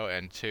Vallejo,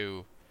 and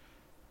two,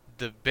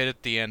 the bit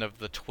at the end of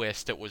the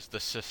twist, it was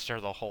the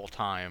sister the whole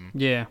time.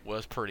 Yeah.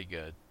 Was pretty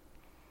good.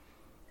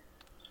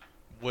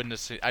 Wouldn't have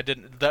seen. I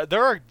didn't.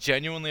 There are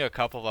genuinely a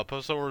couple of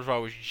episodes where I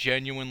was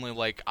genuinely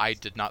like, I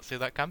did not see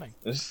that coming.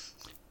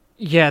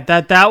 Yeah.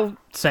 That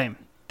same.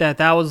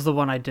 That was the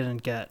one I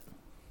didn't get.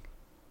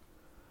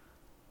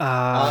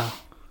 I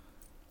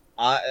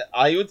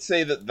would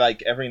say that,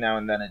 like, every now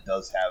and then it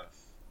does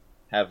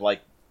have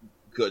like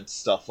good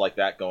stuff like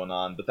that going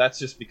on, but that's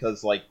just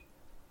because, like,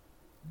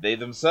 they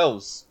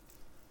themselves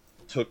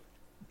took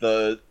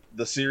the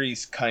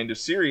series kind of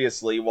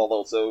seriously while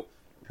also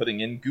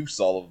putting in goofs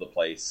all over the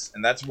place,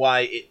 and that's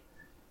why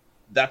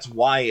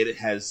it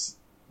has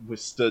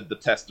withstood the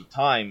test of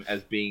time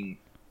as being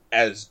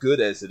as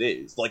good as it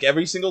is. Like,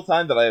 every single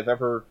time that I have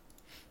ever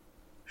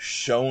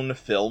shown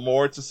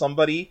Fillmore to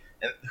somebody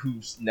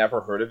who's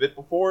never heard of it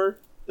before,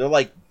 they're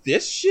like,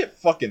 this shit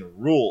fucking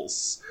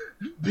rules.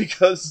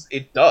 Because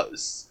it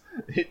does.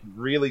 It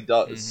really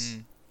does.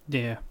 Mm-hmm.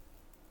 Yeah.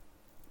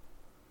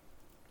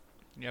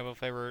 You have a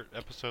favorite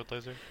episode,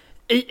 Laser?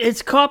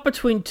 It's caught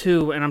between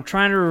two, and I'm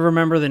trying to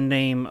remember the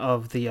name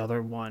of the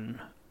other one.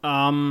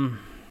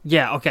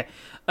 Yeah, okay.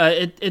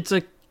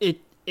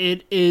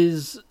 It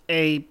is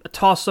a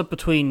toss up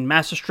between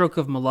Masterstroke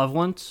of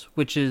Malevolence,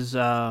 which is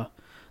the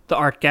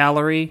art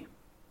gallery.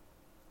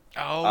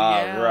 Oh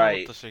yeah, right.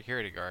 With the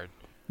security guard.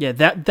 Yeah,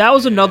 that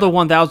was another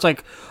one that I was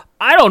like,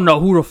 I don't know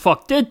who the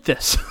fuck did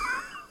this.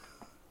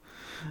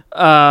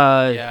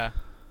 Yeah.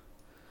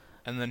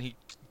 And then he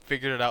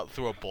figured it out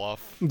through a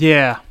bluff.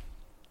 Yeah.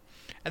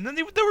 And then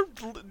we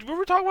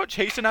were talking about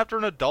chasing after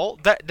an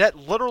adult. That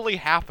literally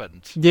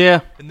happened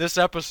Yeah. in this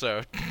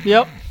episode.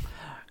 Yep.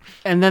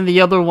 And then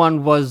the other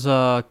one was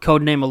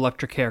Codename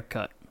Electric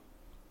Haircut.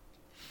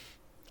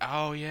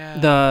 Oh yeah.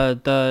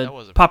 The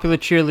was a- popular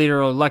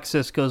cheerleader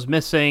Alexis goes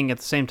missing at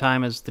the same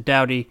time as the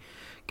dowdy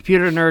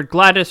computer nerd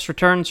Gladys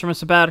returns from a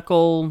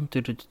sabbatical.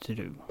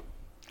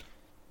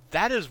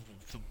 That is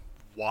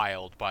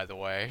wild, by the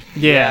way.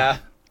 Yeah.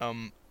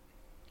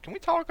 Can we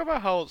talk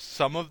about how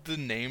some of the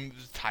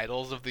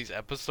titles of these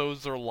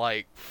episodes are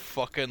like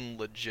fucking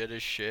legit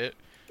as shit?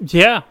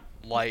 Yeah.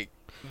 Like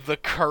The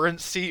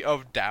Currency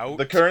of Doubt.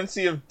 The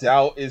Currency of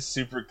Doubt is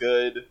super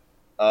good.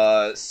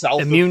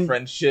 South Immune- of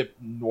Friendship,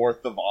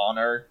 North of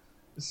Honor.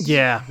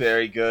 Yeah.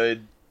 Very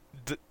good.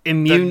 The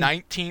Immune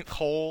 19th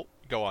hole.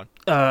 Go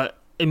on.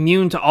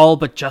 Immune to All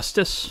But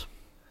Justice.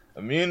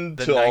 Immune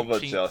The to All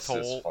But 19th Justice.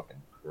 hole.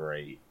 Fucking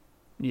great.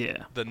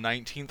 Yeah. The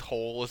 19th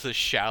hole is a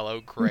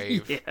shallow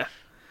grave. Yeah.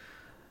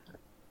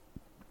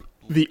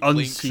 The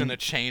Links in unseen. a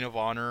chain of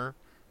honor.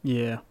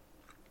 Yeah.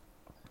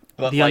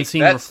 But, The like,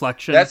 unseen that's-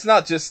 reflection. That's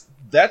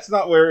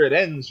not where it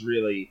ends,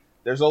 really.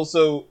 There's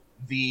also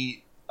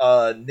the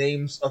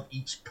names of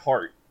each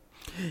part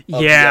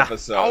of Yeah. the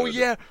episode. Oh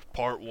yeah,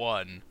 part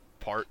 1,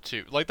 part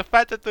 2. Like the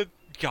fact that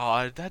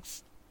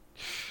that's.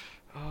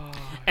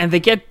 And they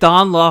get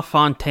Don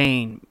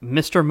LaFontaine,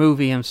 Mr.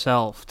 Movie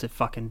himself, to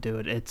fucking do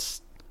it.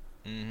 It's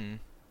Mm-hmm.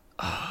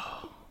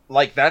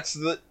 Like,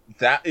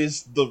 that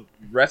is the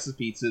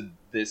recipe to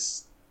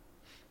this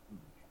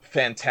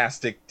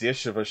fantastic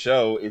dish of a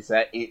show, is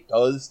that it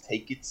does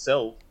take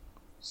itself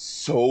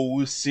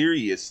so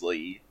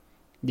seriously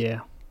yeah.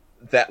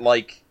 that,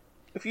 like,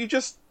 if you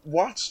just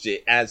watched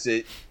it as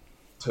it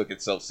took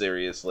itself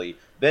seriously,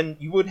 then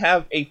you would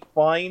have a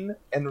fine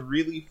and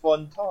really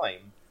fun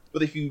time.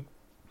 But if you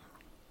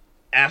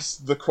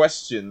ask the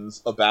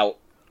questions about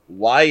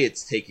why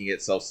it's taking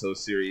itself so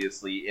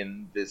seriously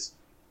in this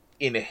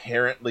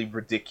inherently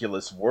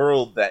ridiculous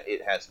world that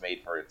it has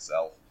made for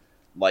itself,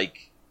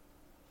 like,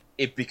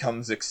 it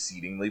becomes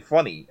exceedingly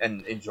funny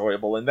and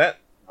enjoyable in that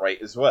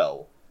right as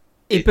well.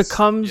 It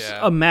becomes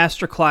Yeah. a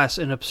masterclass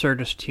in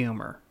absurdist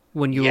humor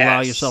when you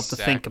allow yourself to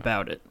think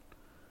about it.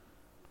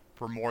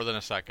 For more than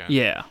a second.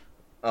 Yeah.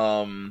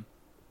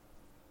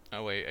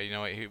 Oh wait, you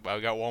know what? I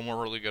got one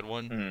more really good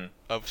one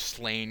of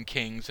slain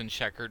kings in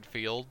checkered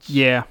fields.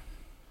 Yeah.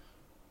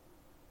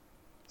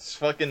 It's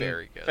fucking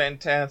Very good.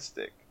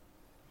 fantastic.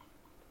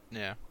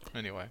 Yeah.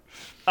 Anyway.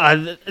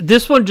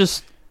 This one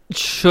just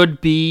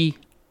should be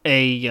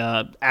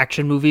a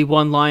action movie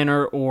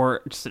one-liner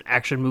or just an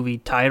action movie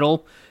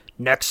title.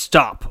 Next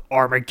stop,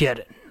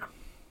 Armageddon.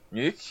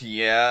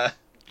 Yeah.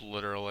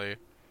 Literally.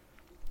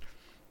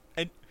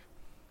 And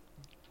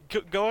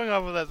going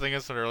off of that thing I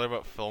said earlier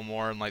about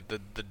Fillmore and like the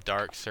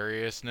dark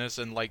seriousness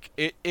and like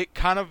it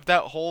kind of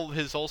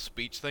his whole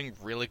speech thing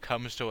really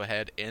comes to a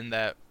head in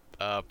that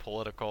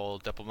political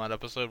diplomat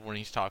episode when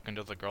he's talking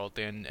to the girl at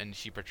the end and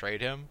she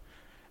betrayed him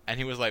and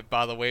he was like,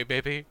 by the way,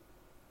 baby,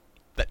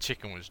 that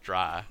chicken was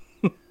dry.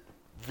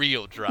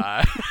 Real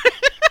dry.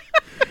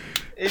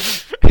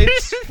 It's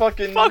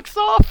fucking fucks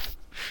off.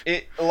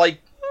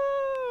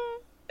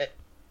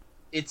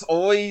 It's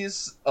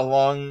always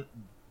along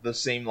the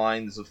same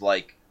lines of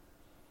like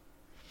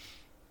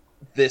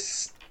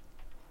this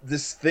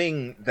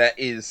thing that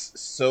is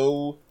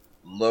so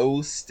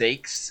low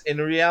stakes in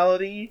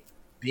reality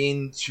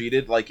being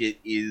treated like it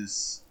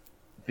is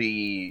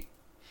the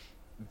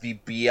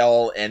be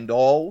all end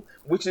all,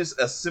 which is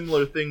a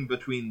similar thing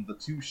between the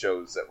two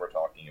shows that we're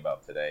talking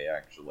about today,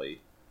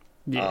 actually.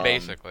 Yeah.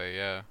 Basically,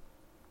 yeah.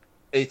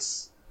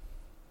 It's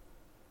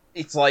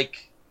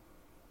like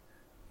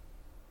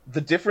the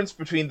difference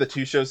between the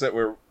two shows that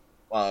we're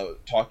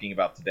talking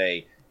about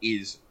today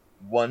is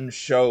one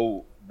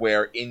show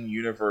where in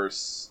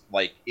universe,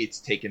 like, it's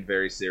taken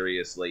very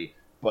seriously,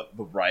 but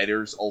the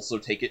writers also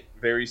take it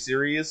very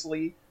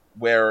seriously,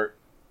 where,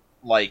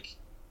 like,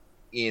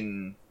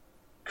 in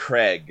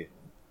Craig,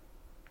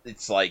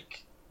 it's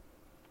like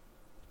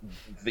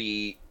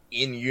the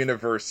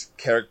in-universe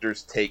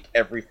characters take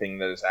everything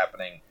that is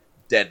happening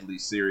deadly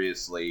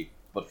seriously,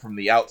 but from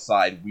the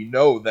outside, we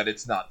know that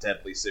it's not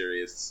deadly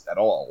serious at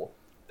all.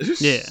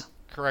 Yeah.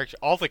 Correct.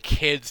 All the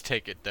kids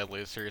take it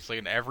deadly seriously,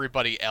 and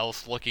everybody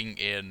else looking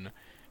in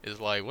is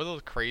like, what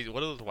are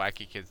those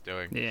wacky kids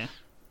doing? Yeah.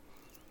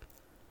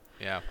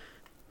 Yeah.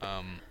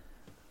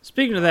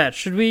 Speaking of that,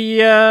 should we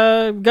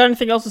got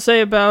anything else to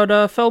say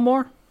about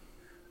Fillmore?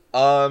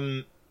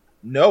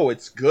 No,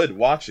 it's good.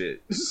 Watch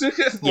it.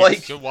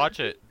 Like, go watch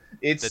it.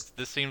 It's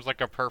This seems like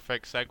a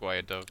perfect segue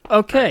into.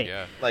 Okay.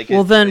 Yeah. like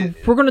Well, then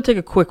we're going to take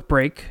a quick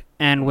break,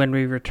 and when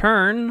we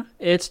return,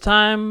 it's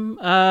time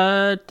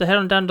to head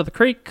on down to the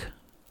creek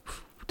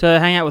to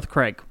hang out with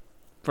Craig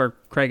for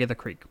Craig of the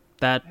Creek.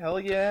 That hell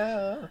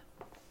yeah.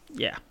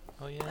 yeah,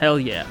 Oh yeah. hell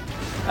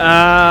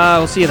yeah.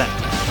 We'll see you then.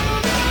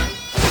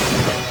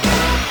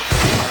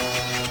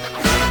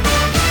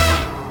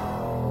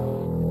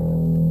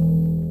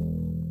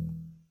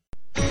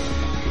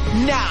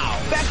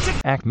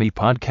 Acme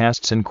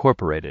Podcasts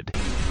Incorporated.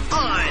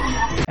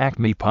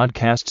 Acme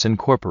Podcasts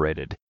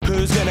Incorporated.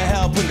 Who's gonna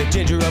help when the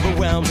danger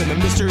overwhelms and the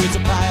mysteries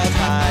are piled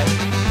high?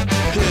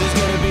 Who's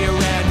gonna be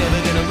around,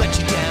 never gonna let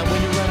you down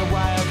when you run a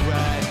wild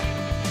ride?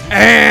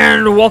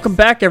 And welcome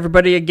back,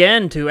 everybody,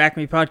 again to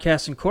Acme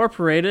Podcasts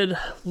Incorporated.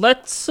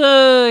 Let's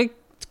get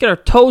our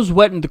toes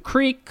wet in the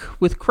creek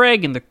with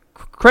Craig and the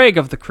Craig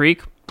of the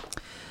Creek.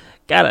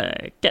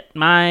 Gotta get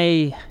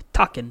my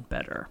talking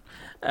better.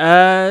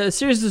 The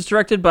series is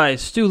directed by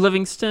Stu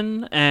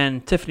Livingston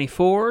and Tiffany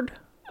Ford.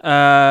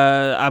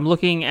 I'm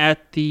looking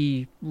at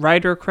the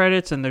writer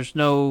credits, and there's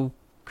no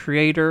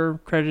creator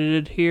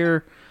credited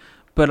here,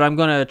 but I'm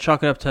going to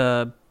chalk it up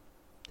to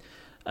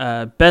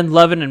Ben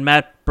Levin and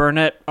Matt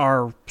Burnett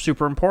are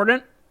super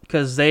important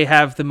because they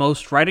have the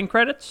most writing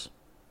credits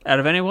out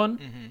of anyone.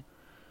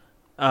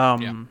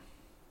 Mm-hmm. Yeah.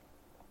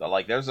 But,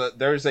 like,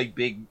 there's a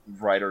big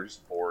writers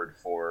board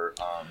for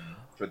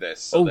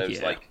this. So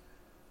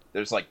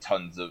there's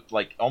tons of,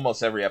 like,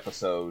 almost every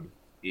episode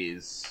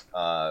is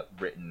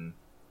written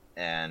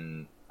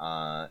and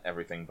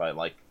everything by,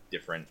 like,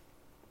 different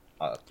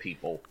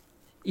people.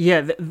 Yeah,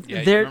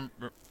 they're...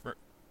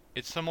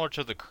 It's similar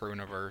to the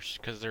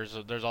Crooniverse, because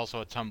there's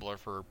also a Tumblr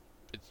for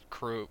it's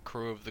Crew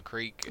of the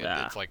Creek.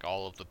 It's like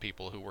all of the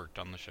people who worked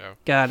on the show.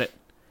 Got it.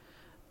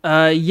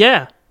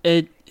 Yeah.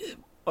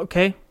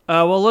 Okay.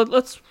 Well,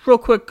 let's real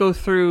quick go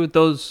through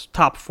those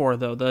top four,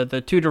 though.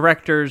 The two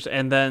directors,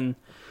 and then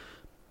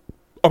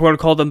I'm going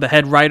to call them the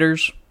head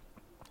writers,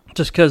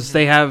 just because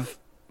they have...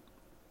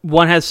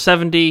 One has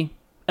 70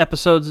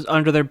 episodes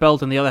under their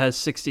belt, and the other has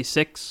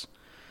 66.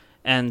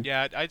 And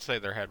yeah, I'd say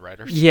they're head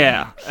writers.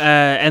 Yeah,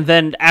 and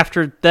then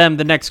after them,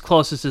 the next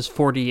closest is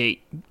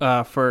 48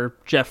 for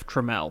Jeff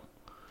Trammell.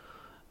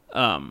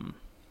 And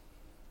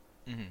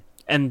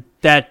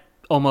that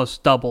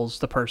almost doubles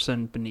the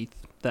person beneath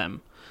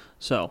them.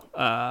 So,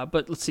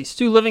 but let's see,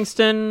 Stu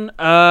Livingston,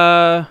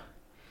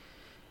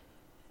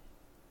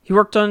 he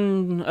worked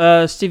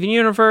on Steven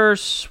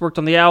Universe, worked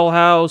on The Owl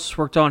House,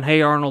 worked on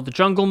Hey Arnold, the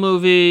Jungle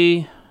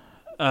Movie,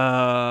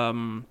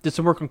 did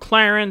some work on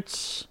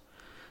Clarence,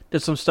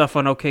 Did some stuff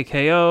on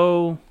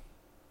OKKO.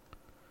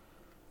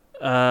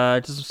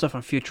 Did some stuff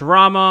on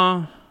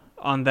Futurama.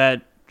 On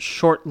that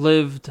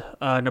short-lived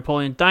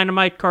Napoleon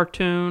Dynamite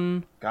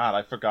cartoon. God,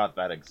 I forgot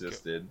that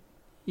existed.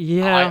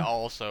 Yeah. I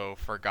also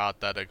forgot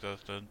that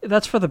existed.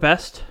 That's for the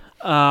best.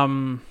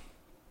 Yeah,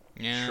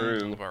 True.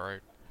 that's about right.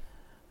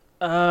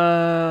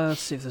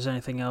 Let's see if there's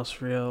anything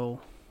else real.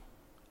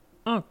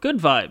 Oh, Good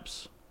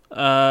Vibes.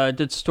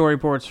 Did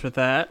storyboards for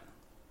that.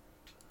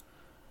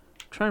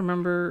 Trying to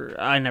remember.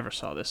 I never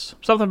saw this.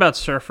 Something about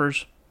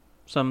surfers.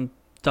 Some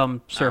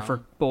dumb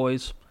surfer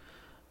boys.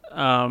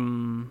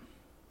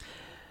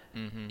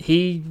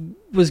 He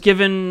was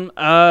given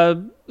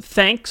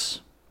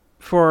thanks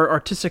for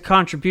artistic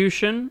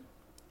contribution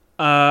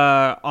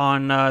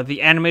on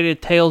the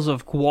animated Tales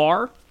of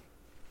Gwar.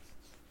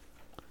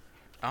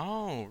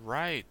 Oh,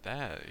 right,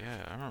 that.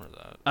 Yeah, I remember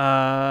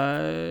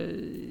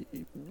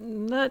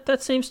that.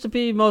 That seems to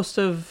be most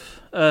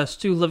of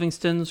Stu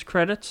Livingston's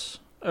credits,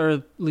 or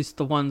at least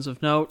the ones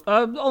of note.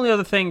 Only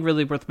other thing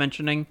really worth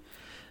mentioning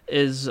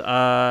is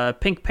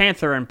Pink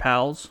Panther and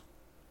Pals,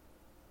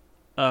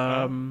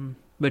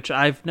 which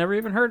I've never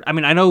even heard. I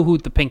mean, I know who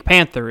the Pink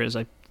Panther is.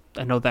 I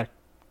know that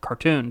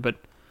cartoon, but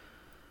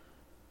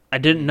I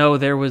didn't know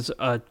there was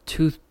a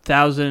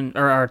 2000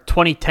 or a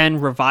 2010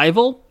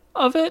 revival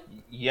of it.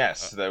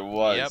 Yes, there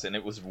was, Yep. and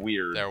it was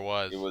weird. There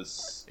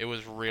was. It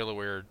was really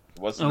weird.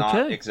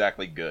 not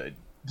exactly good.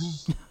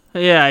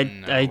 Yeah,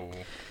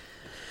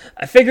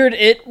 I figured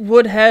it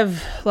would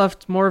have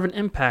left more of an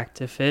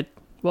impact if it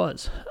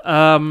was.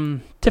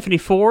 Tiffany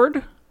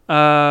Ford,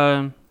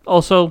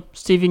 also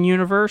Steven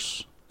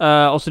Universe,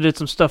 also did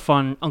some stuff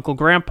on Uncle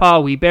Grandpa,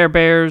 We Bare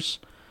Bears,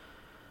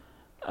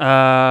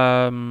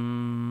 something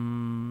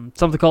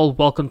called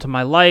Welcome to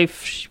My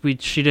Life.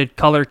 She did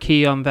Color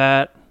Key on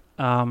that.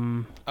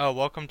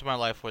 Welcome to My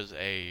Life was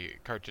a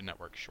Cartoon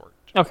Network short.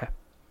 Okay.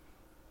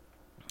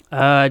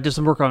 Did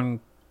some work on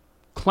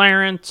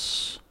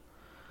Clarence,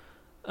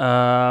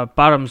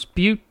 Bottoms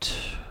Butte,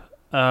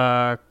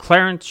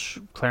 Clarence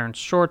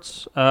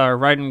Shorts,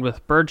 Riding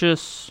with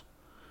Burgess.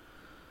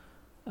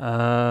 She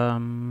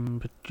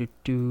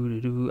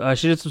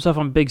did some stuff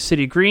on Big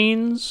City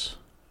Greens.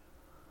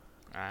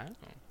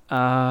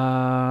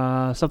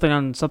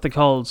 Something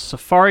called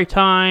Safari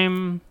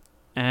Time,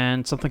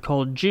 and something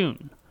called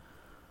June.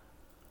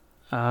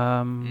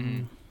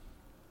 So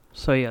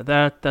yeah,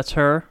 that's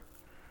her.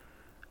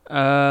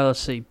 Let's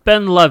see,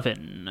 Ben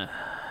Levin.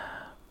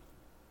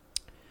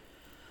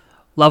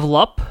 Level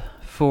Up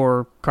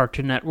for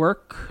Cartoon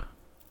Network.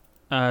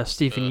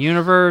 Steven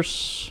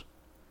Universe.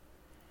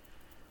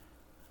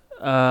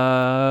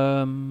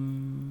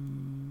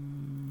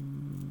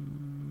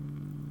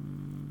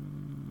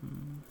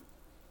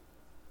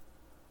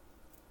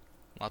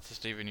 Lots of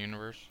Steven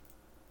Universe.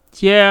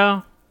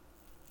 Yeah.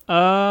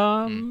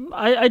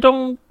 I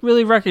don't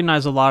really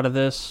recognize a lot of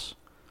this.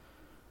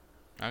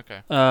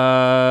 Okay.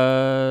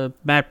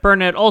 Matt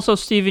Burnett, also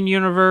Steven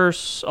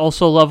Universe,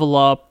 also Level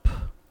Up.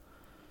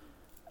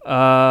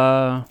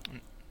 Not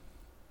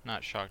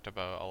shocked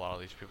about a lot of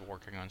these people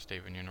working on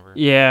Steven Universe.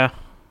 Yeah.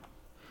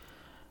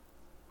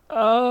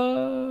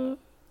 Worked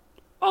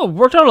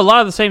on a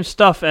lot of the same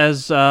stuff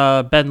as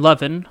Ben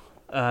Levin,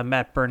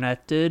 Matt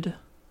Burnett did.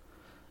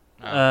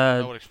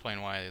 That would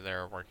explain why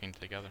they're working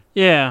together.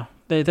 Yeah,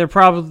 they're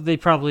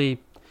probably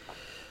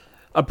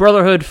a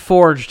brotherhood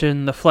forged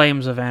in the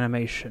flames of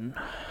animation.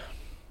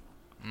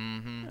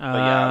 Mm-hmm. But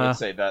yeah, I would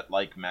say that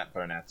like Matt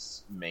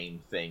Burnett's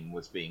main thing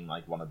was being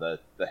like one of the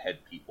head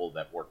people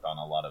that worked on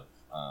a lot of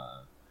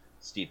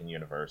Steven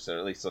Universe, or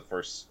at least the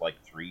first like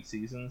 3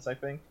 seasons, I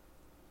think.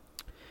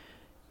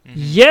 Mm-hmm.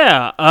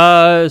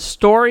 Yeah,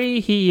 story,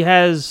 he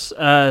has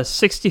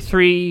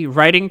 63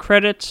 writing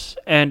credits,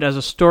 and as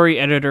a story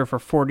editor for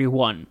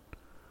 41.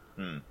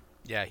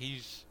 Yeah,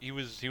 he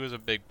was a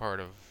big part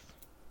of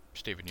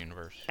Steven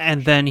Universe.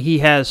 And then he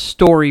has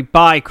story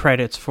by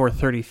credits for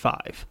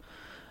 35.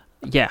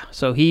 Yeah,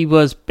 so he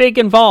was big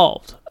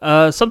involved.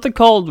 Something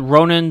called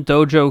Ronin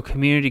Dojo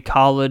Community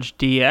College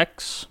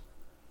DX.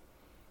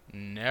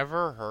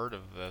 Never heard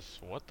of this.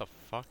 What the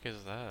fuck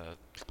is that?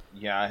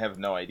 Yeah, I have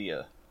no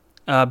idea.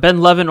 Ben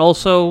Levin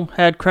also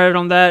had credit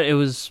on that. It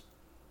was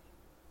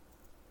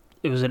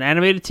an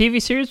animated TV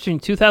series between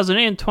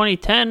 2008 and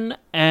 2010,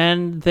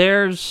 and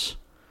there's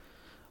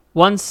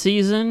one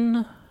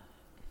season,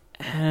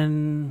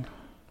 and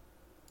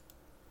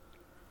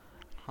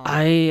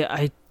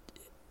I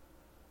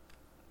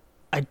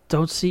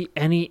don't see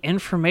any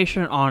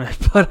information on it,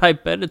 but I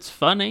bet it's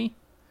funny.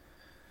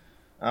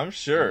 I'm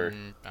sure.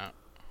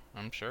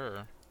 I'm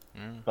sure.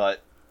 Yeah.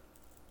 But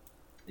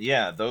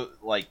yeah, though,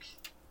 like,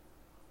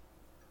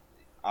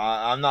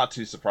 I'm not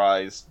too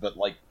surprised. But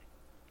like,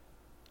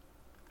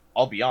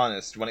 I'll be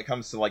honest, when it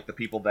comes to like the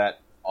people that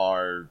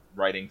are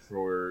writing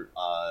for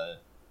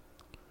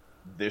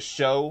this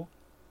show,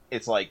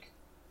 it's like,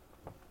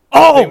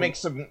 they make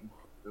some.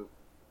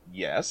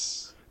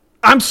 Yes.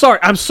 I'm sorry.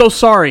 I'm so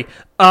sorry.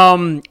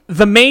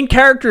 The main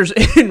characters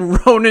in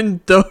Ronin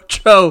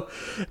Dojo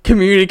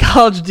Community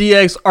College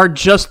DX are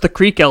just the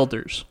Creek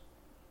Elders.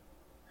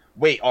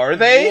 Wait, are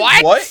they?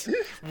 What?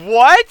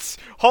 What?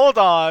 Hold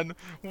on.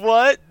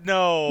 What?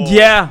 No.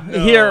 Yeah,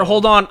 No. here,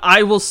 hold on.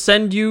 I will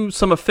send you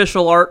some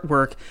official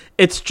artwork.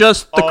 It's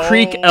just the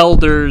Creek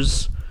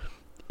Elders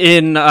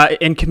in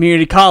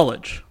community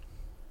college.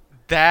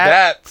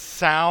 That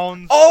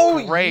sounds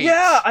great.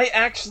 Yeah, I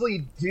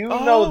actually do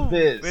know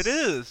this. It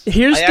is.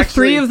 Here's the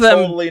three of them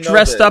totally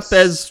dressed up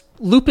as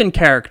Lupin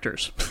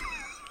characters.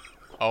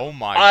 Oh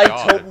my I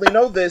god. totally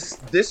know this.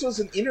 This was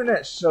an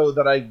internet show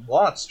that I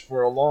watched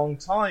for a long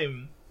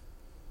time.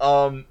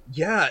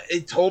 Yeah,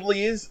 it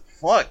totally is.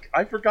 Fuck,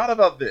 I forgot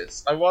about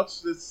this. I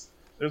watched this.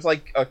 There's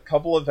like a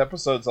couple of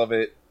episodes of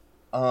it.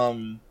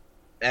 And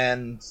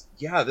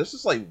yeah, this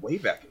was like way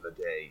back in the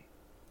day.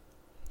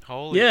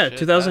 Holy yeah, shit,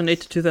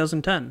 2008 to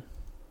 2010.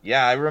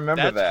 Yeah, I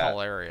remember that. That's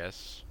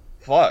hilarious.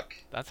 Fuck.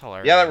 That's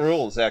hilarious. Yeah, that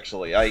rules,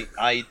 actually.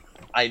 I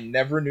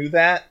never knew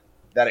that.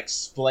 That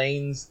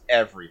explains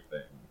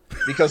everything.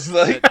 Because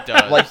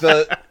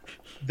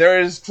there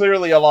is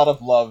clearly a lot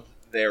of love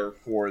there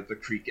for the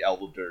Creek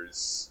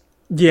Elders.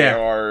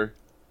 Yeah.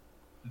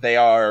 They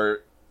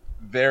are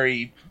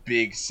very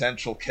big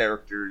central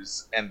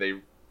characters, and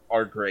they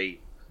are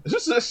great.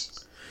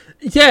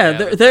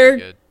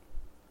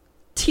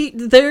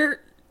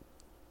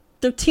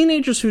 They're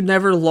teenagers who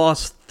never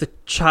lost the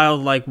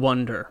childlike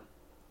wonder.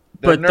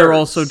 But they're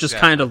also just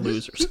kind of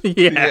losers.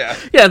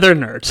 Yeah, they're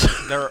nerds.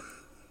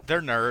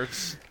 They're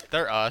nerds.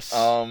 They're us.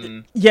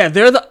 Yeah,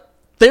 they're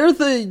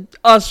the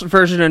us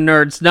version of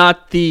nerds,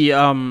 not the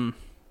I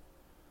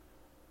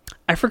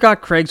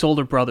forgot Craig's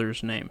older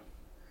brother's name.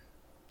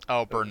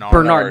 Oh, Bernard.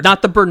 Bernard,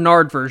 not the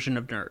Bernard version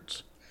of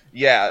nerds.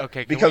 Yeah,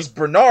 okay, because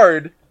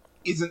Bernard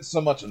isn't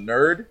so much a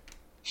nerd.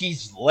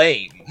 He's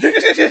lame.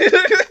 Here's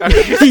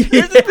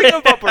the thing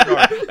about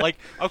Bernard. Like,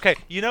 okay,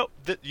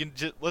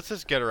 let's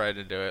just get right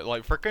into it.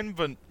 Like,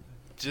 frickin'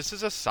 just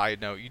as a side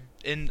note,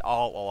 in a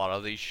lot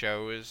of these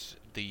shows,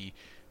 the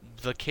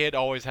kid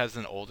always has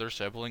an older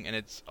sibling, and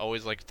it's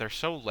always like they're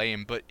so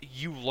lame. But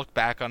you look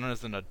back on it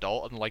as an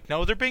adult, and like,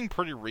 no, they're being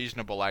pretty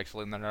reasonable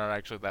actually, and they're not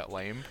actually that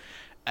lame.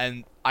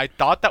 And I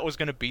thought that was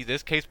gonna be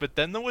this case, but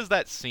then there was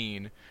that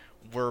scene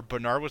where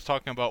Bernard was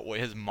talking about what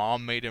his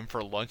mom made him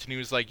for lunch, and he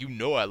was like,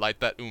 I like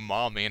that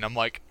umami, and I'm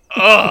like,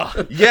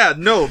 ugh. Yeah,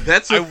 no,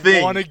 that's the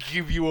thing. I want to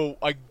give you a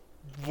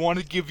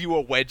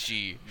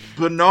wedgie.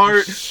 Bernard,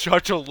 you're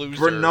such a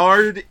loser.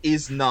 Bernard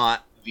is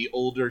not the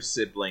older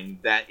sibling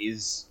that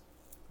is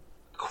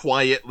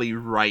quietly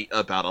right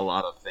about a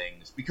lot of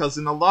things, because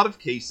in a lot of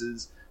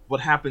cases,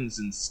 what happens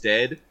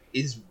instead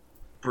is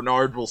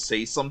Bernard will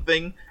say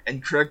something,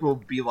 and Craig will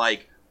be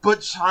like,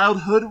 but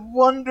childhood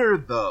wonder,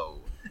 though.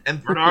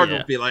 And Bernard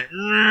will be like,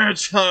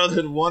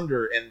 childhood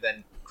wonder, and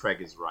then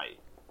Craig is right.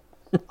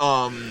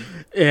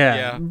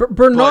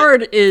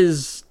 Bernard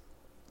is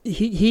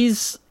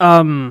he's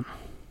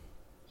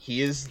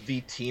he is the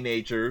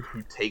teenager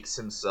who takes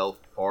himself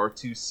far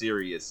too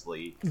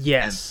seriously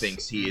and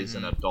thinks he is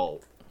an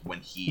adult when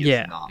he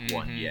is not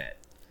one yet.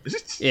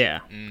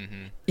 Yeah.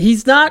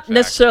 He's not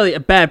necessarily a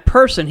bad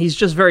person, he's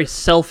just very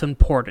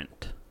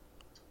self-important.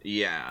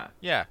 Yeah.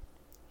 Yeah.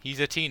 He's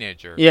a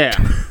teenager. Yeah.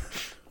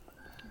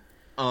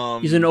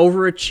 He's an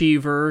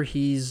overachiever.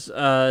 He's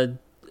a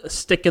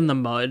stick in the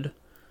mud.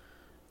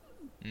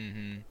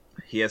 Mm-hmm.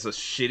 He has a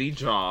shitty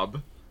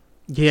job.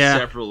 Yeah.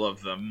 Several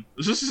of them.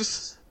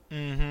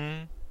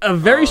 Mm-hmm. A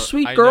very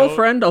sweet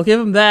girlfriend, I'll give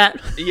him that.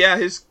 Yeah,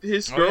 his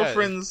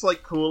girlfriend's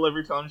like cool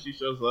every time she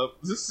shows up.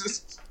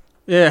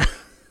 Yeah.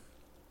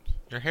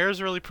 Your hair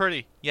is really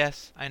pretty.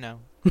 Yes, I know.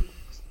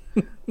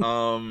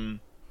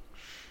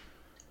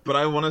 But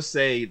I want to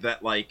say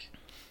that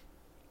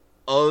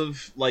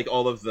of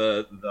all of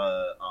the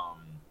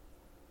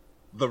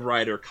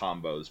writer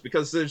combos,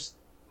 because there's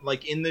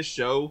in this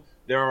show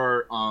there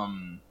are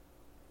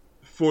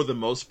for the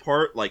most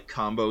part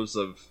combos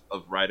of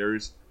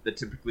writers that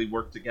typically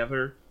work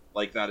together.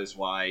 That is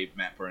why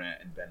Matt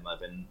Burnett and Ben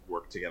Levin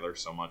work together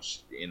so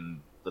much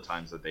in the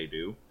times that they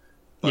do.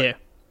 But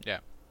yeah.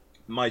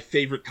 My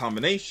favorite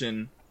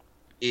combination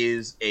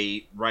is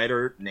a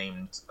writer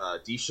named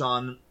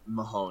Deshaun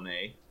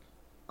Mahoney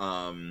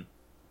and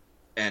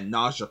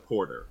Naja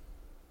Porter.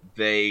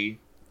 They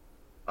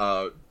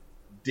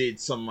did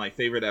some of my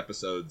favorite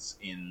episodes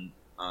in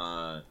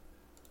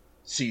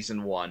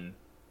Season 1,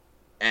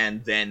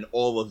 and then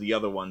all of the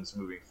other ones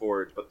moving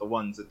forward, but the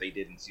ones that they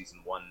did in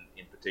Season 1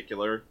 in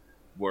particular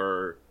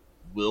were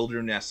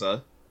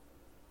Wildernessa,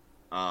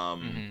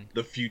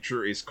 The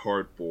Future is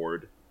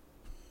Cardboard,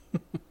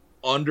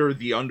 Under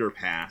the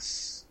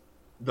Underpass,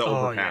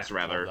 Overpass,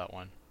 rather. Love that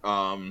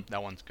one.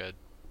 That one's good.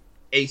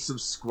 Ace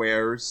of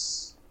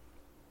Squares,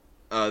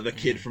 The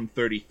Kid from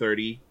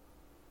 3030,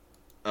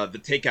 The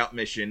Takeout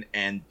Mission,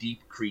 and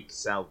Deep Creek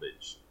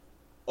Salvage.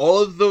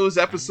 All of those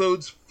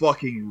episodes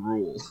fucking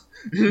rule.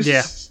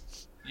 Yeah.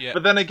 Yeah.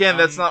 But then again,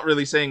 that's not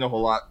really saying a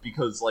whole lot,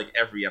 because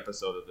every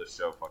episode of this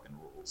show fucking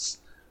rules.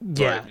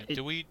 Yeah. But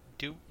do we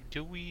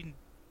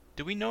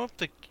know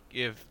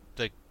if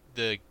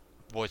the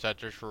voice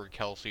actors for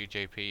Kelsey,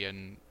 JP,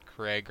 and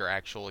Craig are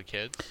actually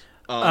kids?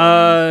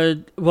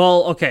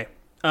 Well, okay.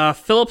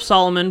 Philip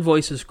Solomon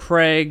voices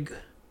Craig.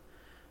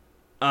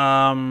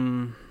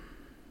 Philip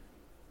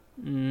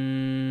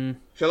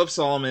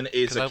Solomon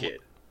is a kid.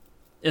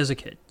 Is a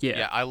kid, yeah.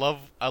 Yeah, I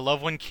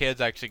love when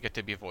kids actually get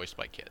to be voiced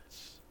by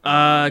kids.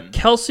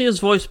 Kelsey is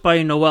voiced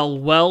by Noelle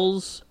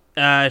Wells.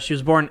 She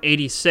was born in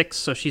 1986,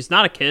 so she's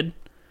not a kid.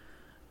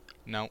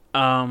 No.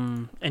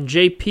 And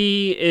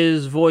JP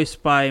is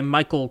voiced by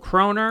Michael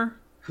Kroner,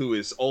 who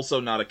is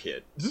also not a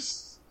kid.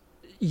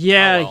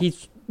 Yeah, well.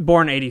 he's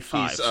born in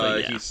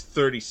 1985. He's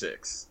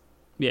 36.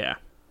 Yeah.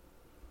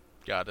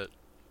 Got it.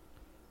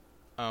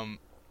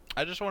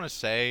 I just want to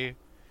say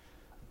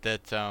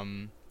that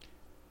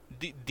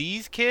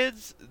these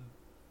kids,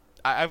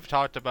 I've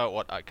talked about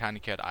what kind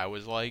of kid I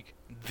was like.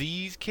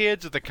 These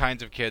kids are the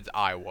kinds of kids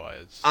I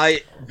was.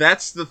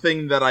 That's the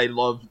thing that I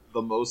love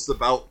the most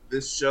about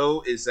this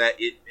show, is that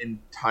it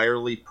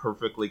entirely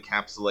perfectly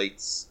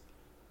encapsulates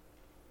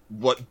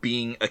what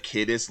being a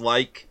kid is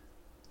like.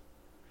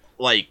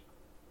 Like,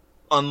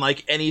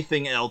 unlike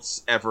anything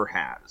else ever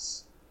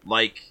has.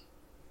 Like,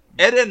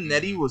 Ed and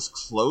Nettie was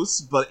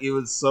close, but it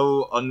was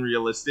so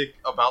unrealistic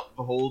about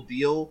the whole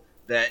deal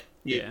that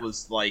it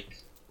was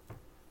like,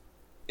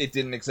 it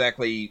didn't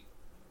exactly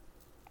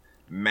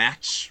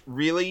match,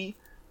 really.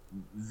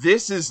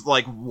 This is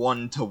like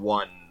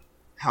 1-to-1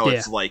 how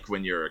it's like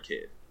when you're a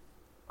kid.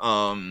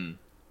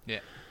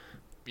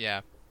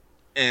 Yeah.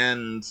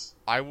 And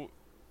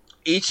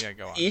each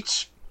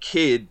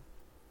kid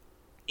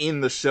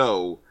in the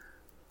show,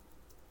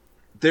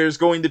 there's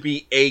going to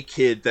be a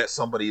kid that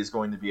somebody is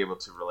going to be able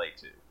to relate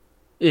to.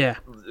 Yeah.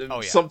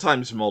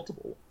 Sometimes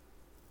multiple.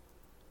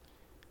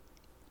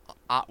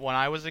 When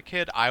I was a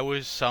kid, I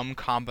was some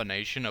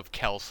combination of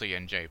Kelsey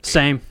and JP.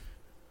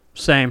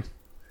 Same.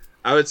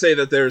 I would say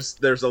that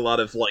there's a lot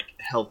of like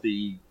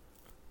healthy,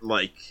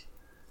 like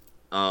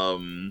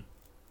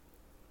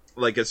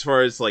as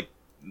far as like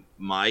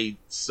my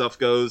stuff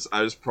goes,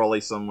 I was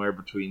probably somewhere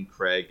between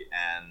Craig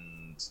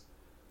and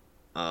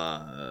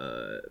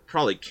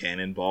probably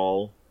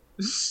Cannonball.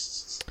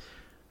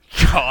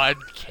 God,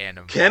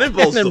 Cannonball.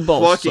 Cannonball's the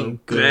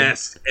fucking so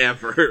best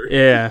ever.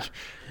 Yeah.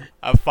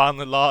 I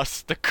finally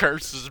lost. The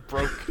curse is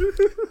broken.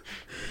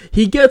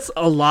 He gets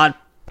a lot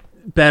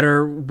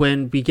better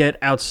when we get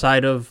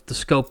outside of the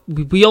scope.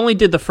 We only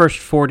did the first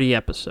 40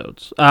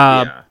 episodes.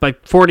 By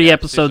 40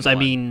 episodes, I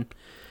mean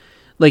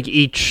like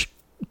each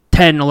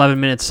 10,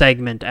 11-minute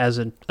segment as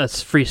a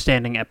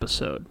freestanding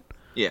episode.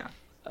 Yeah.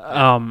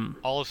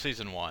 All of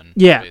season 1.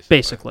 Yeah,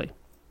 basically.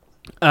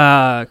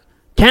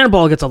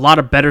 Cannonball gets a lot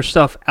of better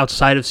stuff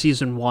outside of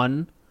season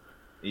 1.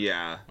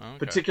 Yeah. Okay.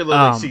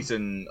 Particularly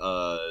season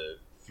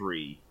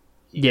 3.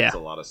 He gets a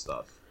lot of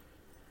stuff.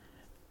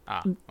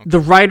 Okay. The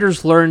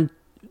writers learn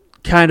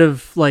kind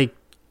of like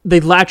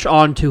they latch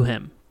on to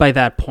him by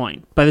that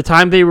point. By the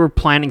time they were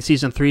planning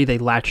season 3, they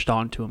latched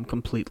on to him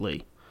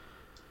completely.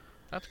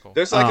 That's cool.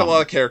 There's like a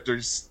lot of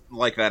characters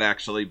like that,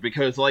 actually,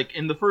 because like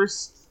in the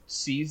first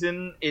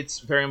season, it's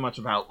very much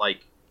about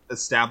like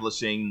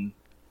establishing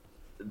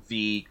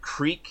the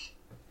creek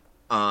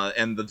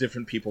and the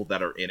different people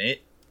that are in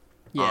it.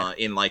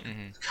 In like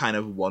kind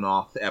of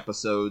one-off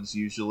episodes,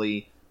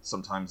 usually.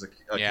 Sometimes a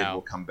kid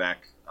will come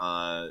back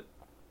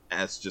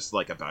as just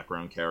like a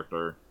background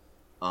character.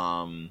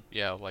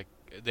 Like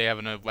they have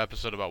an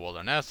episode about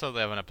Wildernessa,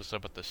 they have an episode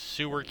about the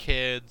sewer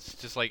kids,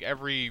 just like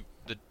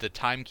the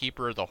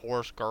timekeeper, the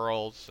horse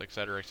girls,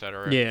 etc.,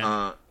 etc.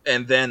 Yeah.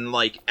 And then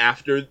like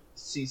after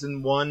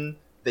season 1,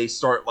 they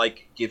start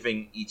like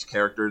giving each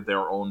character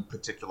their own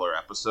particular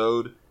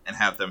episode and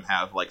have them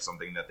have like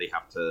something that they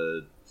have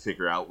to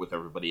figure out with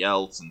everybody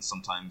else. And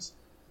sometimes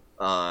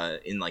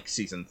in like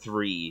season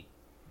 3,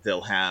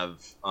 they'll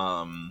have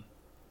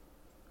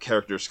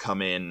characters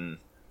come in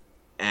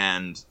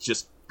and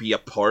just be a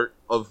part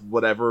of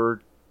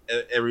whatever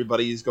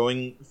everybody's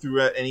going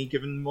through at any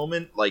given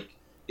moment. Like,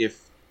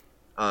 if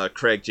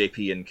Craig,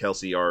 JP, and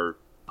Kelsey are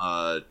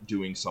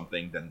doing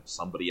something, then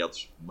somebody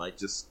else might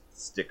just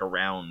stick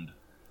around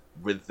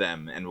with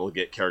them, and we'll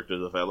get character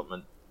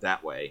development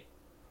that way.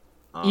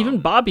 Even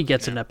Bobby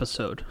gets an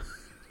episode.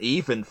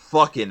 Even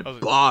fucking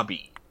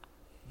Bobby.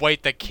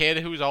 Wait, the kid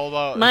who's all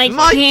about My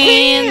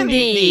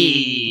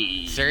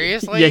candy.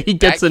 Seriously? Yeah, he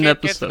gets an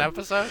episode. Gets an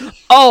episode?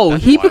 Oh,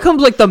 he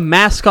becomes like the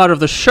mascot of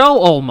the show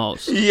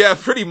almost. Yeah,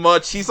 pretty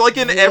much. He's like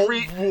in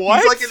every.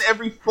 He's like in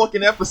every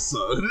fucking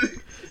episode.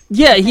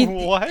 Yeah,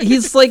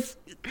 he's like.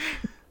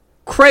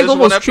 Craig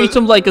almost treats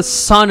him like a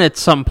son at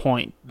some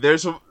point.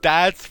 That's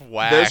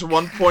whack. There's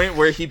one point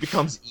where he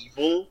becomes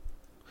evil,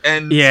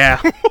 and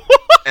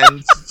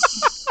and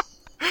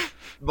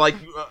like.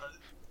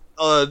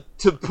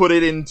 To put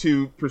it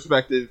into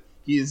perspective,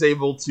 he is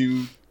able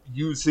to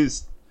use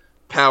his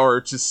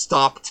power to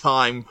stop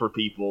time for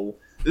people.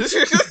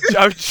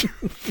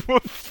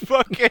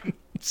 Fucking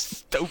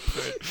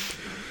stupid.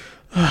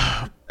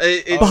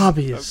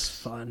 Bobby is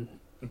fun.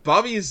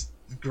 Bobby is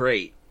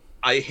great.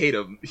 I hate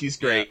him. He's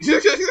great.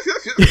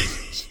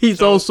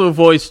 He's also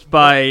voiced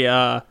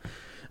by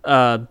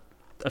I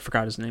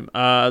forgot his name.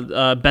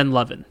 Ben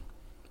Levin.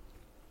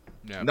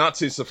 Yeah. Not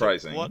too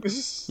surprising.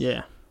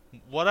 Yeah.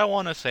 what I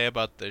want to say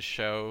about this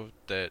show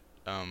that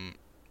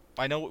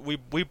I know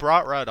we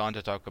brought Rod on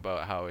to talk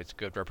about how it's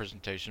good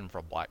representation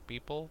for black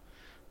people,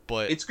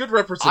 but it's good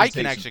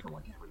representation for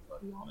like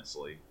everybody,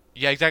 honestly.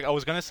 Yeah, exactly. I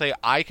was gonna say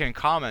I can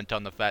comment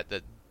on the fact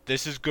that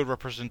this is good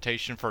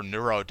representation for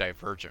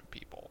neurodivergent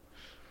people.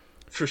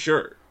 For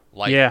sure.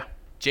 Like, yeah.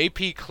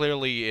 JP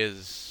clearly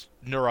is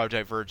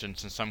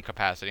neurodivergent in some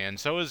capacity, and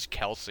so is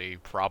Kelsey,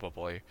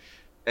 probably.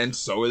 And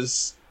so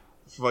is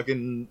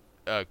fucking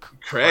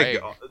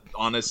Craig.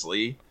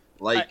 Honestly.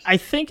 Like, I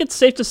think it's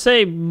safe to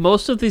say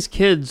most of these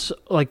kids,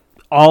 like,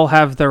 all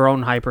have their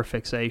own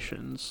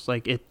hyperfixations.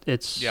 Like,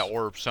 it's... Yeah,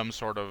 or some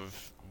sort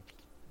of,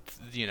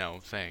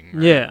 thing.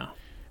 Right? Yeah.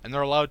 And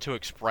they're allowed to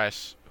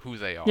express who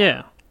they are.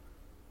 Yeah.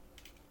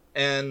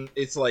 And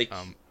it's like...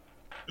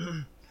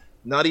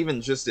 not even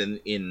just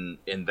in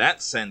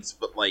that sense,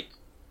 but like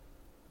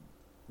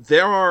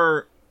there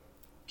are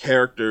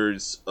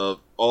characters of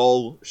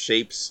all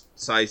shapes,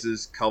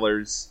 sizes,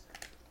 colors,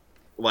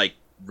 like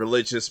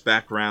religious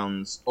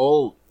backgrounds,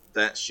 all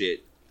that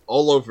shit,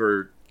 all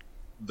over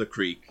the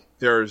creek.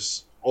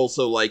 There's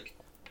also like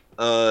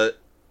a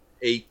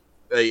gay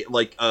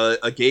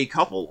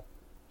couple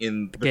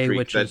in the gay creek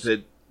witches. that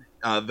did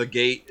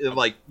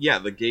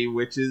the gay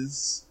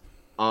witches.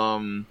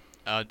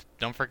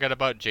 Don't forget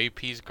about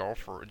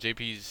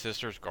JP's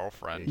sister's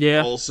girlfriend.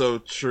 Yeah. Also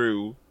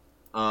true.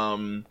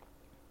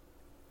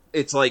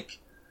 It's like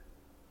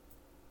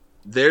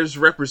there's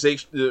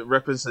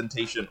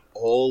representation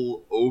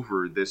all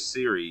over this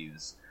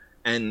series,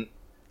 and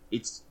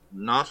it's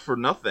not for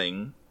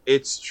nothing.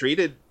 It's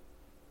treated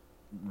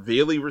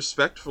really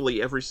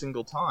respectfully every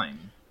single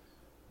time.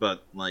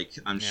 But like,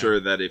 I'm sure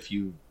that if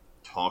you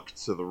talk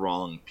to the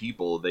wrong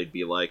people, they'd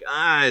be like,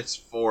 it's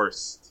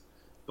forced.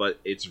 But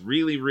it's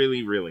really,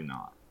 really, really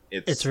not.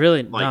 It's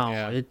really like,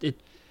 no. It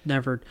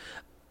never.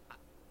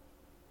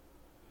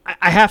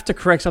 I have to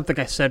correct something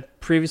I said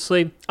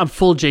previously. I'm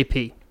full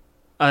JP.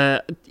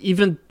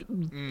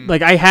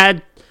 Like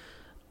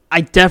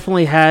I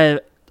definitely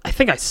had. I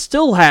think I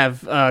still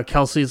have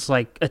Kelsey's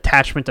like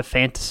attachment to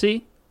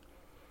fantasy.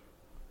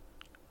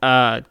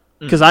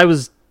 Because I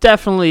was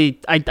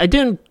definitely I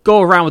didn't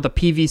go around with a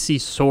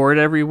PVC sword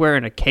everywhere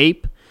and a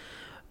cape.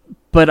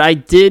 But I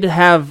did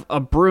have a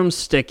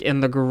broomstick in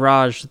the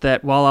garage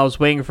that while I was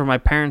waiting for my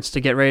parents to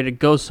get ready to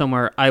go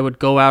somewhere, I would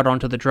go out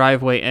onto the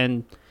driveway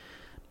and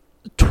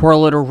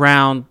twirl it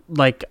around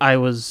like I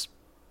was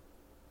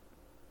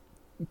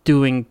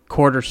doing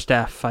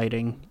quarterstaff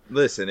fighting.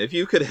 Listen, if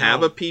you could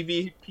have a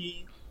PVE,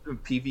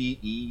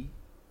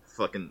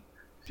 fucking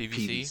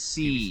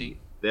PVC,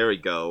 there we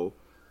go,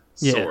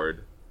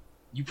 sword,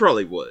 you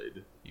probably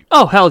would.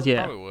 Oh, hell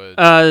yeah. Probably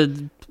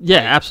would.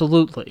 Yeah,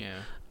 absolutely.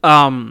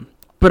 Yeah.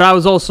 But I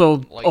was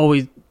also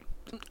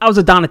I was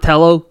a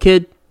Donatello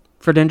kid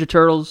for Ninja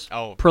Turtles.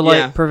 Oh, per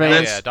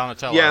Vance. Yeah,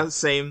 Donatello. Yeah,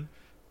 same.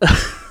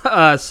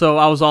 So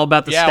I was all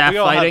about the staff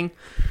fighting.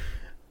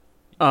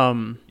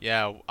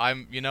 Yeah,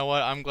 you know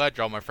what? I'm glad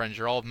you're all my friends.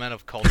 You're all men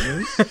of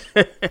culture.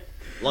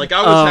 Like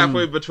I was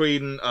halfway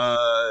between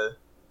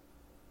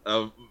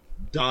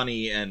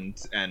Donnie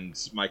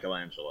and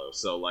Michelangelo.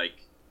 So like,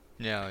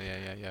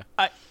 yeah.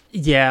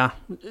 Yeah,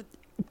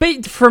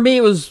 but for me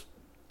it was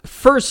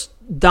first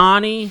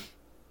Donnie.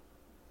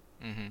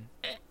 Mm-hmm.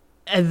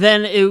 And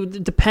then,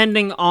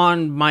 depending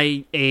on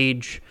my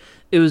age,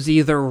 it was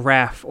either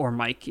Raph or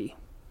Mikey.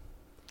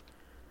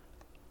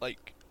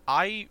 Like,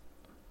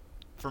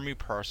 for me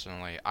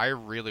personally, I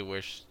really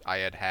wish I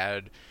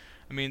had...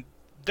 I mean,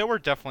 there were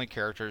definitely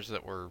characters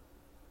that were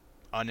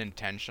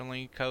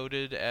unintentionally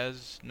coded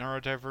as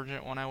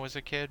neurodivergent when I was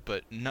a kid,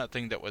 but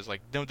nothing that was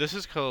like, no, this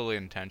is clearly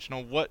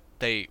intentional. What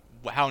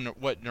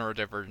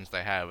neurodivergence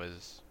they have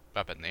is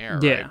up in the air,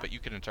 right? But you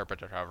can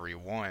interpret it however you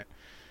want.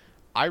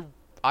 I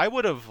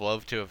would have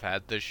loved to have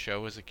had this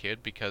show as a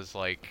kid because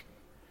like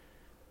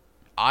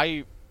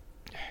I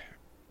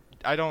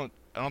don't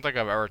think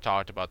I've ever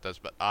talked about this,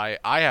 but I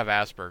have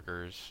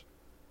Asperger's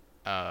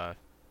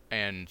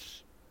and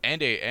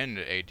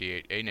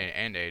ADHD.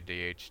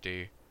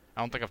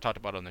 I don't think I've talked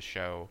about it on the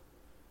show,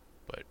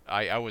 but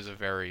I was a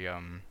very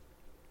how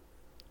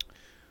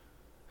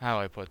do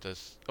I put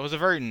this? I was a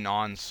very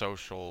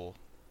non-social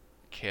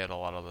kid a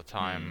lot of the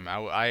time.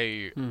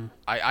 I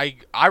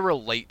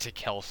relate to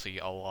Kelsey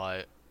a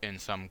lot in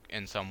some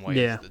ways.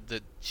 Yeah.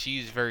 That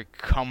she's very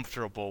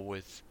comfortable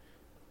with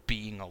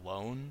being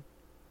alone,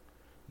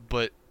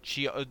 but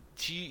she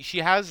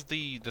has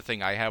the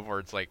thing I have where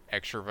it's like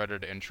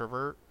extroverted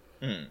introvert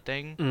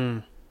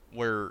thing,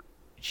 where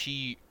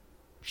she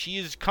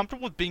is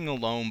comfortable with being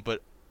alone,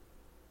 but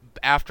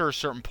after a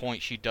certain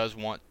point she does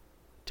want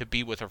to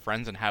be with her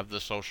friends and have the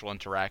social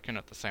interaction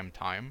at the same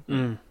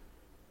time.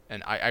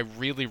 And I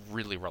really,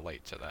 really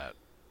relate to that.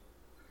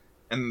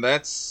 And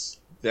that's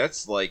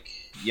like,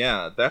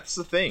 yeah, that's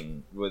the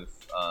thing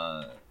with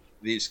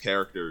these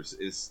characters,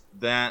 is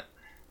that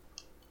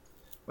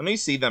when you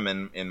see them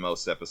in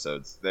most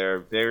episodes, they're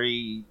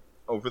very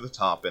over the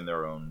top in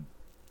their own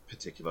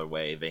particular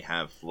way. They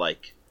have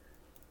like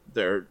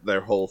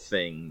their whole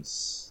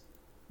things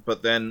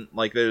but then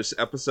like there's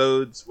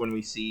episodes when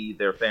we see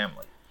their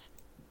family,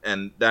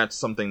 and that's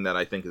something that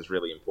I think is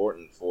really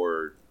important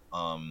for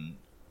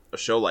a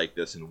show like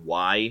this, and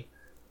why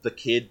the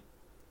kid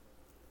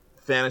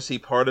fantasy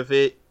part of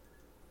it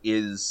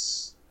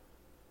is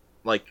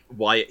like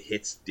why it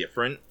hits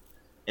different.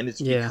 And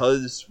it's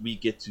because we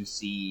get to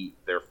see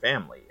their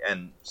family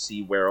and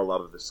see where a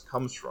lot of this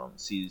comes from.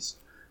 Sees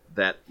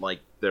that, like,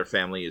 their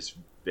family is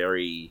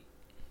very,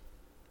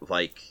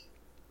 like,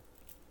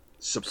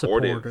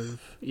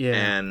 supportive. Yeah.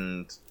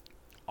 And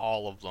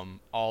all of them,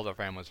 all their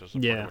families are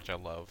supportive, which I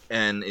love.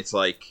 And it's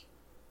like,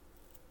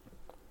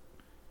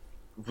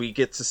 we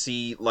get to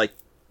see, like,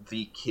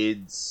 the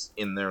kids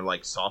in their,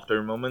 like,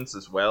 softer moments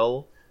as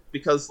well.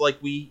 Because, like,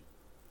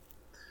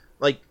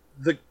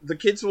 the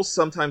kids will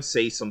sometimes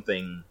say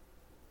something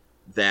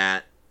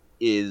that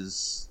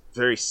is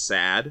very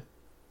sad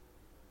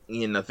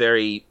in a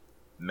very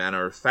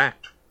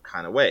matter-of-fact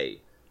kind of way,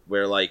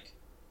 where, like,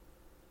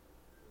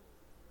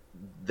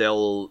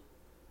 they'll...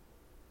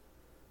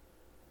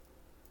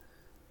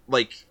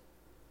 Like,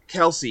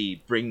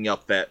 Kelsey bringing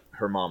up that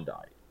her mom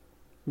died.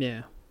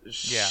 Yeah.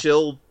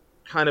 She'll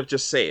kind of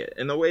just say it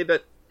in a way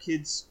that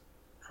kids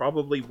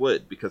probably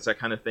would, because that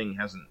kind of thing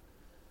hasn't,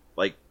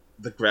 like,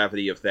 the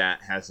gravity of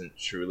that hasn't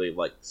truly,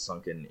 like,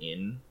 sunken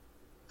in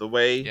the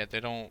way. Yeah, they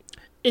don't...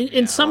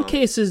 In some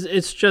cases,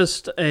 it's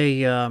just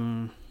a...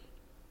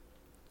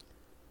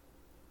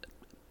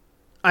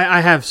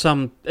 I have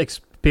some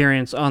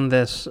experience on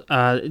this.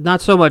 Not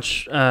so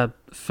much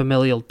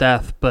familial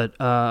death, but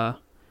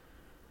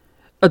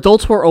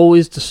adults were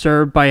always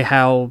disturbed by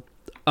how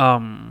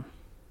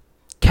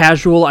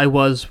casual I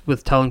was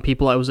with telling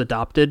people I was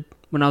adopted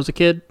when I was a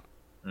kid.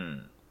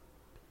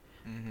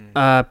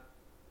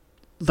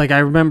 Like, I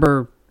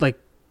remember, like,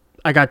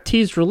 I got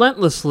teased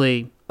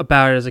relentlessly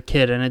about it as a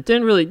kid, and it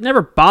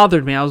never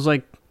bothered me. I was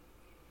like,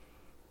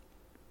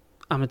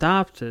 I'm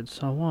adopted,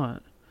 so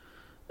what?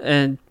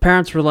 And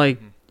parents were like,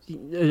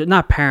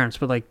 not parents,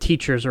 but, like,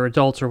 teachers or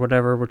adults or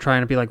whatever were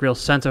trying to be, like, real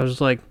sensitive. I was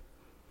just like,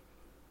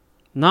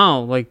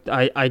 no, like,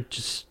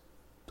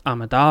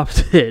 I'm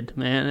adopted,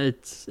 man.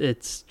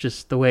 It's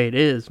just the way it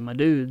is, my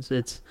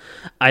dudes.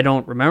 I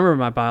don't remember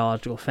my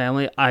biological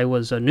family. I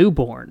was a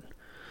newborn.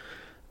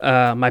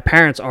 My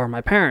parents are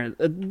my parents.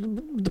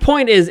 The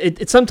point is,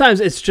 sometimes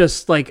it's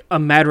just like a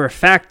matter of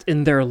fact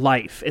in their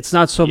life. It's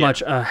not so much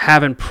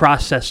haven't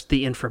processed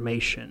the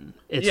information.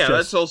 It's just,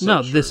 that's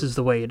also true. This is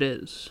the way it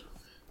is.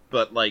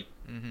 But like,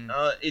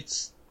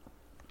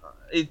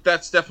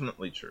 that's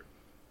definitely true.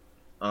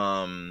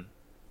 And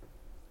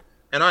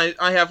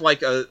I have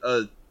like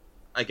a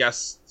I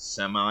guess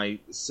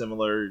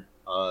semi-similar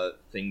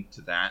thing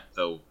to that,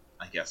 though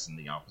I guess in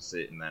the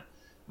opposite, in that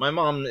my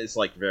mom is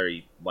like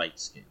very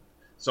light-skinned.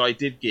 So I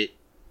did get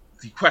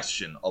the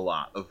question a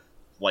lot of,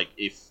 like,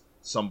 if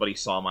somebody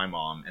saw my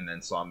mom and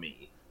then saw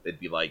me, they'd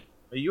be like,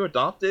 are you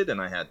adopted? And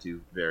I had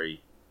to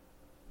very,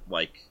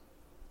 like,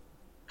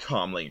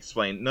 calmly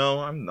explain, no,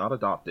 I'm not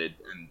adopted.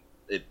 And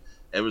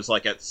it was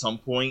like at some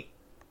point,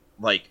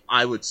 like,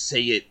 I would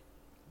say it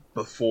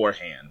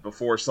beforehand,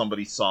 before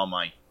somebody saw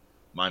my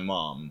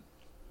mom,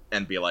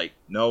 and be like,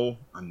 no,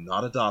 I'm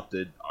not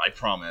adopted, I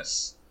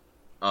promise.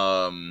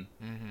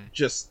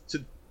 Just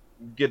to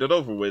get it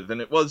over with. And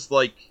it was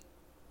like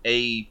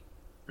a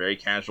very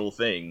casual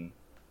thing,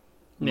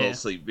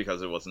 mostly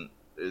because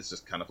it's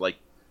just kind of like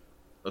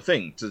a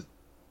thing to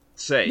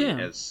say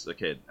as a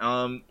kid.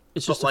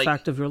 It's just a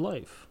fact of your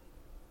life.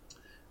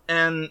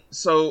 And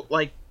so,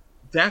 like,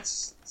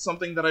 that's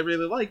something that I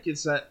really like,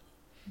 is that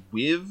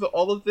with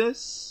all of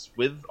this,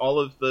 with all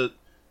of the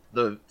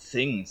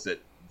things that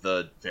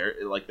the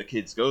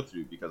kids go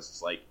through, because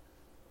it's like,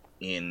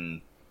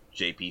 in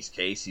JP's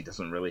case, he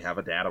doesn't really have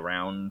a dad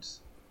around,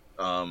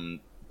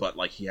 but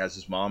like he has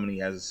his mom and he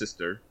has his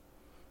sister.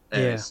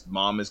 And his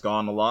mom is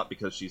gone a lot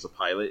because she's a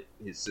pilot.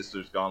 His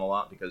sister's gone a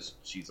lot because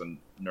she's a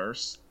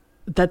nurse.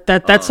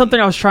 That's something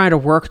I was trying to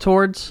work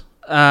towards,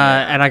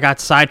 and I got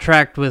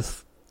sidetracked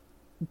with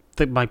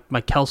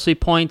my Kelsey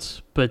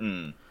points. But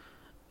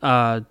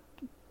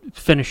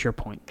finish your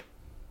point.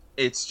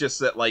 It's just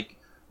that, like,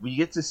 we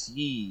get to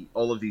see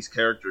all of these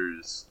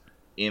characters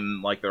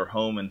in, like, their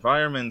home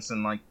environments,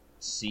 and, like,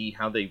 see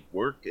how they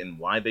work and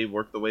why they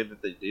work the way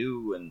that they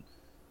do, and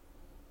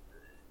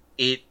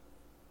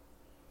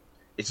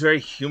it's very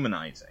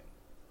humanizing.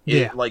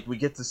 Like, we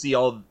get to see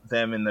all of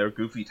them in their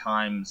goofy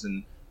times,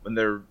 and when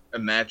they're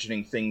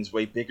imagining things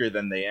way bigger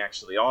than they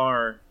actually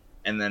are,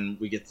 and then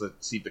we get to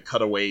see the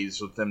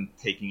cutaways of them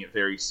taking it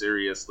very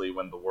seriously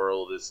when the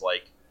world is,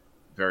 like,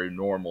 very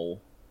normal.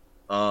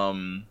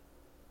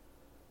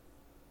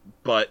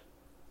 But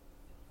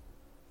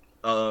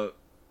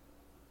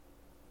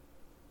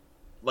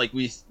like,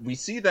 we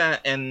see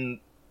that, and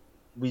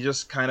we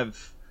just kind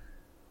of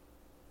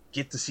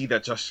get to see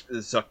that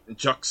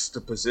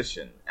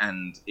juxtaposition,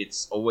 and it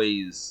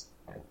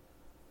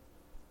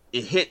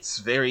hits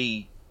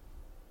very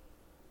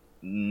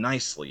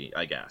nicely,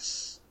 I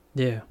guess.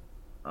 Yeah.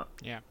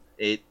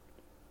 It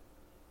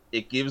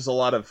gives a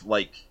lot of,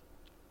 like,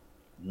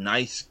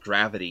 nice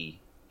gravity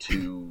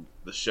to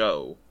the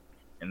show,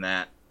 in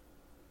that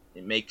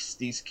it makes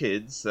these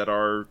kids that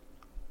are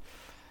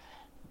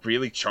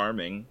really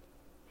charming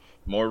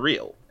more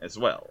real as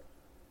well.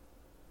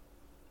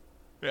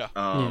 Yeah.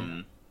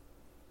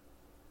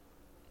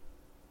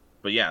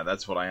 But yeah,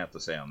 that's what I have to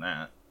say on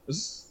that.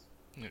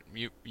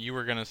 You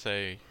were gonna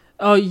say?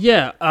 Oh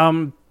yeah.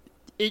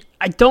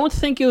 I don't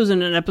think it was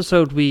in an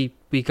episode we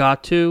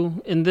got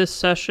to in this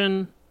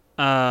session.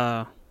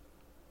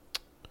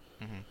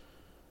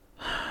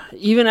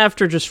 Even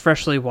after just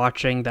freshly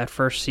watching that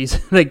first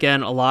season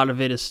again, a lot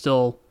of it is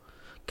still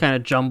kind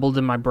of jumbled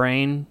in my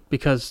brain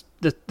because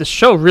the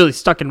show really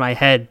stuck in my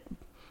head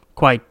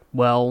quite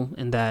well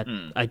in that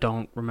I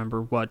don't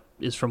remember what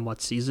is from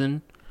what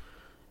season.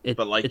 It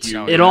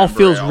all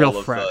feels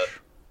real fresh.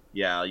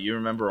 You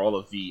remember all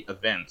of the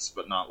events,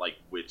 but not like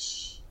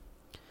which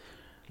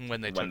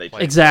when they take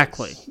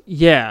exactly. place.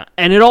 Yeah,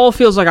 and it all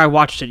feels like I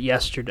watched it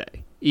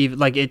yesterday. Even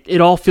like it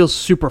all feels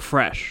super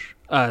fresh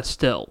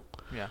still.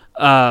 Yeah.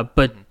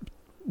 But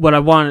what I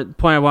want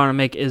to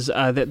make is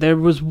that there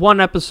was one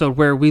episode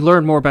where we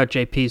learned more about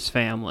JP's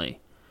family.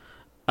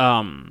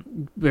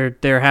 Where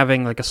they're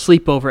having like a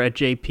sleepover at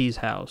JP's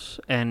house,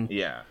 and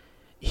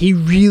he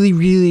really,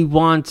 really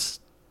wants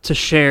to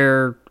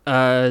share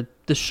the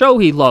show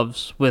he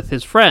loves with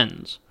his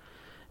friends,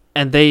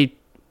 and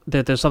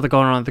there's something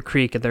going on at the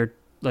creek, and they're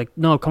like,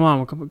 "No, come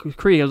on,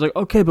 creek." I was like,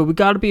 "Okay, but we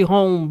got to be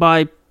home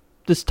by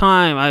this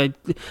time. I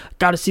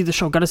got to see the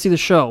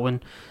show."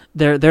 And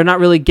they're not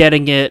really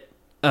getting it,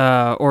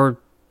 or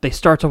they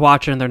start to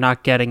watch it and they're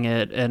not getting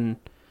it, and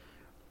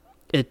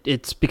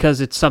it's because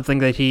it's something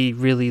that he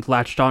really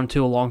latched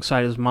onto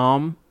alongside his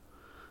mom.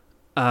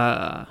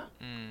 And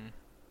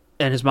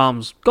his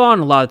mom's gone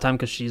a lot of the time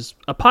because she's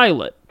a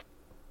pilot,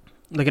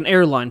 like an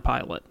airline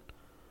pilot.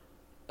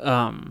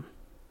 And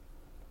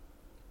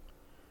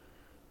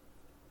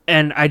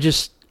I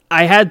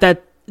had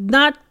that,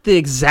 not the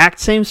exact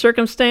same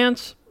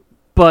circumstance,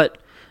 but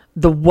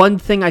the one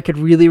thing I could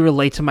really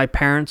relate to my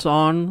parents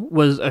on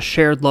was a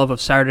shared love of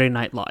Saturday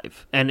Night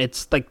Live. And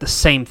it's like the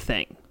same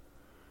thing.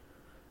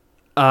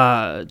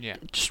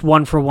 Just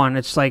one for one.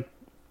 It's like,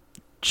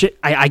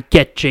 I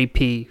get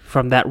JP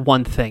from that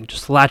one thing,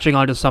 just latching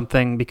onto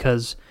something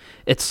because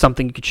it's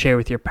something you could share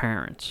with your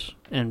parents.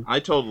 And I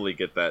totally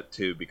get that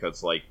too,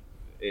 because like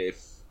I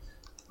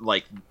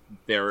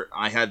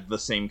had the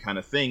same kind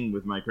of thing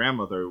with my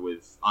grandmother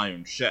with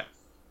Iron Chef.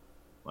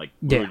 Like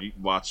we would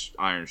watch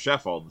Iron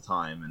Chef all the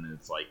time, and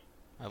it's like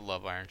I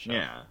love Iron Chef.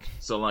 Yeah,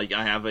 so like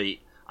I have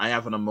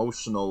an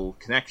emotional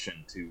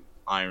connection to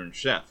Iron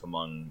Chef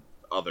among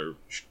other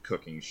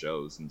cooking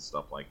shows and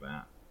stuff like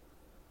that.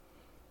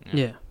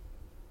 Yeah.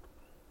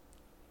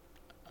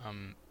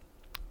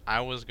 I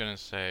was gonna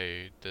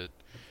say that,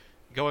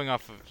 going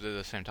off of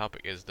the same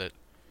topic, is that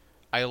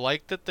I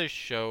like that the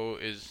show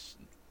is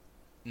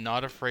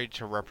not afraid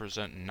to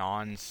represent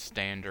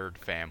non-standard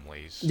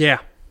families. Yeah.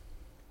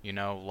 You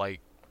know, like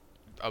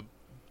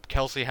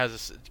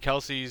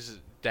Kelsey's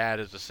dad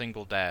is a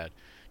single dad.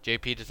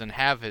 JP doesn't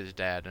have his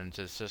dad and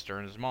his sister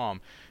and his mom.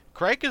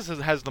 Craig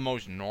has the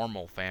most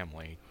normal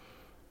family.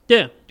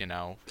 Yeah. You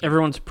know,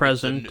 everyone's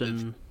present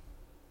and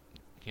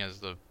he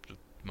has the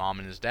mom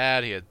and his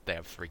dad. They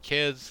have 3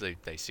 kids.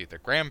 They see their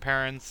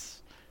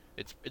grandparents.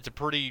 It's a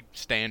pretty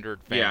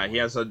standard family. Yeah, he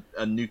has a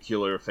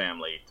nuclear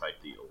family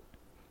type deal.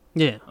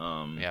 Yeah.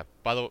 Yeah.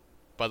 By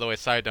the way,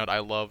 side note, I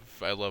love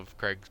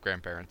Craig's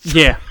grandparents.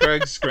 Yeah.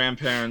 Craig's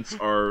grandparents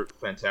are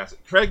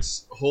fantastic.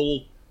 Craig's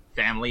whole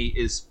family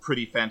is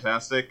pretty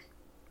fantastic.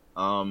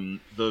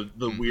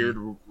 The weird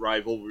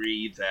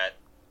rivalry that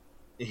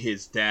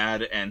his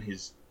dad and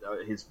his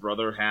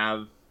brother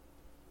have.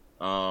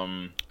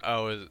 I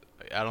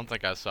don't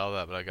think I saw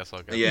that, but I guess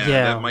I'll get. Yeah,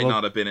 that might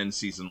not have been in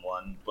season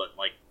 1, but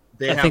like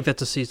I think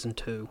that's a season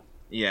 2.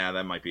 Yeah,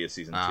 that might be a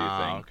season 2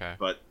 thing. Okay.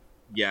 But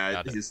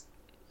yeah,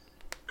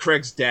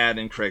 Craig's dad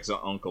and Craig's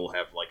uncle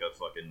have like a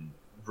fucking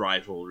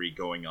rivalry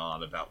going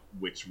on about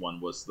which one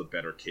was the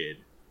better kid.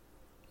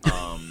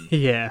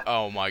 Yeah.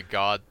 Oh my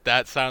god,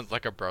 that sounds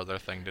like a brother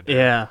thing to do.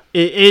 Yeah.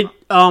 It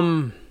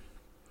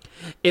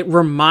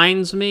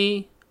reminds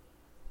me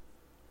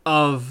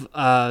of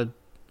the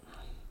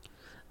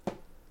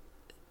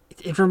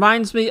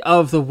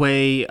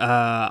way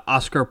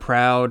Oscar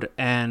Proud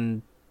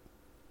and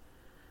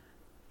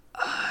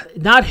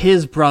not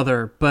his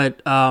brother,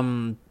 but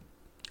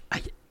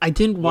I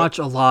didn't watch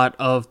a lot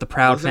of the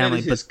Proud family.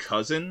 It his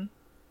cousin?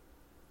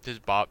 His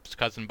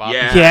cousin Bobby?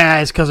 Yeah,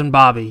 his cousin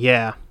Bobby,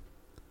 yeah.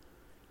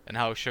 And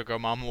how Sugar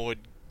Mama would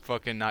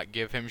fucking not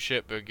give him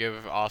shit, but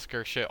give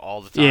Oscar shit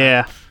all the time.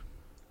 Yeah.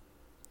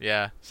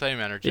 Yeah, same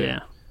energy. Yeah.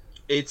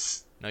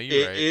 No,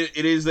 you're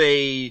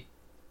right.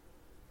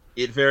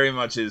 It very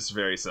much is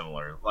very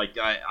similar. Like,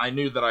 I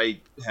knew that I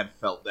had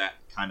felt that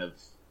kind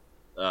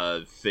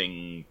of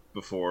thing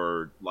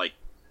before, like,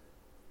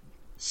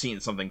 seeing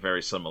something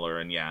very similar,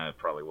 and yeah, it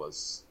probably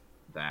was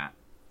that,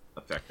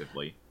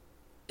 effectively.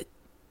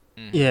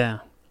 Yeah.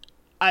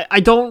 I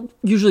don't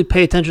usually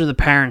pay attention to the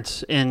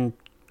parents in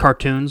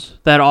cartoons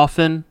that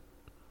often.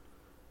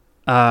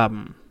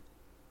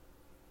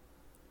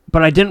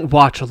 But I didn't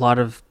watch a lot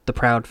of The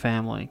Proud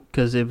Family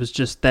because it was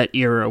just that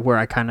era where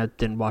I kind of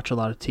didn't watch a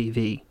lot of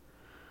TV.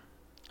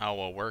 Oh,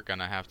 well, we're going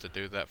to have to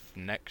do that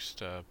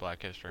next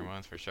Black History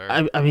Month for sure.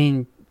 I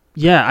mean,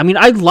 yeah. I mean,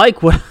 I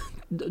like what...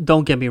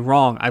 Don't get me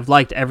wrong. I've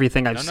liked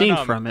everything I've seen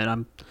from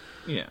it.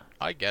 Yeah.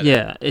 I get it.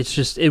 Yeah, it's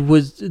just... It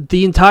was...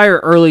 The entire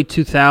early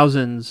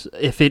 2000s,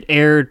 if it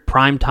aired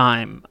prime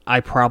time,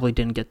 I probably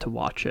didn't get to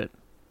watch it.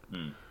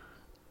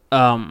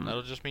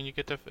 That'll just mean you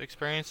get to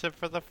experience it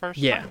for the first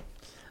time.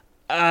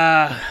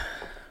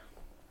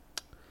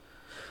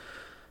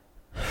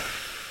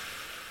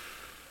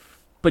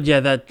 But yeah,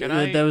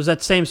 there was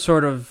that same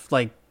sort of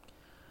like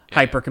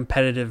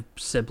hyper-competitive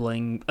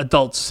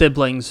adult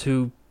siblings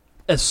who,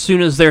 as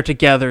soon as they're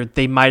together,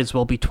 they might as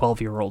well be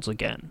 12-year-olds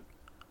again.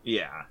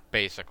 Yeah.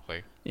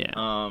 Basically.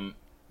 Yeah.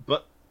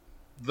 But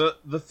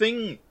the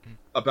thing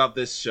about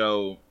this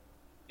show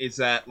is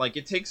that like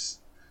it takes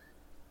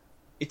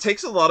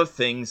a lot of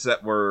things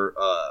that were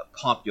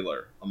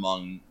popular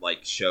among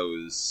like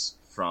shows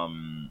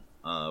from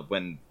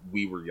when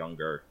we were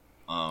younger,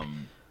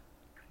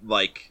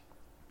 like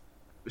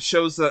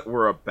shows that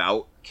were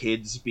about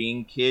kids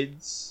being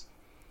kids,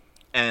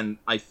 and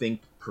I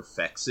think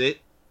perfects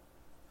it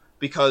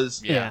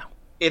because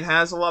it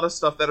has a lot of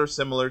stuff that are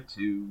similar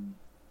to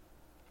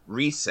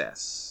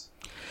Recess.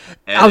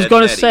 I was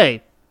going to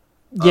say,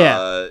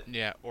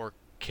 or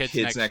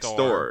Kids Next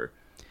Door.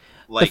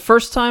 Like, the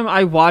first time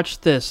I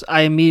watched this,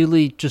 I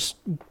immediately just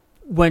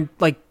went,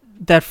 like,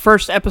 that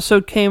first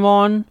episode came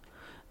on,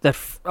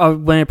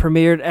 when it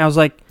premiered, and I was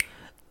like,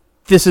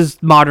 this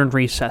is modern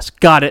Recess.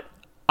 Got it.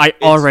 I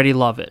already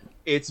love it.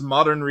 It's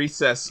modern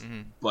Recess,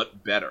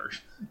 but better.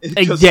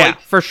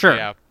 For sure.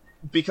 Yeah.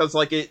 Because,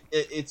 like,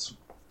 it's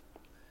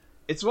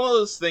one of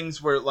those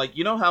things where, like,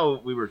 you know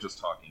how we were just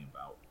talking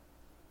about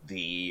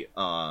the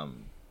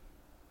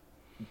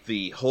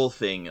whole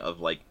thing of,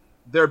 like,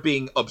 there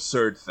being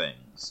absurd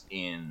things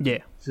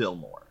in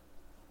Fillmore,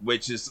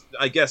 which is,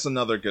 I guess,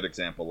 another good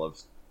example of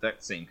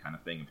that same kind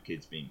of thing of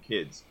kids being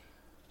kids.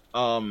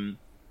 But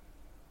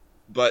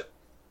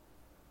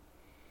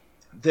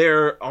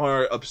there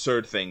are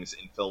absurd things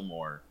in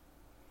Fillmore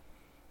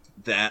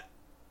that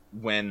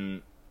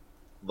when,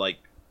 like,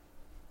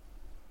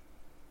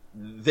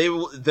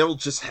 they'll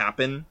just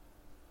happen,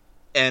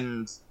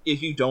 and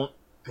if you don't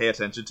pay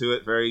attention to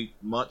it very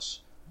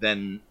much,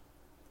 then,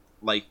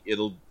 like,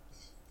 it'll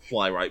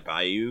fly right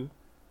by you.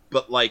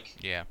 But, like,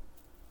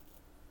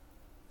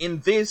 in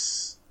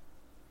this,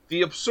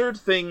 the absurd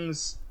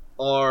things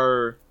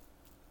are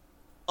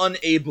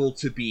unable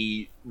to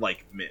be,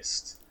 like,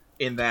 missed.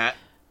 In that,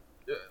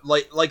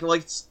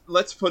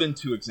 let's put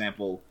into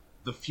example,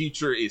 the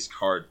future is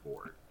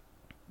cardboard.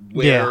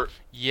 Where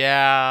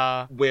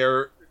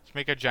let's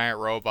make a giant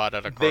robot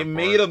out of cardboard. They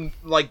made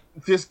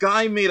this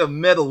guy made a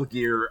Metal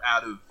Gear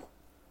out of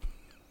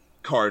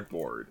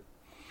cardboard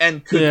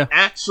and could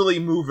actually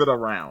move it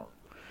around.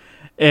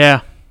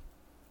 Yeah.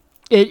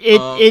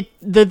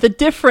 The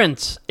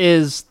difference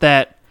is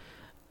that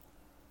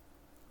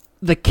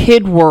the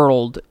kid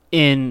world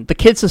in the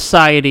kid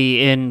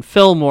society in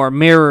Fillmore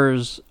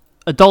mirrors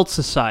adult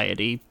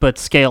society, but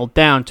scaled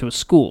down to a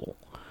school.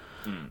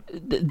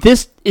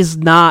 This is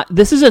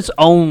its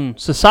own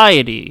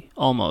society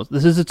almost.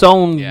 This is its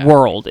own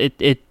world.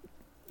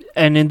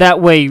 And in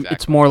that way,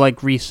 it's more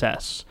like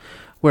Recess,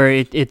 where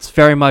it's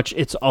very much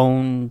its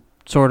own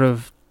sort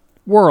of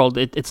world.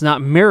 It's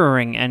not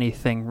mirroring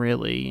anything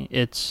really.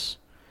 It's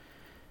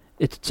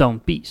its own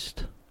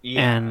beast,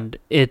 and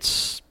it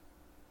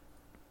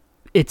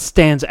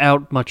stands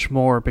out much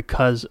more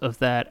because of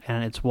that,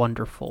 and it's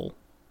wonderful.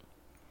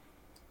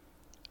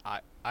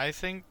 I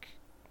think,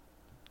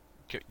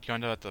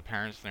 going to the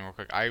parents thing real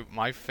quick,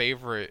 my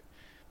favorite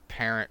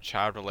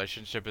parent-child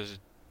relationship is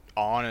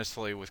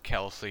honestly with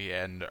Kelsey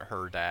and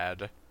her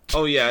dad.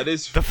 Oh yeah, it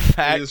is.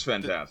 It is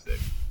fantastic.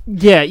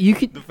 Yeah, you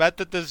can. The fact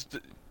that this,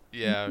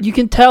 you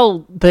can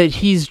tell that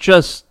he's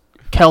just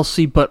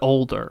Kelsey but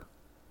older.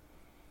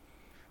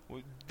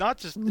 Not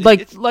just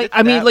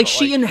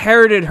she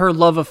inherited her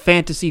love of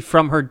fantasy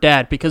from her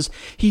dad because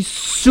he's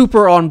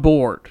super on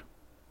board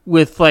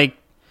with like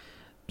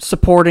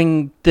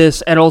supporting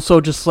this and also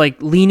just like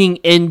leaning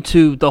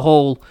into the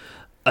whole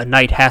a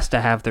knight has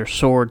to have their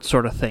sword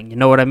sort of thing. You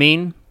know what I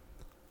mean?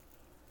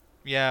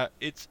 Yeah,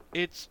 it's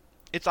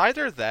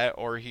either that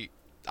or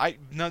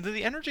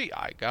the energy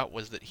I got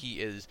was that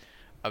he is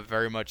a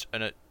very much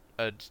an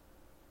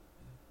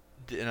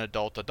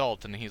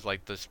adult, and he's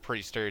like this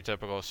pretty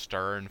stereotypical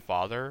stern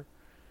father.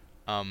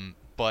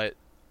 But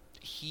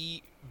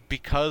he,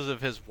 because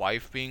of his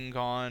wife being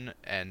gone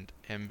and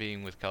him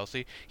being with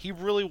Kelsey, he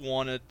really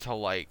wanted to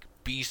like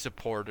be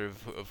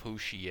supportive of who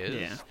she is.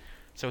 Yeah.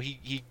 So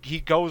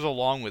he goes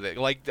along with it.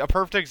 Like a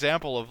perfect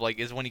example of like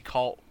is when he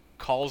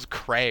calls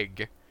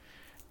Craig,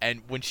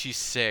 and when she's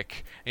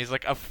sick, and he's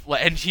like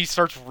and he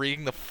starts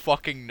reading the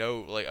fucking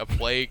note like a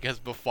plague has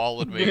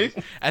befallen me,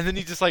 and then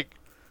he just like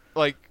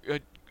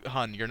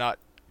hun, you're not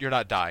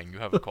dying, you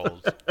have a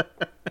cold.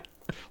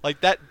 Like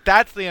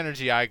that's the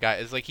energy I got,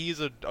 is like he's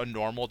a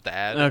normal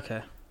dad.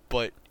 Okay.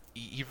 But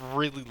he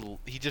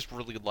just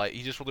really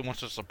wants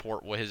to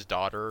support what his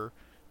daughter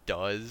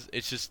does.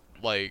 It's just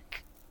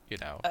like, you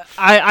know.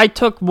 I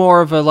took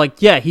more of a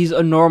like, yeah, he's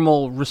a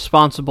normal,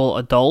 responsible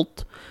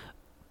adult,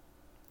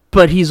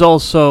 but he's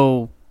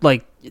also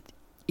like,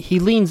 he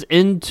leans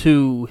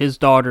into his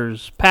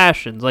daughter's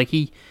passions. Like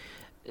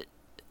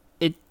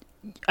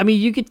I mean,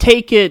 you could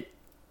take it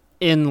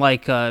in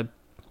like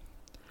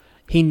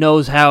he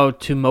knows how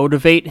to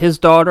motivate his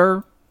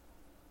daughter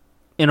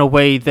in a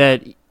way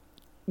that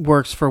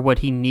works for what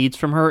he needs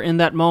from her in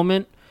that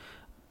moment.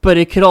 But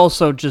it could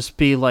also just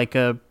be like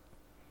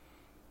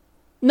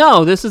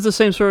no, this is the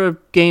same sort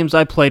of games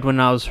I played when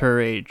I was her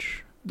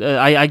age.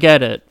 I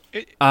get it.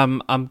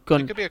 I'm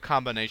going. It could be a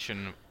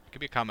combination. It could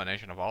be a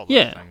combination of all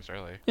those things,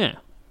 really. Yeah.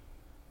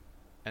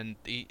 And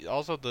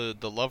also the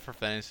love for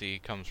fantasy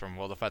comes from,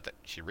 well, the fact that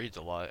she reads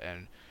a lot,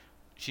 and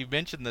she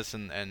mentioned this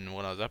in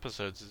one of those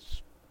episodes.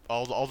 Is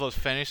all those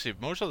fantasy,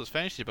 most of those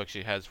fantasy books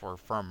she has were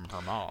from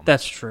her mom.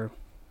 That's true.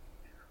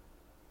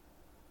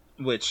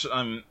 Which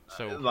I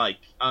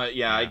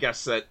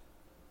guess that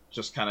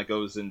just kind of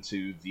goes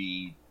into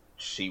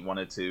she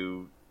wanted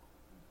to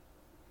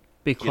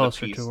be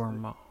closer to her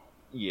mom.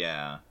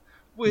 Yeah.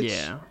 Which,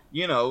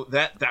 you know,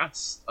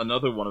 that's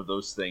another one of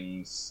those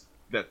things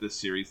that this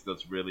series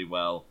does really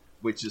well,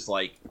 which is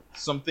like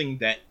something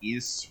that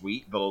is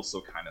sweet but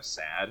also kind of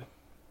sad.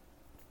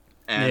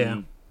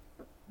 And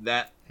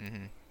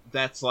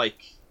that's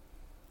like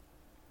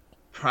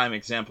prime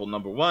example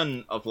number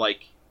one of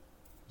like,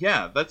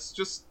 yeah, that's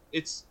just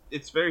it's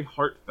very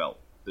heartfelt,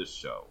 this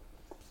show.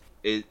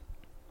 It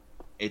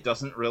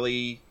doesn't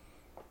really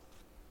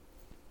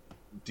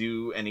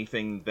do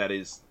anything that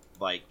is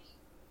like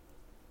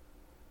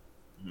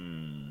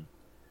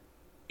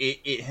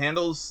it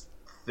handles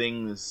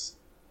things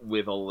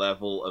with a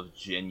level of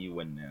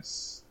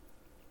genuineness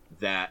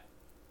that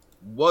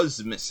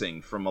was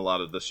missing from a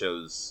lot of the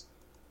shows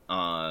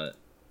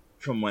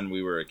from when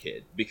we were a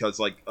kid. Because,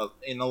 like,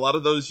 in a lot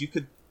of those, you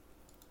could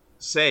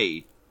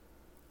say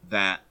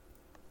that,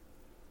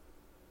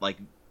 like,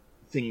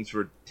 things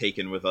were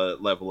taken with a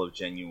level of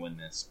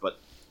genuineness, but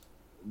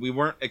we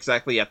weren't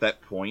exactly at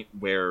that point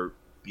where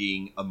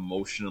being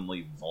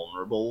emotionally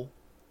vulnerable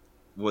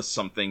was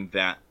something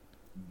that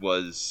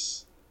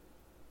was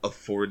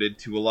afforded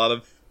to a lot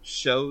of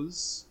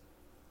shows.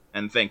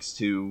 And thanks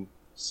to,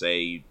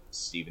 say,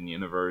 Steven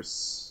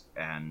Universe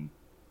and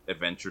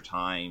Adventure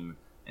Time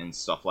and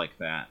stuff like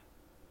that,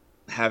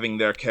 having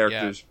their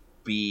characters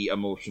be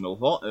emotionally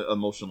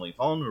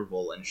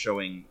vulnerable and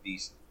showing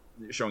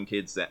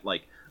kids that,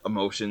 like,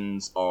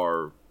 emotions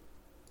are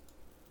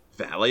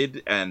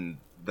valid and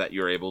that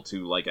you're able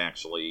to, like,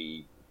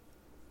 actually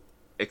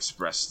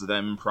express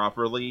them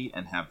properly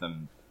and have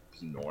them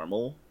be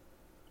normal.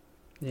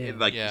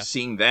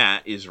 Seeing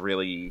that is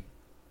really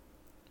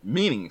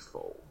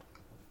meaningful.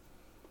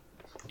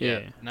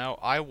 Yeah. Now,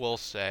 I will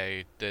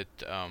say that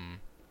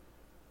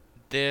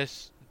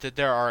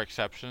there are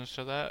exceptions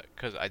to that,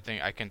 because I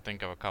can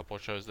think of a couple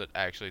shows that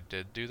actually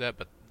did do that,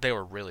 but they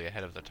were really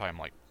ahead of the time.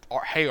 Like,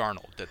 Hey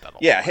Arnold did that a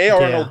lot. Yeah, Hey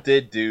Arnold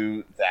did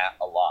do that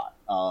a lot.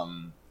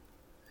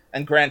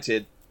 And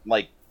granted,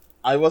 like,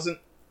 I wasn't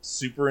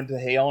super into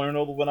Hey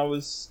Arnold when I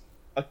was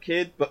a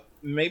kid, but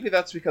maybe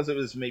that's because it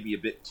was maybe a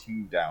bit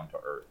too down to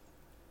earth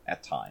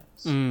at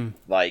times.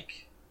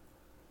 Like,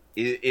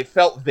 it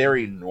felt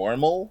very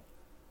normal,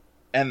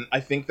 and I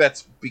think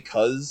that's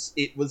because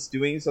it was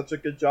doing such a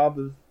good job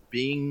of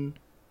being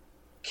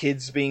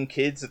kids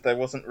that there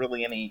wasn't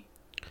really any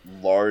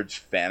large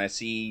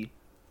fantasy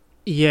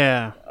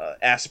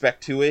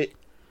aspect to it.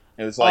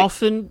 It was like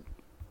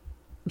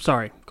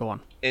Sorry, go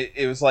on.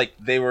 It was like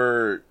they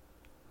were...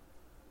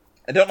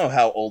 I don't know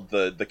how old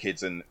the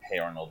kids in Hey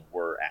Arnold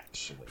were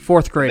actually.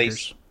 Fourth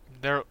graders.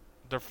 They're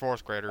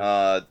fourth graders.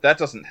 That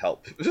doesn't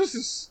help. Because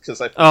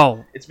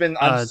it's been...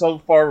 I'm so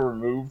far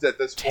removed at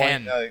this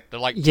 10. point. They're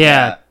like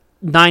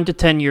 9 to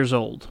 10 years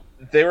old.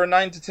 They were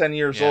 9 to 10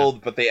 years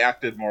old, but they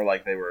acted more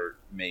like they were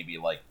maybe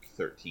like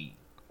 13,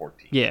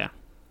 14. Yeah.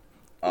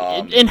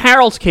 In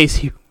Harold's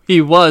case,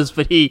 he was,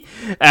 but he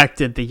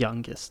acted the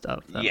youngest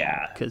of them.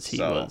 Yeah. Because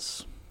he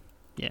was...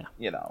 Yeah.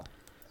 You know.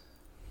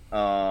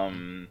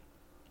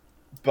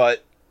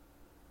 But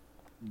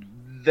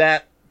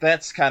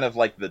that's kind of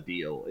like the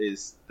deal,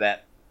 is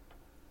that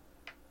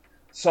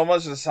so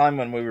much of the time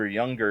when we were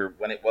younger,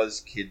 when it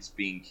was kids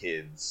being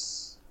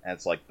kids,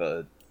 that's like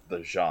the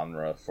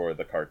genre for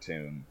the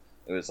cartoon,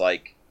 it was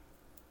like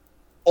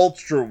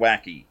ultra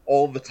wacky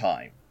all the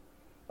time.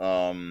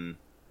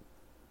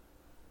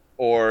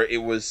 Or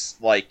it was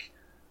like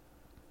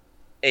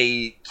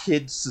a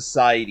kid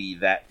society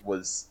that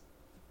was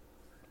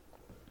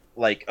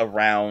like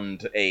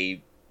around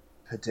a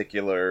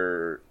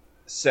particular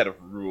set of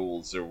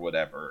rules or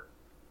whatever.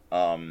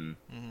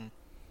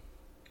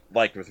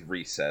 Like with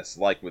Recess,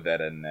 like with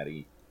Ed, Edd n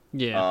Eddy.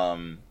 Yeah.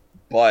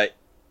 But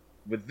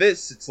with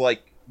this, it's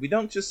like we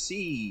don't just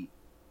see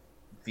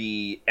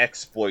the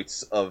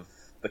exploits of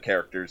the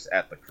characters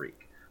at the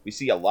creek. We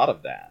see a lot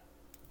of that.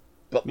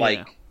 But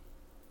like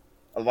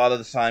a lot of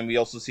the time we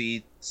also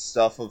see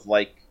stuff of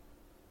like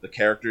the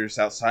characters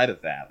outside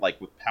of that,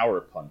 like with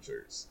Power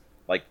Punchers.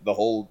 Like, the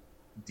whole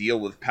deal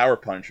with Power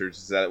Punchers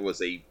is that it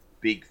was a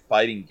big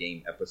fighting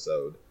game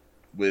episode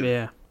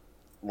with,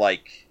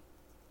 like,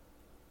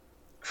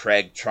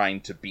 Craig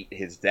trying to beat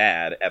his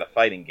dad at a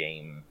fighting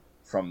game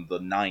from the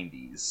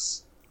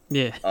 90s.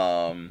 Yeah.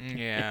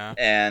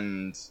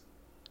 And,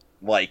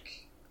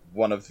 like,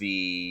 one of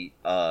the,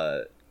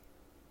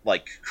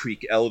 like,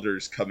 Creek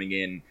elders coming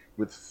in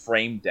with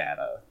frame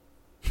data.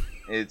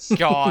 It's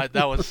God,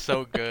 that was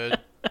so good.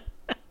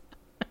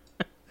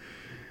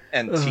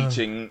 And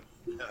teaching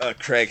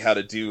Craig how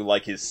to do,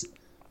 like, his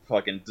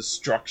fucking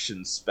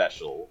destruction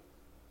special.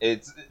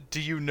 It's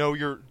Do you know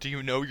your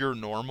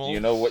normals? Do you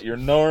know what your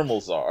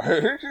normals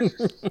are?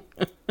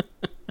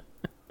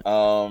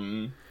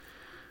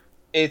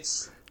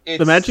 It's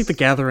the Magic the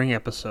Gathering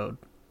episode.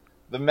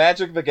 The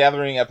Magic the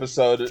Gathering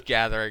episode.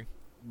 Gathering.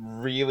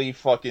 Really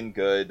fucking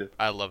good.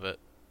 I love it.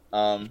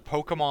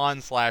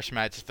 Pokemon /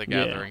 Magic the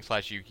Gathering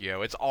 /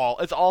 Yu-Gi-Oh! It's all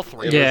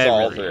three. It's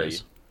all three.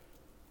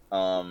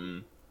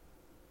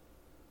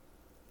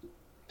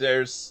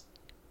 There's.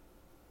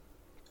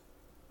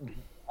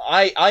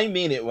 I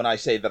mean it when I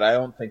say that I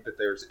don't think that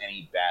there's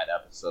any bad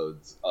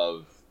episodes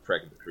of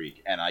Craig of the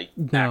Creek, and I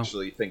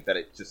actually think that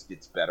it just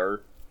gets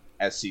better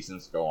as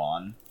seasons go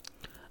on.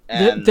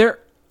 And There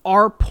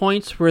are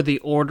points where the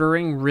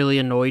ordering really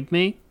annoyed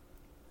me.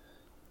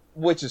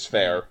 Which is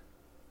fair.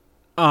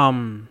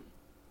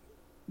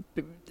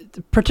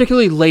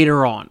 Particularly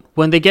later on,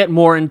 when they get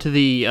more into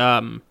the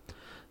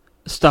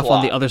stuff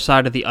on the other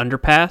side of the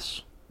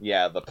underpass.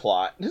 Yeah, the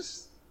plot.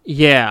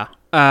 Yeah.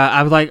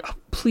 I was like,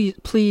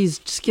 please,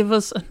 just give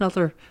us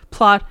another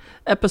plot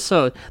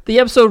episode. The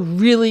episode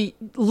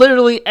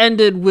literally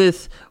ended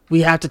with,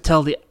 we have to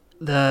tell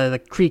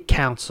the Creek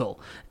Council.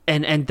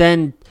 And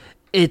then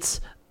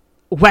it's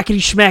whackety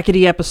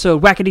schmackety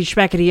episode, wackety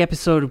schmackety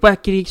episode,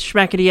 wackety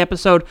schmackety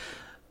episode.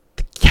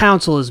 The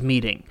council is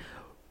meeting.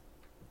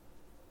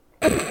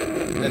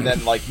 And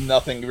then, like,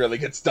 nothing really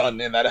gets done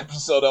in that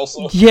episode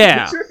also.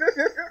 Yeah.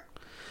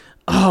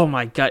 Oh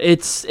my god,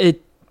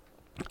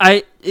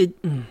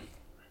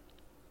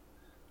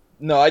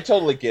 No, I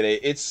totally get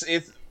it. It's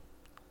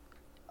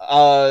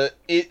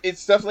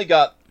definitely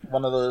got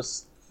one of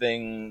those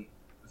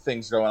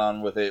things going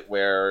on with it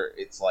where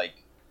it's like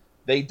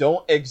they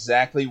don't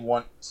exactly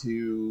want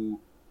to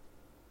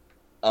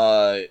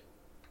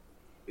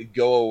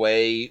go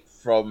away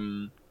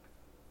from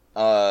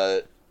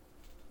the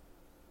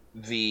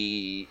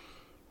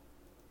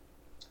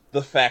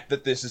fact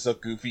that this is a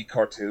goofy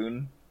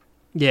cartoon.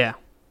 Yeah.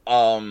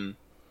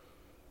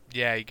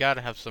 Yeah, you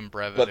gotta have some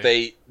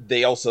brevity. But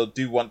they also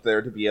do want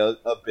there to be a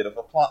bit of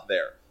a plot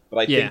there. But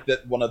I think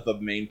that one of the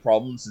main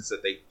problems is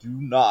that they do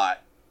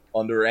not,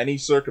 under any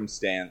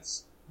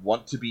circumstance,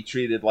 want to be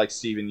treated like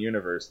Steven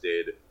Universe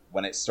did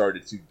when it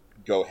started to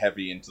go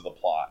heavy into the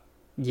plot.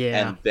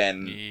 Yeah. And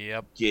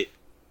then get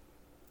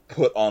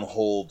put on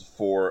hold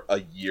for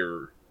a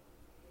year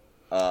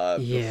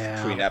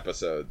between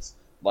episodes.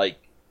 Like,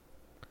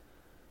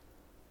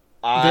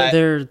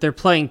 they're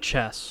playing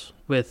chess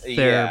with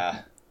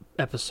their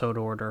episode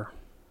order.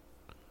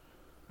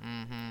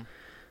 Mm-hmm.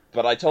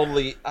 But I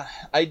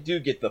do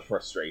get the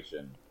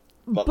frustration.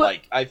 But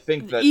like, I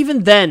think that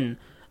even then,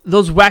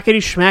 those wackety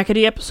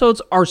schmackety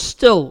episodes are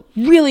still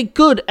really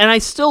good, and I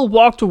still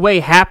walked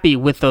away happy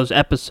with those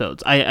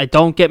episodes. I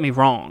don't get me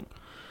wrong.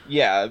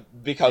 Yeah,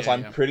 because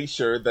I'm pretty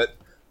sure that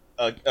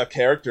a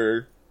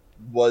character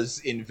was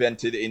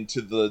invented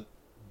into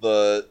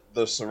the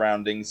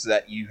surroundings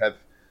that you have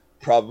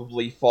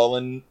probably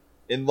fallen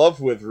in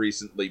love with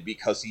recently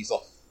because he's a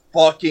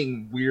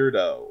fucking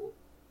weirdo.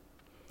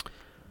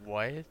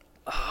 What?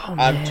 Oh,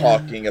 I'm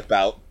talking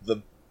about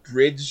the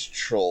Bridge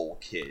Troll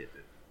kid.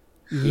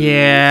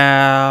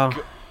 Yeah.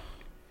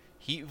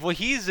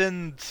 He's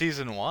in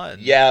season 1.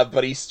 Yeah,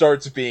 but he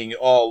starts being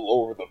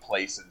all over the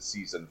place in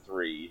season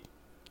 3.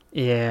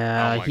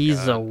 Yeah,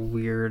 he's a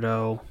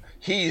weirdo.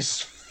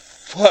 He's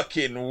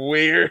fucking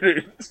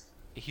weird.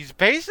 He's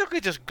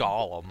basically just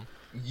Gollum.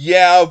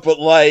 Yeah, but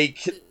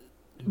like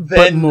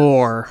then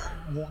more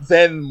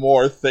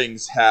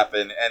things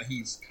happen and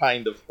he's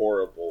kind of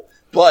horrible.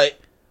 But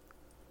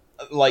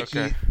like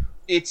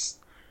it's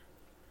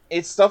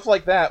stuff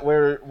like that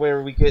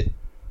where we get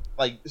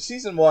like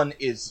season 1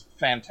 is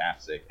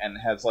fantastic and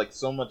has like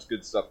so much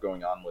good stuff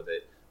going on with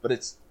it, but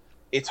it's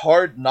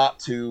hard not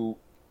to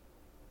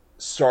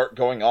start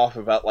going off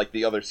about like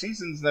the other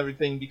seasons and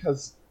everything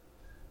because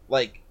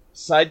like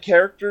side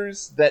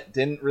characters that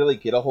didn't really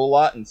get a whole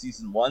lot in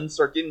season 1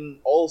 start getting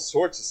all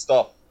sorts of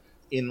stuff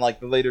in like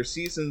the later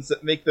seasons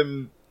that make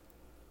them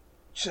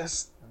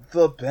just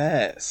the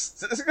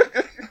best.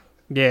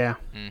 Yeah.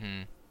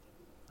 Mm-hmm.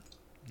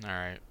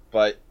 Alright.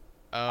 But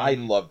I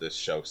love this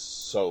show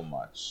so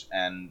much,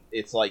 and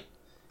it's like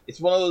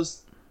it's one of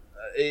those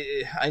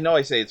I know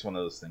I say it's one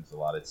of those things a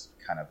lot, it's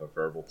kind of a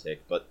verbal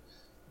tick, but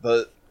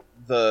the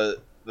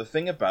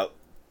thing about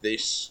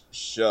this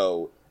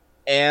show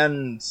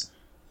and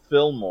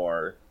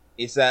Fillmore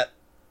is that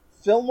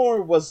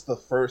Fillmore was the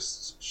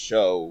first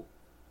show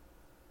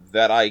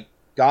that I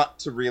got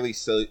to really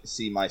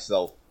see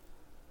myself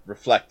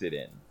reflected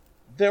in.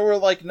 There were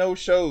like no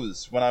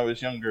shows when I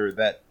was younger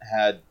that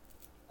had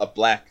a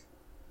black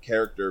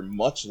character,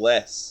 much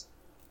less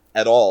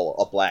at all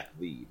a black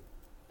lead.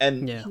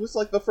 And he was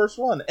like the first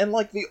one, and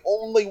like the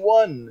only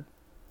one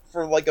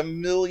for like a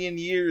million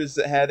years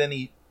that had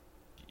any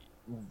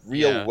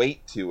real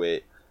weight to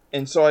it.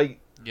 And so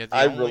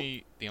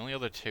the only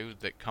other two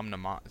that come to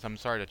mind, I'm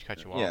sorry to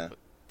cut you off, but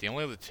the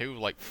only other two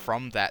like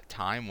from that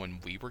time when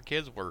we were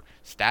kids were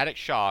Static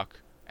Shock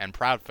and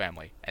Proud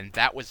Family, and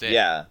that was it.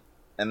 Yeah.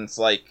 And it's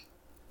like,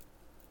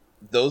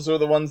 those are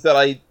the ones that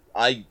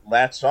I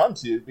latched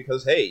onto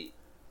because, hey,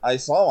 I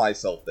saw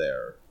myself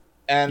there.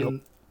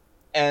 And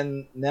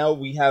now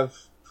we have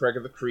Craig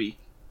of the Creek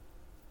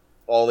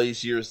all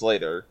these years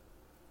later,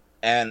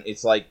 and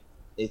it's like,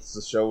 it's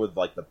the show with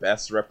like the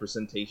best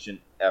representation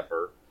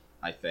ever,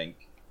 I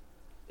think.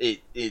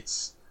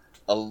 It's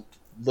a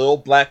little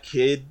black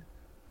kid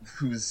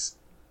whose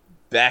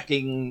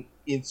backing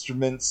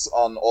instruments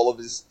on all of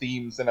his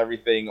themes and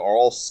everything are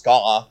all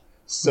ska,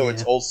 so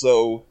it's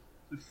also,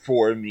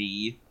 for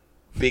me,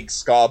 big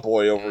ska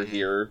boy over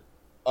here.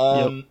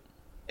 And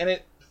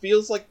it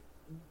feels like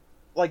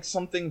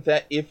something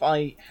that if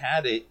I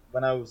had it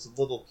when I was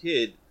a little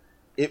kid,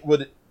 it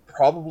would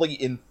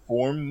probably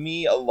inform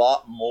me a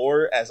lot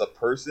more as a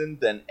person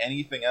than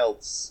anything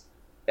else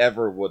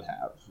ever would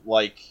have.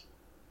 Like,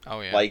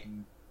 like,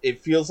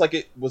 it feels like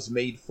it was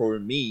made for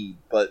me,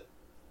 but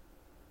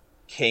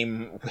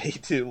came way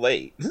too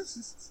late.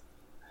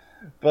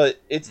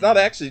 But it's not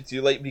actually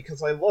too late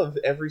because I love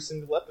every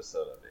single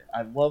episode of it.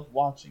 I love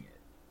watching it.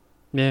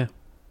 Yeah.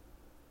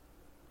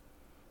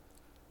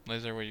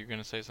 Laser, were you going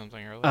to say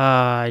something earlier?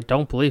 I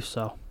don't believe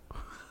so.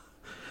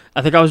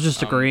 I think I was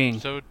just agreeing.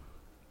 So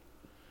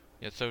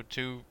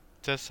to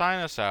sign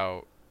us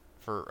out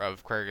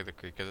of Craig of the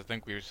Creek, because I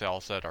think we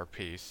all said our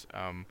piece,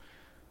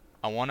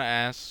 I want to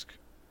ask,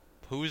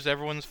 who's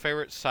everyone's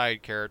favorite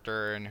side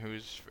character and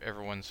who's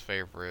everyone's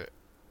favorite...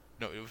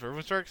 No,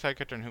 everyone's favorite side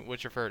character and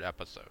what's your favorite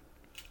episode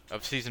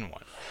of Season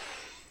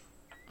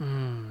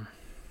 1?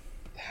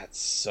 That's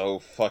so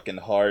fucking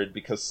hard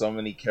because so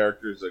many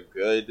characters are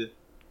good.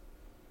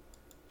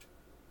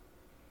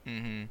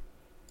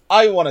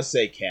 I want to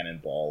say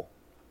Cannonball.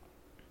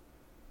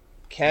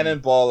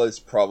 Cannonball is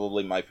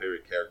probably my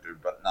favorite character,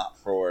 but not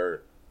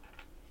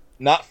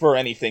for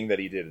anything that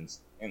he did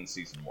in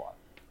Season 1.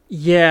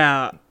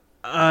 Yeah.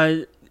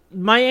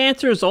 My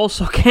answer is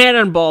also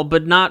Cannonball,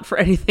 but not for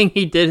anything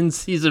he did in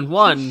Season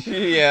 1.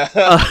 Yeah.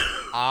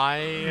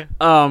 I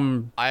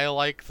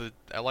like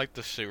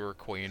the Sewer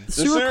Queen. The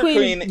Sewer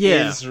Queen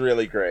is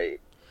really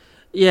great.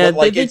 Yeah, but,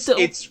 like,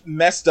 it's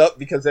messed up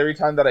because every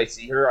time that I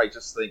see her, I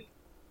just think,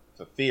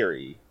 the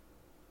theory.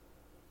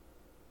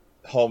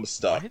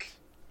 Homestuck. What?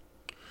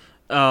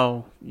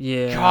 Oh,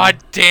 yeah. God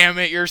damn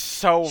it, you're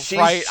so She's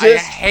right. Just I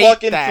hate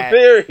fucking that.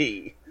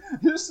 Theory.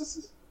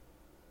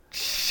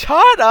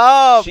 Shut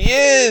up. She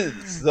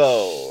is,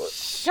 though.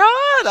 Shut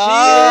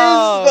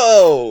up. She is,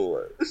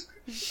 though.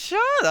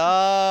 Shut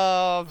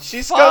up.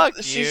 She's Fuck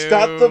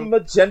got the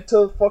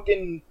magenta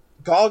fucking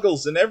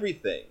goggles and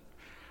everything.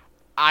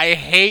 I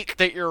hate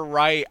that you're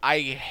right. I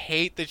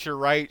hate that you're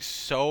right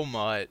so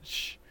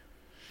much.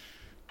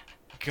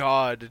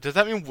 God, does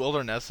that mean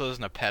Wildernessa is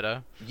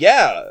Nepeta?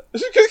 Yeah.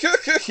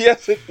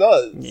 Yes, it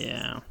does.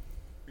 Yeah.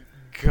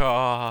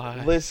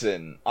 God.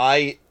 Listen,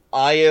 I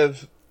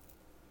have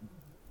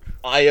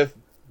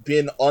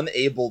been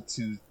unable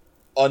to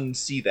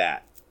unsee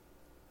that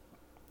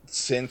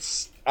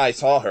since I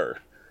saw her.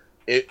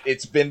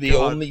 It's been the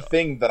only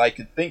thing that I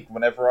could think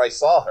whenever I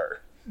saw her.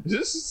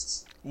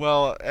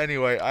 Well,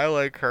 anyway, I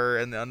like her,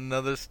 and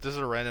this is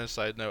a random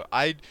side note.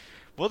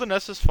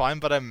 Wilderness is fine,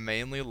 but I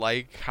mainly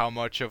like how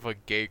much of a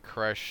gay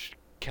crush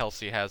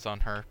Kelsey has on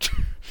her.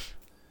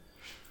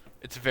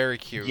 It's very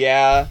cute.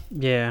 Yeah.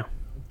 Yeah.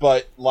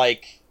 But,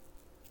 like,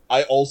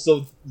 I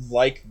also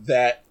like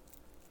that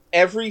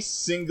every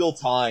single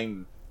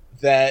time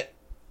that,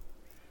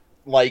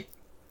 like,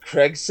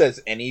 Craig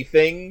says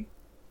anything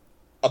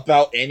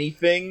about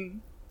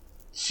anything,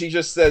 she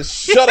just says,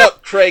 "Shut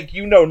up, Craig,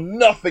 you know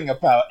nothing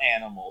about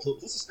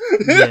animals."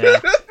 Yeah.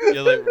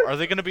 You're like, are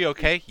they gonna be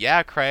okay?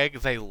 Yeah, Craig,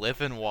 they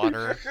live in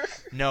water.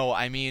 No,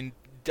 I mean,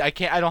 I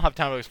don't have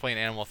time to explain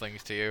animal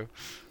things to you.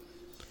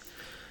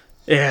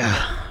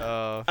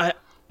 Yeah.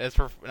 As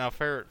for now,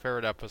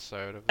 favorite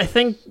episode. I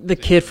think the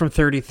kid from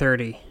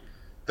 3030.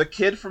 The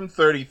kid from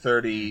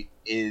 3030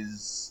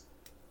 is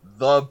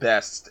the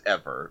best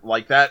ever.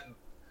 Like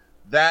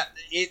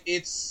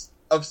it's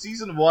of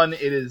Season 1,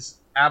 it is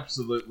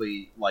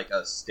absolutely like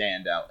a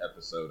standout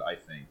episode, I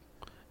think.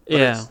 But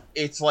yeah.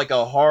 It's like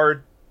a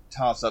hard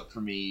toss up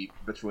for me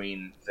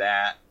between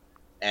that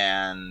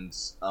and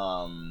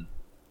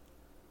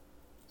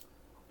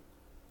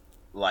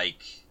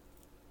like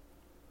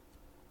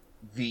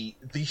the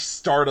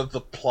start of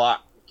the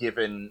plot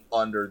given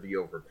under the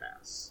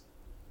overpass.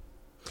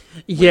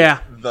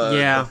 Yeah.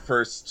 The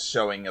first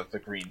showing of the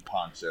green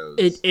ponchos.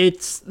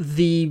 It's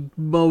the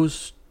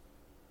most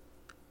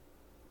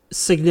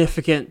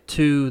significant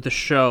to the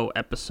show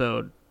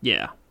episode.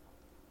 Yeah.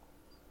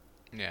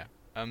 Yeah.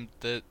 I'm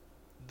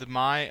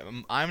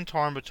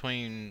torn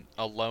between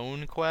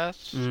Alone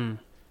Quest,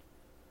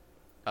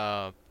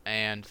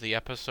 and the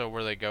episode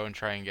where they go and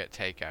try and get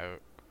takeout.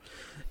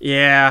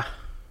 Yeah.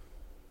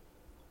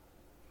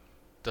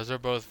 Those are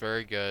both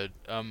very good.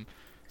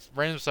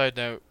 Random side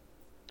note,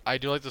 I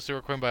do like the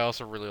Sewer Queen, but I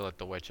also really like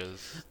the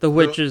Witches. The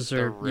Witches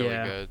They're are really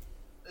yeah. good.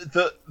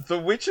 The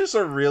Witches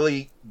are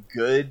really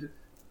good,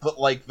 but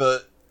like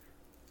the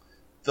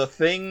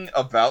thing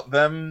about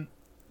them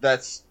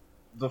that's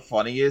the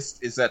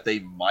funniest is that they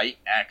might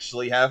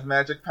actually have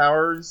magic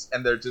powers,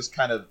 and they're just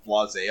kind of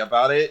blasé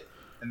about it,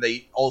 and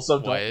they also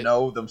don't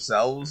know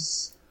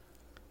themselves.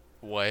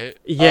 What?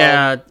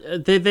 Yeah,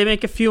 they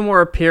make a few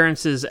more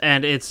appearances,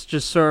 and it's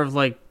just sort of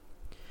like,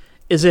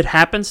 is it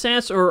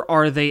happenstance, or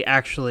are they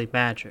actually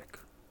magic?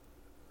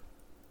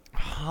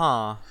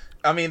 Huh.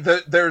 I mean,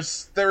 there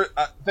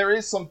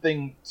is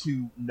something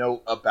to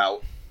note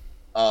about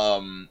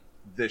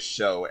this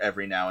show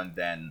every now and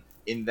then,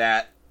 in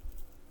that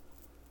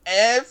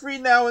every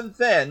now and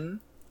then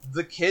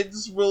the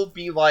kids will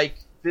be like,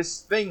 this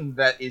thing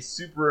that is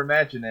super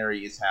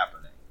imaginary is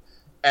happening,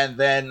 and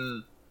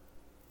then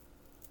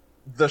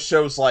the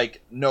show's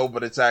like, no,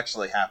 but it's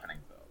actually happening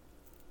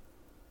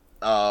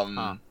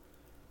though.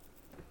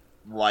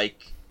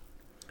 Like,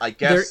 I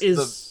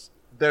guess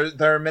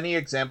there are many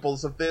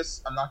examples of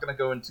this. I'm not going to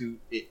go into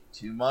it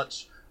too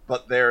much,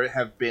 but there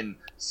have been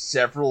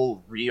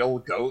several real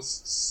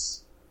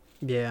ghosts.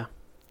 Yeah.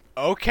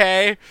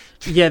 Okay.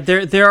 Yeah,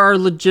 there are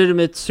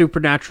legitimate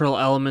supernatural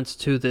elements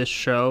to this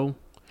show,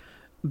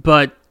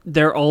 but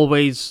they're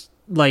always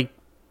like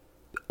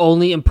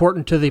only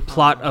important to the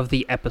plot of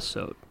the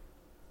episode.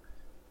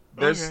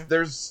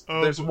 There's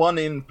one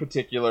in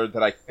particular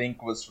that I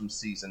think was from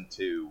season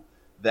 2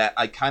 that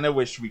I kind of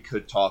wish we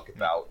could talk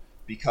about,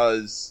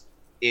 because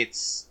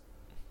it's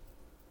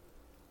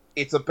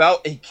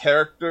about a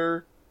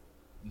character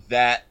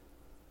that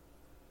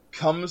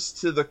comes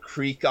to the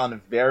creek on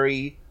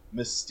very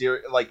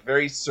mysterious, like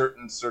very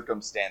certain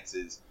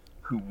circumstances,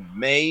 who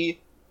may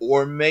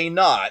or may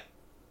not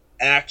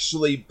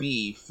actually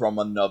be from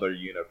another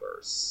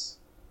universe.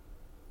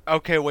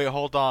 Okay, wait,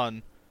 hold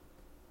on.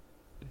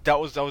 I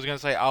was gonna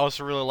say, I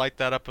also really liked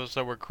that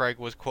episode where Craig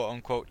was quote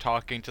unquote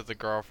talking to the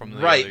girl from the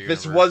other universe.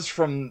 This was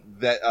from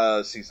that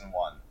season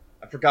 1.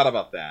 I forgot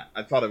about that.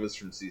 I thought it was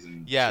from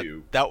season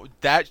 2.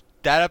 That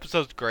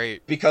episode's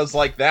great, because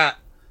like that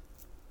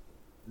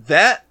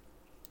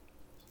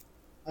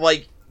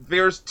like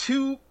there's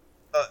two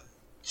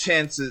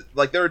chances,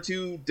 like there are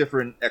two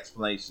different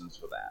explanations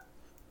for that.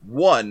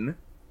 One,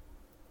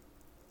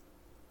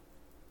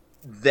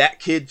 that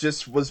kid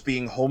just was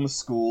being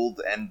homeschooled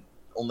and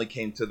only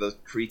came to the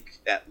creek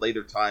at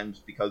later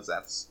times because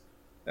that's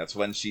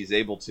when she's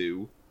able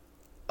to.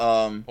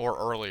 Or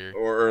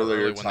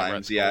earlier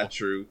times, yeah,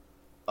 true.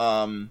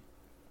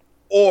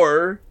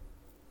 Or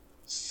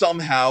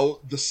somehow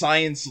the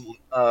science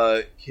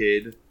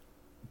kid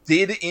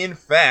did in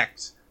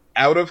fact,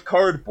 out of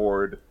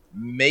cardboard,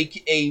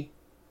 make a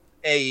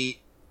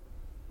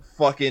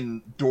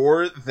fucking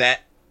door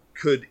that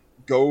could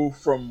go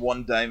from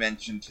one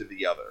dimension to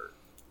the other.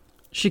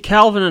 She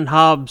Calvin and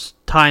Hobbes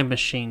time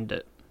machined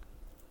it.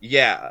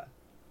 Yeah.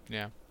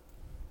 Yeah.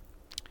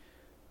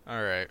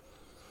 Alright.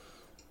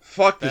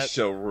 Fuck, this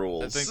show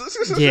rules.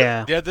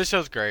 Yeah. Yeah, this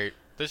show's great.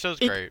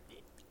 Great.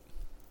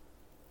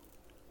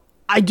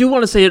 I do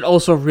want to say it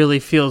also really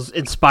feels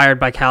inspired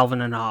by Calvin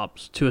and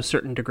Hobbes to a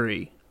certain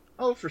degree.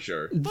 Oh, for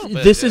sure.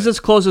 This is as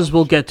close as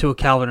we'll get to a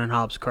Calvin and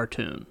Hobbes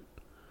cartoon.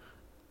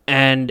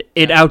 And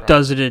it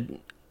outdoes it in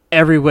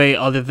every way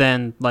other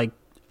than like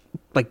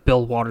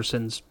Bill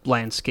Watterson's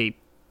landscape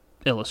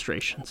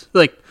illustrations.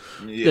 Like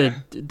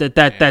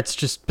that's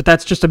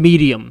just a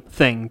medium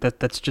thing.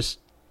 That's just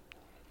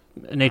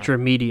a nature of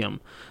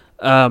medium.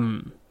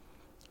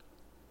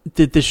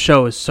 This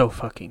show is so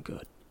fucking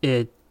good.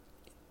 You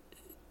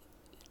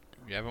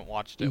haven't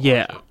watched it.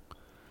 Yeah. Watch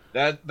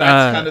it.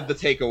 That's kind of the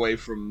takeaway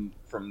from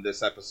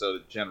this episode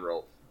in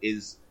general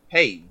is,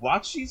 hey,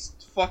 watch these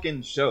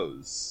fucking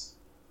shows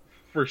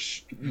for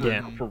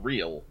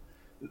real.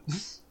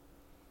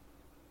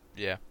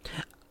 Yeah.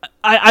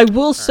 I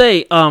will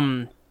say,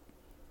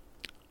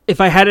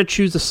 if I had to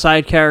choose a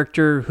side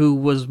character who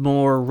was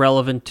more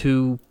relevant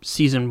to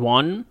season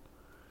 1,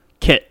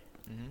 Kit.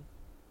 Mm-hmm.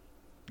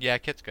 Yeah,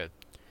 Kit's good.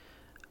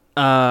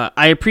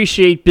 I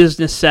appreciate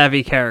business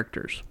savvy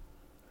characters.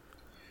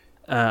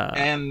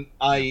 And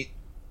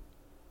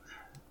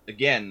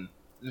again,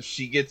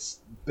 she gets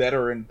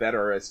better and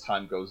better as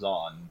time goes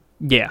on.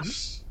 Yeah.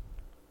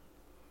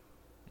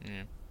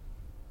 Yeah.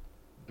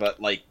 But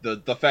like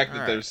the fact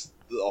that there's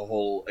a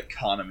whole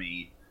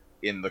economy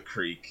in the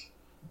creek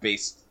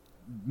based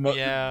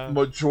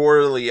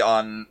majorly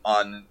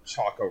on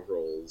Choco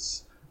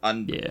rolls,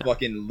 on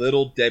fucking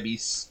Little Debbie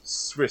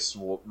Swiss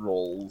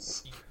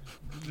rolls.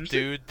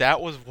 Dude,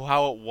 that was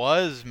how it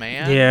was,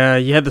 man. Yeah,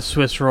 you had the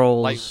Swiss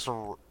rolls. Like,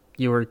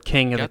 you were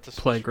king of the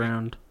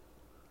playground.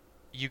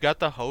 You got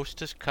the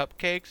Hostess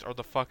cupcakes or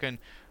the fucking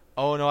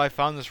oh no, I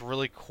found this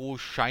really cool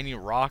shiny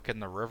rock in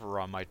the river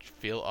on my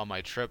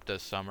trip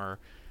this summer,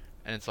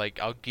 and it's like,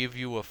 I'll give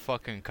you a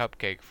fucking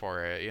cupcake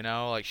for it, you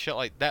know, like shit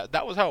like that.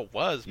 That was how it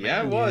was, man.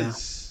 Yeah, it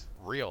was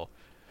real.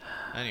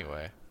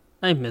 Anyway,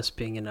 I miss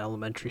being an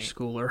elementary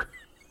schooler.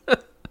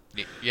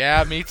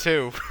 Yeah, me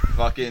too.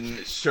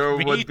 Fucking sure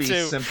Me would be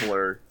too.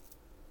 simpler.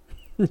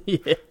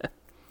 Yeah.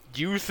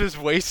 Youth is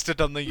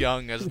wasted on the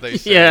young, as they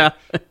say. Yeah.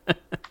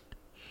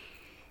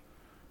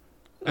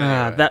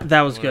 Anyway,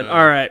 that was good.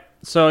 All right.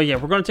 So, yeah,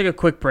 we're going to take a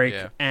quick break.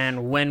 Yeah.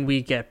 And when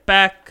we get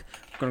back,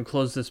 we're going to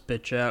close this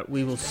bitch out.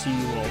 We will see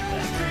you all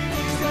then.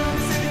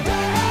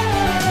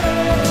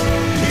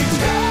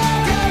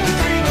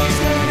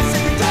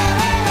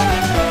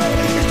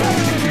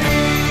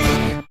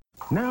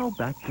 Now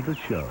back to the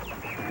show.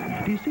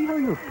 Do you see how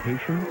your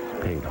patience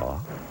paid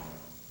off?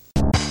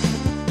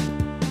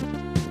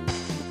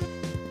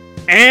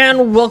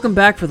 And welcome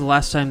back for the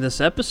last time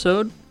this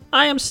episode.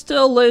 I am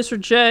still Laser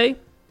J,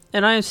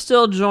 and I am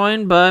still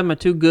joined by my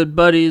two good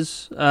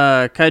buddies,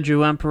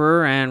 Kaiju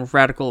Emperor and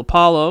Radical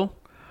Apollo.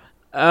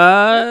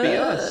 That'd be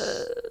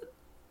us.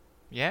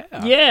 Yeah.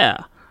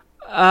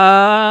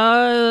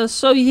 Yeah.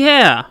 So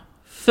yeah,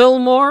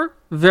 Fillmore,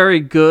 very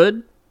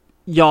good.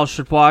 Y'all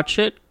should watch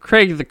it.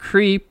 Craig of the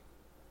Creek,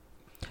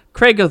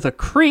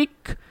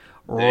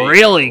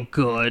 really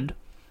good.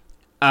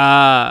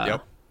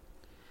 Yep.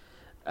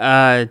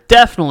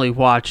 Definitely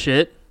watch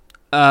it.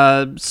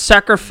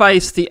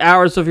 Sacrifice the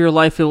hours of your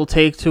life it will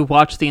take to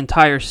watch the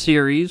entire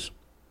series.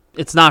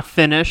 It's not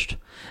finished.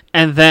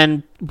 And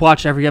then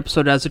watch every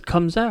episode as it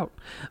comes out.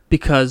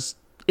 Because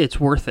it's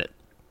worth it.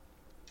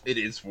 It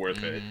is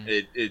worth it.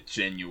 It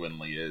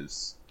genuinely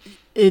is.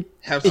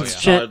 Have It's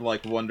some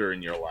childlike wonder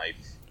in your life.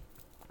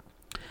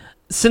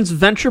 Since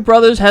Venture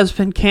Brothers has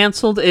been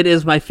canceled, it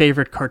is my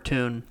favorite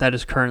cartoon that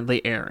is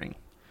currently airing.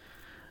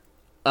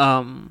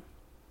 I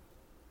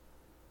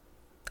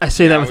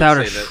say that without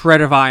a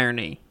shred of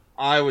irony.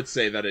 I would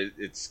say that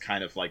it's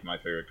kind of like my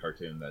favorite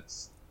cartoon that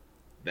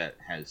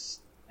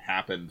has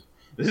happened.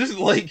 This is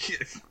like,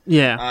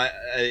 yeah.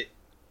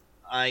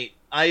 I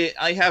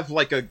have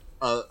like a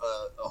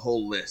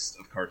whole list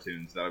of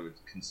cartoons that I would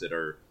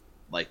consider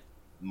like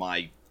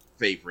my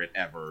favorite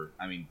ever.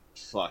 I mean,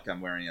 fuck,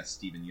 I'm wearing a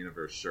Steven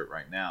Universe shirt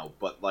right now,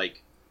 but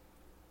like,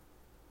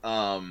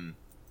 I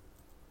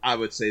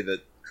would say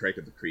that Craig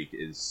of the Creek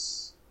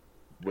is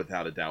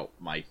without a doubt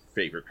my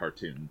favorite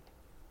cartoon,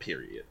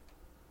 period.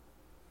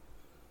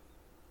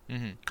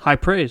 High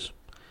praise.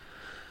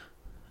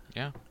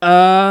 Yeah.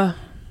 But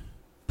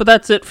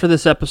that's it for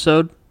this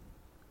episode.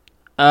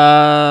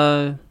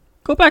 Go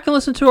back and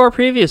listen to our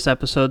previous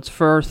episodes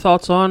for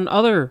thoughts on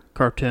other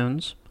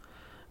cartoons.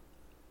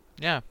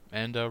 Yeah,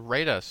 and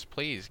rate us,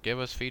 please. Give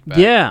us feedback.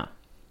 Yeah.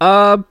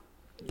 But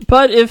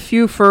if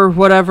you, for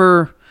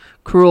whatever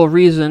cruel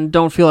reason,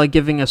 don't feel like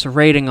giving us a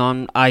rating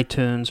on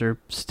iTunes or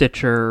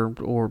Stitcher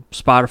or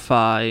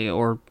Spotify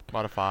or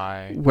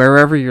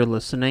wherever you're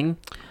listening,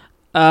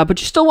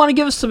 but you still want to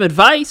give us some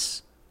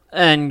advice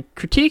and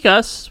critique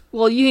us,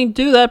 well, you can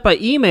do that by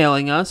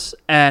emailing us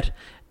at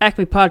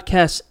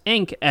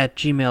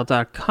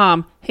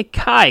acmepodcastinc@gmail.com. Hey,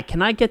 Kai,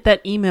 can I get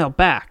that email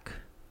back?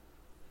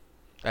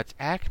 That's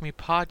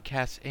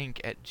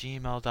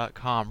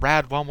acmepodcastinc@gmail.com.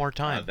 Rad, one more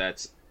time.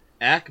 That's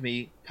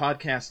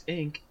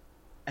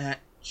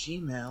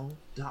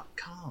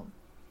acmepodcastinc@gmail.com.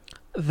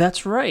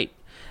 That's right.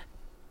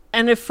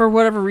 And if for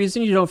whatever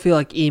reason you don't feel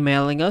like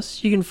emailing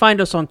us, you can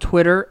find us on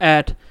Twitter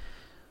at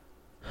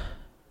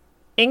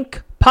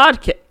Inc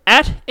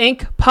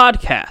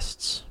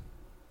Podcasts.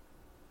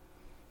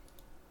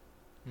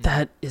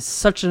 That is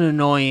such an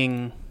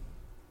annoying...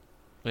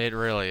 It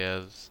really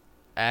is.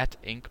 At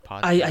Inc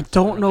Podcast. I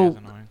don't know.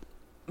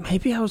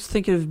 Maybe I was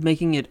thinking of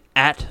making it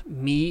at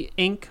Me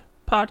Inc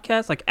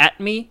Podcast, like at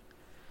Me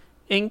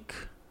Inc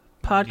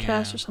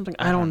Podcast or something.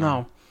 I don't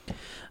know.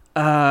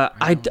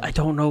 I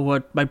don't know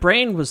what my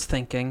brain was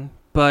thinking,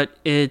 but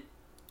it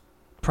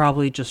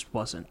probably just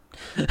wasn't.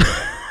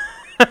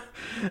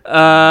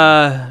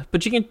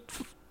 But you can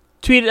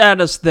tweet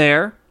at us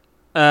there.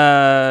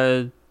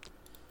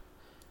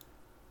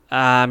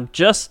 I'm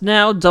just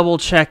now double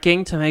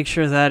checking to make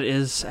sure that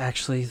is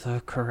actually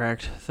the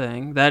correct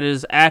thing. That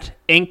is at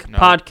Inc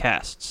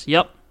Podcasts.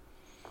 Yep.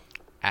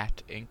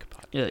 At Inc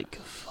Podcasts.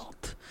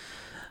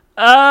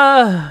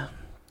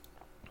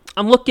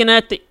 I'm looking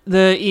at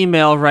the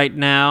email right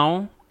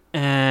now,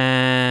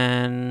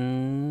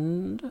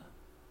 and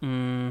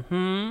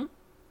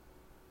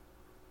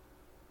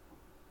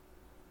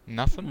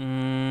nothing.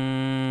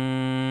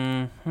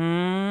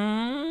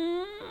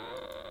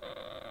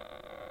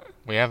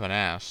 We haven't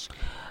asked.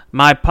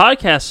 My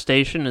podcast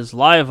station is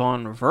live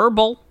on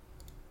Verbal.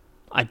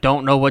 I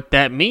don't know what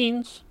that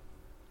means.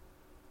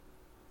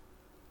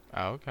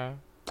 Okay.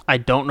 I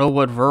don't know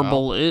what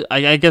Verbal is.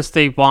 I guess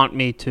they want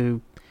me to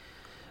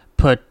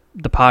put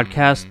the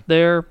podcast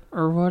there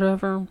or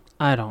whatever.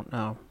 I don't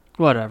know.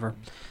 Whatever.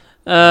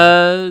 We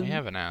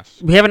haven't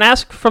asked. We haven't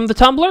asked from the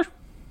Tumblr?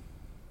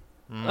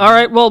 All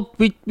right, well,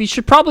 we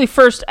should probably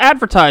first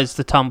advertise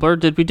the Tumblr.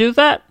 Did we do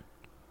that?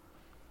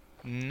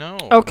 No.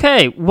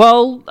 Okay,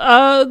 well,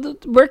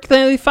 where can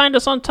they find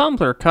us on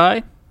Tumblr,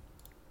 Kai?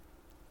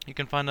 You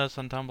can find us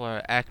on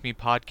Tumblr at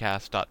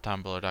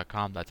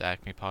acmepodcast.tumblr.com. That's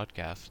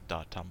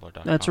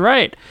acmepodcast.tumblr.com. That's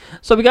right.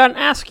 So we got an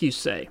Ask You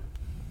Say.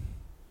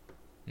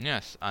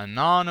 Yes,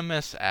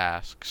 Anonymous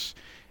asks,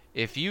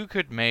 if you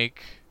could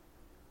make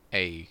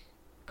a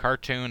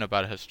cartoon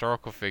about a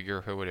historical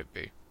figure, who would it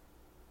be?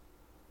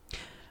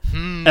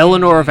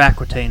 Eleanor of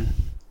Aquitaine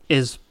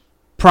is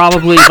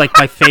probably like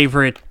my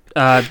favorite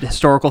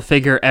historical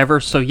figure ever.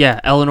 So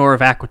yeah, Eleanor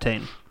of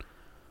Aquitaine.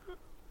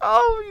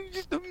 Oh, you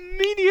just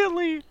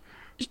immediately.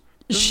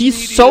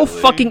 She's so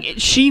fucking...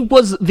 She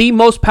was the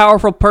most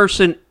powerful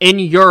person in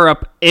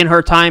Europe in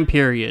her time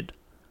period.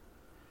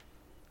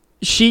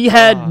 She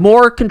had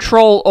more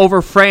control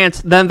over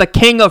France than the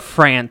King of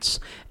France,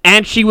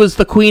 and she was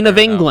the Queen of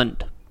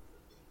England.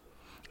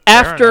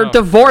 After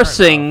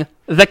divorcing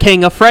the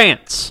King of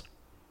France.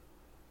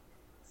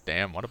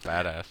 Damn, what a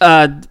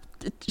badass.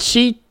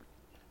 She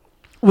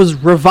was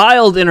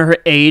reviled in her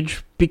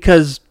age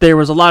because there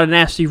was a lot of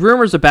nasty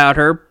rumors about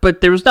her,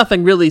 but there was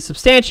nothing really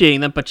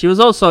substantiating them. But she was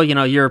also,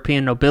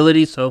 European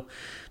nobility, so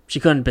she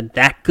couldn't have been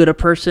that good a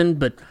person.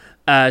 But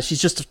she's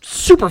just a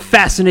super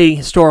fascinating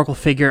historical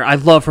figure. I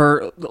love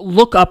her.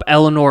 Look up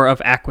Eleanor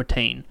of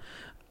Aquitaine.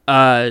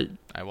 I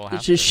will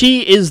have to.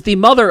 She is the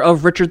mother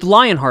of Richard the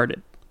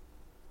Lionhearted.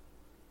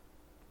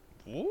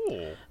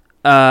 Ooh.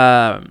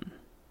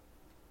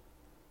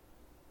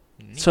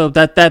 So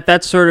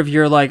that's sort of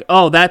your like,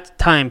 oh, that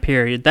time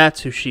period,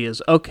 that's who she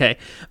is. Okay.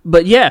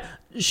 But yeah,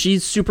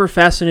 she's super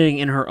fascinating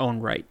in her own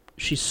right.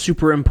 She's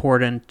super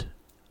important.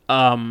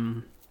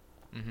 And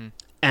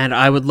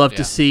I would love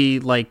to see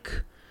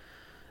like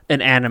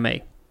an anime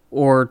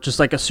or just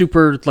like a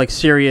super like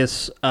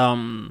serious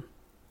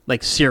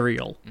like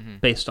serial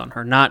based on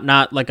her.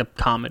 Not like a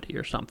comedy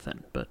or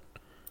something, but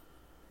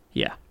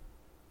yeah.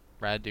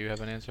 Brad, do you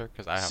have an answer?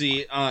 Because I have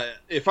one.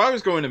 If I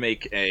was going to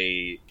make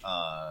a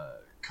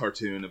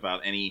cartoon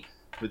about any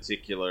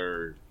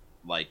particular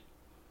like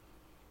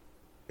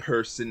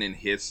person in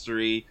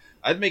history,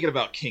 I'd make it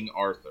about King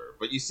Arthur.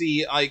 But you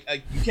see,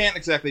 you can't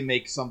exactly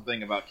make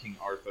something about King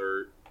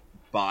Arthur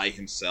by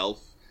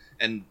himself,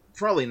 and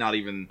probably not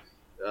even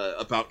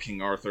about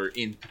King Arthur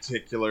in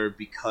particular,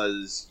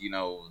 because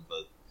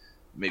the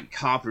maybe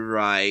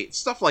copyright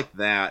stuff like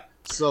that.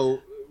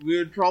 So we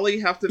would probably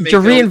have to make.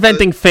 You're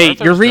reinventing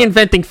fate. You're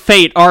reinventing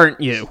fate, aren't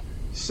you?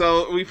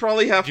 So we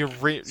probably have. We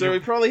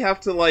probably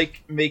have to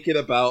like make it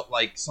about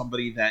like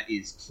somebody that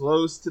is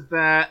close to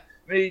that.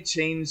 Maybe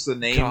change the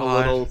name a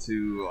little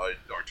to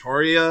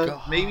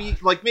Artoria. Maybe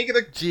like make it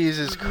a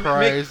Jesus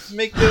Christ.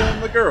 Make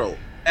them a girl,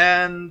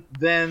 and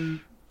then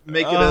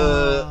make it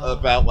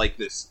about like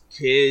this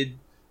kid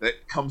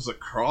that comes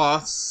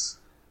across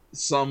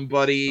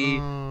somebody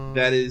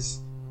that is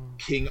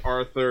King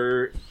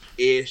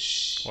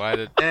Arthur-ish.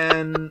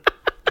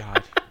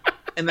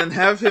 And then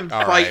have him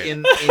fight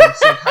in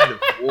some kind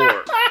of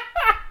war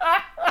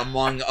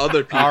among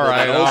other people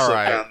that also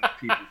found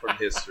people from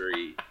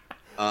history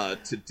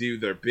to do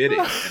their bidding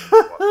and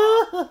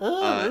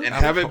whatnot. And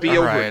have it be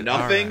over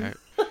nothing.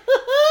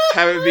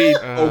 Have it be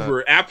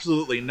over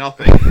absolutely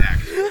nothing,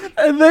 actually.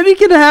 And then you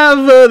can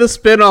have the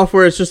spin-off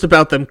where it's just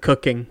about them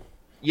cooking.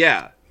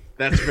 Yeah,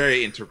 that's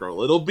very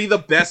integral. It'll be the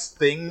best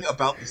thing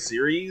about the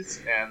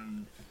series,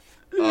 and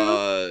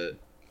Alright.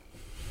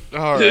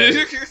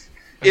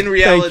 in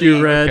reality, thank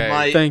you,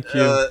 Red. Thank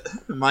you.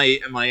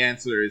 My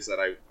answer is that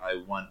I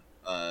want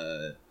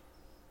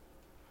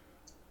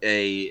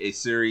a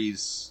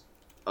series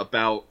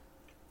about,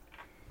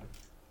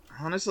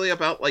 honestly,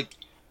 about like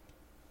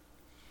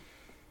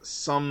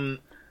some,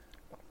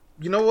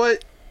 you know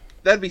what?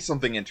 That'd be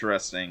something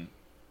interesting.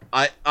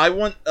 I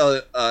want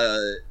a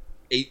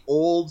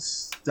old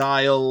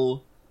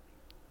style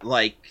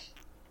like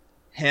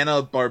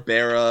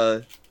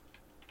Hanna-Barbera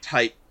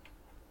type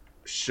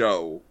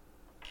show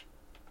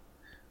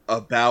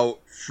about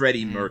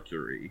Freddie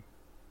Mercury.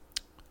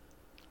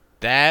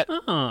 That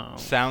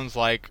sounds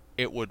like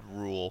it would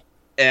rule.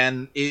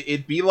 And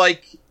it'd be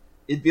like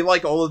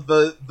all of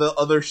the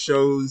other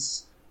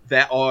shows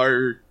that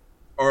are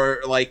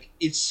like,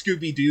 it's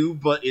Scooby-Doo,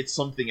 but it's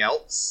something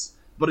else.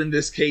 But in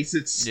this case,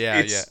 it's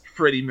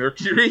Freddie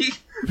Mercury.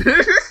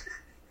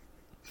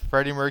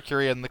 Freddie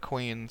Mercury and the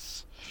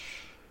Queens.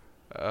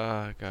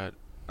 Oh God.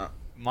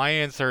 My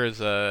answer is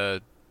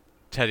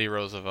Teddy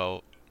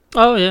Roosevelt.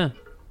 Oh yeah.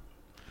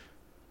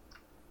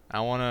 I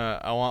want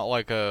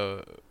like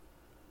a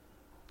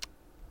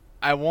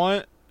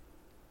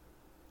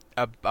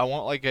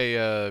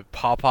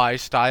Popeye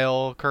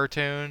style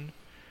cartoon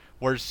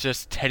where it's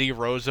just Teddy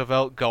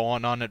Roosevelt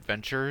going on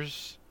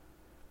adventures,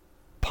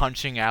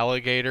 punching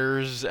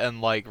alligators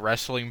and like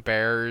wrestling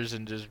bears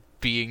and just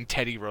being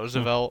Teddy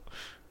Roosevelt.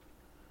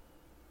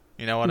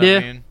 You know what I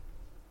mean?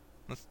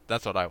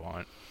 That's what I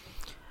want.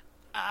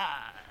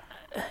 I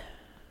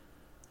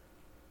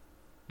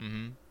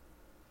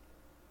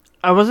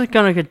wasn't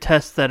gonna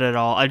contest that at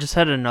all. I just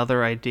had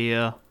another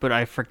idea, but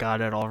I forgot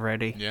it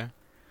already. Yeah.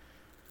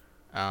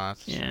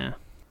 Yeah.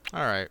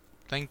 All right.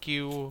 Thank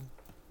you,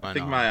 I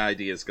think my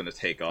idea is going to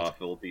take off.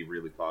 It'll be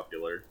really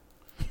popular.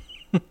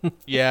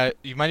 Yeah,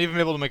 you might even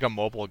be able to make a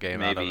mobile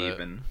game out of Maybe it.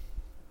 even.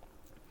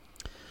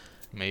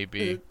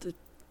 Maybe.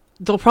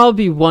 There'll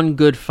probably be one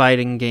good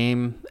fighting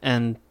game,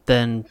 and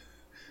then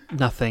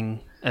nothing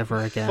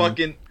ever again.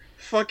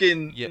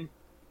 Fucking Yeah.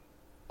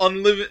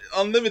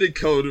 Unlimited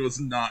Code was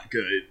not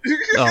good.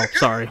 Oh,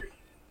 sorry.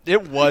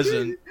 It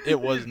wasn't. It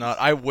was not.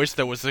 I wish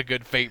there was a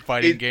good Fate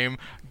fighting game.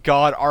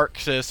 God,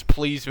 ArcSys,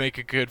 please make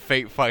a good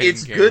Fate fighting game.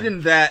 It's good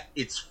in that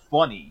it's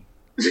funny.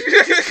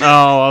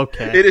 Oh,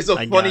 okay. It is a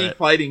I got funny it.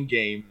 fighting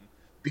game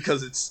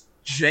because it's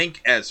jank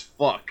as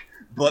fuck,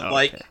 but Okay.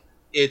 like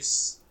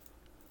it's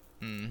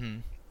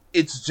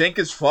jank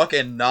as fuck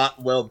and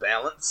not well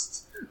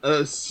balanced.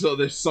 So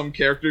there's some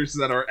characters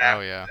that are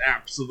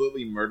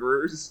absolutely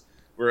murderers,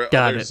 where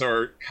Got others it.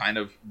 are kind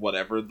of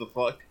whatever the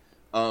fuck.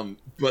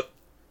 But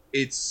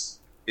it's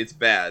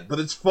bad, but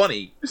it's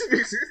funny.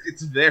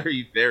 It's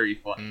very, very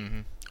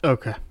funny.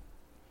 Okay.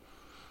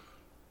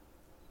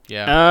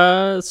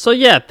 Yeah. So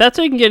yeah, that's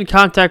how you can get in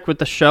contact with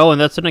the show,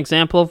 and that's an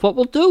example of what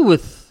we'll do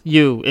with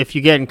you if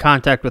you get in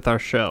contact with our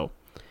show.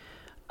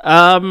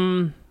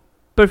 But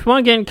if you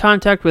want to get in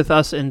contact with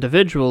us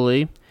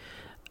individually,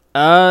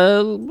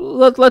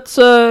 let's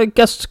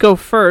guests go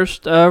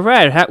first.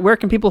 Rad, where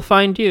can people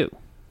find you?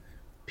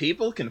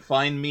 People can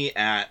find me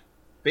at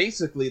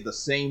basically the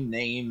same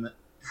name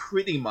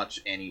pretty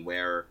much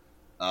anywhere.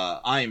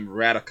 I'm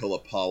Radical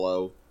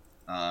Apollo.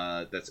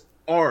 That's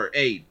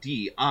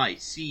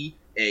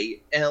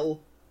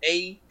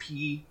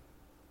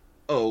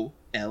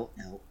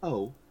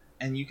RADICALAPOLLO.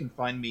 And you can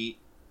find me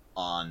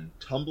on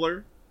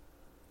Tumblr,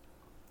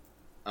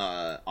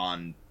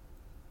 on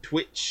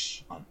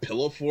Twitch, on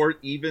Pillowfort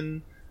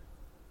even.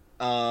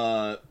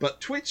 But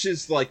Twitch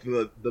is like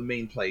the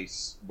main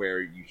place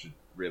where you should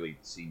really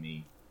see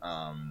me.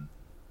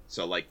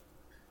 So like,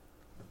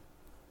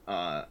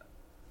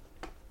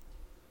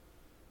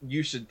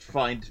 you should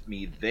find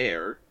me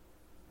there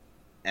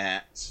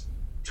at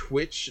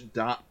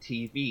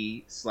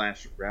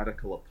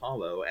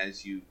twitch.tv/RadicalApollo.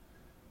 As you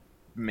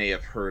may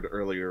have heard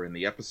earlier in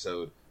the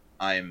episode,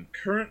 I am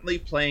currently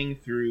playing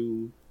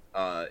through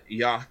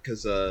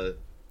Yakuza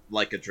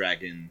Like a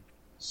Dragon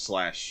 /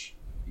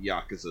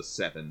 Yakuza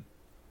 7.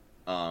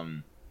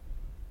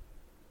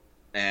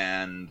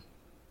 And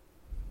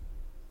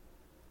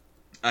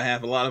I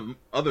have a lot of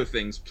other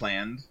things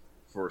planned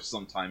for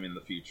some time in the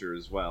future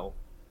as well.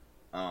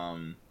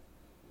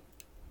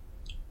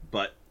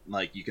 But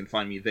like, you can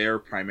find me there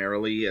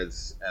primarily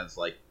as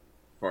like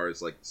far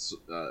as like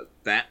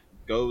that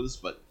goes.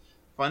 But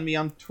find me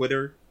on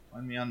Twitter,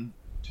 find me on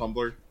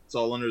Tumblr. It's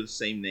all under the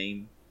same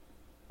name.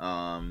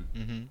 And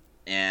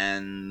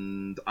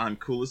I'm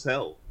cool as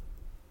hell.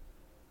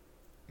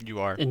 You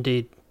are.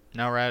 Indeed.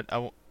 Now, Rad,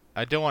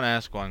 I do want to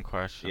ask one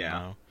question,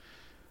 though.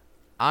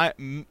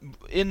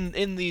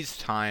 In these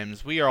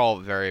times, we are all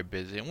very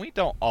busy, and we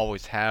don't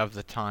always have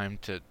the time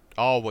to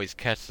always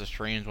catch the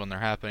streams when they're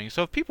happening.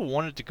 So if people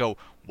wanted to go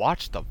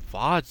watch the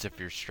VODs of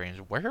your streams,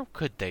 where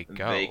could they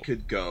go? They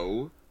could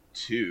go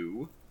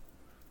to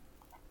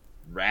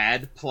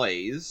Rad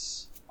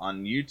Plays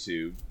on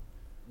YouTube.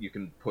 You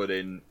can put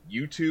in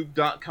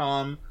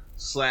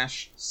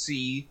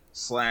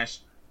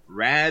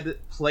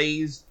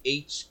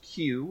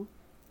youtube.com/c/radplayshq.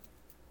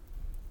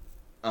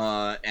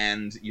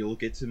 And you'll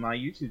get to my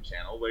YouTube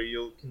channel where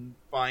you can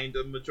find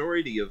a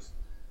majority of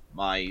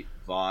my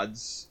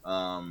VODs.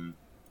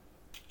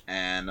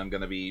 And I'm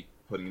going to be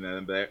putting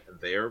them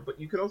there. But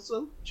you could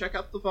also check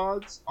out the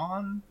VODs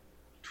on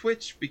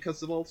Twitch because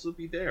they'll also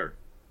be there.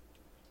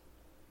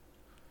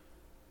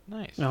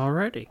 Nice.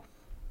 Alrighty.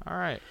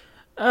 Alright.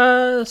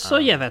 So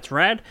yeah, that's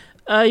rad.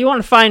 You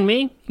want to find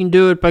me? You can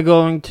do it by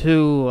going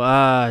to,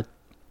 you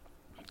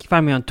can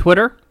find me on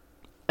Twitter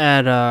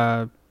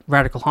at,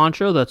 Radical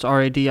Honcho. That's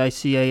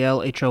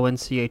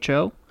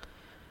RADICALHONCHO.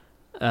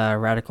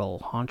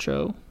 Radical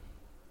Honcho.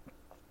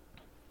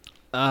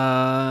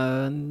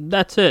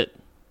 That's it.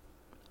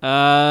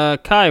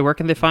 Kai, where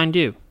can they find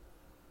you?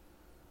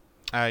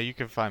 You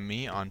can find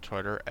me on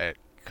Twitter at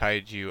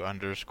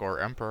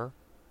Kaiju_Emperor.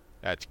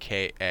 That's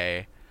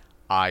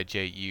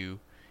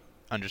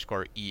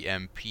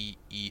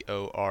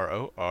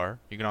KAIJU_EMPEOROR.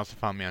 You can also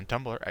find me on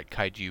Tumblr at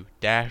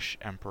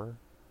Kaiju-Emperor.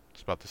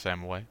 It's about the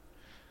same way.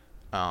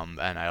 And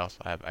I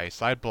also have a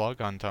side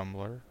blog on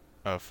Tumblr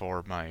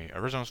for my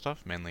original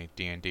stuff, mainly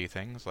D&D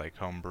things like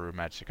homebrew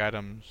magic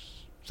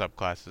items,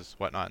 subclasses,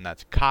 whatnot, and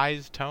that's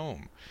Kai's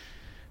Tome.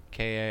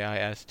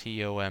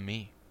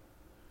 KAISTOME.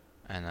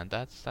 And then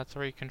that's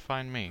where you can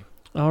find me.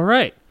 All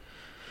right.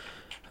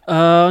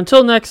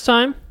 Until next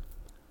time.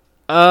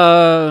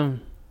 Well,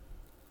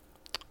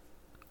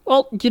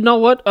 you know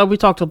what? We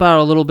talked about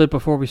it a little bit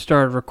before we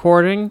started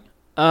recording.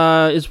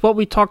 Is what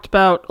we talked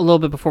about a little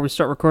bit before we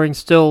start recording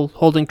still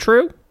holding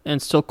true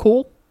and still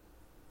cool?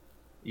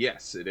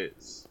 Yes, it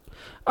is.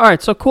 All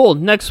right, so cool.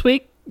 Next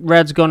week,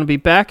 Red's going to be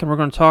back, and we're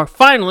going to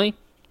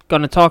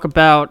talk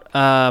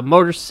about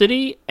Motor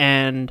City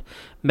and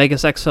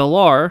Megas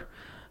XLR.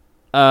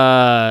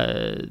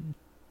 Talk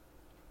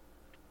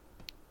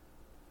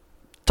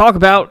talk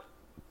about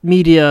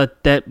media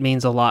that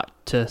means a lot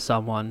to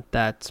someone.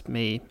 That's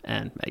me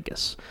and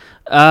Megas.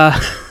 But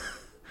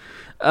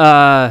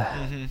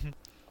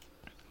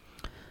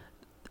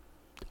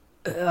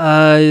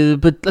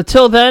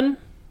until then,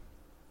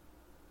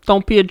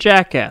 don't be a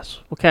jackass.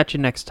 We'll catch you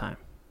next time.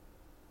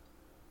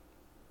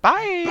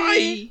 Bye.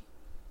 Bye.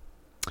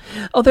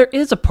 Oh, there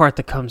is a part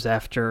that comes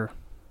after.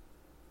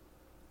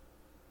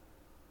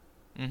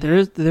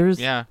 There's.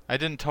 Yeah,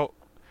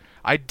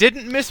 I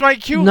didn't miss my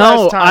cue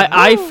last time. No,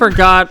 I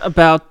forgot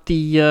about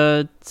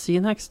the see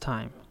you next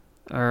time.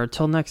 Or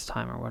till next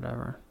time or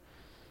whatever.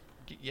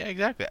 Yeah,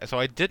 exactly. So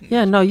I didn't.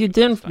 Yeah, no, you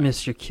didn't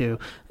miss your cue.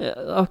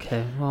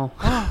 Okay, well.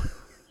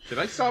 Should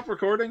I stop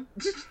recording?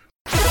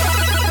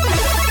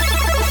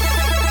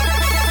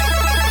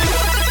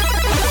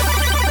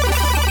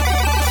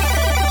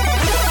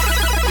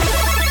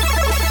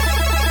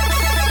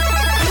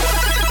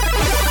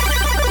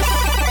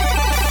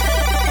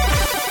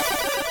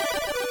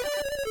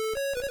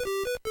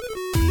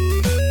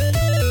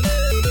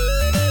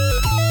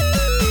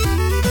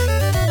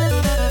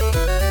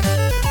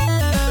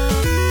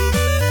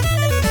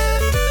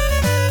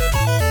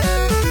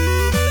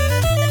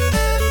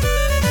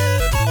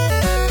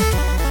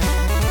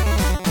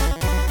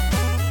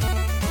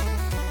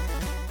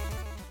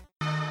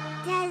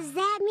 Does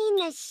that mean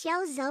the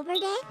show's over,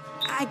 Dad?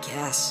 I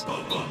guess.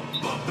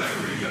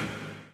 Barbarian.